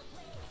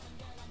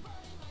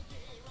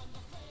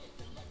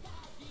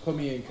 Put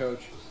me in,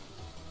 coach.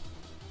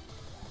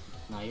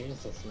 No, you're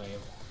just a slave.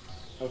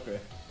 Okay.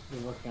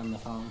 You're working on the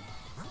phone.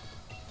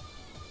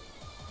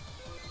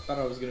 Thought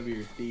I was gonna be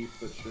your thief,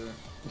 but sure.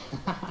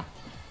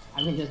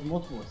 I mean, there's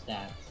multiple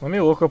stats. Let me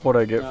look up what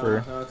I get No,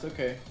 for. no, it's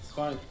okay. It's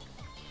fine.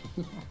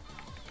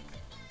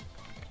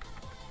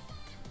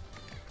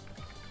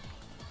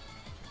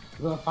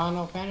 The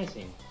Final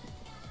Fantasy.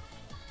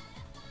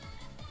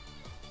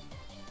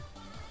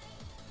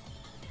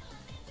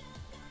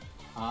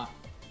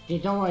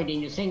 Dude, don't worry,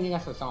 Dean. You're singing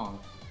us a song.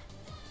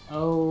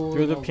 Oh,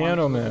 You're the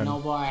piano once was man.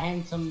 noble,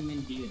 handsome,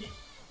 and beauty,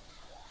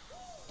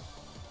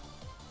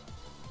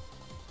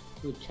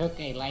 who took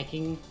a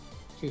liking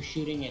to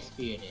shooting a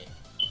spirited.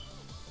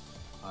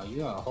 Oh,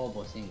 you're a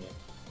horrible singer.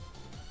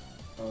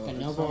 The It's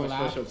noble not my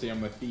laughed specialty.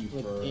 I'm a thief.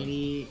 with Or...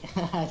 pity.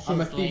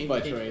 I'm a thief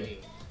by trade.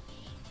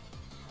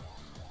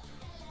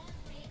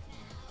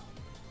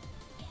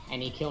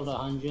 And he killed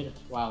 100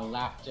 while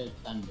laughter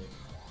thundered.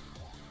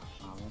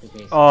 Oh, what a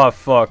basic. Oh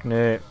fuck,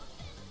 Nate.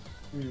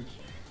 Hmm.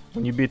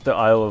 When you beat the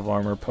Isle of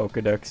Armor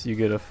Pokedex, you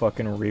get a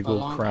fucking regal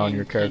Along crown came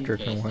your character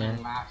Tin-Face can wear.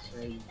 and laughs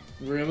raged.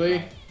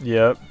 Really?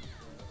 Yep.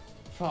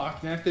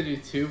 Fuck, now I have to do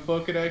 2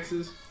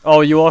 Pokedexes? Oh,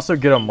 you also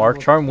get a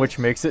Mark Charm, which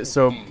makes it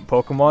so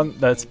Pokemon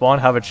that spawn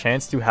have a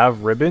chance to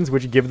have ribbons,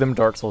 which give them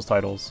Dark Souls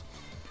titles.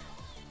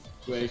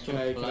 Wait, can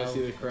I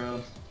see the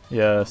crown?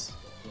 Yes.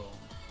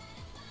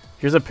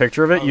 Here's a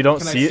picture of it. You don't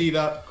can see I it. see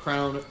that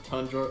crown,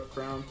 Tundra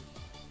crown?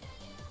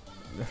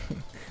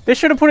 They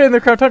should have put it in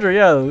the Crown Tundra.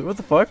 Yeah. What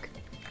the fuck?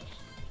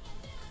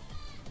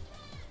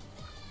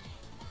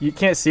 You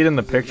can't see it in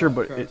the Is it picture, not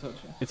but Crown Tundra?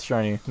 it's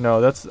shiny.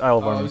 No, that's Isle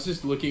of Oh, I Armor. was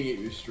just looking at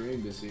your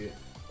stream to see it.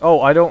 Oh,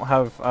 I don't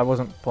have. I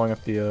wasn't pulling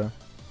up the.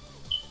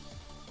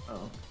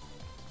 Oh.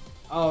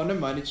 Oh, never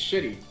mind. It's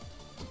shitty.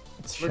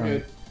 It's We're shiny.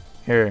 good.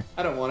 Here,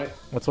 I don't want it.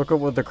 let's look up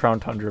what the Crown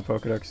Tundra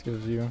Pokedex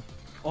gives you.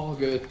 All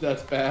good.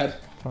 That's bad.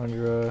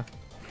 Tundra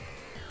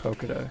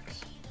Pokedex.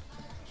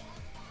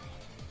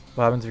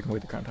 What happens if you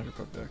complete the Crown Tundra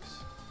Pokedex?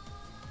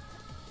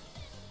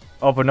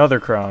 Oh, another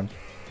crown.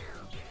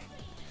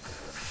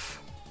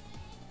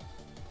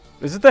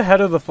 Is it the head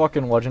of the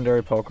fucking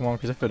legendary Pokemon?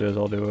 Because if it is,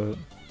 I'll do it.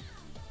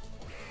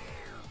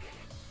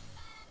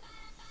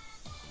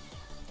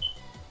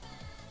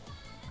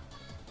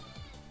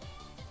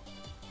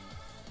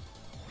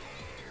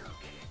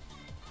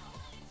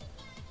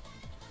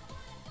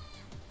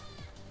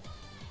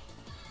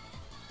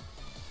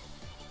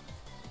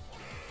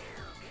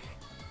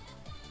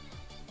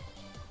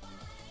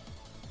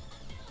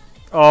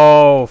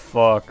 Oh,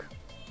 fuck.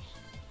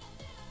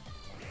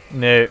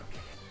 Nate.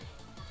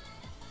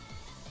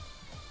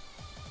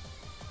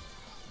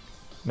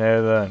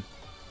 Nate then.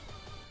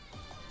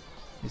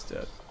 He's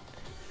dead.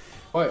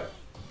 What?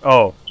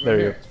 Oh, there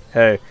you here.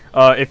 go.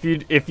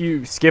 Hey, if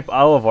you skip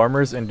Isle of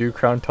Armors and do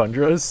Crown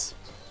Tundras,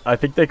 I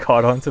think they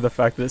caught on to the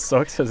fact that it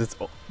sucks because it's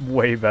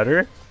way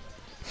better.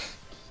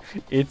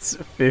 It's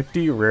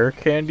 50 rare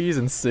candies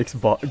and 6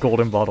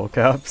 golden bottle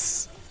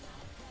caps.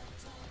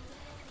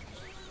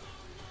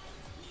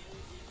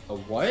 A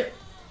what?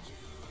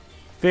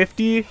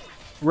 50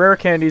 rare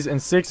candies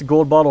and 6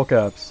 gold bottle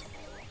caps.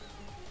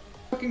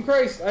 Fucking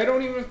Christ, I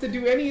don't even have to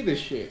do any of this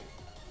shit.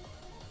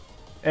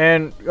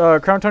 And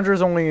Crown Tundra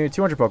is only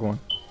 200 Pokemon.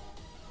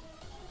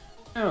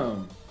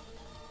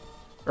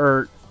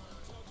 Or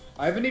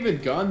I haven't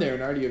even gone there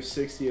and already have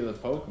 60 of the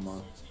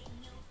Pokemon.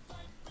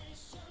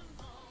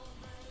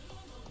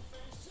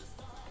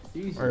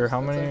 Jesus, Or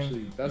how that's many-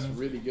 Actually, that's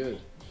really good.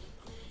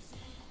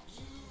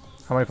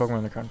 how many Pokemon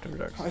in the Crown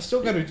Tundra Dex? I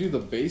still gotta do the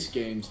base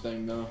games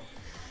thing though.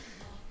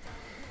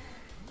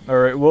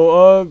 Alright, well,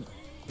 oh,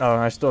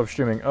 I still have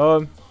streaming.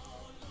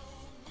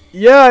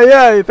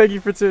 Yeah, thank you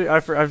for tuning.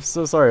 I'm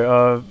so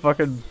sorry.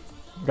 Fucking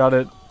got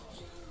it.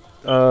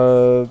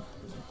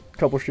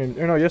 Couple streams.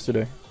 Or no,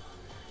 yesterday.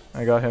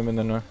 I got him and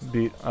then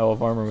beat Isle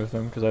of Armor with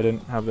him because I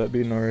didn't have that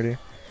beaten already.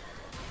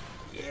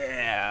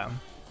 Yeah.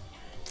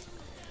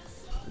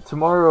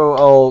 Tomorrow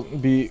I'll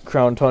beat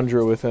Crown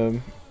Tundra with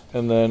him,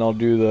 and then I'll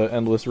do the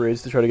endless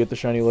raids to try to get the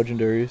shiny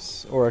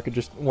legendaries, or I could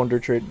just wonder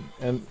trade.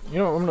 And you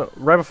know, I'm gonna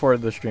right before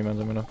the stream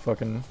ends, I'm gonna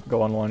fucking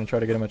go online and try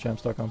to get him a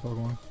champ.com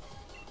Pokemon.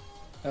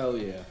 Hell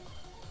yeah.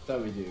 That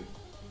we do.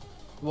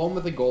 The one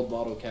with the gold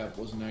bottle cap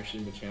wasn't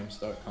actually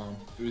Machamps.com.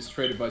 It was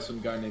traded by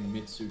some guy named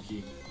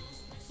Mitsuki.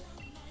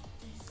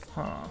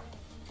 Huh.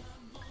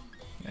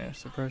 Yeah,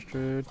 surprise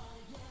trade.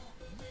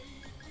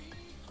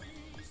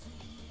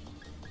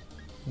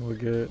 We'll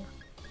get.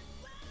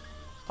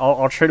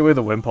 I'll trade away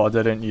the Wimpods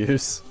I didn't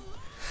use.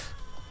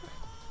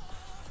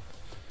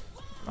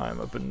 I'm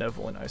a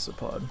benevolent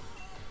isopod.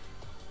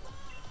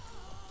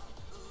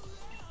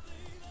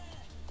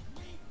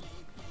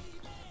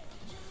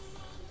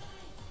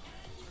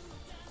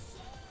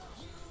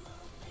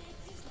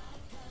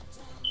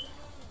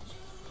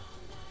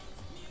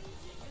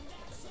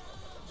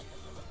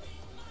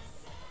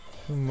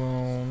 Come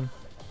on.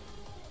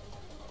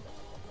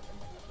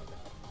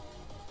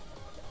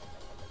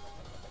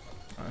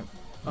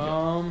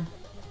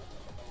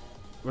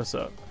 What's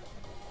up?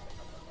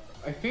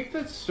 I think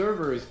that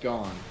server is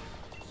gone.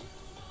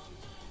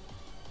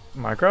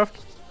 Minecraft?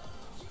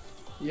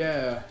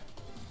 Yeah.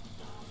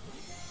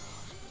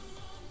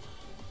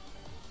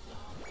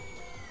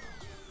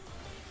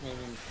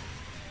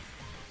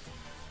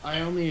 I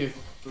only have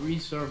 3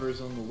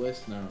 servers on the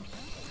list now,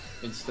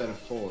 instead of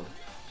 4.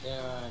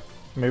 Yeah.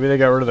 Maybe they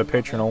got rid of the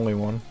patron only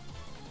one.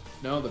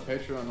 No, the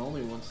Patreon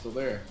only one's still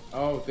there.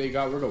 Oh, they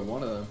got rid of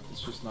one of them.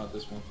 It's just not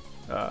this one.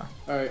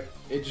 Alright,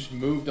 it just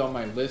moved on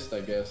my list, I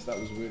guess. That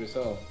was weird as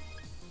hell.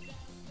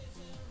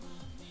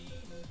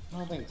 I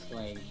don't think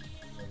Slade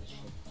really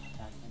should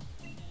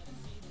happen.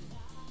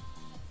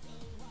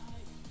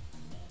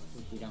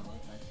 If you don't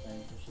like that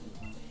Slade, it should be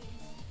fine.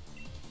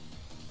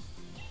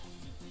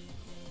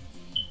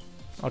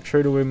 I'll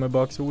trade away my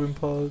box of wind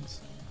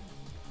pods.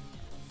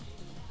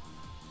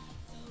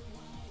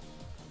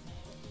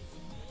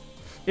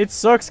 It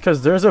sucks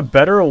because there's a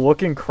better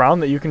looking crown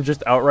that you can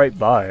just outright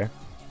buy.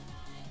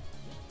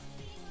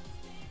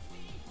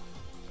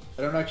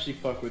 I don't actually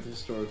fuck with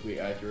historically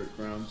accurate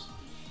crowns.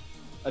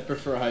 I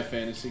prefer high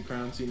fantasy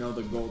crowns, you know,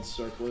 the gold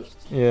circlet.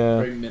 Yeah.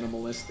 Very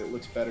minimalist, it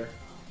looks better.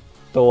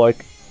 The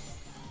like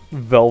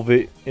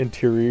velvet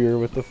interior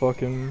with the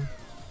fucking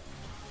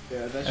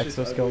Yeah, that's just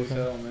ugly as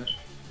hell, man.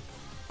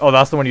 Oh,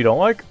 that's the one you don't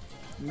like?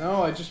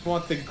 No, I just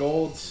want the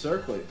gold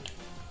circlet.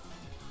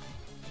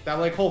 That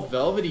like whole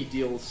velvety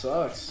deal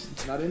sucks.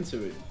 Not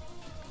into it.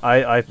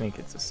 I think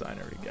it's a sign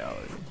of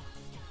regality.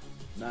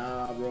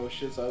 Nah, bro,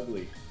 shit's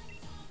ugly.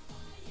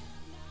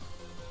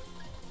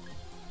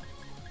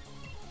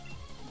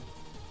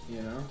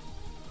 You know?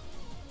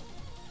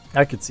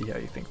 I could see how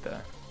you think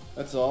that.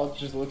 That's all, it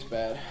just looks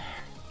bad.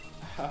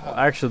 Well,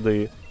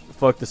 actually,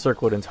 fuck the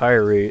circlet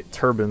entirely.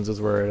 Turbans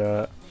is where it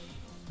at.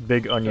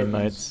 Big onion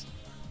Turbans. knights.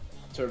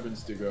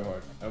 Turbans do go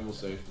hard, I will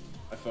say.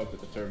 I fuck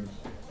with the turban.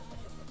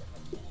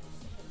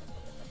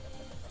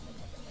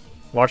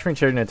 Watch me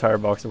trade an entire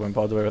box of wind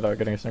pods away without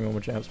getting a single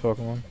Machamps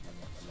Pokemon.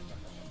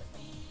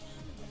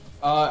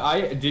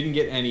 I didn't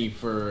get any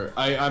for...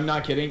 I'm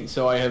not kidding,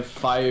 so I have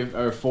 4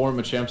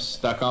 Machamps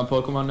stuck on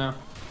Pokemon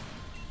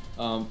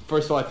now.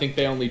 First of all, I think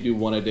they only do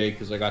 1 a day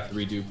because I got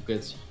 3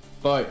 duplicates.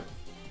 But,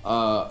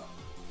 I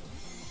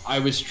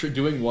was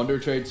doing Wonder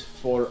Trades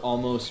for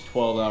almost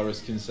 12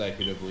 hours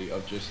consecutively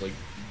of just, like,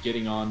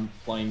 getting on,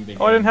 playing the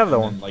game. Oh, I didn't have that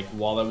and one. then, like,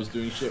 while I was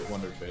doing shit,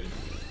 Wonder Trading.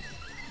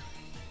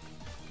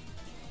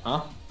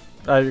 Huh?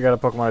 I got a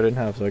Pokemon I didn't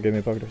have, so it gave me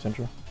a Pokédex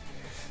Central.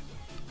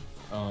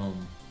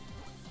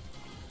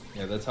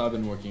 Yeah, that's how I've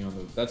been working on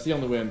the... That's the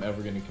only way I'm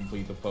ever going to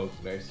complete the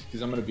Pokédex.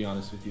 Because I'm going to be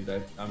honest with you,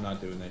 that I'm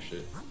not doing that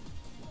shit.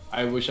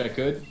 I wish I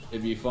could.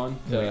 It'd be fun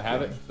to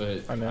have it,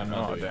 but I'm not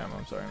doing it.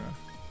 I'm sorry, man.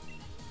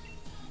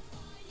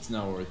 It's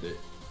not worth it.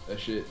 That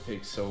shit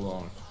takes so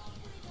long.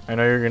 I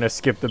know you're gonna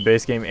skip the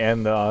base game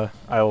and the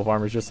Isle of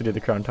Armors just to do the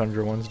Crown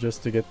Tundra ones,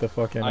 just to get the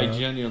fucking... I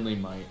genuinely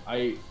might.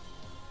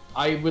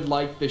 I would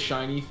like the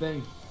shiny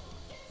thing.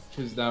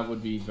 Because that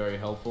would be very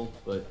helpful,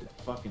 but it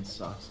fucking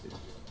sucks, dude.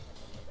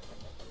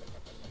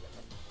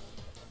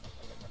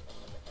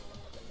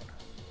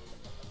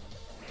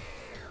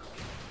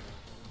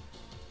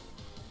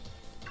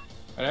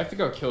 I'd have to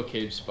go kill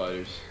cave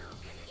spiders.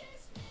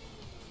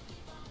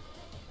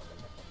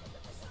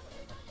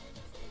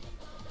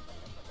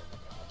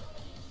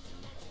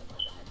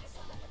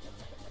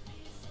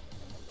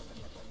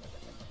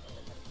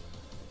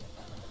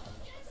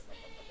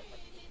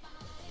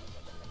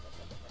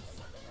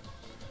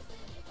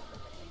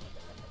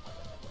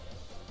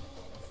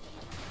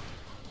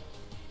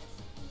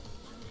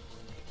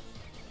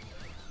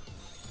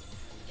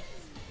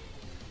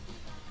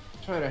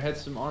 Try to head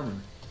some armor.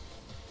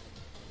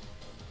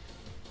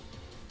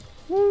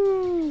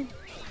 Woo!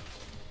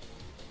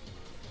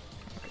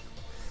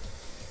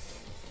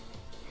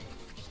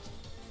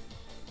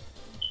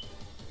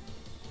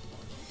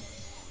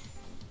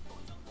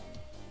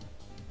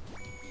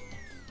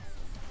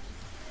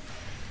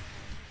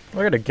 I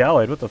got a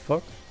Gallade, what the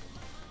fuck?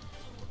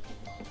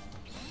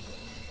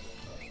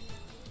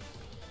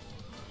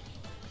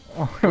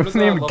 Oh, it was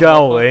named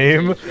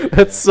Galame.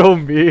 That's so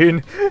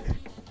mean.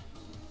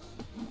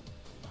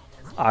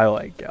 I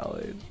like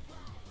Gallade.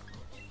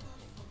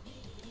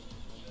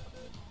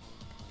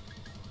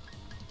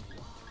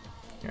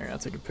 Here, I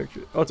gotta take a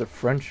picture. Oh, it's a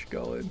French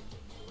Gallade.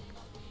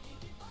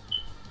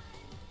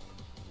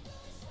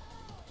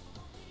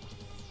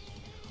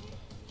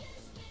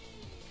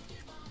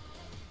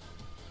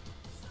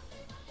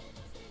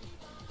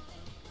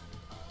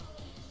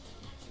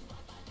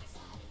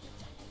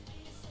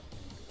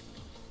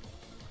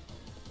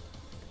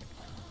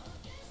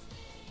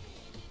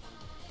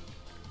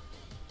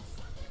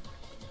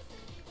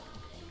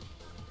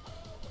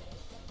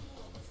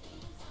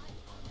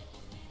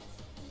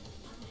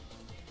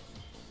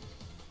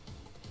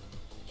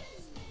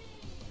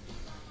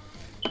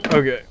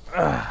 Okay.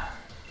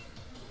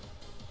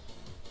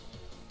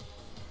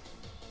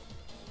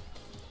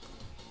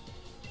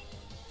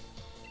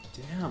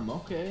 Damn,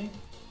 okay.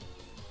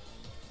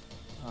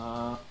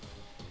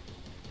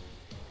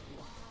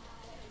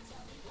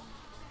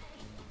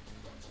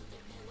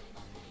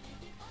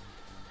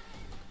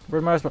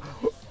 Where's my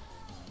isopod?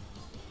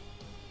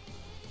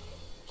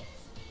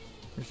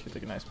 Just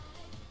take a nice,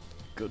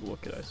 good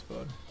look at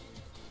isopod.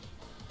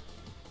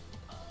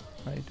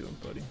 How you doing,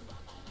 buddy?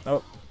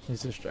 Oh,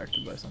 he's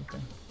distracted by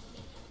something.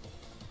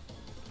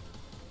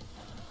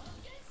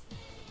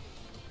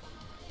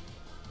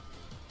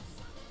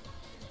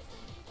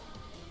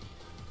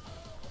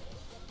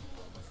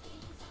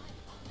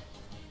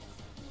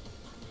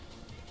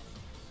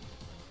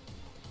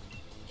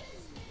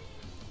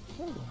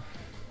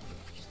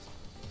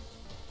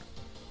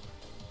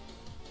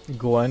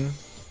 Glenn,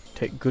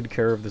 take good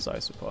care of this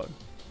isopod.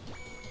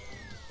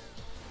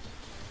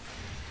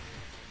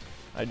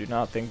 I do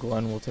not think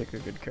Glenn will take a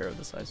good care of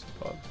this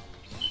isopod.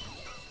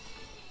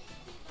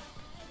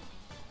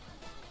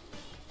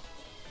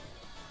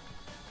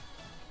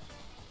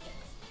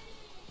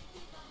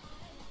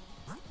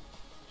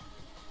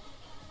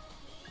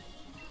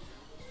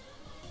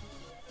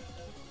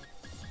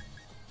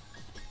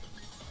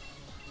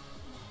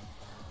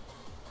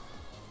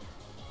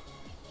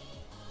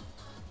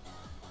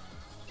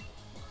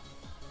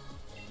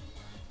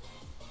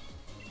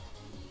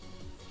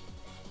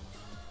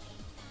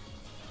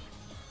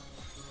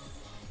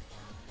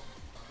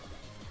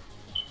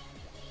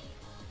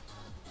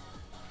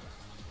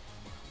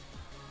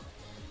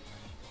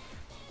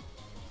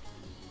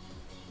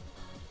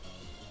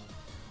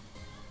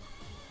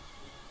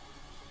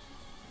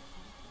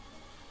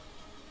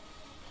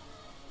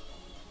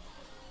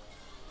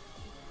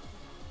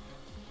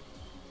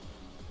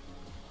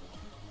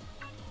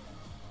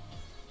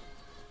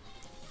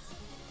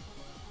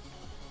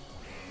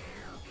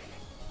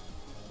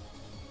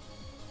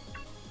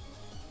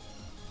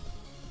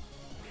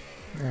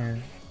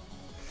 Alright.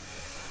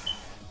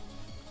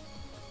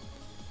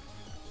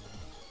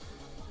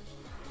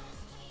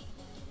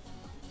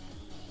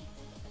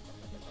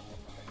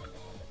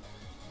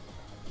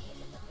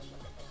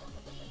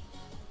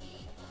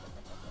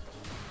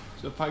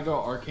 So if I go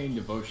Arcane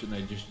Devotion,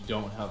 I just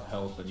don't have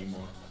health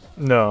anymore.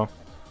 No.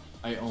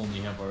 I only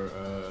have our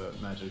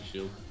Magic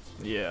Shield.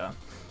 Yeah.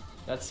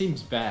 That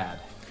seems bad.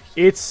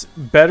 It's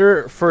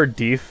better for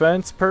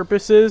defense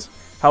purposes.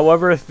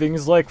 However,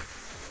 things like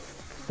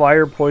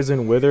Fire,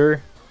 Poison,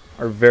 Wither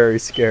are very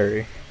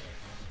scary.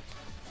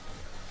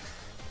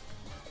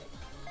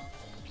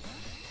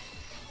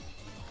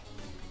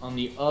 On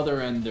the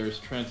other end, there's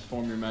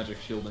Transform your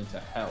Magic Shield into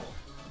Health.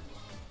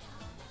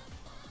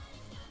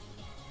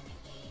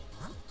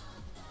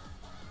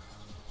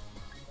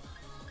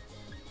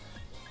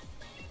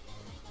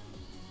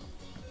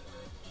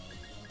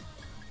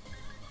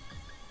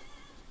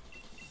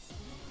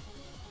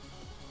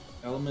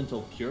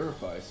 Elemental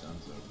Purify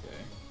sounds okay.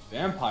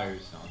 Vampire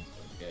sounds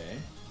okay.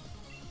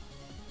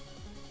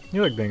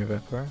 You like being a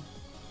vampire?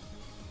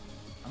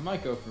 I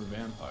might go for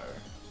Vampire.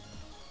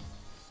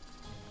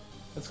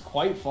 That's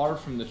quite far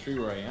from the tree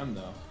where I am,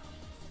 though.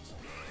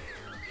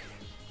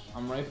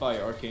 I'm right by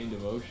Arcane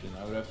Devotion.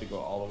 I would have to go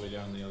all the way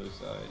down the other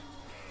side.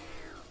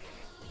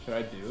 Should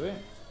I do it?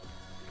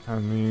 I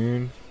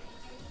mean...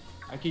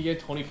 I could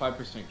get 25%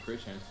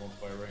 crit chance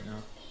multiplier right now.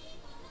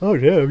 Oh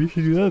damn, you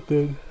should do that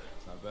then.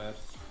 It's not bad.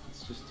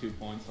 It's just 2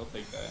 points. I'll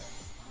take that.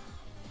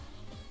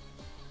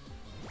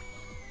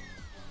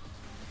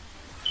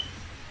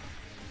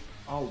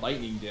 Oh,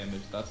 lightning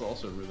damage. That's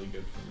also really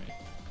good for me.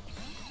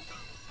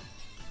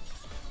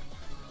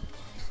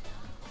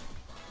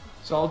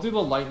 So I'll do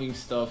the lightning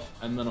stuff,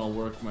 and then I'll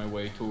work my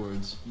way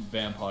towards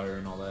vampire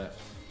and all that.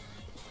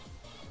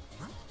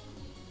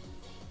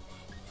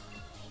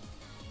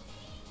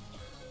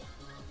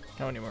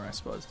 How many more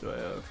isopods do I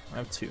have? I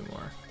have 2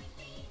 more.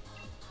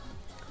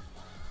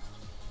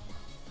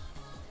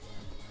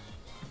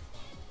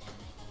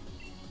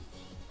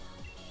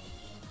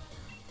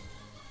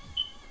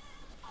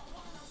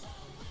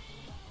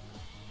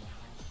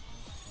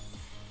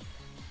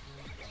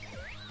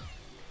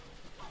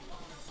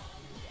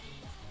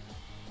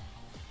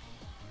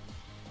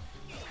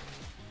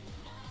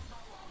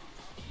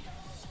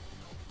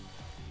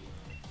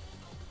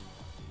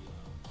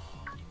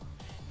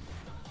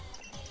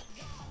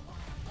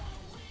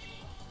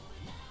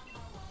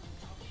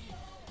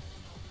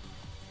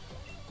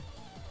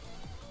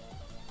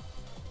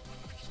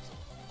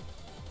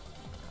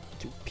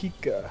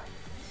 Pika.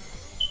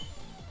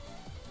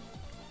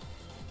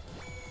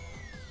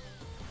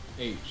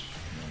 H.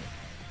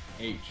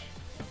 H.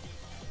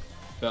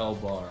 Bell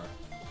bar.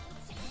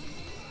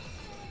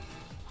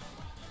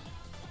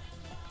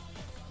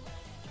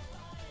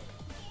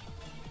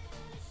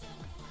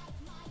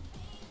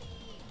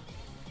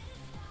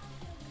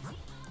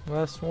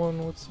 Last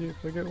one, let's see if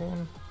I get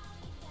one.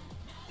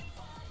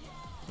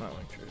 Not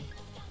like true.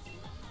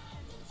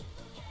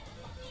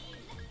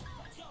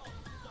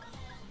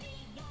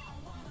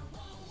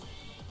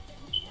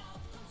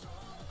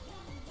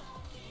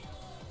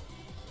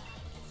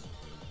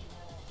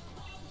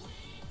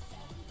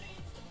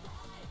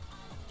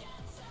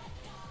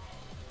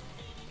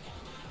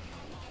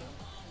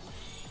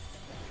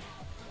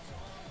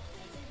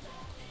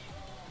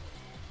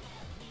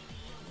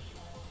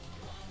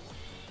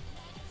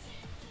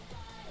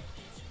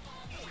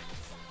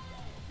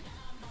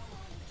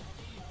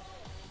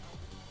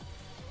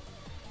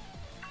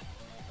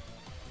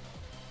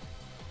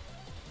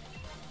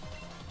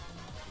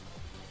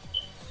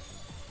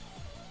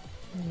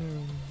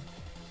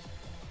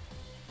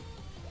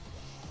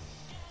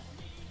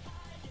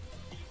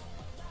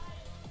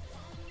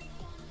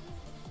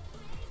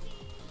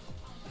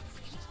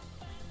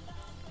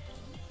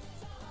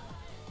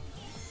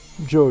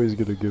 Joey's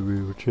gonna give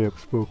me a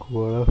champ's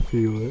Pokemon, I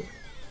feel it.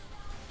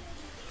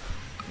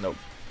 Nope.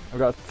 I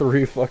got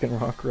 3 fucking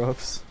rock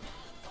roughs.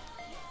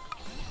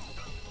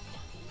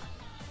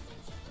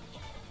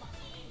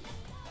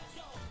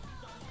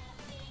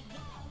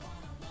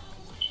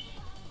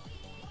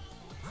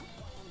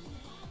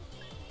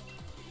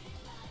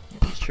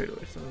 Let's trade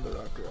away some of the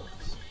rock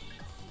roughs.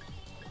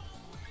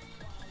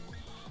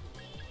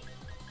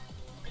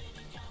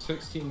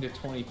 16 to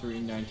 23,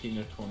 19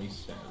 to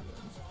 27.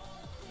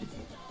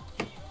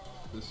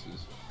 This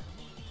is.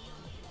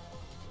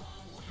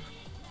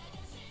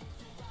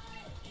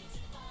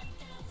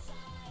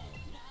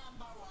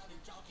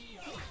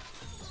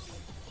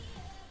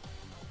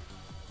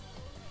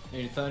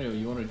 Hey Nathaniel,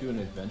 you want to do an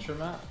adventure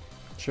map?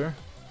 Sure.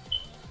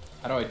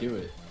 How do I do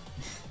it?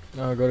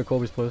 No, go to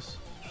Colby's place.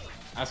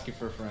 Asking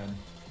for a friend.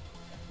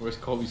 Where's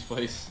Colby's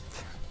place?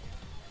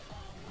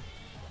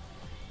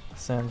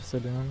 Sam,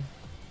 sit down.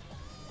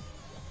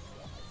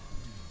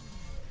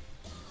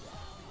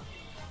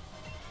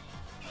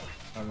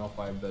 I don't know if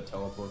I have the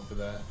teleport for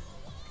that.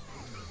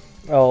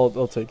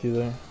 I'll take you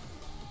there.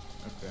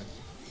 Okay.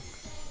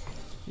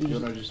 You You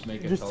wanna just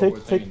make a just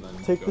teleport take thing and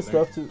then take go the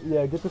there? stuff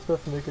to get the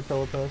stuff to make a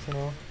telepass and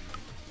all.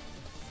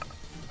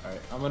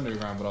 Alright, I'm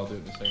underground, but I'll do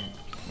it in a second.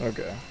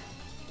 Okay.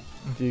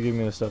 If you give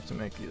me the stuff to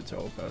make you a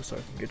telepass, so I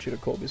can get you to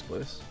Colby's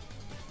place.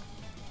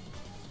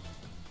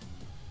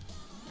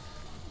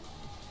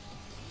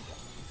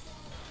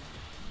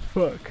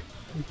 Fuck.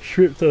 I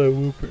tripped on a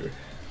whooper.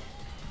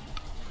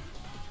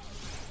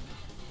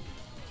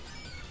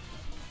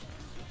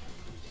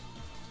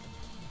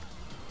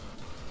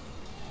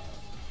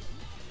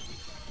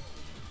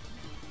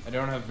 I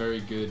don't have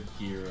very good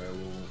gear, I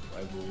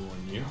will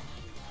warn you.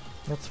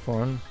 That's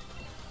fun.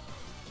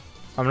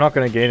 I'm not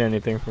gonna gain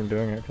anything from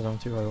doing it because I'm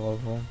too high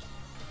level.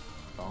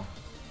 Oh,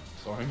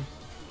 sorry.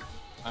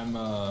 I'm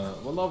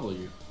what level are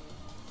you?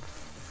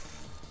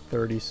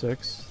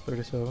 36,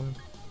 37.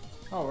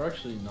 Oh, we're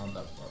actually not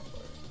that far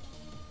apart.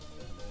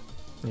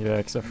 Yeah,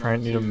 except for I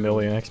Not need a too-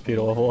 million XP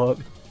to level up.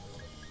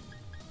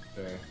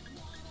 Fair.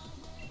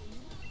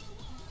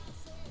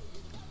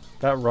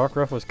 That rock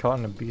ruff was caught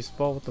in a beast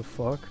ball, what the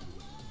fuck?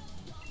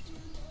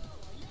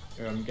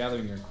 Here, I'm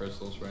gathering your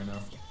crystals right now,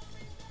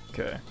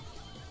 Okay.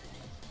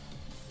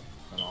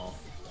 and I'll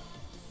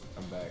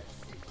come back.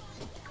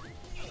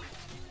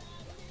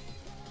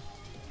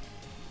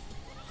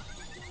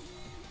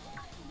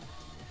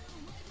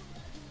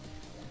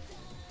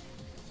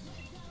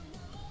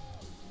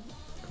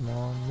 Come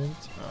on, mint.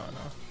 Oh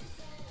no.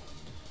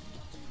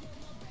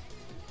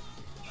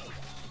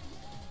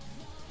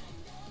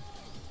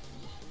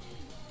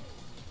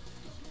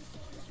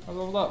 I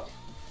leveled up.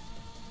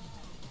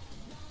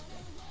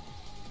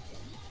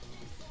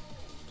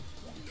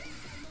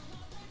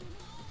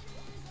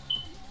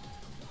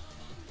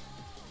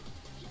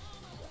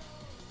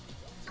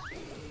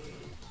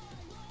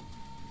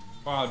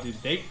 Wow, dude,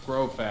 they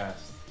grow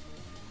fast.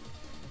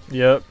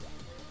 Yep.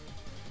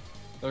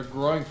 They're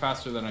growing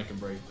faster than I can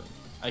break them.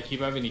 I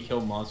keep having to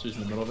kill monsters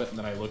in the middle of it, and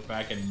then I look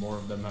back and more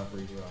of them have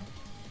regrown.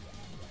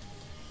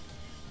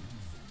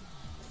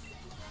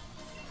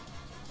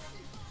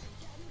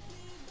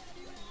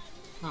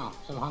 Oh,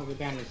 some hungry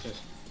bandits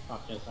just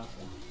fucked us up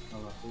then. Oh,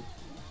 lucky.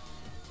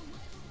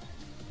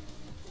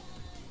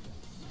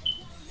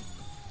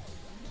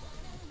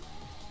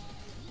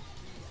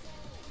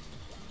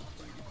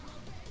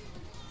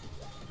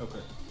 Okay.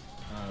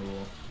 I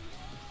will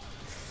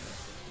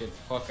get the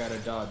fuck out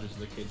of Dodge, as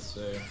the kids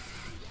say.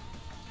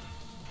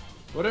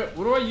 What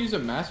do I use a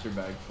master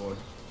bag for?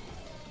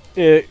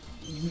 It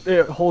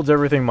holds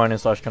everything mine and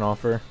Slash can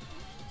offer.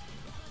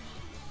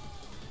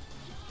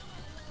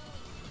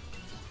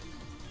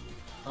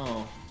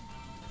 Oh.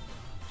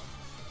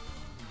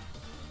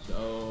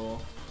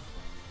 So...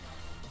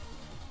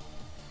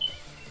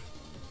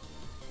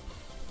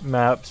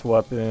 Maps,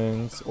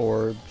 weapons,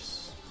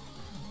 orbs,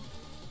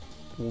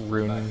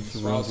 runes,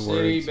 Swell runes,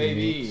 City, words,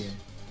 baby! meats.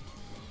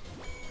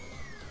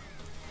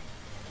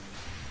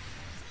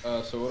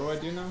 So what do I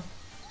do now?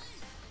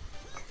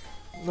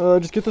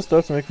 Just get the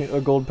stuff to make me a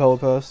gold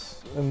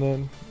Pelipass, and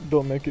then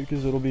don't make it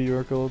because it'll be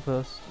your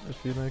Pelipass if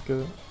you make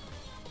it.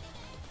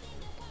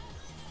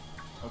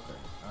 Okay.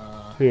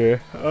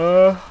 Here.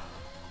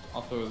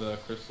 I'll throw the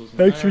crystals in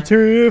Thanks for there.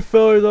 tuning in,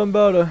 fellas. I'm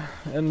about to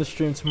end the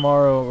stream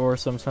tomorrow or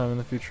sometime in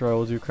the future. I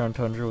will do Crown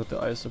Tundra with the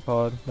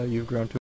isopod that you've grown to.